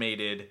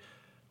overestimated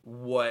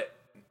what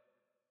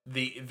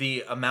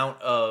the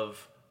amount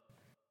of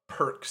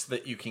perks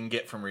that you can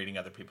get from reading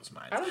other people's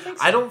minds. I don't think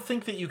so. I don't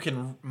think that you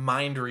can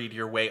mind read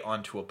your way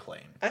onto a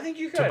plane. I think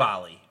you could. To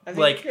Bali. I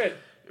think you could.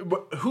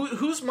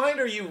 Whose mind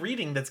are you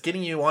reading that's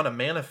getting you on a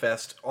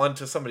manifest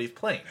onto somebody's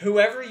plane?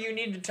 Whoever you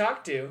need to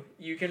talk to,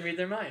 you can read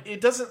their mind.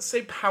 It doesn't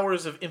say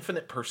powers of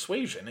infinite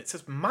persuasion. It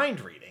says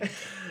mind reading.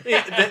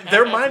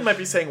 Their mind might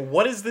be saying,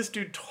 what is this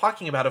dude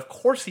talking about? Of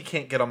course he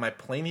can't get on my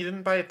plane. He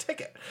didn't buy a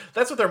ticket.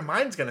 That's what their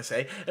mind's going to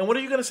say. And what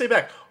are you going to say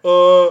back?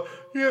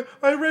 Yeah,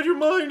 I read your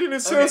mind and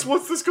it says,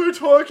 what's this guy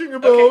talking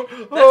about?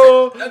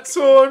 Okay.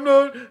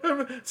 So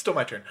I'm still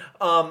my turn.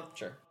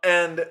 Sure.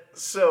 And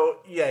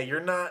so, yeah,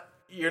 you're not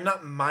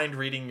mind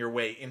reading your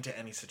way into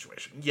any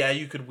situation. Yeah,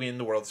 you could win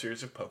the World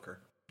Series of Poker.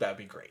 That'd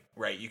be great,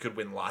 right? You could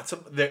win lots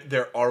of...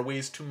 There are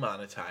ways to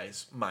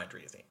monetize mind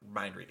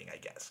reading, I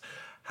guess.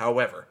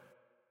 However,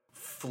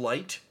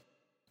 flight,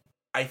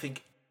 I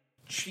think,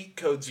 cheat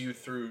codes you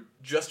through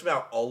just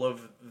about all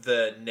of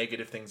the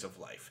negative things of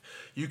life.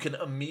 You can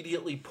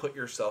immediately put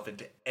yourself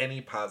into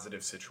any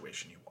positive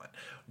situation you want.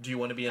 Do you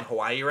want to be in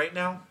Hawaii right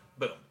now?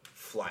 Boom,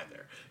 fly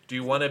there. Do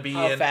you want to be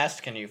How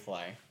fast can you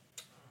fly?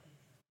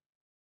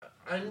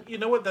 You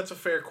know what? That's a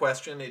fair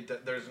question.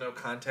 There's no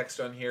context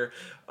on here.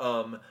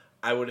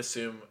 I would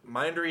assume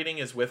mind reading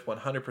is with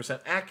 100%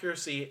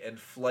 accuracy and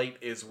flight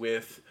is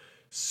with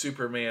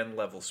Superman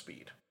level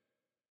speed.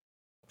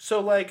 So,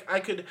 like, I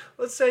could,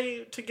 let's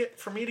say,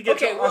 for me to get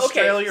to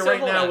Australia so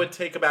right now would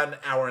take about an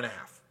hour and a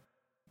half.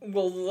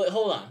 Well,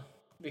 hold on,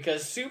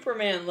 because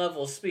Superman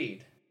level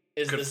speed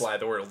could fly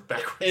the world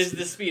backwards. Is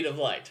the speed of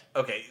light.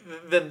 Okay,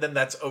 then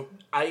that's.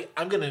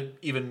 I'm gonna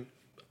even.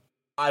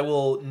 I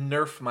will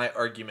nerf my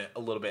argument a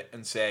little bit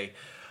and say,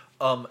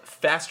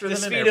 faster than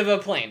the speed of a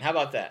plane. How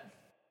about that?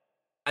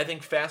 I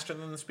think faster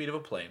than the speed of a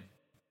plane.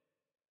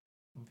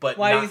 But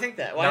why do you think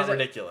that? Why not is that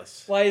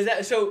ridiculous? Why is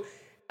that? So,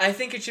 I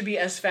think it should be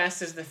as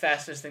fast as the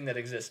fastest thing that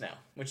exists now,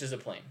 which is a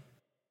plane.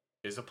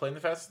 Is a plane the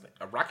fastest thing?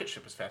 A rocket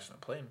ship is faster than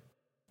a plane.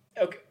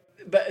 Okay,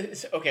 but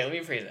let me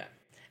rephrase that.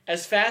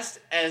 As fast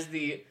as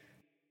the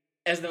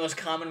most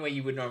common way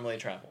you would normally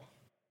travel.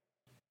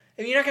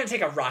 I mean, you're not going to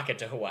take a rocket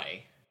to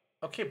Hawaii.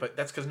 Okay, but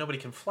that's because nobody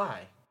can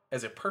fly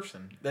as a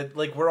person. That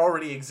we're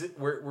already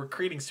we're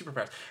creating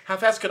superpowers. How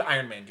fast could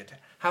Iron Man get to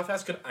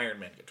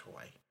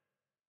Hawaii?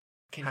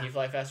 Can he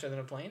fly faster than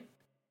a plane?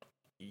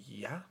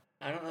 Yeah.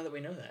 I don't know that we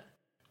know that.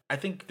 I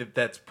think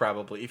that's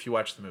probably, if you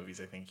watch the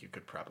movies, I think you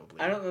could probably.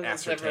 I don't know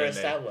that's ever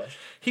established.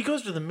 He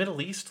goes to the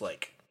Middle East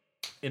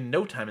in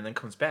no time and then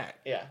comes back.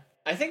 Yeah,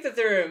 I think that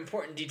there are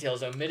important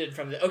details omitted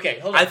from the. Okay,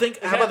 hold on. I think.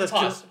 How about this?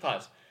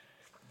 Pause.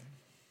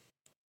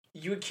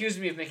 You accused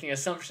me of making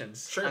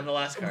assumptions on the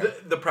last card.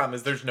 The problem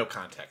is there's no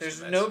context.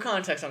 There's no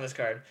context on this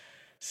card,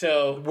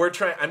 so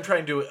I'm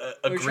trying to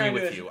agree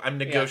with you. I'm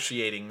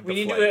negotiating. Yeah. We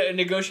need to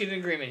negotiate an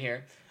agreement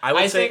here.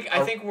 I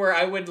think where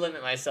I would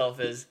limit myself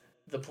is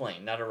the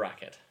plane, not a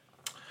rocket.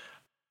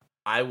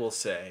 I will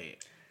say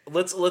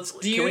let's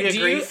Do can we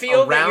agree you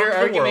feel that your around the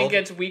argument world?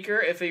 gets weaker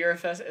if you're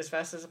as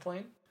fast as a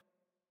plane?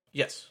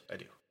 Yes, I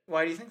do.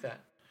 Why do you think that?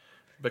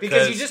 Because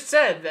Because you just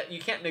said that you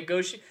can't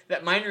negotiate.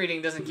 That mind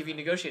reading doesn't give you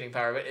negotiating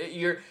power.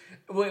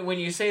 But when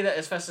you say that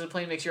as fast as a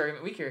plane makes your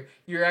argument weaker,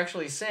 you're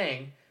actually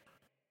saying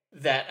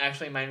that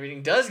actually mind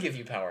reading does give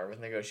you power with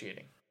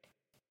negotiating.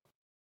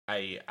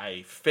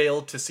 I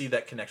failed to see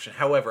that connection.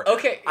 However,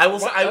 Okay, I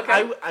will.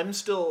 okay. I'm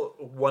still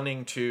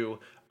wanting to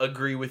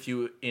agree with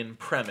you in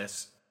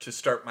premise to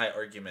start my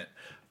argument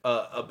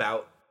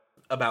about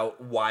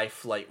why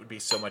flight would be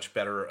so much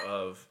better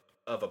of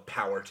a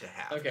power to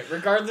have. Okay,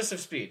 regardless of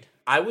speed.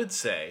 I would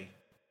say,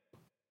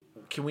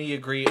 can we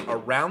agree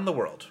around the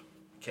world?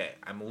 Okay,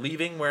 I'm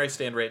leaving where I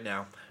stand right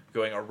now,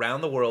 going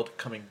around the world,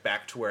 coming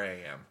back to where I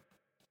am.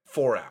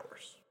 4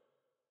 hours.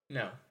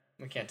 No,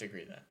 we can't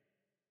agree that.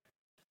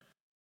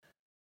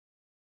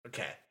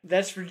 Okay.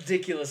 That's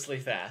ridiculously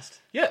fast.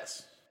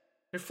 Yes.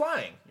 You're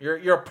flying.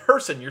 You're a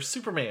person. You're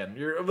Superman.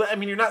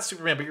 You're not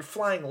Superman, but you're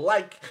flying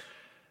like.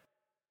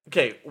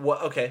 Okay.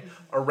 What? Okay.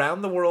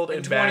 Around the world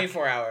and back.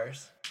 24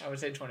 hours. I would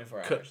say 24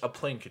 hours. A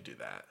plane could do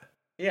that.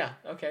 Yeah.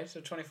 Okay. So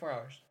 24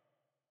 hours.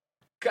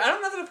 I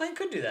don't know that a plane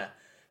could do that.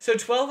 So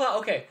 12 hours.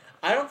 Okay.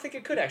 I don't think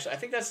it could actually. I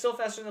think that's still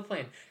faster than the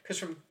plane because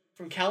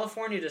from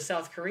California to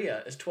South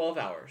Korea is 12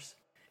 hours,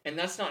 and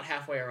that's not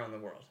halfway around the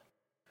world.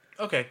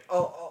 Okay.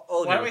 I'll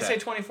agree Why don't with we that.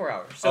 say 24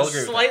 hours? So I'll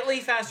agree with slightly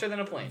faster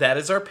than a plane. That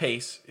is our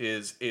pace.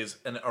 Is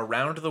an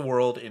around the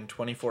world in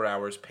 24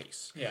 hours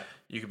pace. Yeah.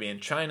 You could be in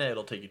China.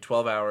 It'll take you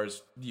 12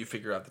 hours. You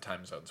figure out the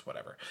time zones,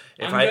 whatever.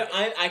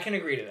 I can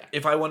agree to that.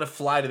 If I want to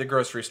fly to the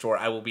grocery store,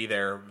 I will be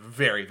there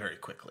very, very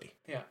quickly.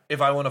 Yeah.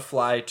 If I want to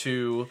fly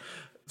to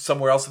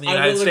somewhere else in the I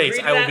United will States,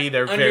 agree to I will that be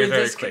there under very,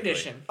 very this quickly.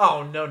 condition.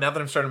 Oh no! Now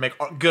that I'm starting to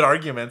make good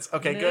arguments,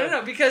 okay, good.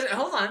 No, because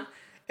hold on.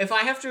 If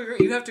I have to agree,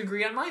 you have to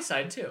agree on my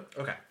side too.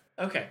 Okay.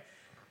 Okay.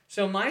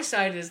 So my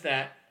side is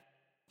that,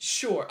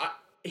 sure,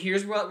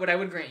 here's what I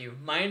would grant you.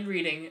 Mind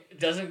reading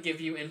doesn't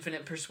give you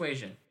infinite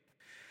persuasion.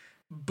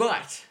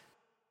 But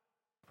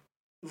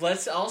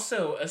let's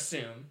also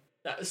assume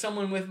that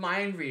someone with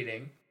mind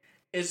reading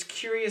is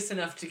curious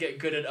enough to get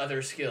good at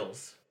other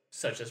skills,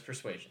 such as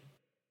persuasion.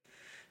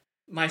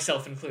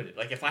 Myself included.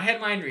 Like, if I had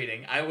mind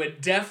reading, I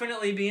would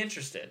definitely be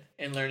interested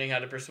in learning how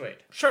to persuade.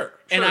 Sure.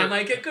 And I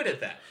might get good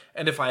at that.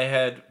 And if I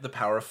had the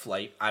power of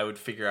flight, I would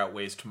figure out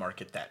ways to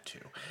market that too.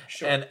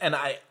 Sure. And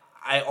I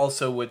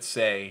also would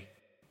say,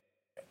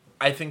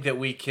 I think that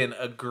we can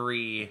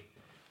agree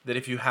that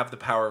if you have the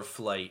power of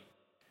flight,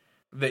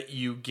 that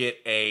you get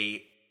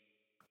a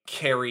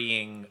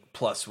carrying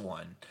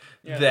 +1.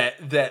 Yeah.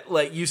 That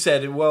like you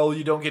said, well,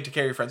 you don't get to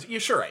carry your friends. You're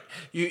sure right.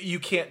 You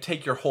can't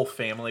take your whole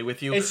family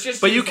with you. It's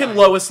just but you can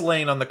Lois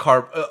Lane on the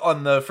car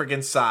on the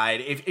friggin'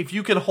 side. If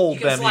you can hold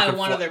you can them, fly you can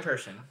one fly. other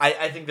person.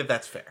 I think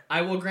that's fair.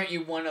 I will grant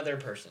you one other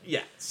person.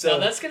 Yeah. So now,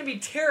 that's going to be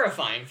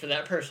terrifying for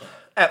that person.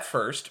 At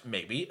first,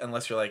 maybe,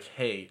 unless you're like,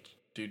 hey,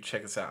 dude,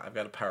 check this out. I've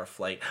got a power of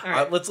flight.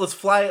 Right. Let's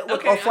fly.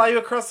 Look, okay, I'll fly you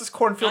across this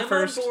cornfield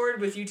first. I'm on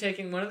board with you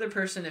taking one other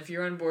person. If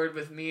you're on board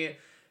with me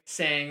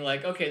saying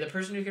like, okay, the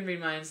person who can read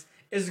minds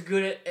is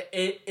good at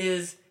it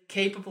is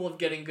capable of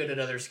getting good at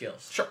other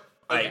skills. Sure.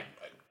 Okay.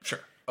 Sure.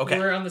 Okay.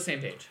 We're on the same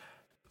page.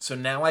 So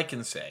now I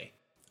can say,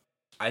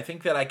 I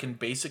think that I can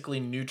basically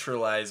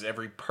neutralize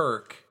every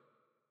perk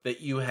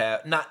that you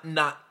have.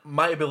 Not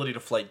my ability to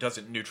flight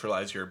doesn't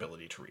neutralize your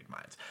ability to read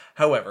minds.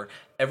 However,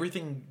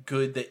 everything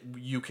good that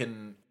you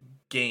can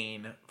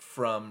gain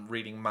from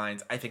reading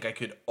minds, I think I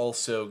could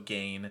also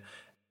gain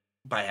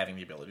by having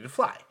the ability to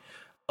fly.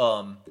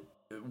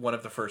 One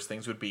of the first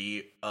things would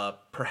be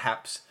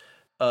perhaps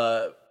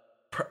a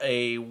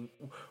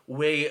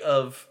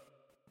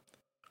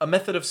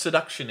method of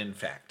seduction, in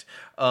fact,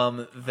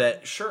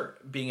 that sure,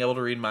 being able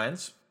to read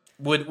minds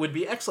would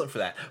be excellent for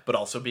that, but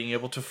also being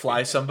able to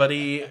fly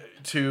somebody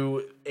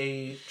to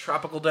a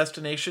tropical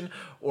destination,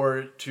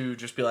 or to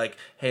just be like,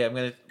 hey, I'm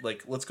gonna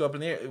let's go up in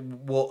the air,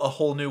 a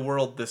whole new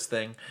world, this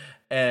thing,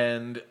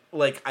 and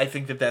I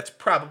think that's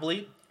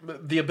probably.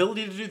 The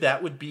ability to do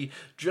that would be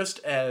just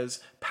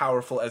as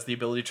powerful as the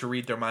ability to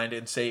read their mind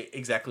and say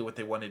exactly what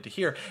they wanted to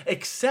hear.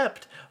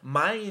 Except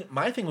my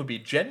thing would be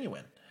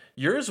genuine.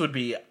 Yours would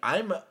be,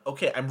 I'm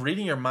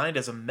reading your mind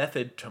as a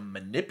method to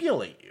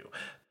manipulate you.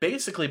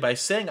 Basically, by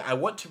saying I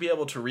want to be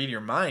able to read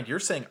your mind, you're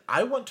saying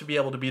I want to be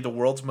able to be the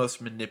world's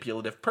most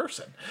manipulative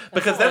person.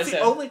 Because that's the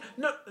only...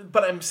 No,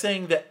 but I'm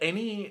saying that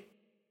any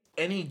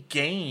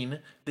gain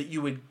that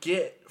you would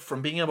get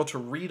from being able to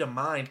read a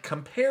mind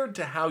compared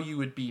to how you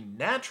would be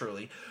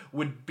naturally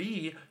would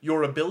be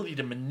your ability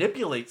to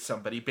manipulate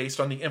somebody based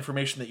on the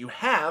information that you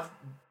have,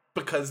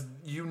 because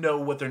you know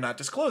what they're not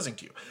disclosing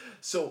to you.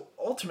 So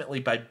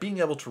ultimately, by being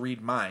able to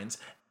read minds,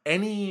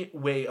 any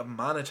way of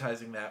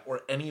monetizing that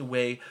or any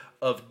way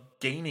of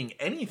gaining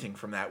anything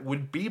from that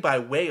would be by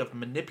way of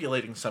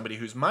manipulating somebody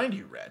whose mind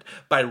you read,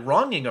 by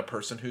wronging a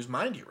person whose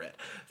mind you read.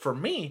 For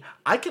me,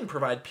 I can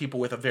provide people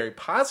with a very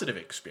positive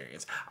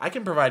experience. I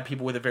can provide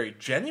people with a very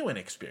genuine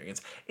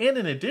experience. And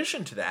in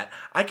addition to that,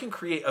 I can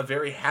create a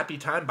very happy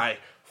time by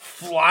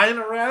flying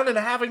around and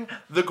having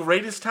the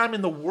greatest time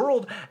in the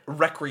world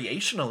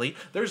recreationally.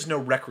 There's no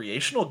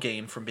recreational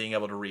gain from being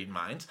able to read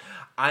minds.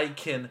 I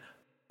can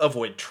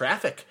avoid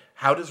traffic.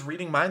 How does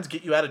reading minds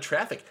get you out of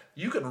traffic?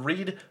 You can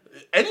read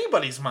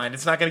anybody's mind.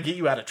 It's not going to get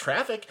you out of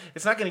traffic.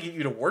 It's not going to get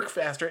you to work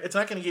faster. It's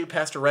not going to get you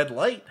past a red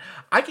light.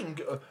 I can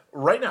go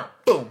right now.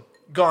 Boom.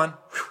 Gone.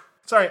 Whew.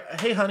 Sorry.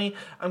 Hey, honey.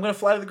 I'm going to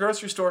fly to the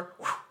grocery store.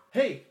 Whew.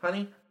 Hey,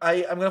 honey.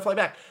 I'm going to fly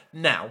back.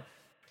 Now,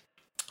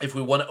 if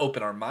we want to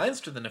open our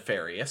minds to the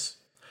nefarious,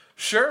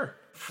 sure,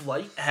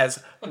 flight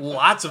has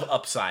lots of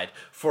upside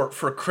for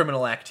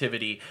criminal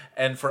activity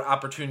and for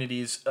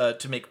opportunities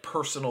to make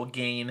personal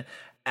gain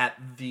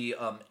at the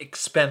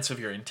expense of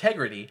your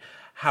integrity.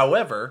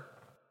 However,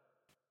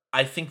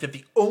 I think that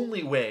the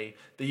only way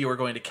that you are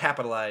going to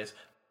capitalize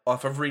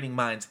off of reading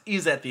minds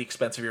is at the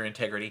expense of your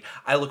integrity.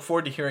 I look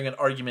forward to hearing an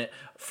argument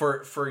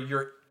for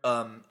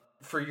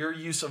your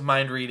use of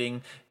mind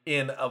reading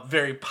in a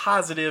very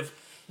positive,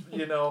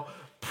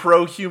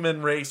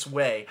 pro-human race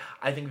way.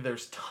 I think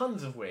there's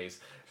tons of ways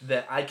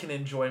that I can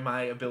enjoy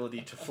my ability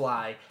to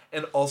fly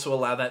and also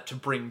allow that to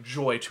bring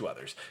joy to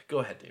others. Go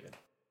ahead, David.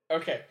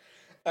 Okay.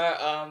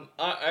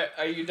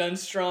 Are you done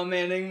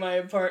strawmanning my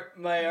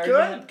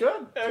argument?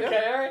 Good. Okay,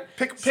 Yeah. all right.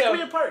 Pick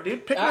me apart,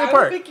 dude. Pick me I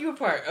apart. will pick you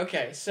apart.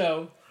 Okay,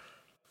 so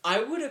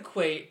I would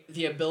equate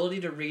the ability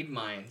to read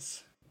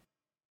minds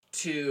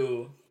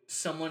to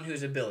someone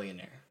who's a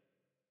billionaire.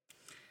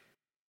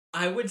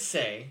 I would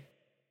say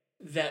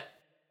that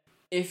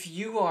if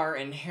you are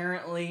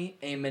inherently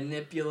a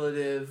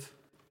manipulative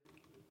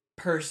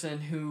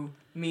person who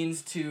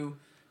means to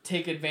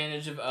take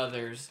advantage of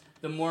others,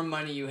 the more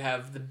money you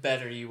have, the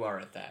better you are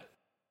at that,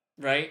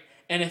 right?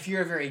 And if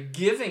you're a very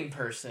giving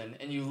person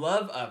and you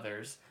love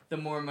others, the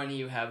more money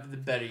you have, the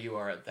better you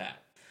are at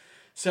that.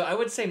 So I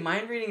would say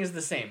mind reading is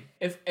the same.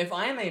 If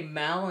I am a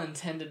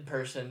malintended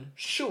person,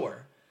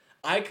 sure,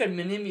 I could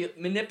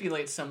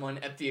manipulate someone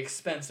at the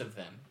expense of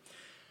them.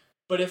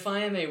 But if I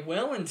am a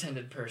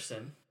well-intended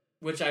person,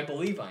 which I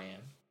believe I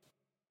am,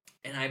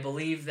 and I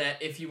believe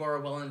that if you are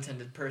a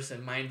well-intended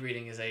person, mind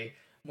reading is a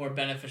more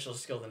beneficial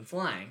skill than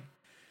flying,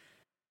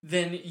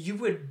 then you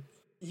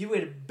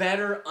would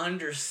better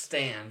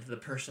understand the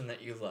person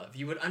that you love.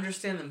 You would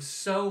understand them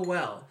so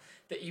well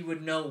that you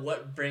would know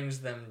what brings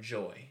them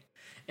joy,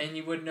 and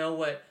you would know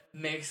what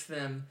makes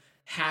them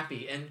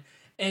happy. And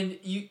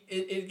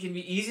it can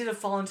be easy to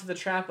fall into the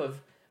trap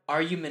of,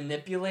 are you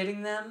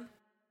manipulating them?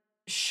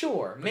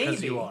 Sure, maybe.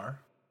 Because you are.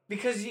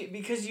 Because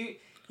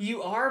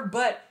you are,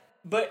 but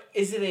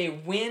is it a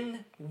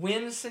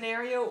win-win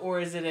scenario, or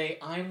is it a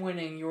I'm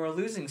winning, you're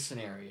losing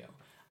scenario?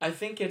 I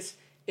think it's,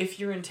 if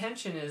your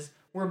intention is,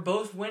 we're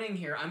both winning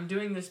here, I'm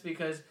doing this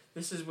because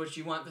this is what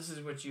you want, this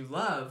is what you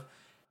love,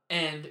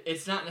 and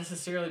it's not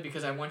necessarily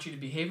because I want you to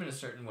behave in a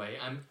certain way.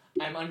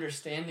 I'm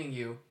understanding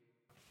you,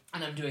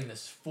 and I'm doing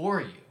this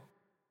for you.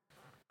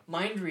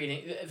 Mind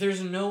reading,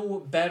 there's no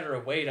better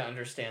way to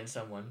understand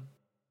someone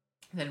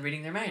than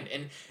reading their mind.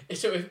 And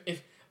so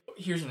if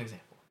here's an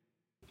example.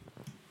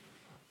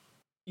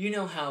 You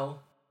know how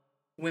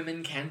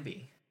women can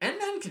be, and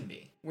men can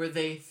be, where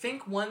they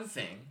think one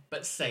thing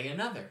but say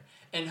another,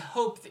 and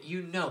hope that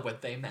you know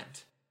what they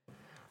meant.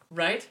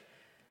 Right?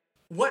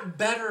 What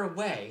better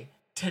way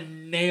to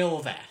nail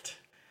that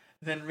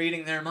than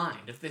reading their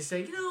mind? If they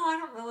say,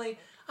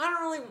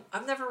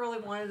 I've never really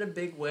wanted a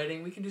big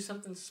wedding, we can do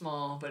something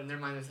small, but in their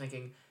mind they're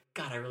thinking,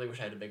 God, I really wish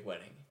I had a big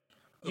wedding.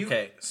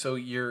 Okay, so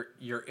your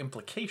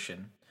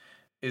implication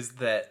is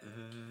that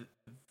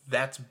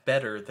that's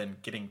better than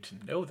getting to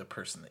know the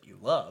person that you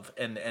love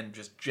and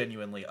just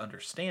genuinely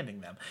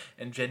understanding them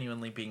and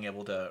genuinely being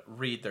able to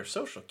read their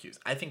social cues.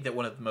 I think that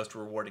one of the most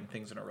rewarding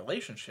things in a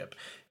relationship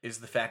is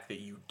the fact that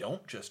you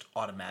don't just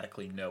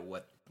automatically know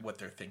what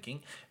they're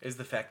thinking, is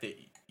the fact that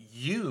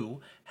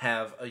you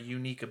have a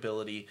unique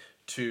ability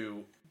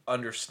to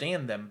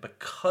understand them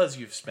because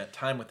you've spent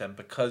time with them,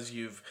 because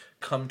you've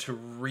come to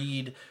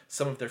read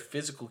some of their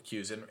physical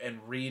cues and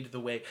read the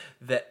way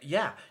that,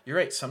 yeah, you're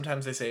right.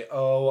 Sometimes they say,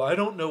 oh, I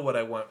don't know what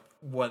I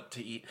want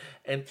to eat.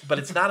 But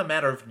it's not a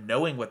matter of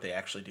knowing what they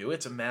actually do.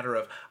 It's a matter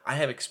of, I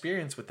have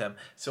experience with them,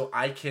 so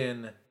I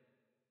can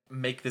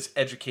make this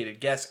educated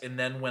guess. And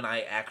then when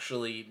I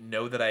actually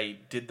know that I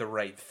did the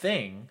right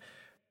thing,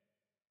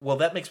 well,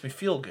 that makes me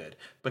feel good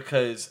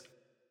because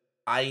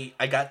I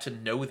got to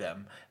know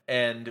them.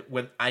 And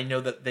when I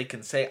know that they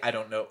can say, I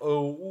don't know,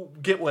 oh,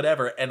 get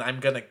whatever, and I'm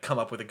going to come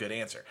up with a good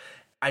answer.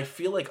 I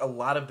feel like a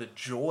lot of the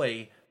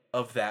joy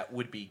of that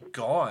would be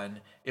gone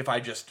if I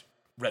just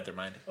read their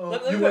mind.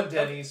 Oh, you want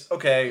Denny's?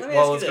 Okay,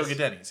 well, let's go get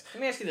Denny's.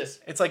 Let me ask you this.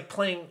 It's like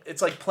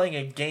playing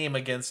a game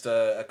against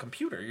a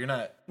computer. You're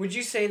not... Would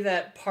you say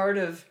that part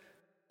of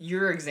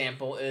your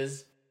example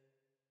is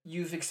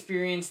you've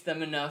experienced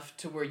them enough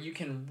to where you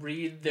can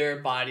read their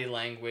body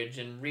language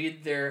and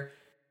read their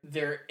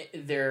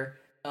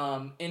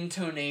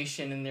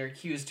intonation and their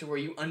cues to where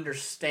you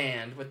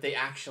understand what they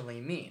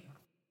actually mean?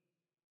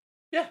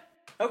 Yeah.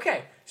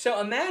 Okay, so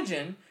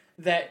imagine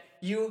that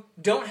you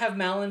don't have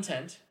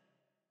malintent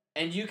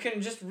and you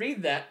can just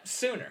read that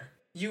sooner.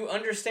 You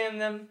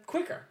understand them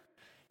quicker.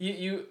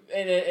 You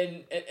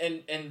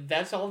and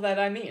that's all that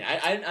I mean.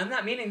 I'm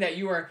not meaning that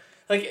you are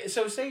like,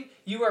 so say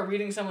you are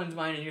reading someone's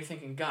mind and you're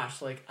thinking,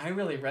 gosh, like I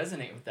really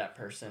resonate with that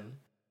person.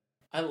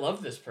 I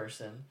love this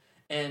person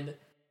and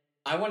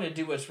I want to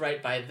do what's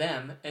right by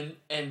them, and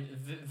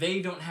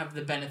they don't have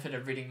the benefit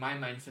of reading my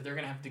mind, so they're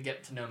going to have to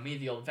get to know me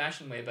the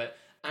old-fashioned way, but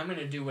I'm going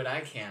to do what I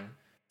can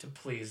to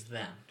please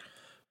them.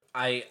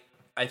 I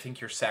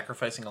think you're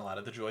sacrificing a lot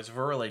of the joys of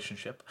a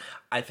relationship.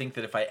 I think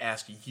that if I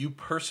asked you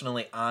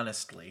personally,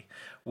 honestly,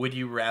 would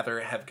you rather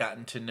have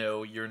gotten to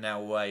know your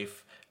now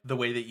wife the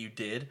way that you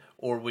did,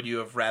 or would you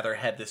have rather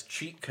had this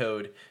cheat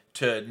code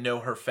to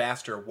know her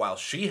faster while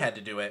she had to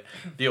do it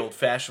the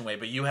old-fashioned way,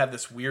 but you have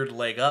this weird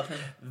leg up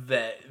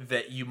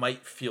that you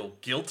might feel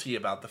guilty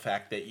about the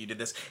fact that you did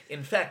this?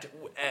 In fact,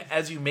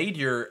 as you made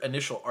your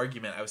initial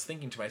argument, I was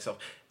thinking to myself,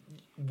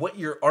 what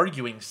you're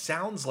arguing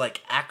sounds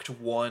like Act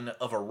 1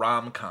 of a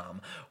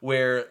rom-com,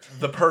 where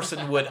the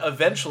person would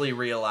eventually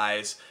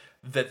realize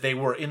that they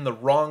were in the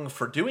wrong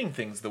for doing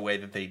things the way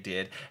that they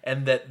did,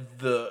 and that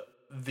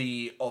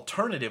the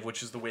alternative,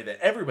 which is the way that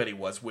everybody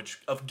was, which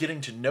of getting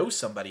to know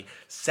somebody,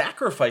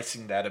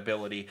 sacrificing that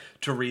ability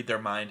to read their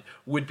mind,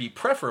 would be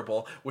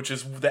preferable, which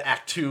is the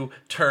Act 2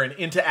 turn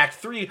into Act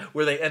 3,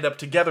 where they end up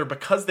together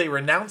because they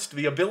renounced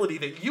the ability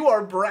that you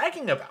are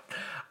bragging about.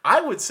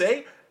 I would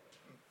say,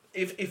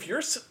 if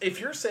you're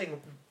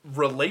saying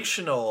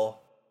relational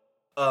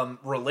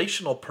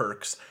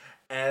perks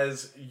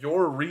as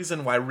your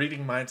reason why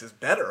reading minds is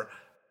better,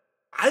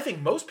 I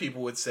think most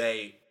people would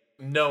say,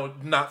 no,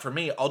 not for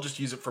me. I'll just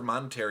use it for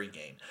monetary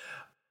gain.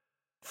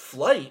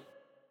 Flight,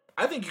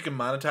 I think you can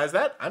monetize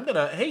that.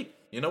 Hey,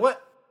 you know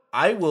what?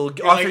 I will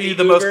offer you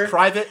the most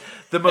private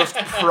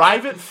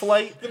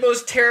flight. The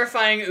most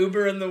terrifying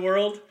Uber in the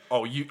world.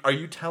 Oh, are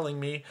you telling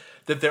me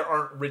that there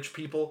aren't rich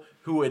people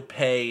who would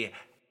pay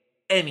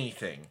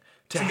anything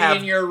to have be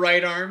in your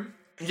right arm?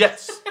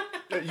 Yes.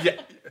 Yeah.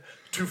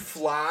 To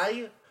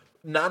fly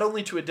not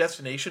only to a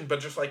destination, but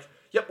just like,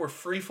 yep, we're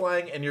free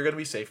flying and you're going to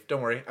be safe.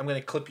 Don't worry. I'm going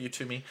to clip you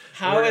to me.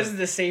 How is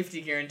the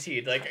safety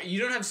guaranteed? Like, you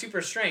don't have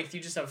super strength, you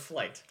just have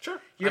flight. Sure.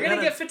 You're going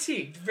to get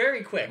fatigued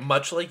very quick.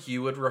 Much like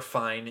you would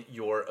refine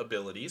your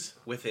abilities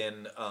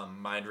within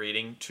mind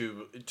reading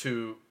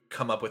to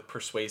come up with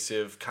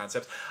persuasive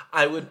concepts,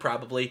 I would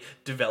probably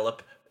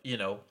develop,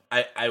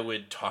 I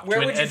would talk to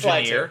an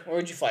engineer. Where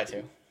would you fly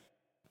to?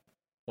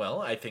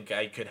 Well, I think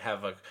I could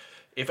have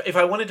if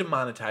I wanted to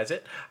monetize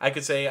it, I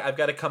could say I've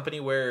got a company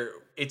where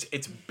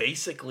it's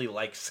basically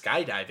like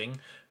skydiving,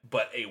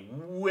 but a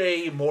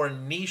way more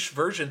niche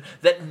version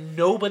that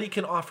nobody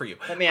can offer you.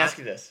 Let me ask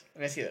you this.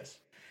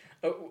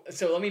 Oh,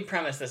 so let me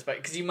premise this,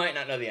 because you might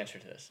not know the answer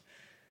to this.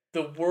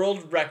 The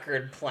world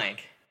record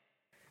plank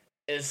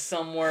is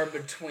somewhere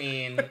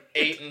between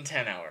 8 and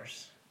 10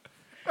 hours.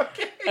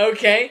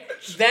 Okay?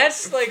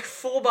 That's like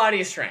full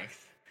body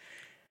strength.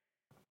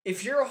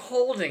 If you're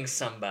holding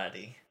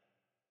somebody,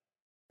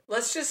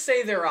 let's just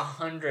say they're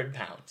 100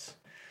 pounds.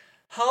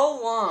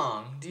 How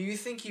long do you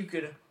think you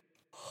could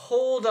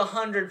hold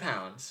 100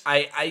 pounds?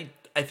 I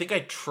think I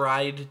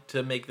tried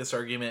to make this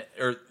argument,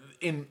 or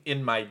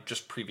in my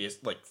just previous,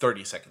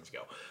 30 seconds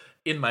ago.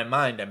 In my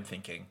mind, I'm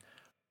thinking,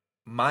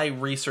 my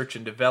research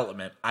and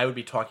development, I would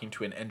be talking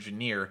to an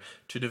engineer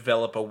to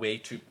develop a way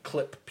to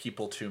clip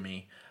people to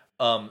me,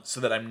 so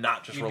that I'm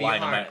not just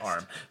relying on my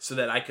arm. So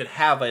that I could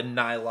have a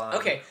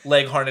nylon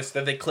leg harness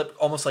that they clip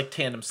almost like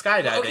tandem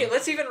skydiving. Okay,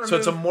 let's even remove... So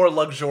it's a more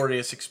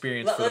luxurious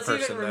experience for the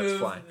person that's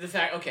flying. The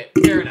fact, okay,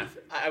 fair enough.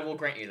 I will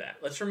grant you that.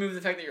 Let's remove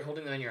the fact that you're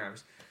holding them in your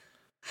arms.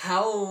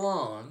 How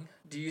long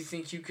do you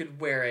think you could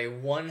wear a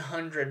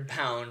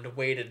 100-pound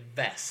weighted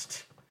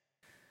vest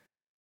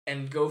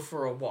and go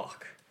for a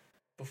walk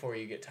before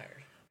you get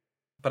tired?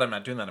 But I'm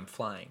not doing that. I'm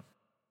flying.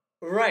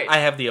 Right. I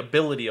have the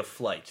ability of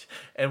flight.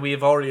 And we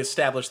have already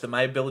established that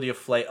my ability of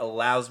flight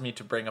allows me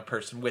to bring a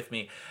person with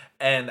me.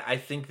 And I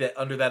think that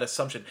under that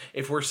assumption,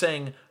 if we're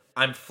saying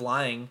I'm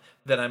flying,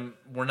 then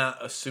we're not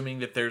assuming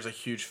that there's a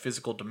huge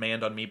physical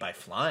demand on me by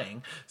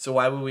flying. So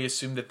why would we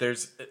assume that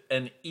there's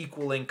an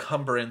equal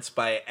encumbrance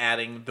by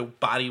adding the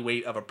body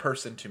weight of a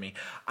person to me?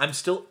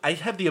 I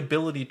have the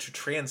ability to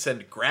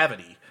transcend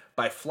gravity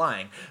by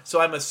flying. So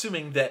I'm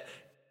assuming that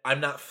I'm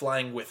not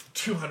flying with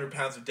 200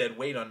 pounds of dead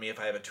weight on me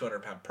if I have a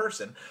 200-pound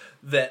person,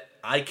 that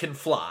I can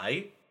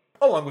fly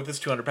along with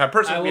this 200-pound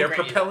person. We are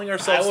propelling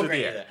ourselves through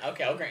the air.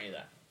 Okay, I'll grant you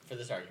that. For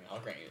this argument,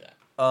 I'll grant you that.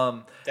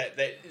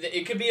 That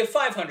it could be a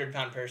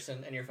 500-pound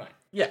person and you're fine.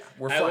 Yeah,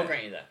 we're fine. I will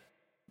grant you that.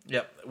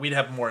 Yep, we'd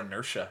have more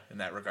inertia in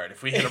that regard.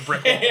 If we hit a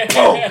brick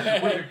wall,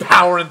 boom, we'd be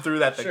powering through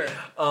that thing.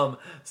 Sure.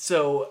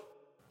 So...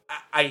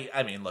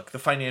 I mean, look, the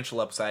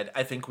financial upside,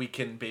 I think we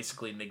can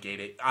basically negate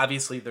it.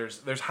 Obviously,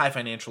 there's high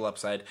financial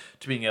upside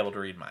to being able to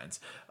read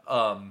minds.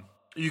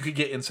 You could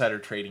get insider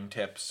trading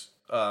tips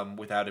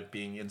without it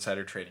being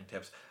insider trading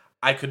tips.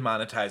 I could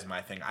monetize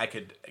my thing. I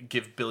could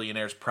give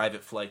billionaires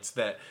private flights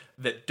that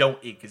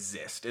don't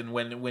exist. And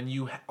when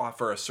you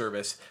offer a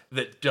service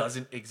that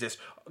doesn't exist,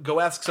 go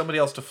ask somebody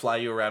else to fly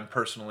you around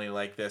personally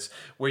like this,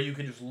 where you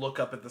can just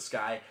look up at the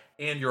sky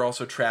and you're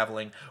also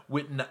traveling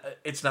with.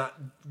 It's not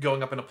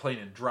going up in a plane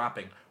and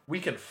dropping. We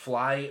can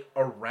fly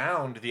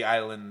around the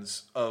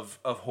islands of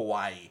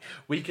Hawaii.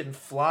 We can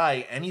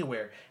fly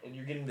anywhere, and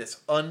you're getting this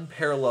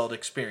unparalleled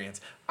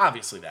experience.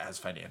 Obviously, that has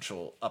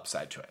financial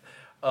upside to it.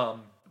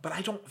 But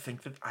I don't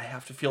think that I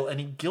have to feel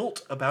any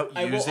guilt about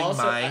using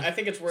I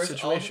think it's worth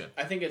situation.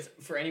 I think it's,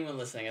 for anyone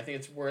listening, I think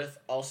it's worth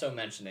also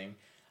mentioning,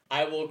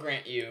 I will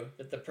grant you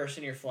that the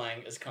person you're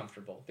flying is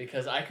comfortable.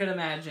 Because I could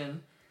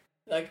imagine,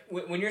 like,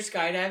 when you're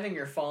skydiving,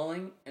 you're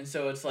falling, and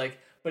so it's like,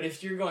 but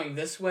if you're going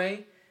this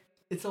way,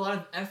 it's a lot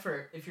of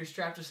effort if you're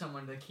strapped to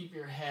someone to keep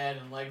your head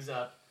and legs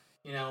up.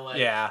 You know, like,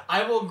 yeah.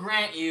 I will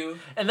grant you...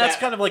 And that's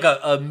kind of like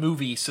a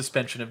movie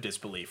suspension of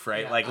disbelief,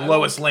 right? Yeah, like,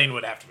 Lois Lane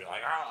would have to be like...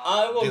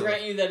 I will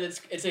grant you that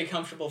it's a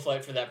comfortable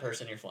flight for that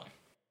person you're flying.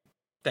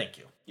 Thank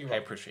you. I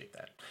appreciate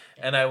that.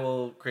 Yeah. And I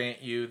will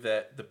grant you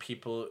that the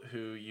people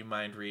who you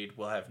mind read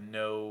will have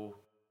no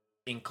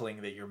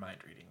inkling that you're mind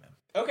reading them.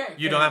 Okay.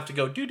 You don't have to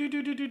go do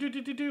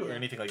or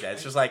anything like that.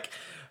 It's just like...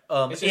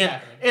 it's just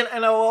happening.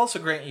 And I will also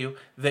grant you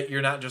that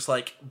you're not just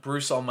like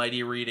Bruce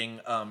Almighty reading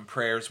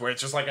prayers where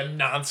it's just like a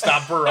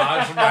nonstop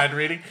barrage of mind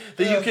reading.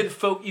 That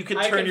you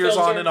can turn yours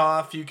on and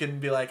off. You can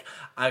be like,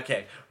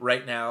 okay,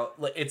 right now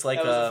it's like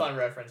that was a fun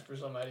reference,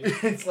 Bruce Almighty.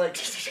 it's like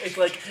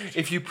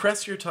if you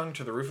press your tongue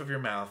to the roof of your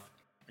mouth,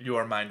 you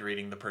are mind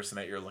reading the person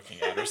that you're looking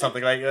at, or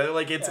something like that.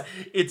 Like it's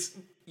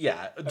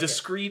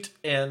discreet,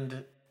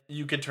 and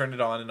you can turn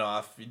it on and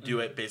off. You do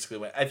it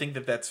basically. I think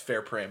that's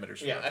fair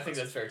parameters. Yeah, I think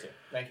that's fair too.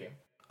 Thank you.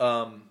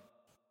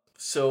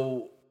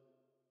 So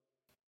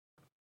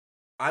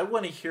I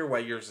want to hear why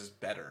yours is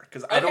better,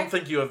 because I don't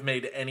think you have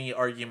made any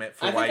argument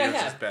for why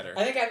yours is better.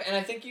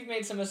 I think you've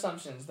made some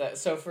assumptions that.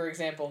 So, for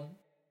example,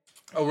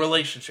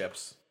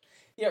 relationships.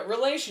 Yeah,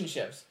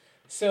 relationships.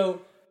 So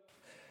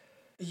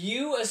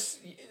the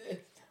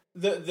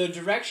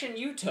direction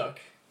you took,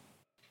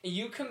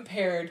 you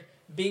compared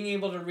being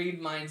able to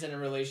read minds in a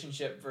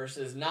relationship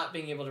versus not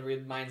being able to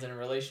read minds in a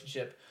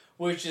relationship,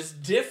 which is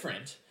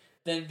different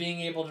than being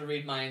able to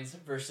read minds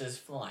versus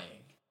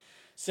flying.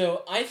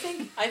 So I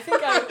think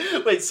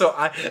Wait, so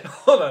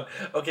hold on.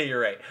 Okay, you're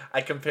right.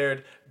 I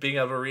compared being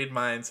able to read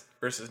minds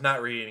versus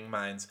not reading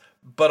minds,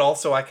 but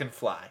also I can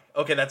fly.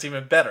 Okay, that's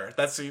even better.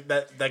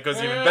 That goes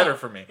even better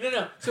for me.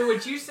 No. So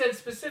what you said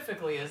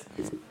specifically is,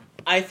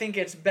 I think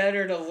it's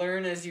better to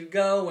learn as you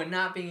go when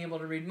not being able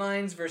to read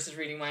minds versus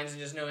reading minds and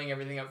just knowing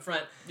everything up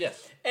front.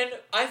 Yes. And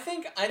I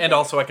think and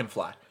also I can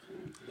fly.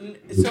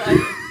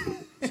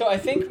 So I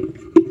think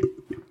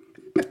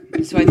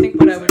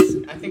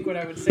what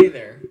I would say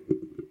there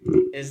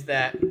is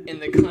that in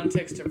the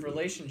context of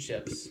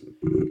relationships,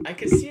 I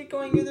could see it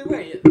going either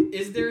way.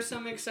 Is there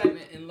some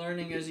excitement in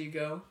learning as you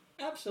go?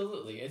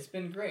 Absolutely. It's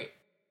been great.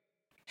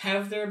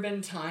 Have there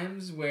been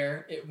times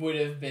where it would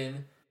have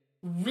been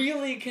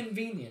really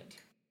convenient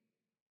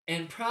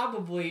and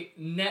probably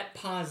net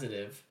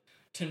positive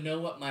to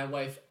know what my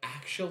wife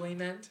actually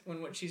meant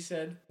when what she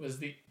said was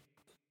the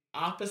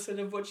opposite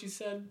of what she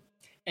said,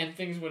 and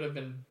things would have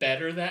been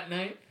better that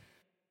night?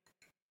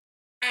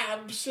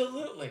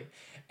 Absolutely.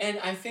 And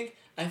I think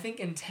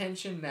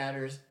intention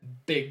matters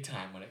big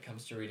time when it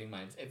comes to reading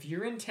minds. If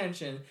your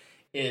intention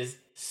is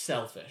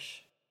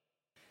selfish,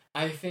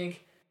 I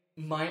think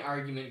my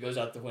argument goes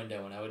out the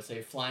window, and I would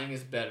say flying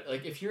is better.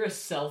 Like, if you're a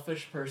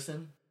selfish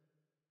person,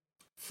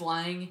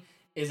 flying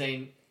is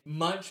a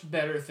much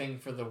better thing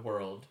for the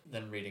world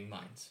than reading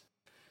minds.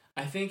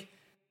 I think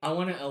I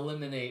want to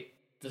eliminate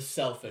the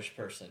selfish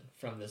person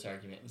from this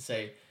argument and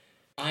say,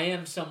 I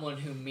am someone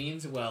who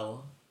means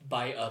well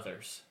by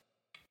others.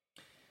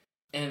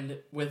 And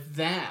with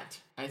that,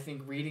 I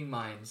think reading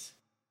minds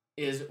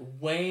is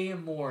way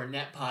more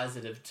net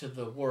positive to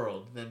the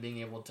world than being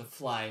able to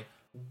fly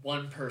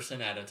one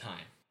person at a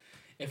time.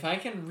 If I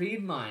can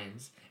read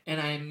minds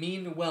and I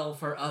mean well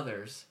for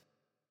others,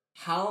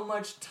 how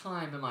much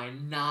time am I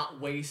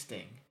not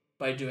wasting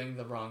by doing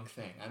the wrong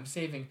thing? I'm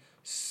saving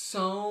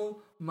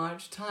so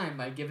much time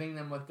by giving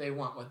them what they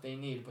want, what they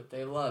need, what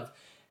they love,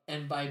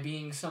 and by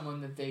being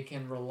someone that they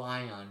can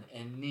rely on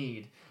and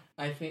need.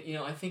 I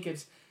think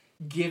it's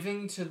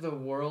giving to the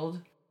world.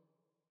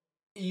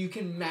 You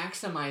can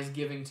maximize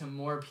giving to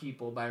more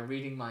people by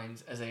reading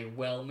minds as a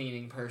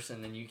well-meaning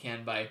person than you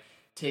can by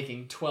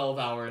taking 12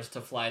 hours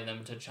to fly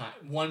them to China,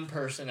 one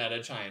person at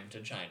a time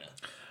to China.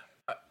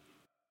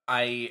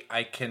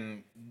 I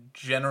can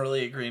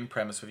generally agree in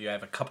premise with you. I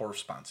have a couple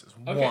responses.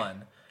 Okay.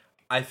 One,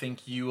 I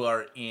think you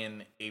are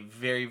in a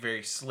very,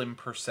 very slim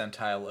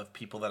percentile of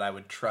people that I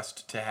would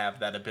trust to have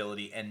that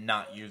ability and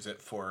not use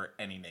it for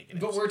any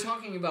negatives. But we're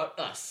talking about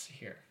us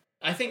here.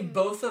 I think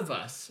both of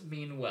us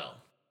mean well.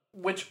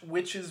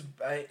 Which is,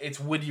 it's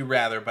would you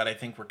rather, but I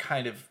think we're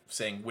kind of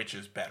saying which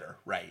is better,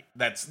 right?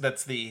 That's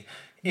the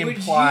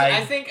implied.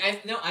 I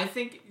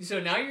think so.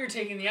 Now you're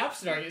taking the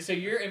opposite argument. So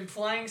you're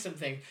implying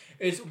something.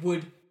 Is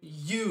would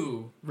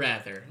you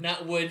rather,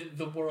 not would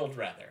the world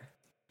rather?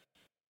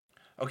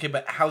 Okay,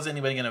 but how's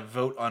anybody going to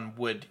vote on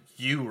would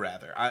you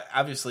rather?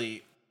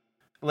 Obviously,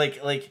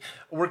 like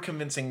we're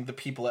convincing the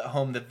people at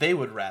home that they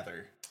would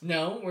rather.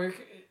 No,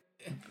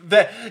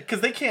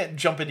 Because they can't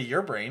jump into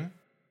your brain.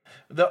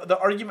 The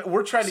argument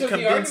we're trying to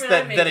convince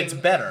that it's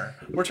better.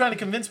 We're trying to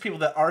convince people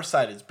that our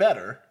side is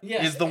better.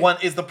 Yes,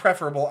 is the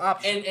preferable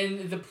option.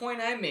 And the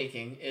point I'm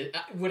making is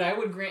what I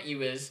would grant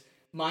you is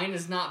mine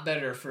is not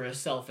better for a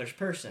selfish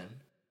person,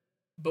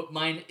 but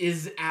mine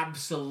is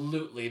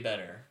absolutely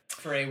better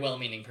for a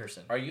well-meaning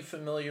person. Are you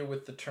familiar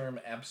with the term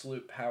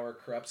 "absolute power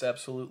corrupts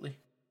absolutely"?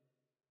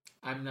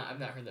 I've not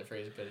heard that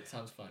phrase, but it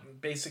sounds fun.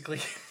 Basically,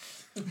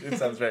 it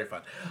sounds very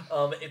fun.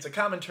 It's a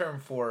common term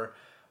for.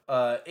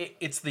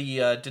 It's the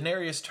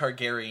Daenerys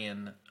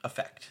Targaryen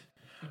effect,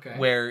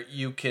 where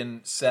you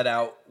can set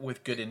out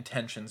with good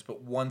intentions,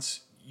 but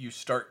once you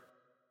start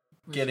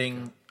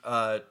getting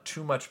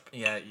too much,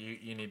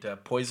 you need to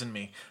poison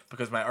me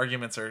because my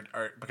arguments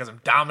are because I'm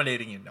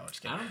dominating you. No, I'm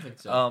just kidding. I don't think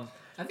so.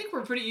 I think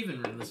we're pretty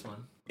even in this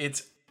one.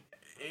 It's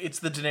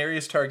the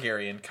Daenerys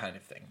Targaryen kind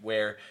of thing,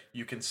 where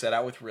you can set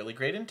out with really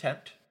great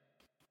intent,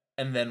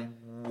 and then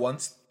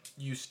once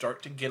you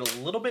start to get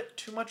a little bit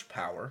too much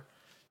power,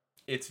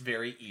 it's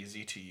very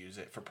easy to use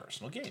it for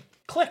personal gain.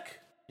 Click.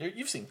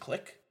 You've seen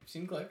Click. I've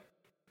seen Click.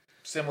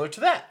 Similar to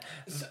that.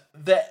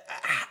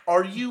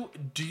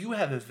 Do you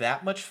have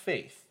that much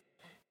faith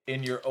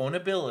in your own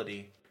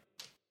ability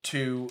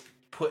to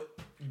put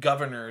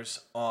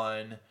governors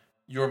on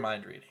your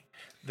mind reading?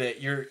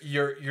 That you're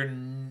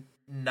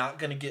not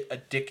going to get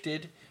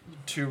addicted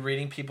to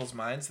reading people's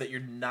minds? That you're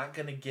not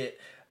going to get...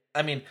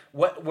 I mean,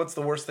 what's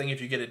the worst thing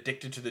if you get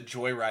addicted to the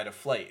joyride of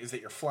flight? Is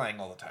that you're flying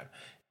all the time.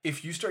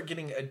 If you start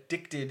getting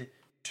addicted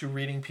to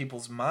reading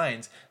people's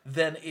minds,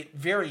 then it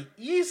very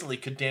easily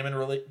could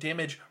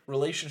damage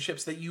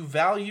relationships that you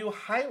value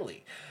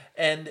highly.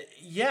 And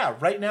yeah,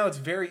 right now it's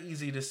very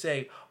easy to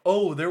say,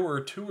 oh, there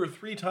were 2 or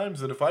 3 times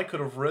that if I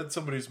could have read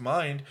somebody's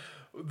mind,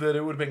 that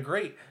it would have been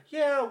great.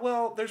 Yeah,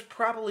 well, there's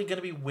probably going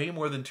to be way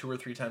more than 2 or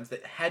 3 times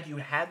that had you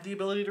had the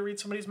ability to read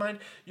somebody's mind,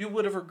 you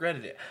would have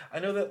regretted it. I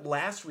know that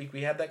last week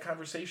we had that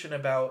conversation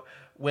about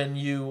when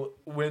you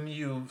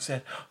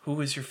said,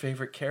 who is your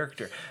favorite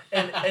character?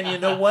 And you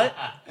know what?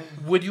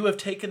 Would you have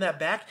taken that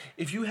back?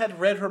 If you had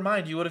read her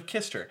mind, you would have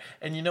kissed her.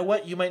 And you know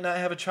what? You might not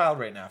have a child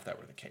right now if that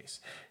were the case.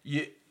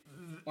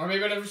 Or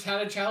maybe would have just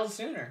had a child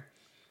sooner.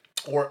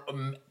 Or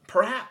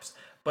perhaps.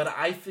 But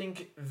I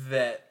think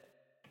that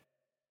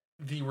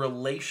the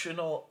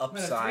relational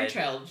upside...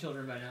 3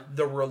 children by now.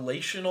 The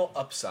relational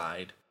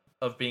upside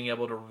of being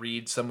able to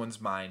read someone's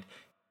mind,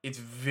 it's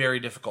very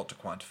difficult to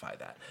quantify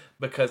that.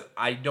 Because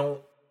I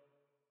don't...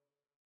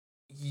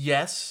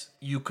 Yes,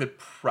 you could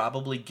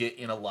probably get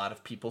in a lot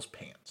of people's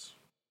pants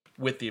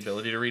with the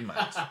ability to read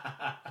minds.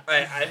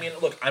 I mean,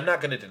 look, I'm not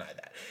going to deny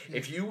that.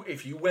 If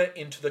you went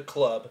into the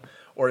club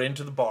or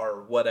into the bar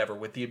or whatever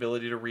with the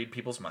ability to read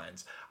people's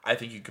minds, I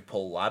think you could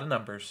pull a lot of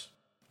numbers.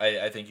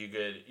 I think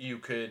you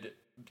could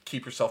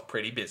keep yourself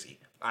pretty busy.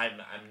 I'm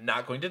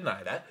not going to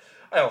deny that.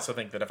 I also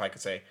think that if I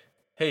could say,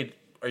 hey,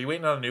 are you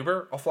waiting on an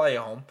Uber? I'll fly you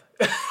home.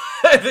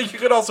 I think you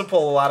could also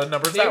pull a lot of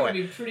numbers that way. They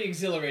would be pretty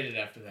exhilarated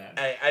after that.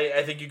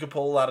 I think you could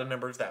pull a lot of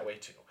numbers that way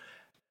too.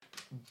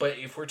 But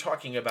if we're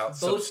talking about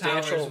both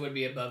substantial... powers would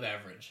be above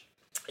average.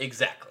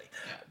 Exactly.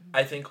 Yeah.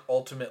 I think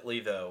ultimately,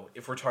 though,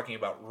 if we're talking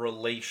about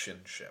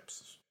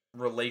relationships,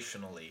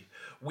 relationally,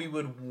 we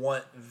would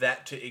want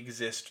that to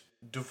exist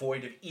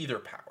devoid of either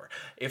power.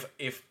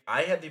 If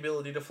I had the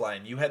ability to fly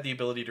and you had the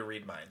ability to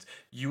read minds,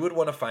 you would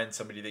want to find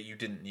somebody that you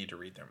didn't need to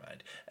read their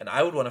mind. And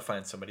I would want to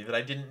find somebody that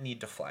I didn't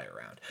need to fly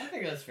around. I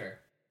think that's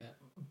fair. Yeah.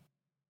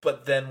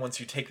 But then once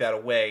you take that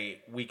away,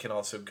 we can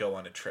also go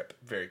on a trip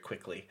very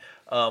quickly.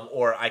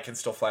 Or I can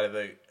still fly to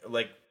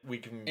the... we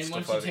can and still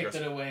once fly you to the take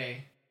that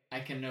away,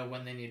 I can know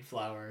when they need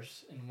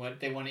flowers and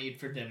what they want to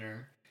eat for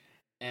dinner.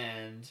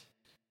 And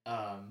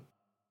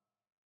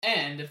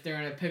if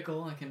they're in a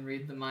pickle, I can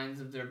read the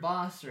minds of their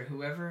boss or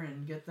whoever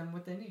and get them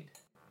what they need.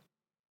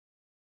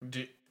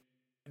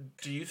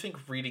 Do you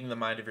think reading the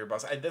mind of your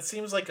boss? That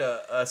seems like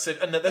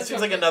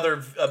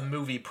another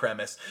movie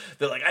premise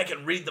that I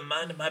can read the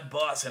mind of my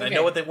boss and I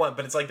know what they want,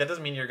 but it's that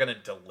doesn't mean you're going to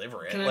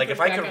deliver it.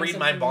 If I can read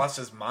my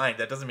boss's mind,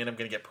 that doesn't mean I'm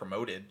going to get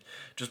promoted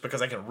just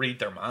because I can read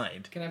their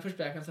mind. Can I push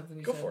back on something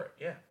you said? Go for it.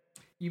 Yeah.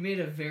 You made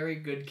a very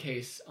good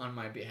case on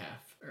my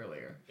behalf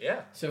earlier.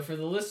 Yeah. So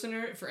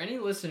for any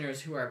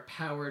listeners who are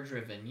power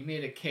driven, you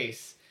made a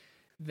case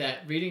that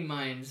reading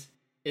minds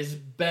is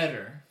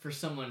better for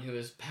someone who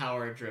is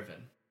power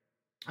driven.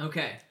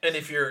 Okay. And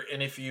if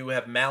you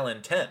have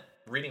malintent,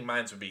 reading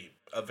minds would be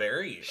a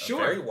very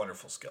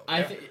wonderful skill.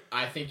 I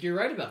think you're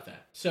right about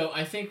that. So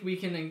I think we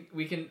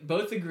can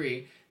both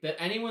agree that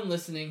anyone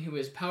listening who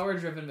is power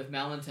driven with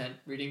malintent,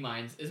 reading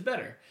minds is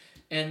better.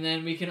 And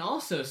then we can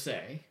also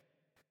say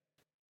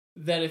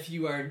that if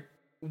you are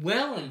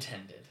well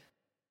intended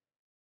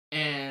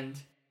and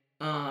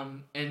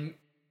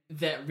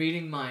that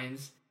reading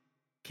minds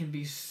can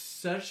be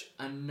such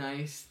a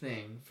nice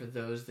thing for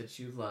those that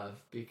you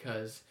love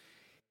because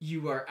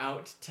you are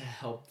out to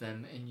help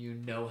them and you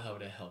know how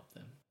to help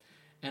them.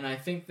 And I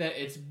think that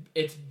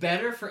it's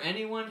better for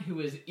anyone who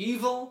is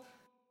evil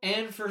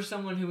and for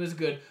someone who is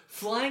good.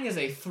 Flying is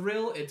a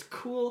thrill. It's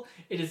cool.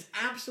 It is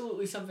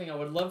absolutely something I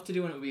would love to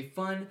do and it would be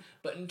fun.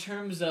 But in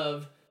terms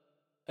of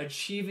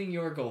achieving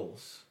your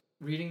goals,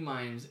 reading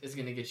minds is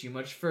going to get you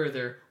much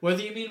further,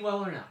 whether you mean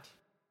well or not.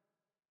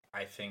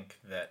 I think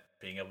that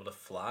being able to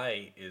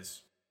fly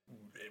is,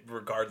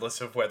 regardless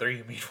of whether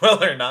you mean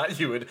well or not,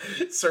 you would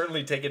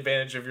certainly take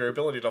advantage of your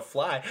ability to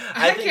fly.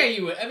 Heck yeah,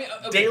 you would. I mean,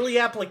 okay. Daily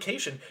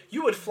application,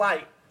 you would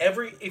fly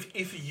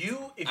if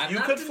you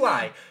could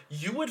fly,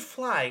 you would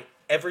fly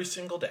every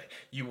single day.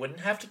 You wouldn't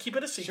have to keep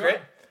it a secret.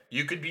 Sure.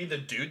 You could be the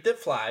dude that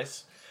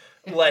flies.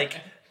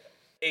 Like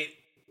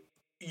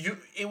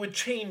it would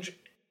change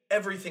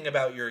everything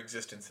about your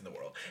existence in the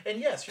world. And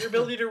yes, your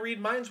ability to read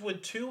minds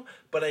would too,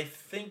 but I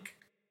think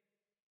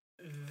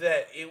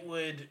that it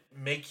would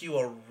make you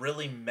a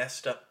really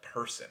messed up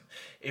person.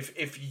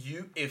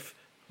 If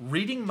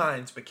reading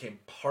minds became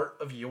part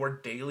of your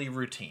daily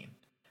routine,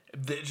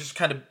 it just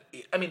kind of,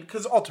 I mean,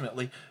 because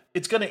ultimately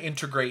it's going to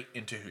integrate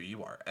into who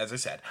you are. As I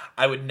said,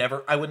 I wouldn't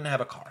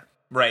have a car,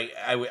 right?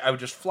 I would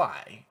just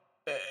fly,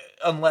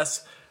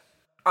 unless.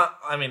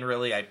 I mean,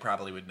 really, I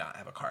probably would not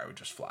have a car. I would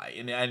just fly.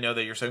 And I know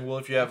that you're saying, well,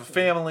 if you have a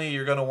family,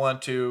 you're going to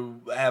want to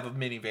have a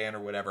minivan or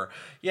whatever.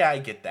 Yeah, I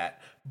get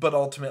that. But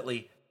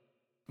ultimately,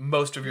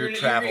 most of your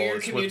travel your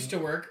commutes to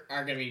work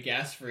are going to be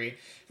gas free.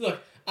 Look,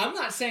 I'm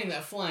not saying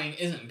that flying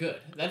isn't good.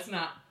 That's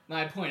not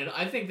my point.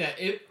 I think that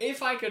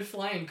if I could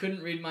fly and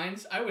couldn't read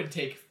minds, I would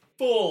take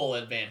full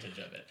advantage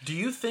of it. Do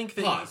you think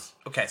that? Pause.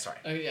 Okay, sorry.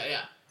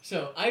 Yeah.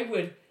 So I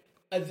would.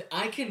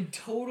 I can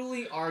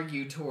totally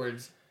argue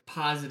towards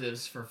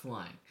positives for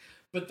flying,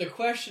 but the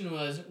question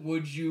was,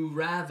 would you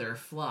rather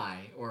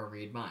fly or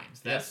read minds?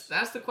 That's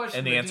the question.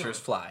 And the answer is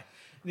fly.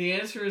 The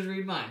answer is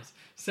read minds.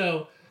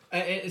 So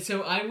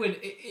I would,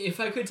 if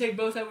I could take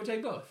both, I would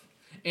take both.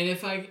 And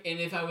if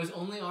I was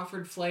only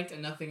offered flight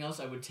and nothing else,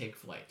 I would take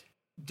flight.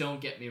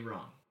 Don't get me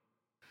wrong.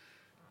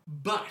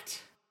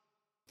 But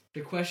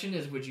the question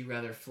is, would you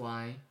rather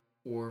fly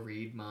or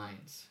read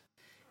minds?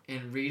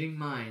 And reading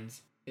minds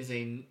is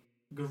a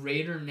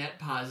greater net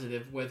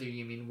positive, whether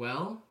you mean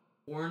well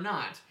or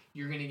not.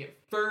 You're going to get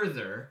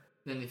further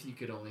than if you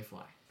could only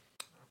fly.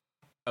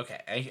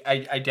 Okay,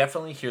 I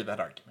definitely hear that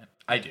argument.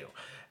 I do.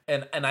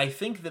 And I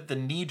think that the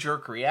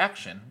knee-jerk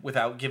reaction,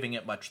 without giving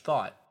it much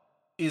thought,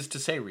 is to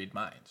say read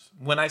minds.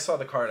 When I saw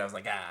the card, I was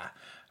like,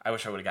 I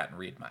wish I would have gotten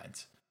read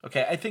minds.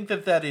 Okay, I think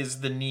that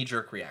is the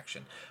knee-jerk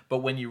reaction. But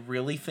when you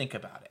really think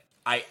about it,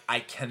 I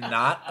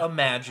cannot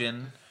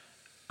imagine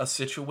a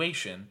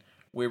situation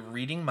where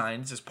reading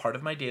minds is part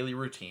of my daily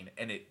routine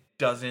and it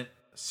doesn't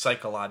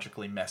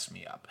psychologically mess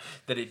me up.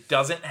 That it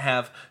doesn't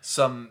have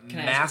some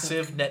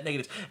massive net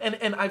negatives.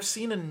 And I've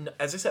seen,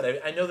 as I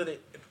said, I know that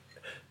it,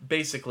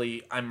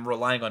 basically I'm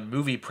relying on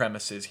movie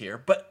premises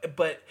here, but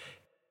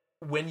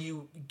when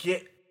you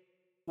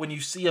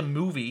see a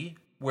movie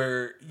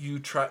where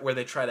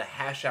they try to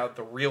hash out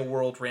the real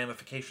world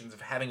ramifications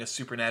of having a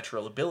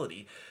supernatural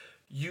ability,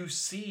 you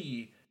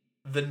see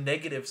the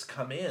negatives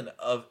come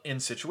in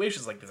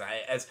situations like this.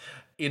 As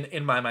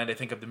in my mind, I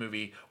think of the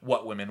movie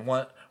What Women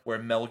Want, where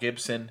Mel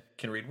Gibson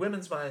can read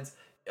women's minds.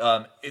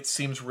 It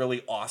seems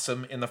really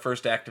awesome in the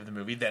first act of the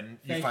movie. Then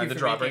you find the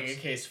drawbacks. Making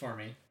a case for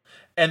me.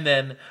 And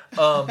then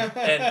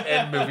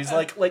and movies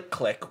like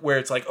Click, where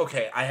it's like,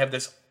 okay, I have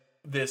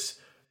this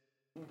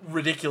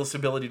ridiculous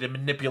ability to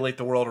manipulate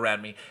the world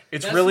around me.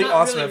 It's That's really not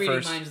awesome really at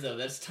first. Minds, though.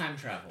 That's time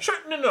travel. Sure,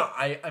 no.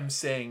 I'm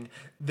saying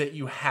that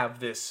you have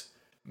this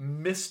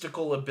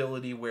mystical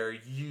ability where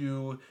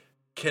you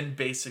can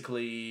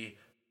basically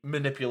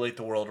manipulate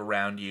the world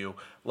around you.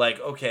 Like,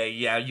 okay,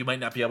 yeah, you might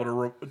not be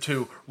able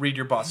to read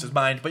your boss's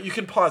mind, but you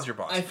can pause your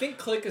boss. I think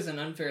Click is an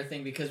unfair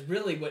thing because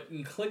really what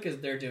in Click is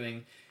they're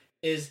doing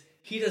is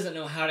he doesn't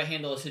know how to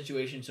handle a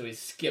situation, so he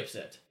skips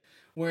it.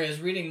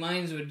 Whereas reading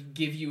minds would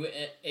give you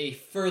a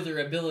further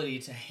ability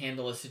to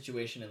handle a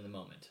situation in the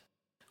moment.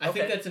 I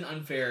think that's an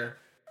unfair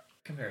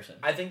comparison.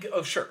 I think,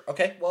 oh, sure.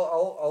 Okay,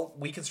 well,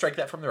 we can strike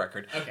that from the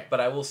record. Okay. But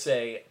I will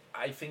say,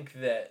 I think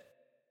that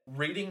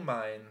reading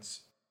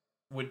minds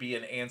would be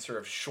an answer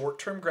of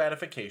short-term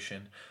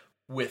gratification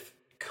with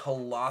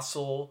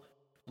colossal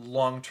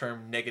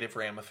long-term negative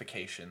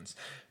ramifications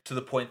to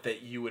the point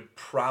that you would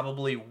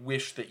probably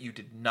wish that you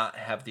did not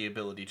have the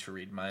ability to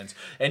read minds.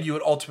 And you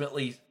would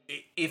ultimately,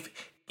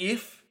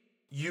 if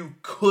you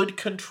could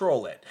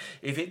control it,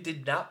 if it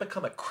did not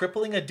become a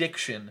crippling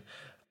addiction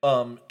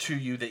to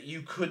you that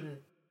you couldn't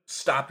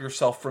stop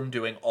yourself from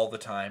doing all the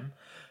time,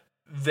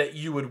 that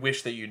you would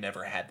wish that you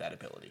never had that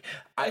ability.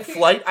 I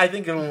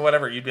think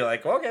whatever, you'd be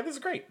like, well, okay, this is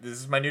great. This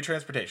is my new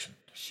transportation.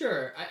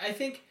 Sure. I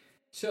think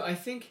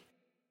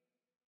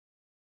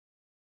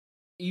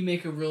you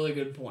make a really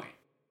good point.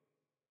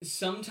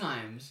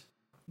 Sometimes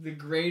the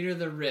greater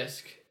the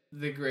risk,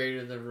 the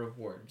greater the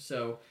reward.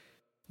 So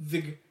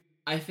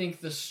I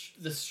think the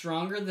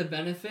stronger the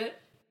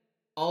benefit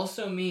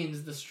also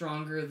means the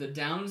stronger the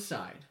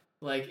downside.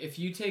 Like, if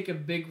you take a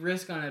big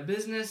risk on a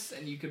business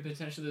and you could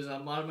potentially lose a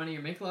lot of money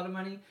or make a lot of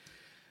money,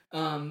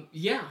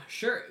 yeah,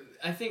 sure.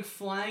 I think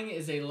flying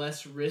is a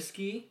less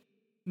risky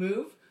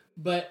move,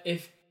 but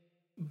if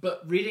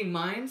but reading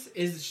minds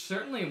is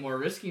certainly a more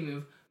risky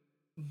move,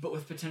 but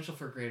with potential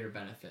for greater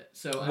benefit.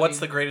 So What's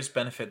the greatest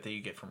benefit that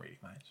you get from reading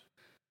minds?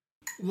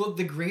 Well,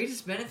 the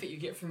greatest benefit you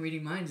get from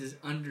reading minds is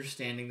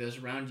understanding those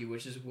around you,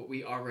 which is what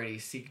we already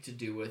seek to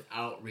do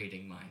without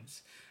reading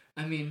minds.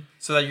 I mean...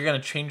 So that you're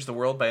going to change the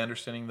world by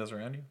understanding those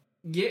around you?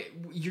 Yeah,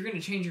 you're going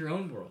to change your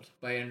own world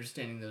by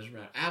understanding those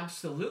around.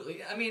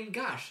 Absolutely. I mean,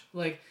 gosh,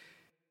 like,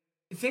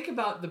 think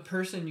about the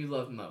person you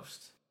love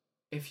most.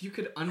 If you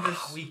could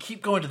understand... We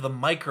keep going to the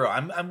micro.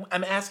 I'm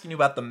asking you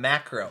about the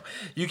macro.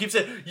 You keep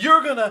saying,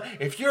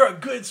 if you're a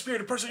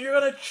good-spirited person, you're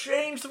going to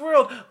change the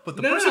world. But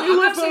the person you I'm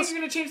love not saying most... you're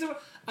going to change the world.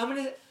 I'm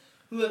going to...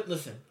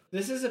 Listen,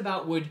 this is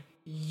about would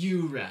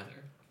you rather.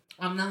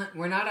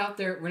 We're not out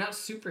there, we're not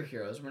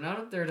superheroes. We're not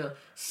out there to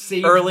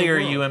save Earlier,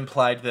 the world. you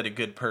implied that a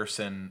good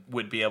person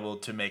would be able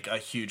to make a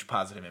huge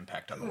positive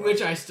impact on the world.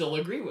 Which I still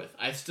agree with.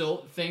 I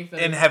still think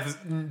that... And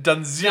have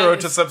done zero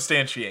to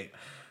substantiate.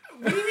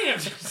 What do you mean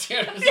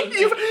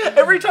I'm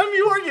Every time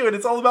you argue it,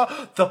 it's all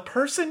about the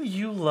person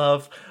you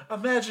love.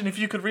 Imagine if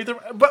you could read them.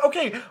 But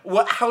okay,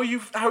 how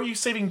are you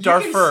saving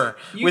Darfur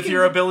with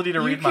your ability to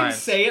read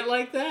minds? You can say it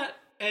like that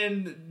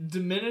and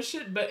diminish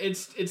it, but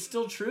it's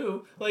still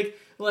true. Like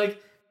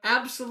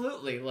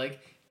absolutely.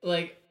 Like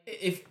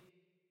if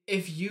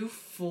you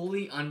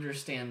fully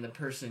understand the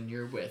person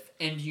you're with,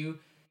 and you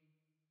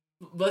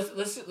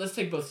let's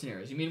take both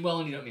scenarios. You mean well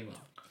and you don't mean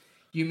well.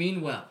 You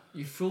mean well.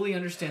 You fully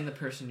understand the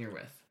person you're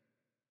with.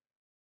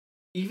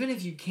 Even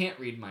if you can't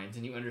read minds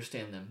and you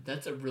understand them,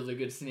 that's a really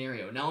good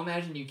scenario. Now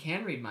imagine you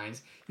can read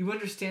minds, you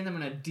understand them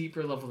on a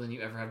deeper level than you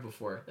ever have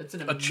before. That's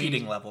a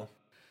cheating level.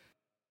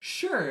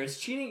 Sure, it's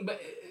cheating,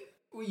 but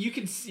you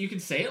can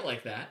say it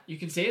like that. You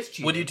can say it's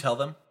cheating. Would you tell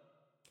them?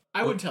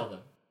 I would tell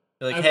them.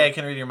 You're like, hey, I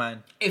can read your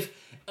mind.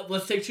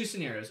 Let's take two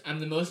scenarios. I'm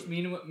the most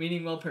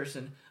meaning well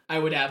person. I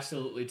would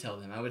absolutely tell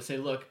them. I would say,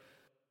 look,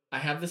 I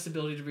have this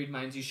ability to read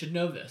minds. You should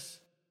know this.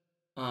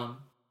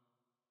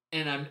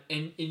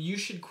 And you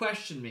should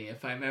question me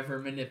if I'm ever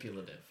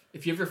manipulative.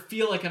 If you ever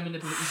feel like I'm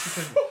manipulative, you should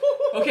question me.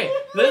 Okay,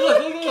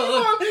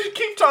 look.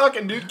 Keep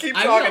talking, dude. Keep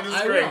talking. This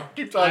is great.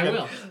 Keep talking. I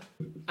will.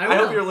 I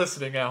hope you're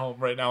listening at home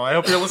right now. I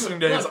hope you're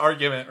listening to his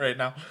argument right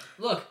now.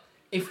 Look,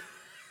 if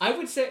I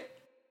would say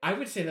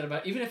that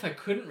about even if I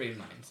couldn't read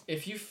minds.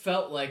 If you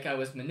felt like I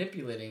was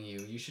manipulating you,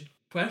 you should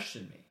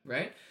question me,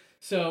 right?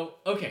 So,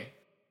 okay,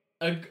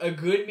 a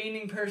good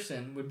meaning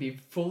person would be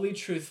fully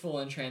truthful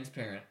and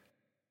transparent.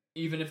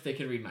 Even if they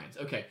could read minds.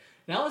 Okay,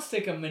 now let's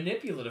take a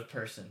manipulative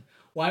person.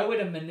 Why would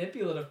a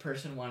manipulative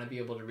person want to be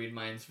able to read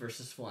minds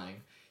versus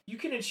flying? You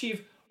can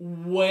achieve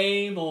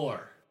way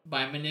more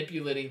by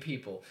manipulating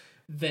people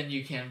than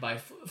you can by...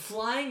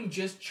 Flying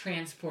just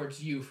transports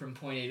you from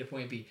point A to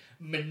point B.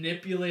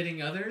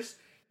 Manipulating others,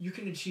 you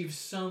can achieve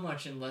so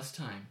much in less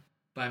time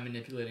by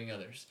manipulating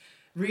others.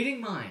 Reading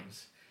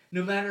minds,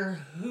 no matter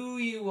who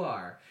you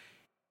are,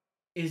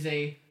 is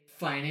a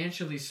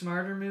financially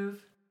smarter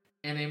move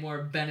and a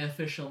more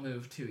beneficial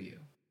move to you.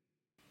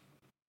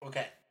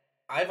 Okay.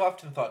 I've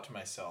often thought to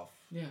myself,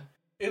 yeah,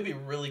 it would be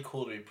really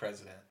cool to be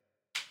president.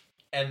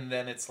 And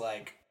then it's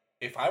like,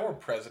 if I were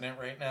president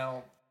right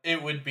now,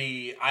 it would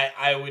be,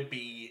 I would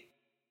be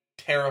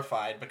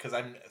terrified because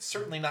I'm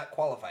certainly not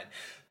qualified.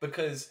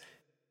 Because,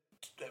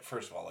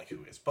 first of all, like,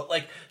 who is? But,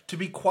 like, to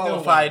be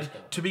qualified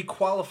to be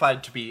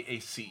a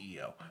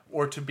CEO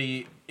or to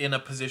be in a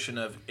position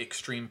of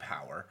extreme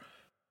power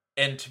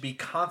and to be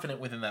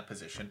confident within that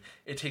position,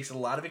 it takes a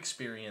lot of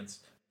experience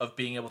of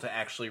being able to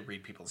actually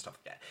read people and stuff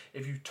like that.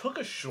 If you took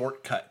a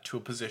shortcut to a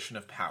position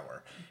of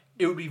power,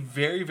 it would be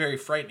very, very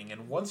frightening.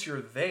 And once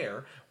you're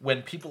there,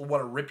 when people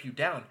want to rip you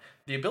down,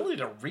 the ability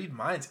to read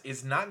minds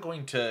is not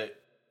going to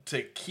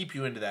keep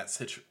you into that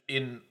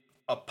in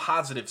a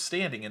positive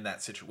standing in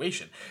that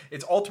situation.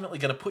 It's ultimately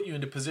going to put you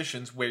into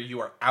positions where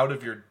you are out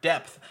of your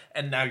depth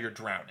and now you're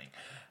drowning.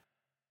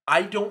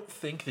 I don't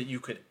think that you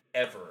could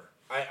ever...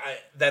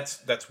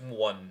 That's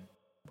one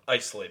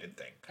isolated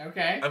thing.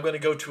 Okay. I'm going to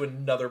go to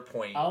another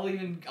point.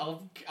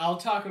 I'll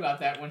talk about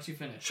that once you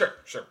finish.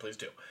 Sure, please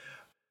do.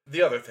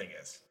 The other thing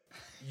is,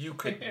 you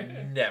could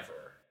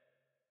never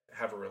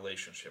have a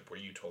relationship where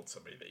you told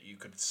somebody that you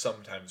could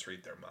sometimes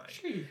read their mind.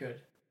 Sure you could.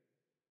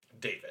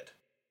 David,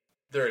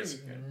 there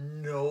is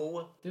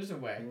no There's a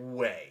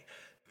way.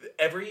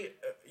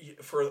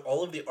 For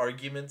all of the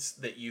arguments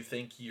that you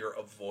think you're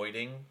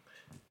avoiding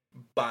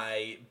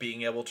by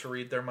being able to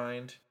read their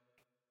mind,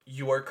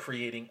 you are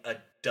creating a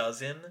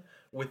dozen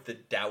with the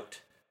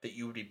doubt that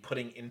you would be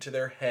putting into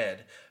their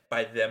head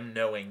by them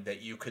knowing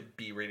that you could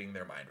be reading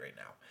their mind right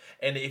now.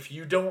 And if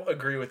you don't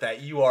agree with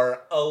that, you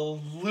are a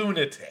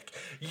lunatic.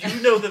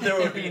 You know that there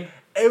would be,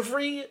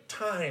 every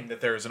time that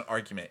there is an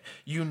argument,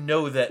 you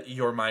know that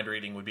your mind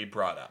reading would be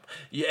brought up.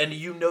 And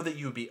you know that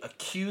you would be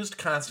accused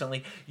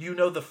constantly. You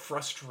know the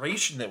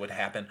frustration that would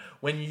happen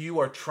when you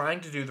are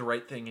trying to do the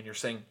right thing and you're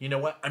saying, you know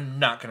what, I'm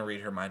not going to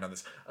read her mind on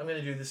this. I'm going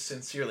to do this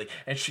sincerely.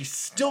 And she's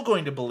still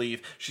going to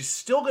believe, she's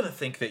still going to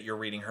think that you're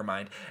reading her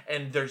mind.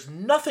 And there's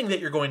nothing that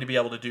you're going to be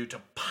able to do to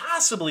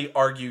possibly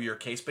argue your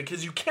case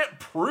because you can't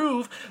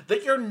prove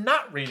that you're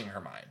not reading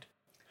her mind.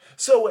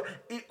 So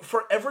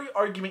for every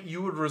argument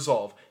you would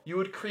resolve, you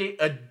would create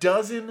a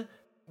dozen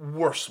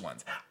worse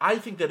ones. I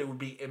think that it would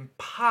be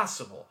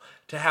impossible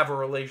to have a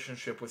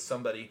relationship with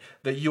somebody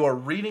that you are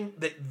reading,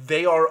 that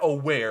they are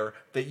aware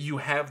that you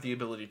have the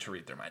ability to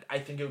read their mind. I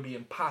think it would be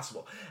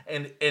impossible.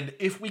 And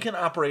if we can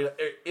operate,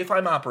 if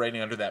I'm operating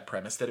under that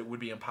premise that it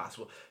would be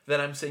impossible, then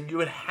I'm saying you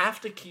would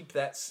have to keep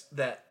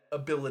that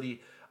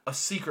ability a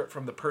secret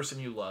from the person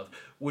you love,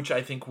 which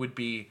I think would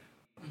be,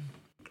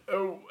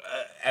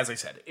 as I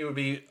said, it would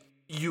be,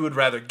 you would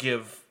rather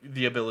give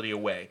the ability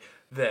away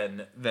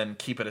than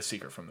keep it a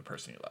secret from the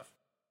person you love.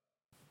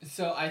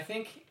 So I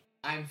think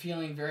I'm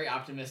feeling very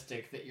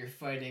optimistic that you're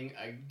fighting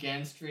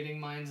against reading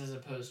minds as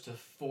opposed to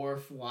for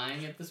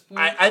flying at this point.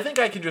 I think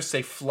I can just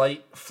say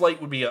flight. Flight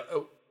would be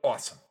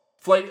awesome.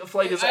 Flight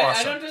is awesome.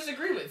 I don't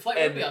disagree with flight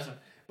would be awesome,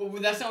 but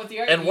that's not what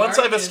the argument. And once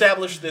I've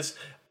established this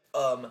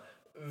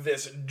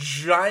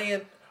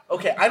giant.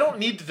 Okay, I don't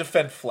need to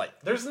defend flight.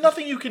 There's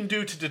nothing you can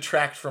do to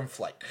detract from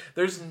flight.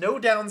 There's no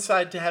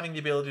downside to having the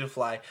ability to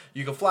fly.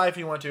 You can fly if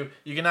you want to.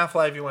 You cannot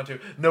fly if you want to.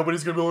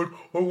 Nobody's gonna be like,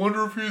 I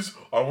wonder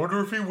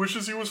if he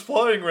wishes he was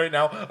flying right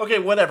now. Okay,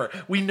 whatever.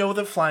 We know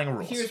the flying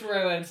rules. Here's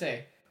where I would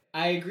say,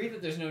 I agree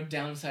that there's no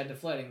downside to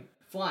flying,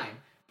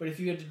 but if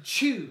you had to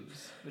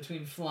choose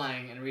between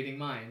flying and reading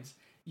minds,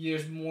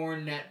 there's more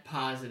net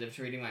positive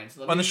to reading minds.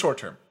 On the short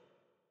term.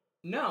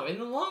 No, in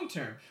the long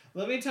term.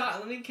 Let me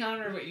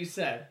counter what you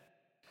said.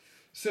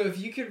 So if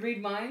you could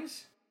read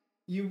minds,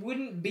 you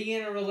wouldn't be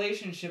in a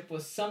relationship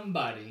with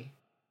somebody.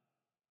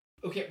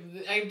 Okay,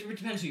 it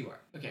depends who you are.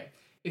 Okay,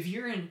 if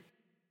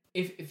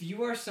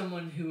you are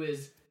someone who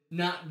is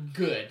not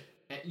good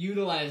at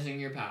utilizing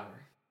your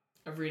power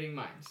of reading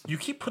minds. You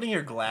keep putting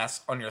your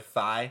glass on your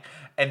thigh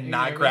and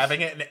not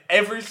grabbing it, and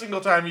every single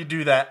time you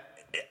do that,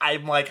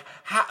 I'm like,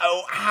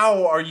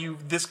 how are you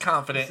this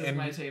confident? This is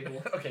my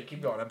table. Okay,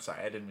 keep going. I'm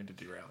sorry, I didn't mean to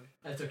derail you.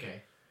 That's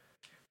okay.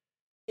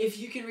 If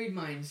you can read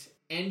minds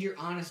and you're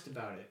honest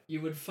about it,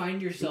 you would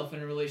find yourself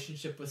in a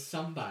relationship with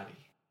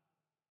somebody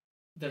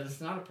that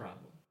is not a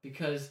problem.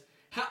 Because,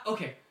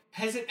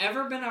 has it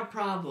ever been a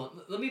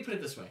problem? Let me put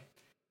it this way.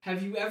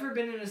 Have you ever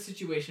been in a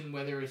situation,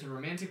 whether it's a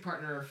romantic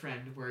partner or a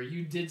friend, where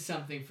you did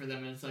something for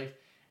them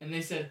and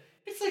they said,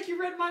 it's like you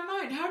read my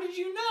mind. How did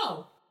you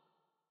know?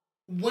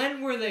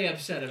 When were they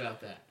upset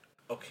about that?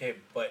 Okay,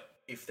 but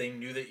if they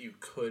knew that you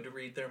could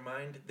read their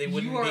mind, they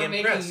wouldn't be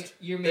impressed.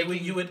 You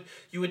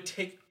would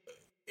take.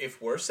 If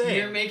we're saying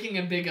you're making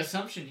a big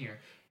assumption here.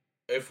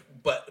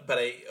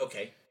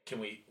 Can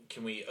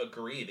we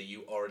agree that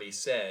you already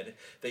said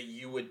that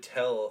you would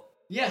tell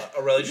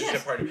a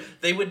relationship partner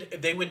they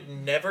would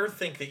never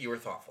think that you were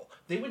thoughtful.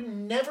 They would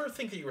never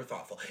think that you were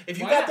thoughtful. If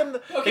you got them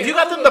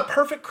the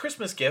perfect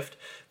Christmas gift,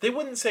 they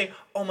wouldn't say,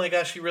 "Oh my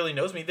gosh, he really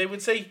knows me." They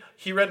would say,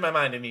 "He read my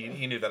mind and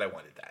he knew that I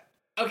wanted that."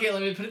 Okay,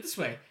 let me put it this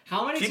way.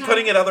 How many Keep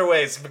putting it other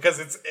ways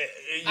because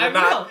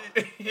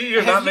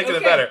you're not making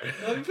it better.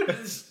 Let me put it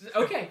this.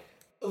 Okay.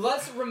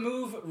 Let's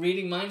remove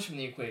reading minds from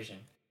the equation.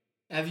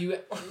 Have you?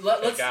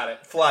 Let's got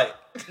it. Flight.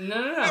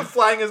 No.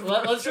 Flying is.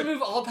 Let's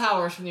remove all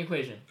powers from the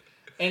equation,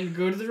 and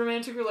go to the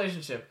romantic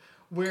relationship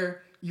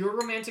where your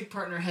romantic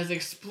partner has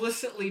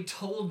explicitly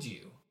told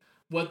you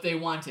what they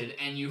wanted,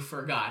 and you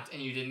forgot,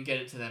 and you didn't get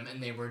it to them,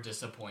 and they were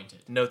disappointed.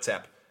 Notes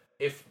app.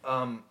 Use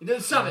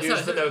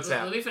the Notes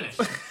app. Let me finish.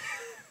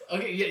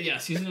 Okay.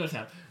 Yes. Use the Notes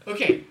app.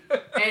 Okay.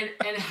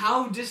 And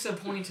how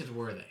disappointed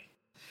were they?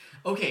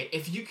 Okay.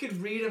 If you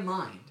could read a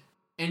mind.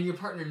 And your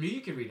partner knew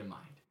you could read a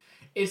mind,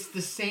 it's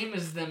the same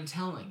as them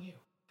telling you.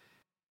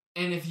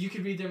 And if you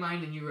could read their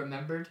mind and you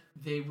remembered,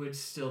 they would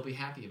still be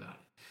happy about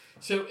it.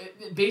 So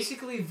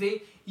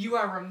basically, you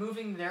are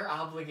removing their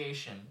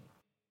obligation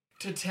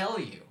to tell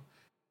you,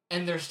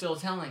 and they're still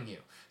telling you.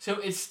 So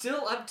it's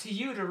still up to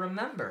you to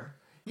remember.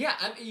 Yeah,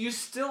 you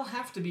still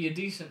have to be a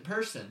decent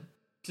person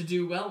to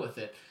do well with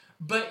it,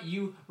 but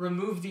you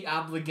remove the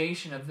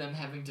obligation of them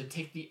having to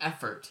take the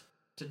effort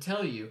to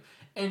tell you.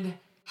 And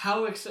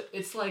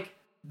it's like,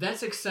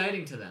 that's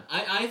exciting to them.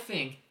 I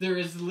think there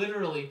is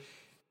literally...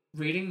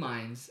 Reading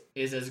minds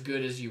is as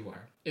good as you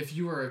are. If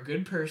you are a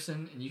good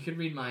person and you can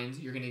read minds,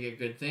 you're going to get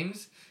good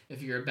things.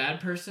 If you're a bad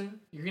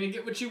person, you're going to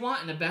get what you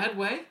want in a bad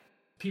way.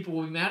 People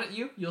will be mad at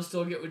you. You'll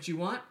still get what you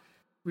want.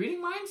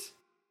 Reading minds,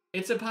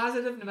 it's a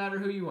positive no matter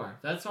who you are.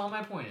 That's all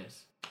my point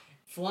is.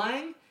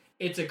 Flying,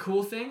 it's a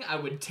cool thing. I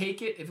would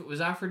take it if it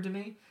was offered to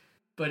me.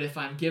 But if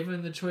I'm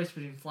given the choice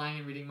between flying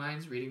and reading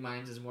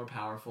minds is more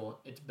powerful.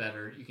 It's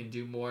better. You can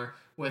do more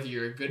whether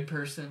you're a good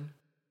person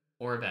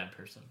or a bad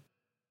person.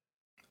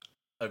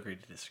 Agree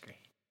to disagree.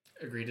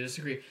 Agree to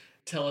disagree.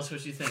 Tell us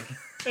what you think.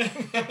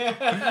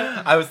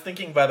 I was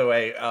thinking, by the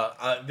way,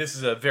 this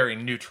is a very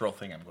neutral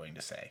thing I'm going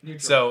to say.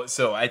 Neutral.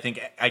 So I think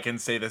I can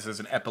say this as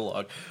an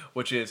epilogue,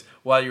 which is,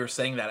 while you were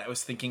saying that, I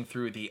was thinking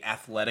through the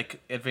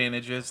athletic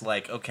advantages,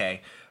 like,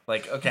 okay, how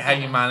are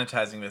you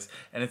monetizing this?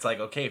 And it's like,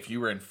 okay, if you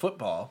were in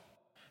football,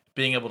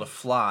 being able to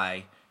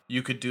fly,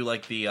 you could do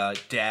like the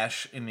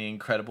dash in The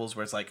Incredibles,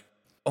 where it's like,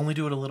 only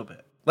do it a little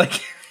bit.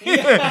 Like,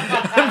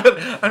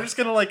 but I'm just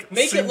gonna like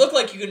Make it look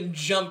like you can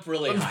jump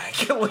really high.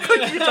 Make it look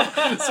like you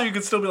can, so you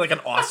can still be like an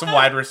awesome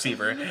wide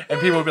receiver, and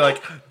people will be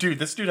like, "Dude,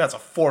 this dude has a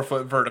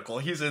 4-foot vertical.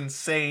 He's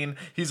insane.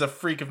 He's a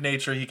freak of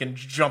nature. He can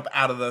jump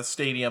out of the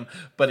stadium."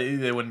 But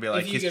they wouldn't be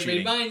like, if you "He's could read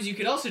cheating." minds, you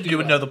could also do. You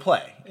would know the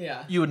play.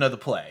 Yeah. You would know the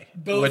play.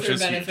 Both which are is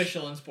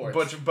beneficial in sports.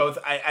 But both,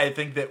 I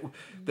think that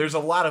there's a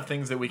lot of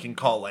things that we can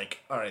call like,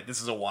 all right,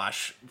 this is a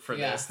wash for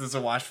this. This is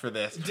a wash for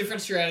this.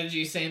 Different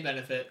strategy, same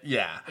benefit.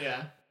 Yeah.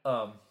 Yeah.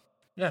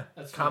 Yeah.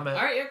 That's comment.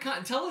 Fun. All right,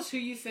 yeah, tell us who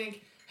you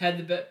think had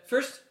the best.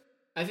 First,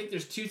 I think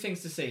there's 2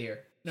 things to say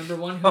here. Number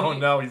one,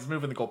 no, he's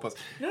moving the goalpost.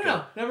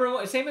 No. Number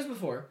one, same as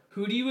before.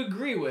 Who do you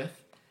agree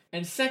with?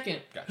 And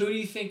second, Gotcha. who do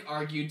you think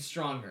argued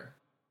stronger?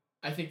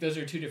 I think those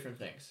are 2 different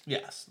things.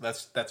 Yes,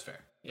 that's fair.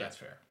 Yeah. That's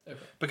fair. Okay.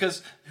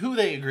 Because who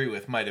they agree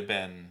with might have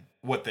been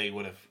what they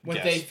would have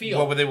guessed. They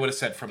feel. What they would have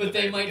said from the But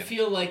very they might beginning.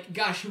 feel like,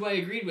 gosh, who I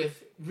agreed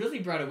with really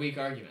brought a weak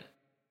argument.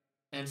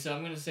 And so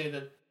I'm going to say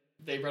that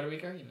they brought a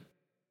weak argument.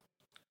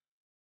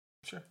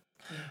 Sure.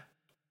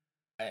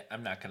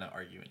 I'm not going to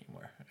argue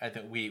anymore. I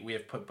think we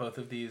have put both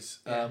of these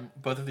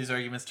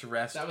arguments to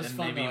rest. That was and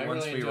fun, maybe though. I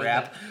once really we enjoyed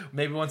wrap, that.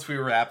 maybe once we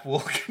wrap, we'll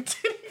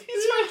continue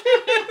these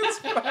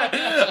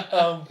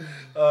arguments.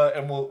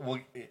 And we'll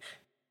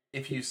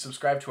if you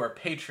subscribe to our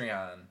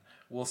Patreon,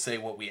 we'll say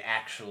what we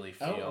actually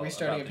feel. Oh, are we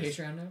starting a about these.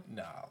 Patreon now?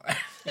 No.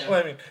 Yeah. Well,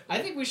 I mean, I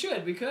think we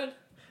should. We could.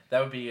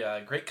 that would be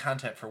great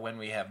content for when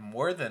we have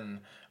more than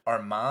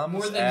our moms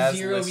More than as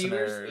 0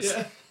 listeners.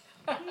 viewers.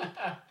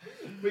 Yeah.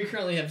 We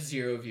currently have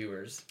 0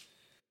 viewers.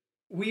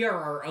 We are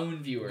our own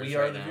viewers. We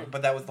right are the now.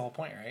 but that was the whole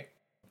point, right?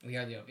 We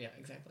are the yeah,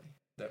 exactly.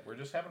 That we're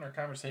just having our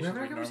conversations We're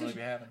having our we'd normally conversation.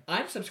 be having.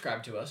 I'm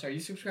subscribed to us. Are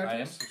you subscribed to I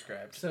am us?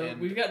 subscribed. So and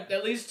we've got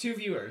at least 2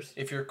 viewers.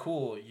 if you're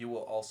cool, you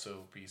will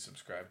also be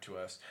subscribed to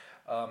us.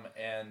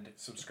 And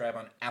subscribe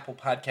on Apple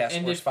Podcasts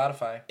And or if-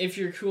 Spotify. If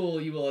you're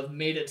cool, you will have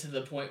made it to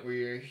the point where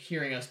you're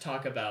hearing us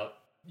talk about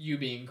you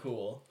being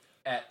cool.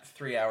 At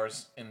 3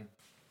 hours and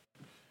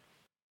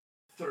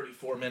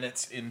 34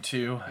 minutes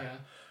into...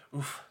 Yeah.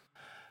 Oof.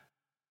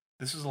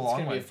 This is a It's long going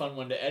to one. be a fun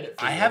one to edit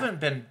for I you. haven't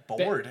been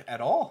bored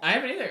at all. I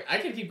haven't either. I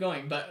could keep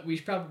going, but we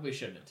probably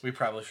shouldn't. We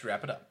probably should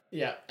wrap it up.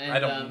 Yeah. And, I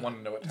don't want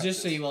to know what time just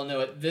it so is. you all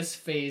know, at this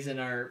phase in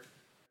our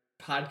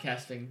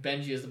podcasting,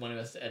 Benji is the one who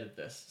has to edit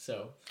this.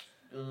 So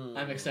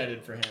I'm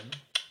excited for him.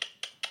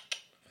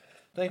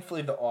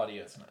 Thankfully, the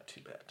audio is not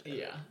too bad.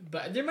 Yeah.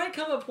 But there might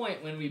come a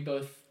point when we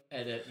both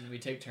edit and we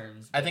take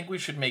turns. I think we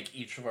should make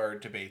each of our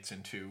debates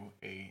into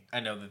a...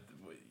 I know that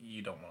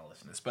you don't want to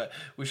listen to this, but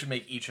we should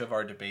make each of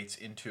our debates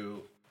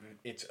into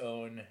its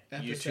own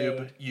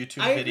Episode.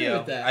 YouTube I agree video.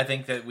 with that. I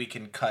think that we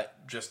can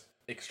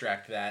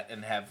extract that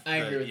and have I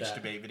agree with each that.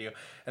 debate video,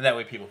 and that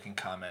way people can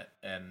comment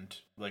and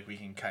like we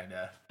can kind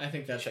of... I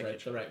think that's Check right.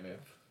 each The right move.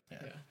 Yeah.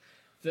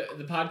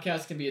 The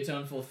podcast can be its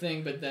own full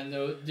thing, but then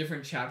the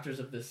different chapters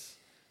of this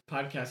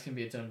podcast can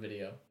be its own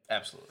video.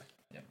 Absolutely.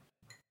 Yeah.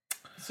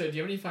 So, do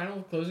you have any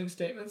final closing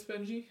statements,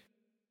 Benji?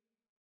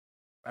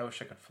 I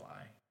wish I could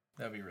fly.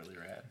 That'd be really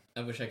rad.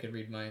 I wish I could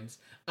read minds.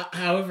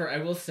 However, I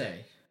will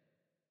say,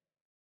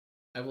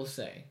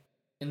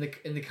 in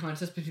the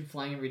contest between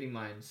flying and reading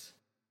minds,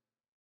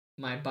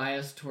 my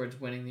bias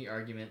towards winning the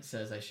argument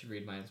says I should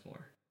read minds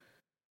more.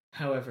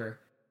 However,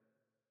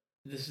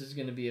 this is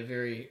going to be a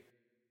very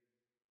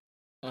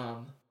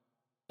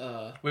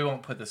We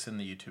won't put this in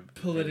the YouTube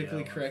politically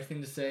video. correct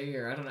thing to say,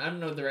 or I don't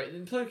know the right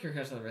politically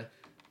correct.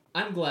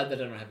 I'm glad that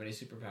I don't have any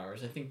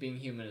superpowers. I think being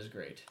human is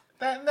great.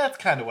 That's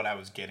kind of what I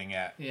was getting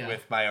at Yeah.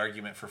 with my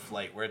argument for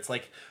flight, where it's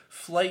like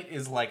flight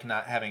is like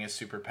not having a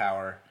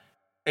superpower,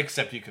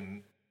 except you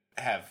can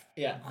have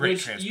great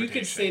Which transportation. you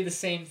could say the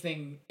same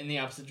thing in the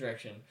opposite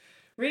direction.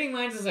 Reading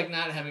minds is like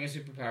not having a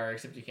superpower,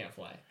 except you can't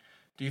fly.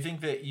 Do you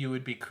think that you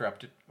would be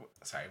corrupted?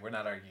 Sorry, we're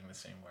not arguing the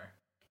same way.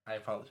 I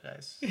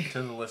apologize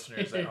to the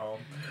listeners at home.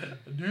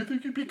 Do you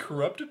think you'd be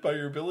corrupted by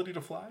your ability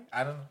to fly?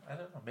 I don't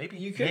know. Maybe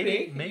You could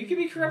be. You could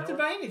be corrupted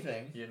by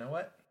anything. You know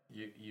what?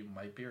 You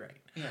might be right.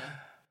 Yeah.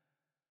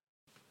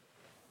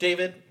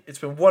 David, it's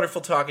been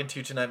wonderful talking to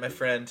you tonight, my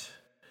friend.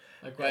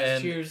 Likewise.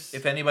 And Cheers.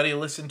 if anybody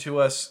listened to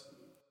us,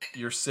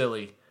 you're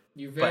silly.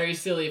 You're very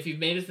silly. If you've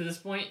made it to this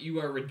point, you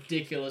are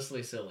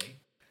ridiculously silly.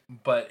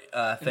 But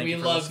And thank we you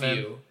for love listening.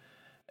 you.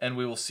 And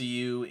we will see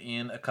you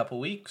in a couple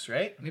weeks,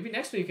 right? Maybe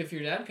next week if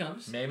your dad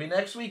comes. Maybe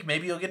next week.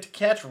 Maybe you'll get to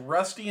catch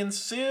Rusty and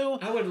Sue.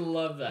 I would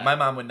love that. My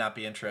mom would not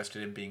be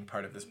interested in being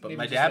part of this, but Maybe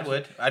my just dad watch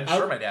would. it. I'm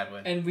sure my dad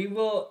would. And we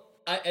will,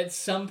 at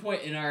some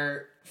point in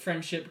our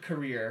friendship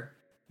career,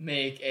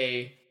 make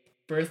a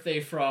birthday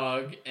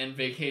frog and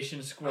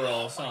vacation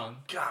squirrel song.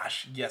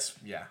 Gosh, yes,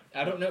 yeah.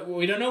 I don't know.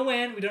 We don't know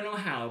when. We don't know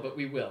how, but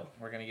we will.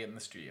 We're going to get in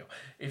the studio.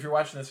 If you're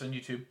watching this on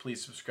YouTube,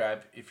 please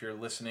subscribe. If you're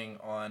listening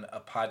on a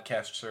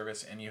podcast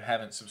service and you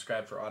haven't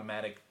subscribed for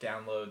automatic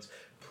downloads,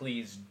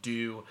 please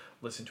do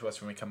listen to us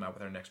when we come out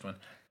with our next one.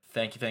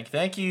 Thank you, thank you,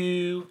 thank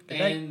you. Good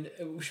night.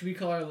 And should we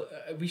call our?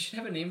 We should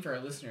have a name for our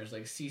listeners,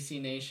 like SeeSee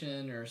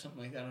Nation or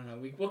something like that. I don't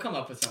know. We'll come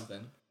up with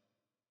something.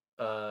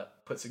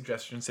 Put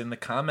suggestions in the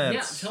comments.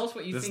 Yeah, tell us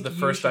what you This think is the you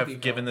first should be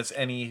I've given called. this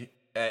any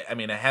I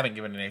mean, I haven't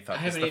given it any thought.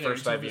 I This haven't is the either first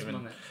until I've this even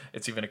moment.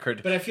 it's even occurred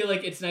to But I feel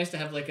like it's nice to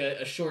have like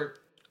a short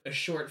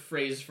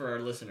phrase for our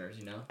listeners,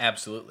 you know?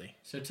 Absolutely.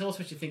 So tell us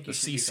what you think The you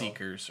should Sea be called.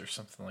 Seekers or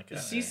something like The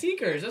that. Sea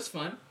Seekers, that's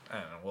fun. I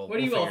don't know. We'll What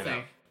do you all figure it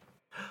think?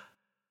 out.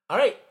 All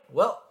right.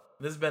 Well,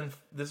 this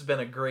has been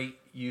a great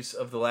use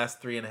of the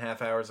last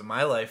 3.5 hours of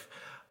my life.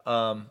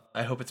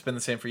 I hope it's been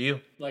the same for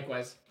you.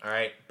 Likewise. All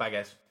right. Bye,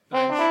 guys.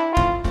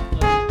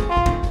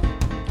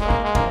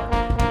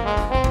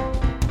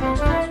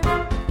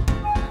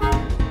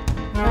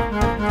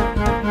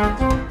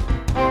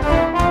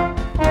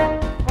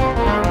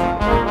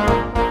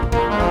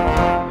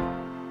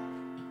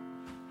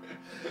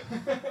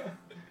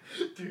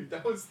 Dude,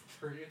 that was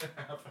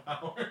 3.5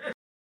 hours.